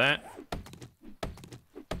repair that.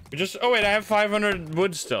 Oh wait, I have 500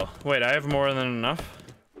 wood still. Wait, I have more than enough.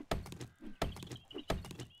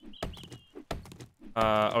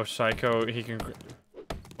 Oh, Psycho, he can...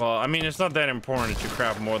 Well, I mean, it's not that important that you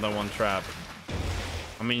craft more than one trap.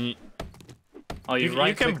 I mean... Oh, you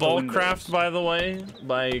can bulk craft, by the way,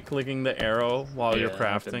 by clicking the arrow while you're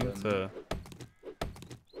crafting to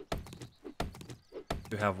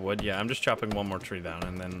have wood. Yeah, I'm just chopping one more tree down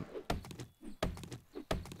and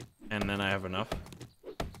then I have enough.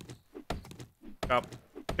 Chop.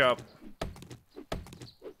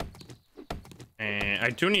 And I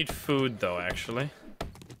do need food though, actually.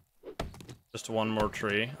 Just one more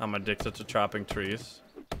tree. I'm addicted to chopping trees.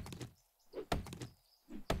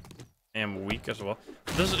 I am weak as well.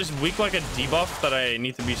 Is weak like a debuff that I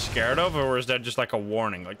need to be scared of, or is that just like a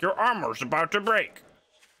warning? Like, your armor's about to break.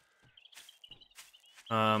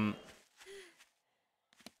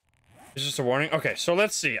 It's just a warning. Okay, so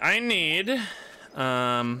let's see. I need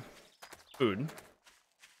food.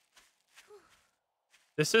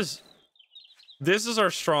 This is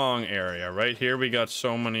our strong area right here. We got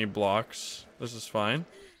so many blocks. This is fine.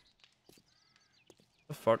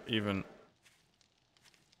 The fuck even?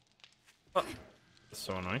 Oh, that's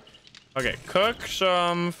so annoying. Okay, cook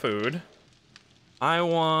some food. I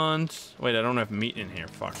want... Wait, I don't have meat in here.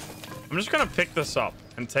 Fuck. I'm just gonna pick this up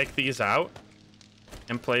and take these out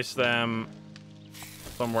and place them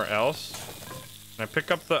somewhere else. Can I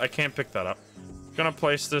pick up the... I can't pick that up. I'm gonna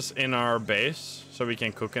place this in our base so we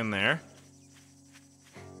can cook in there.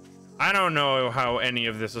 I don't know how any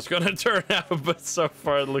of this is gonna turn out, but so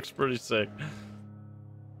far it looks pretty sick.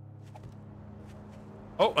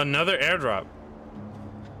 Oh, another airdrop.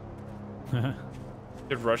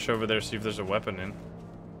 Could rush over there, see if there's a weapon in.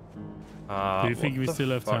 Do you think we still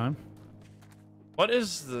have time? What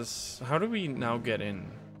is this? How do we now get in?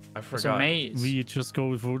 I forgot. It's a maze. We just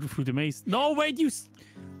go through the maze. No, wait,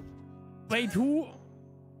 wait, who?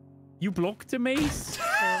 You blocked the maze?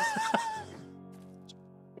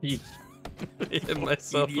 Hit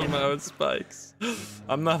myself with my own spikes.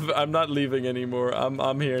 I'm not leaving anymore.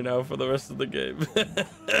 I'm here now for the rest of the game.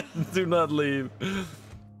 Do not leave.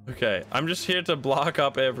 Okay, I'm just here to block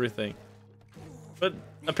up everything. But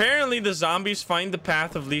apparently the zombies find the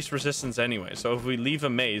path of least resistance anyway. So if we leave a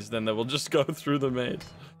maze, then they will just go through the maze.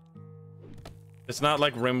 It's not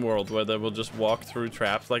like RimWorld where they will just walk through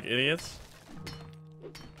traps like idiots.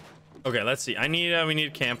 Okay, let's see. We need a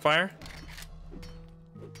campfire.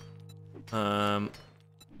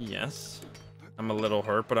 Yes. I'm a little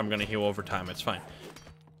hurt, but I'm gonna heal over time. It's fine.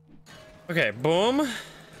 Okay, boom.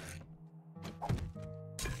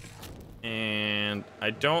 And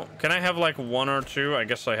can I have like one or two? I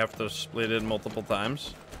guess I have to split it multiple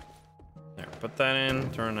times. There, put that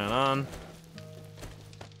in, turn that on.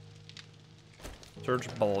 Surge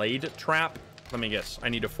blade trap. Let me guess. I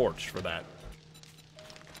need a forge for that.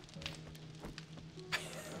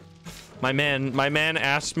 My man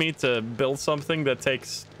asked me to build something that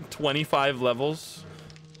takes 25 levels.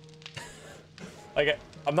 Like,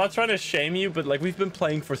 I'm not trying to shame you, but like we've been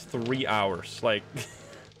playing for 3 hours. Like,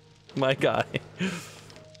 my guy.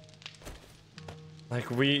 Like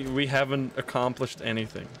we haven't accomplished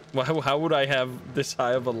anything. How would I have this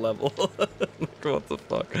high of a level? Like, what the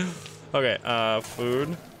fuck? Okay,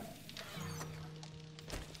 food.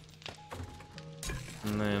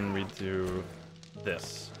 And then we do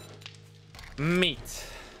this. Meat.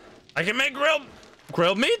 I can make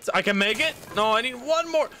grilled meat? I can make it? No, I need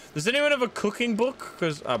one more. Does anyone have a cooking book?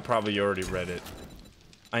 Because I probably already read it.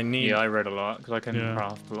 I need... Yeah, I read a lot because I can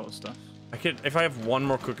craft a lot of stuff. I could, if I have one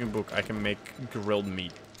more cooking book, I can make grilled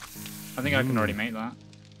meat. I think I can already make that.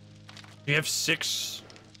 You have 6.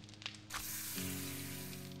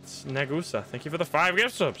 It's Nagusa, thank you for the 5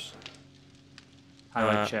 gift subs. How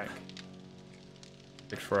do I check?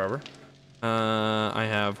 Takes forever. I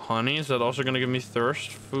have honey. Is that also going to give me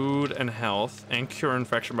thirst, food, and health, and cure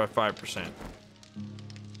infection by 5%?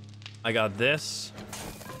 I got this.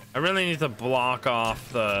 I really need to block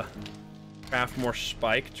off the craft more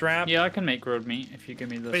spike trap. Yeah, I can make grilled meat if you give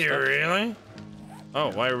me the Wait, stuff. really?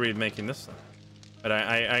 Oh, why are we making this then? But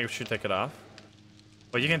I should take it off.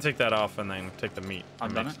 Well, you can take that off and then take the meat.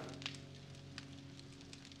 I've done it.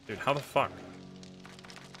 Dude, how the fuck?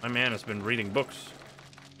 My man has been reading books.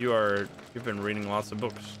 You've been reading lots of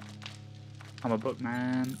books. I'm a book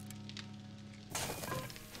man.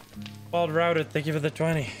 Bald routed, thank you for the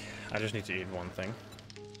 20. I just need to eat one thing.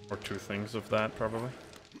 Or 2 things of that, probably.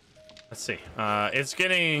 Let's see. It's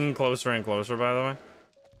getting closer and closer, by the way.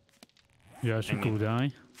 Yeah, I should go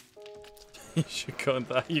die. You should go and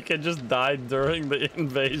die. You can just die during the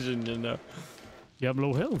invasion, you know. You have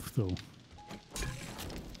low health, though.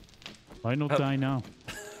 Why not die now?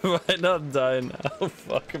 Why not die now?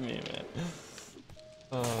 Fuck me,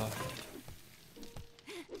 man.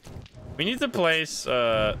 We need to place,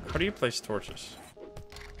 how do you place torches?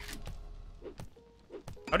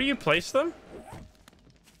 How do you place them?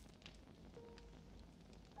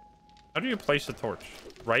 How do you place a torch?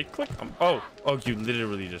 Right click? Oh, you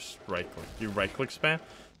literally just right click. You right click spam?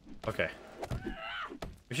 Okay.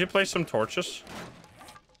 We should place some torches.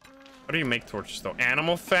 How do you make torches though?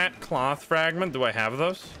 Animal fat, cloth fragment. Do I have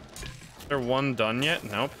those? Is there one done yet?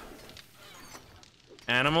 Nope.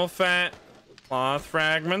 Animal fat, cloth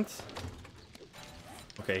fragment.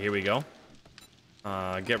 Okay, here we go.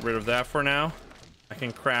 Get rid of that for now. I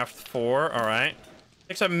can craft 4. All right.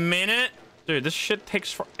 Takes a minute. Dude, this shit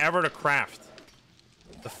takes forever to craft.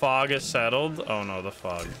 The fog is settled. Oh no, the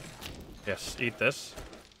fog. Yes, eat this.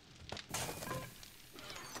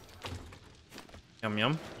 Yum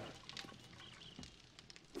yum.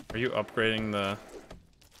 Are you upgrading the...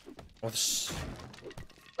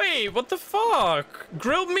 Wait, what the fuck?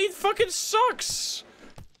 Grilled meat fucking sucks.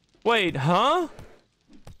 Wait, huh?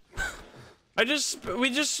 I just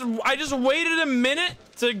waited a minute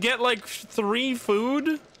to get like 3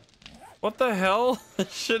 food. What the hell?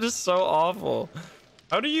 This shit is so awful.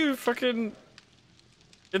 How do you fucking...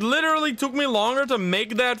 It literally took me longer to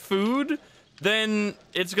make that food than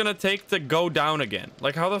it's gonna take to go down again.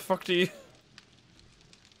 Like, how the fuck do you...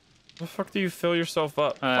 How the fuck do you fill yourself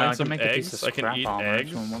up? Find some eggs. I can eat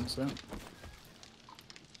eggs.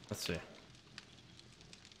 Let's see.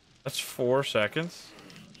 That's 4 seconds.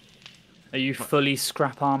 Are you fully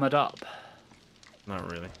scrap armored up?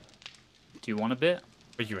 Not really. Do you want a bit?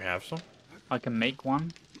 But you have some? I can make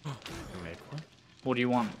one. Make one? What do you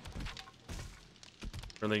want?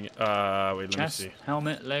 Really? Wait, let Chest, me see.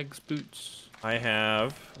 helmet, legs, boots. I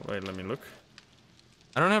have... Wait, let me look.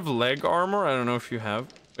 I don't have leg armor. I don't know if you have.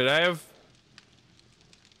 But I have...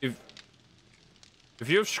 If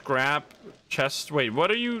you have scrap, chest... Wait,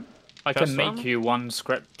 what are you... I can make you one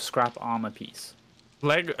scrap armor piece.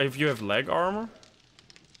 Leg... If you have leg armor?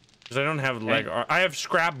 Because I don't have leg armor. I have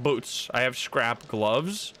scrap boots. I have scrap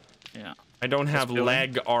gloves. Yeah. I don't have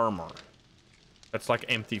leg armor. That's like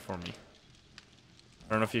empty for me. I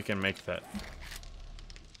don't know if you can make that.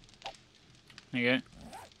 Okay.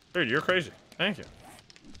 Dude, you're crazy. Thank you.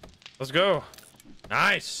 Let's go.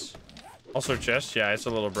 Nice. Also chest. Yeah, it's a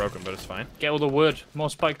little broken, but it's fine. Get all the wood. More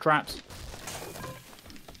spike traps.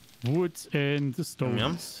 Wood and the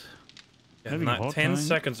stones. Yeah, not 10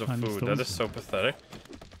 seconds of food. That is so pathetic.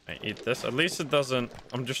 I eat this. At least it doesn't...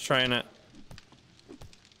 I'm just trying to...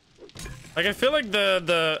 Like, I feel like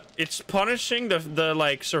it's punishing the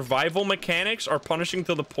like survival mechanics are punishing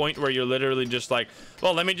to the point where you're literally just like,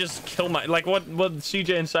 well, let me just kill my, like what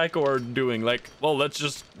CJ and Psycho are doing. Like, well, let's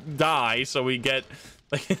just die so we get,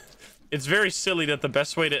 like, it's very silly that the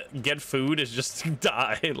best way to get food is just to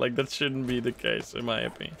die. Like, that shouldn't be the case in my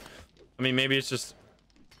opinion. I mean, maybe it's just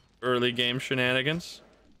early game shenanigans.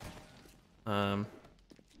 Okay,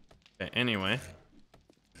 anyway.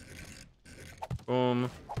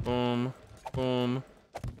 Boom, boom, boom.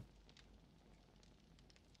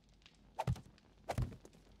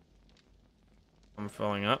 I'm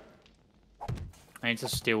filling up. I need to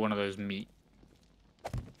steal one of those meat.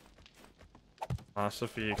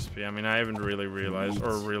 Philosophy XP. I mean, I haven't really realized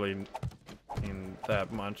or really seen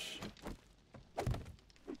that much.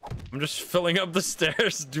 I'm just filling up the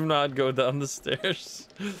stairs. Do not go down the stairs.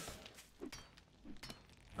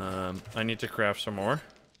 I need to craft some more.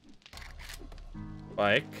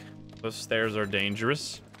 Bike. Those stairs are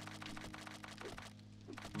dangerous.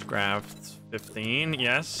 Craft 15.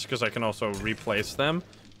 Yes, because I can also replace them.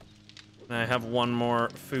 And I have one more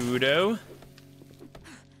foodo.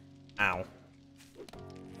 Ow.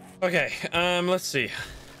 Okay, let's see.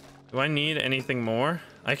 Do I need anything more?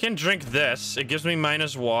 I can drink this. It gives me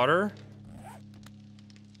minus water.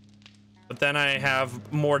 But then I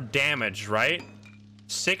have more damage, right?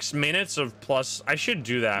 6 minutes of plus... I should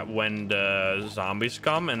do that when the zombies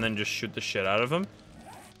come and then just shoot the shit out of them.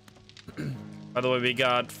 By the way, we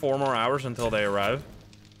got 4 more hours until they arrive.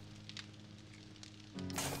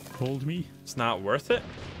 Told me. It's not worth it?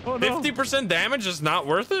 Oh, no. 50% damage is not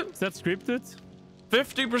worth it? Is that scripted?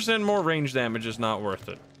 50% more range damage is not worth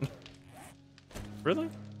it.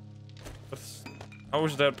 Really? How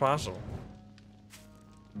is that possible?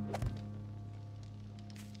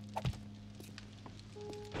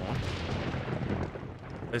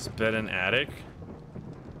 This bed and attic.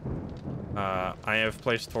 I have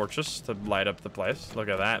placed torches to light up the place. Look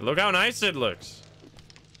at that. Look how nice it looks.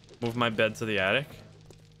 Move my bed to the attic.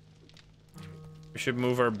 We should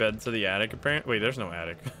move our bed to the attic, apparently. Wait, there's no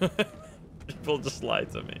attic. People just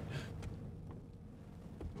lied to me.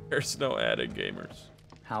 There's no attic, gamers.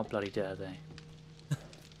 How bloody dare they?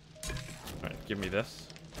 Alright, give me this.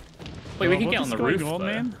 Wait, we can get on the roof,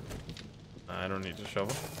 man. I don't need to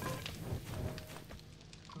shovel.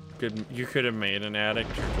 You could have made an attic.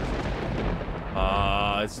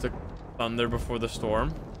 It's the thunder before the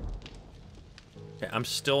storm. Okay, I'm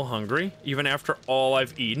still hungry, even after all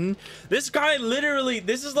I've eaten. This guy literally,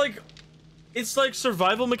 this is like, it's like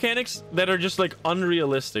survival mechanics that are just like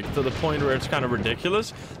unrealistic to the point where it's kind of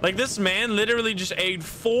ridiculous. Like this man literally just ate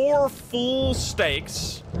 4 full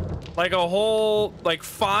steaks, like a whole, like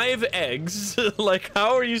 5 eggs. Like,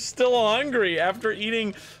 how are you still hungry after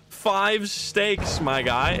eating 5 steaks, my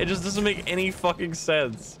guy? It just doesn't make any fucking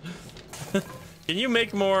sense. Can you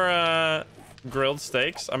make more grilled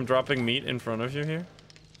steaks? I'm dropping meat in front of you here.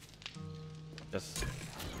 Yes.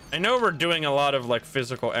 I know we're doing a lot of like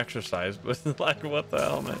physical exercise, but like what the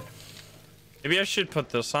hell, man? Maybe I should put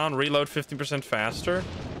this on. Reload 50% faster.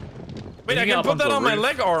 Wait, I can put that on my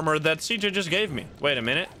leg armor that CJ just gave me. Wait a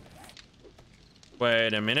minute.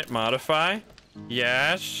 Wait a minute. Modify.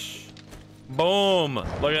 Yes. Boom.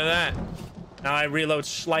 Look at that. Now I reload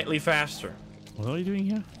slightly faster. What are you doing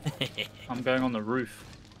here? I'm going on the roof.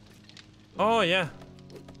 Oh, yeah.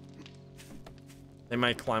 They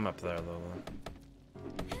might climb up there, though.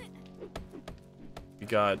 We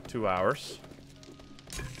got 2 hours.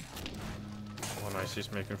 Oh, nice.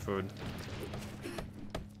 He's making food.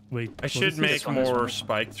 Wait. I should make more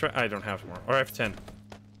spike. I don't have more. Or I have 10.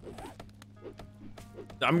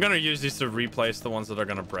 I'm gonna use these to replace the ones that are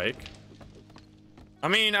gonna break. I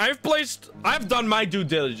mean, I've done my due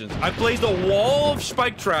diligence. I placed a wall of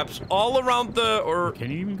spike traps all around the, or can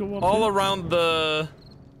you even go up all there? around the,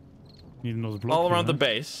 Need another block all around here, the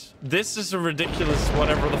base. This is a ridiculous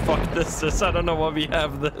whatever the fuck this is. I don't know why we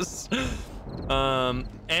have this.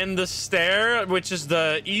 And the stair, which is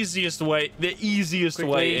the easiest way,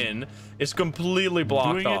 way in, is completely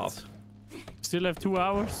blocked off. Still have 2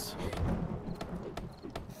 hours.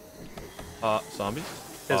 Zombies?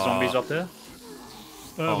 There's zombies up there.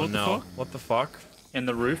 Oh what no! The fuck? What the fuck? In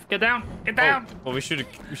the roof. Get down! Get down! Oh, well, we should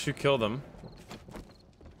kill them.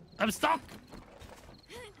 I'm stuck.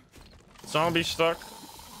 Zombie stuck.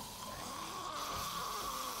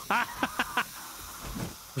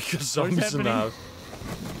 Because zombies in the house.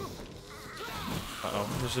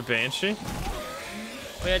 Uh-oh, there's a banshee.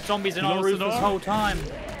 We had zombies in our roof this whole time.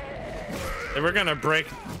 They were gonna break.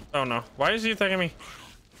 Oh no! Why is he attacking me?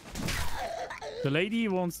 The lady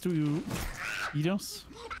wants to eat us.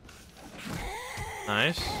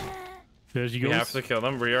 Nice. There she goes. We have to kill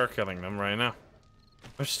them. We are killing them right now.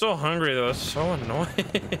 I'm still hungry though. It's so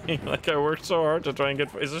annoying. Like I worked so hard to try and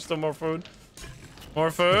get. Is there still more food?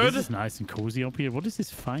 More food? This is nice and cozy up here. What is this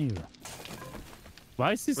fire?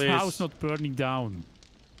 Why is this house not burning down?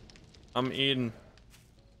 I'm eating.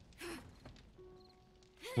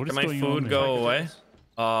 What is Can my going food on go away?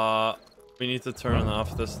 We need to turn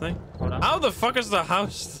off this thing. Hold on. How the fuck is the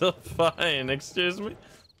house still fine? Excuse me?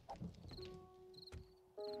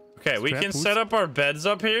 Okay, we can set up our beds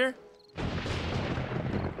up here.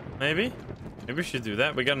 Maybe? Maybe we should do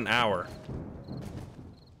that. We got an hour.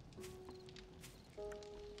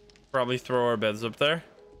 Probably throw our beds up there.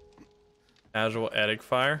 Casual attic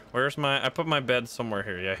fire. Where's my... I put my bed somewhere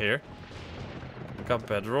here. Yeah, here. Got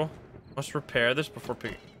bedroll. Must repair this before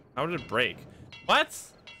picking... How did it break? What?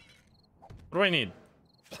 What do I need?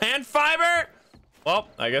 Plant fiber? Well,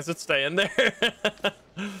 I guess it's staying there.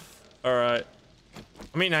 Alright.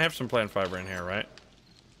 I mean, I have some plant fiber in here, right?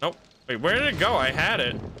 Nope. Wait, where did it go? I had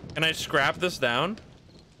it. Can I scrap this down?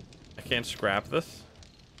 I can't scrap this.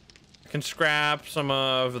 I can scrap some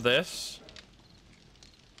of this.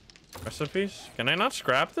 Recipes? Can I not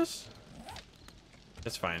scrap this?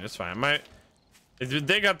 It's fine. It's fine.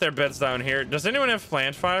 They got their beds down here. Does anyone have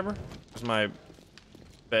plant fiber? Because my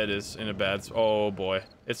bed is in a bad... Oh, boy.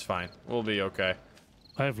 It's fine. We'll be okay.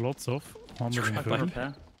 I have lots of 130.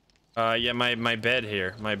 Repair. Yeah, my bed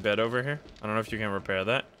here. My bed over here. I don't know if you can repair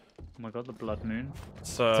that. Oh my god, the blood moon.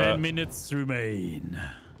 It's, 10 minutes remain.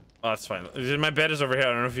 Oh, that's fine. My bed is over here.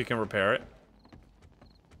 I don't know if you can repair it.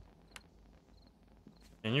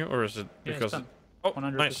 Can you? Or is it because... Yeah, oh,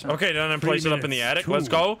 100%. nice. Okay, then place it up in the attic. Two, Let's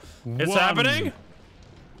go. It's 1. happening.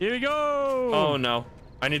 Here we go. Oh, no.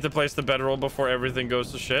 I need to place the bedroll before everything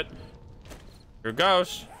goes to shit. Here it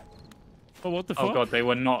goes. Oh, what the fuck? Oh god, they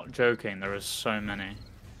were not joking. There are so many.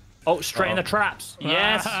 Oh, straight in the traps.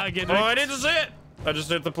 Yes. Get Oh, I need to see it. I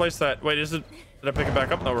just need to place that. Wait, is it... Did I pick it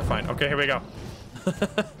back up? No, we're fine. Okay, here we go.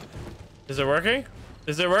 Is it working?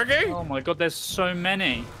 Is it working? Oh my god, there's so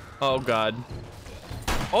many. Oh, God.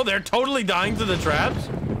 Oh, they're totally dying to the traps?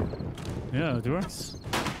 Yeah, it works.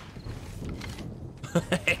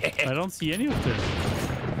 I don't see any of them.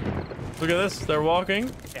 Look at this. They're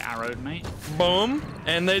walking. Get arrowed, mate. Boom.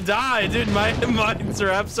 And they die. Dude, my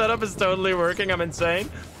trap setup is totally working. I'm insane.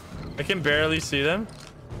 I can barely see them.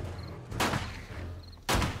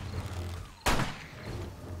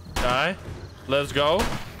 Die. Let's go.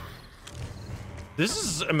 This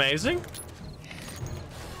is amazing.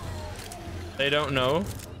 They don't know.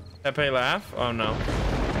 Pepe laugh. Oh, no.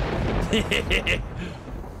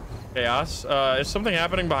 Chaos. Is something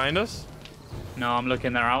happening behind us? No, I'm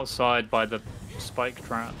looking. They're outside by the spike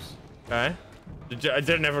traps. Okay.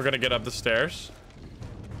 They're never gonna get up the stairs.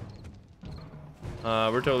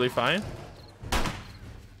 We're totally fine.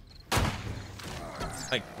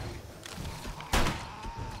 Like,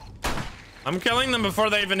 I'm killing them before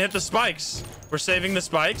they even hit the spikes. We're saving the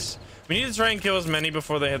spikes. We need to try and kill as many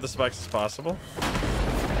before they hit the spikes as possible.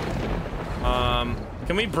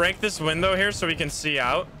 Can we break this window here so we can see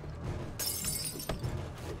out?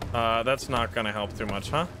 That's not gonna help too much,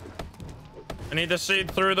 huh? I need to see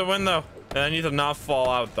through the window. And I need to not fall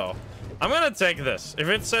out, though. I'm gonna take this. If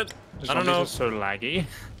it's it, I don't know. It's so laggy.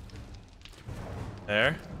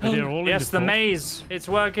 There. They're all in Yes, the fort. maze. It's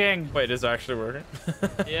working. Wait, it's actually working.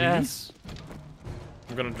 Yes.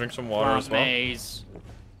 I'm gonna drink some water as well. Maze.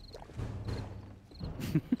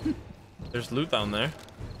 There's loot down there.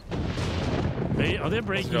 Are they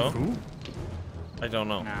breaking go. through? I don't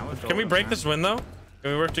know. Nah, we're Can we golden, break man. this window?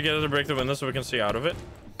 Can we work together to break the window so we can see out of it?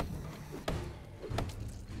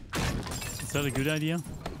 Is that a good idea?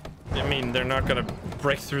 I mean, they're not gonna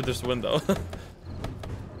break through this window.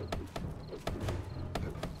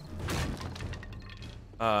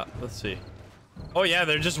 Let's see. Oh yeah,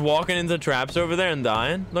 they're just walking into traps over there and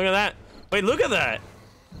dying. Look at that. Wait, look at that.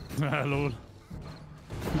 Lol.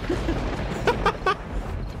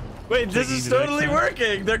 Wait, this is Checking the totally backside.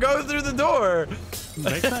 working. They're going through the door.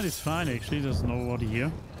 Backside is fine actually. There's nobody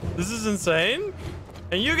here. This is insane.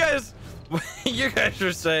 And you guys, you guys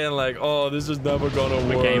are saying like, oh, this is never gonna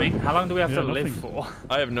We're work. gaming. How long do we have Yeah, to live nothing. for?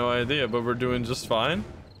 I have no idea, but we're doing just fine.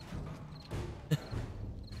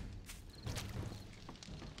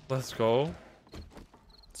 Let's go.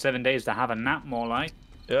 7 days to have a nap, more like.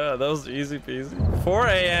 Yeah, that was easy peasy. 4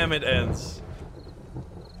 a.m. it ends.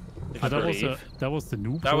 I that believe. was the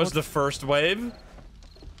noob. That was fort. the first wave.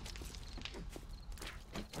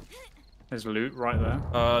 There's loot right there.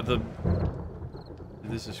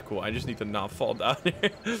 This is cool. I just need to not fall down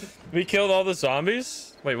here. We killed all the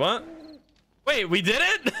zombies. Wait, what? Wait, we did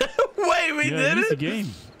it? Wait, we Yeah, did it's a it? game.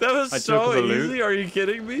 That was I so took the loot. easy. Are you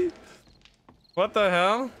kidding me? What the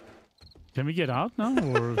hell? Can we get out now?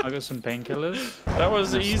 Or I got some painkillers. That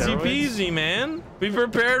was The easy steroids? peasy, man. We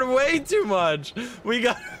prepared way too much. We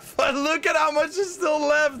got But look at how much is still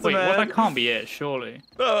left, Wait, man. well, that can't be it, surely.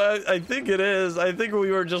 No, I think it is. I think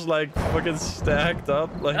we were just like fucking stacked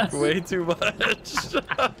up like way too much.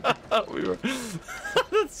 We were.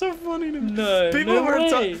 That's so funny to me. No,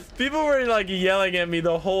 People were like yelling at me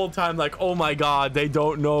the whole time, like, "Oh my god, they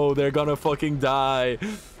don't know. They're gonna fucking die.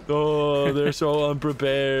 Oh, they're so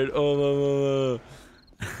unprepared. Oh,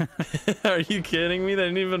 Are you kidding me? They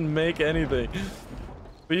didn't even make anything.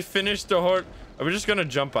 We finished the horde. Are we just gonna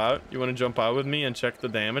jump out? You want to jump out with me and check the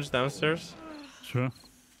damage downstairs? Sure.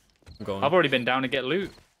 I'm going. I've already been down to get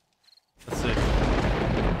loot. Let's see.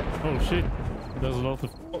 Oh shit. There's a lot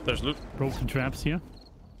of There's loot. broken traps here.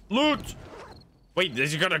 Loot! Wait,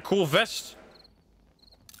 you got a cool vest.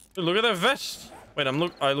 Dude, look at that vest. Wait,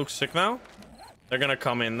 I look sick now? They're gonna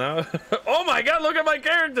come in now. Oh my god, look at my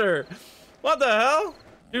character! What the hell?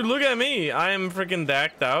 Dude, look at me. I am freaking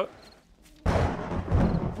decked out.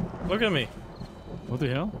 Look at me. What the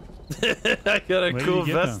hell? I got a Where cool did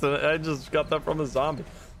you get vest. I just got that from a zombie.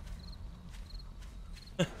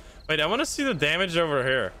 Wait, I want to see the damage over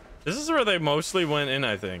here. This is where they mostly went in,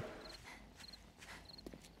 I think.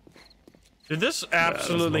 Dude, this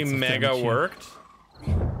absolutely mega worked.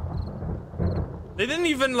 They didn't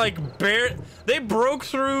even like they broke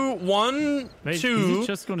through 1, Wait, 2,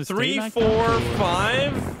 3, 4,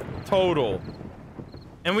 5 total.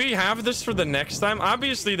 And we have this for the next time.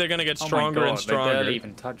 Obviously, they're gonna get stronger and stronger. They barely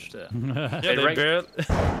even touched it. Yeah, they barely.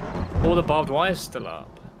 All the barbed wire's still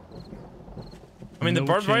up. I mean, the No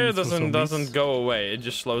barbed wire chance for doesn't go away. It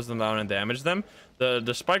just slows them down and damages them.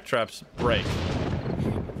 The spike traps break.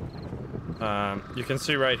 You can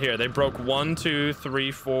see right here. They broke 1, 2,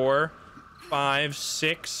 3, 4, 5,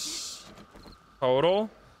 6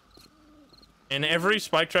 total. And every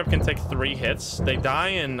spike trap can take 3 hits. They die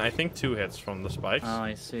in, I think, 2 hits from the spikes. Oh,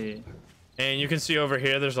 I see. And you can see over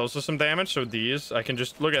here, there's also some damage. So these, I can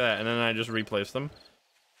just look at that, and then I just replace them.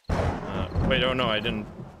 Wait, oh no, I didn't.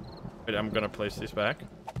 Wait, I'm gonna place these back.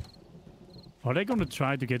 Are they gonna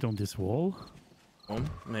try to get on this wall? Oh,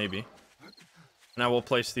 maybe. And I will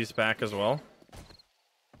place these back as well.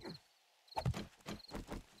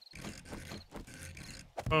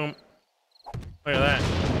 Boom. Look at that.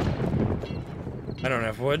 I don't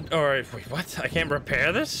have wood. Or wait, what? I can't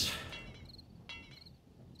repair this?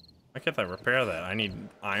 Why can't I repair that? I need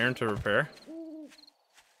iron to repair.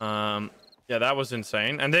 Yeah, that was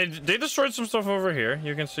insane. And they destroyed some stuff over here.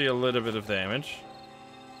 You can see a little bit of damage.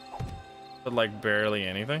 But like barely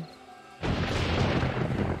anything.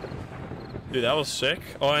 Dude, that was sick.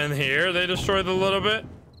 Oh, and here they destroyed a little bit.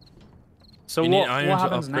 So what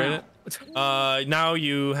happens now? Now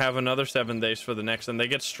you have another 7 days for the next, and they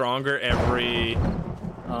get stronger every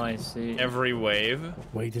Oh, I see. every wave.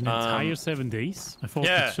 Wait, an entire 7 days? I thought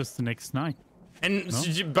yeah. it's just the next night. And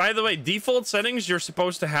by the way, default settings, you're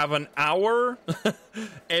supposed to have an hour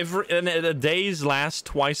and the days last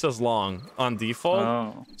twice as long on default.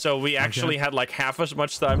 Oh. So we actually had like half as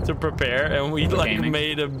much time to prepare, and we like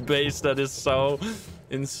made a base that is so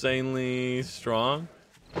insanely strong.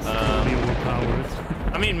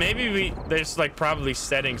 I mean, maybe there's like probably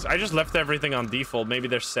settings. I just left everything on default. Maybe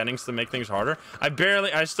there's settings to make things harder.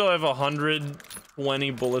 I still have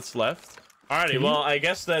 120 bullets left. Alrighty, well, I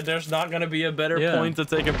guess that there's not gonna be a better point to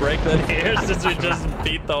take a break than here, since we just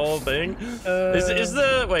beat the whole thing. Is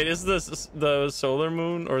the solar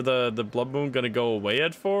moon or the blood moon gonna go away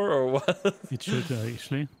at 4 or what? It should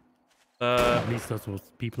actually. At least that's what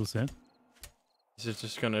people said. Is it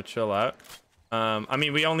just gonna chill out? I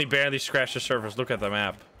mean, we only barely scratched the surface. Look at the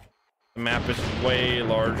map. The map is way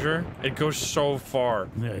larger. It goes so far.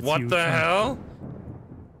 Yeah, what huge, the hell?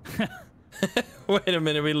 Wait a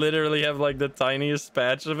minute, we literally have like the tiniest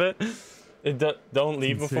patch of it. Don't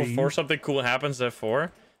leave before 4. Something cool happens at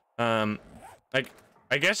 4. Like,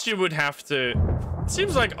 I guess you would have to... It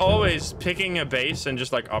seems like always picking a base and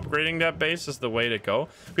just like upgrading that base is the way to go.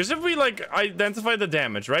 Because if we like identify the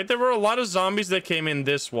damage, right? There were a lot of zombies that came in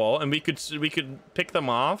this wall, and we could pick them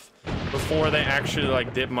off before they actually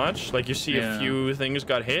like did much. Like you see a few things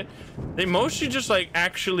got hit. They mostly just like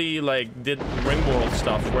actually like did ring world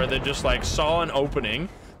stuff where they just like saw an opening.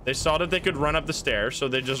 They saw that they could run up the stairs, so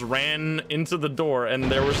they just ran into the door, and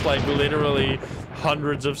there was like literally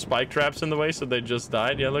hundreds of spike traps in the way, so they just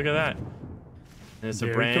died. Yeah, look at that. It's a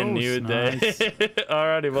brand new day.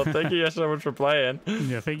 Alrighty, well, thank you guys so much for playing.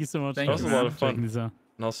 Yeah, thank you so much. That was a lot of fun. And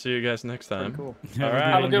I'll see you guys next time. Cool. Alright.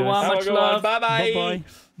 Have a good one. Much love. Bye-bye. Bye.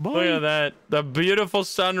 Look at that. The beautiful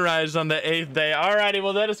sunrise on the 8th day. Alrighty,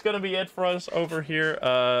 well, that is going to be it for us over here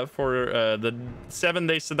for the 7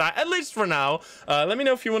 days to die, at least for now. Let me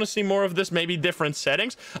know if you want to see more of this, maybe different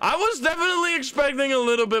settings. I was definitely expecting a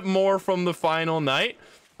little bit more from the final night.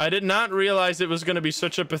 I did not realize it was going to be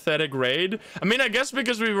such a pathetic raid. I mean, I guess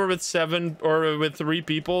because we were with 3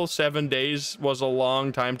 people, 7 days was a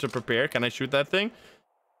long time to prepare. Can I shoot that thing?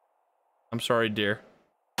 I'm sorry, dear.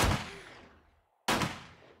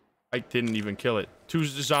 I didn't even kill it. 2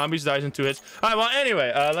 zombies dies in 2 hits. All right, well,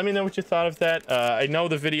 anyway, let me know what you thought of that. I know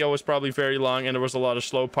the video was probably very long and there was a lot of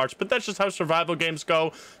slow parts, but that's just how survival games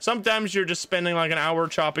go. Sometimes you're just spending like an hour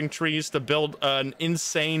chopping trees to build an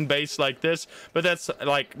insane base like this, but that's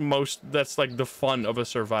like the fun of a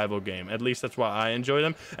survival game. At least that's why I enjoy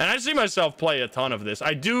them. And I see myself play a ton of this.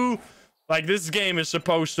 I do, like, this game is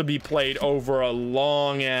supposed to be played over a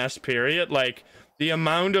long ass period. Like, the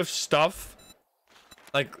amount of stuff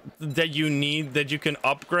like that you need, that you can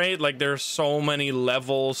upgrade, like there's so many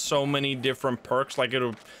levels, so many different perks. Like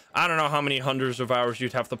it'll, I don't know how many hundreds of hours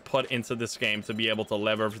you'd have to put into this game to be able to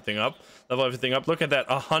level everything up. Look at that,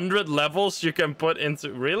 100 levels you can put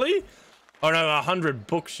into, really? Oh no, 100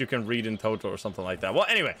 books you can read in total or something like that. Well,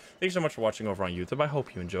 anyway, thanks so much for watching over on YouTube. I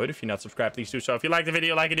hope you enjoyed. If you're not subscribed, please do so. If you like the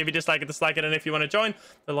video, like it. If you dislike it, dislike it. And if you want to join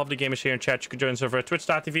the lovely gamers here in chat, you can join us over at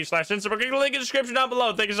twitch.tv/Insym. Click the link in the description down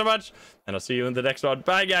below. Thank you so much, and I'll see you in the next one.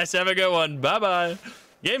 Bye, guys. Have a good one. Bye-bye.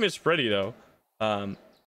 Game is pretty, though.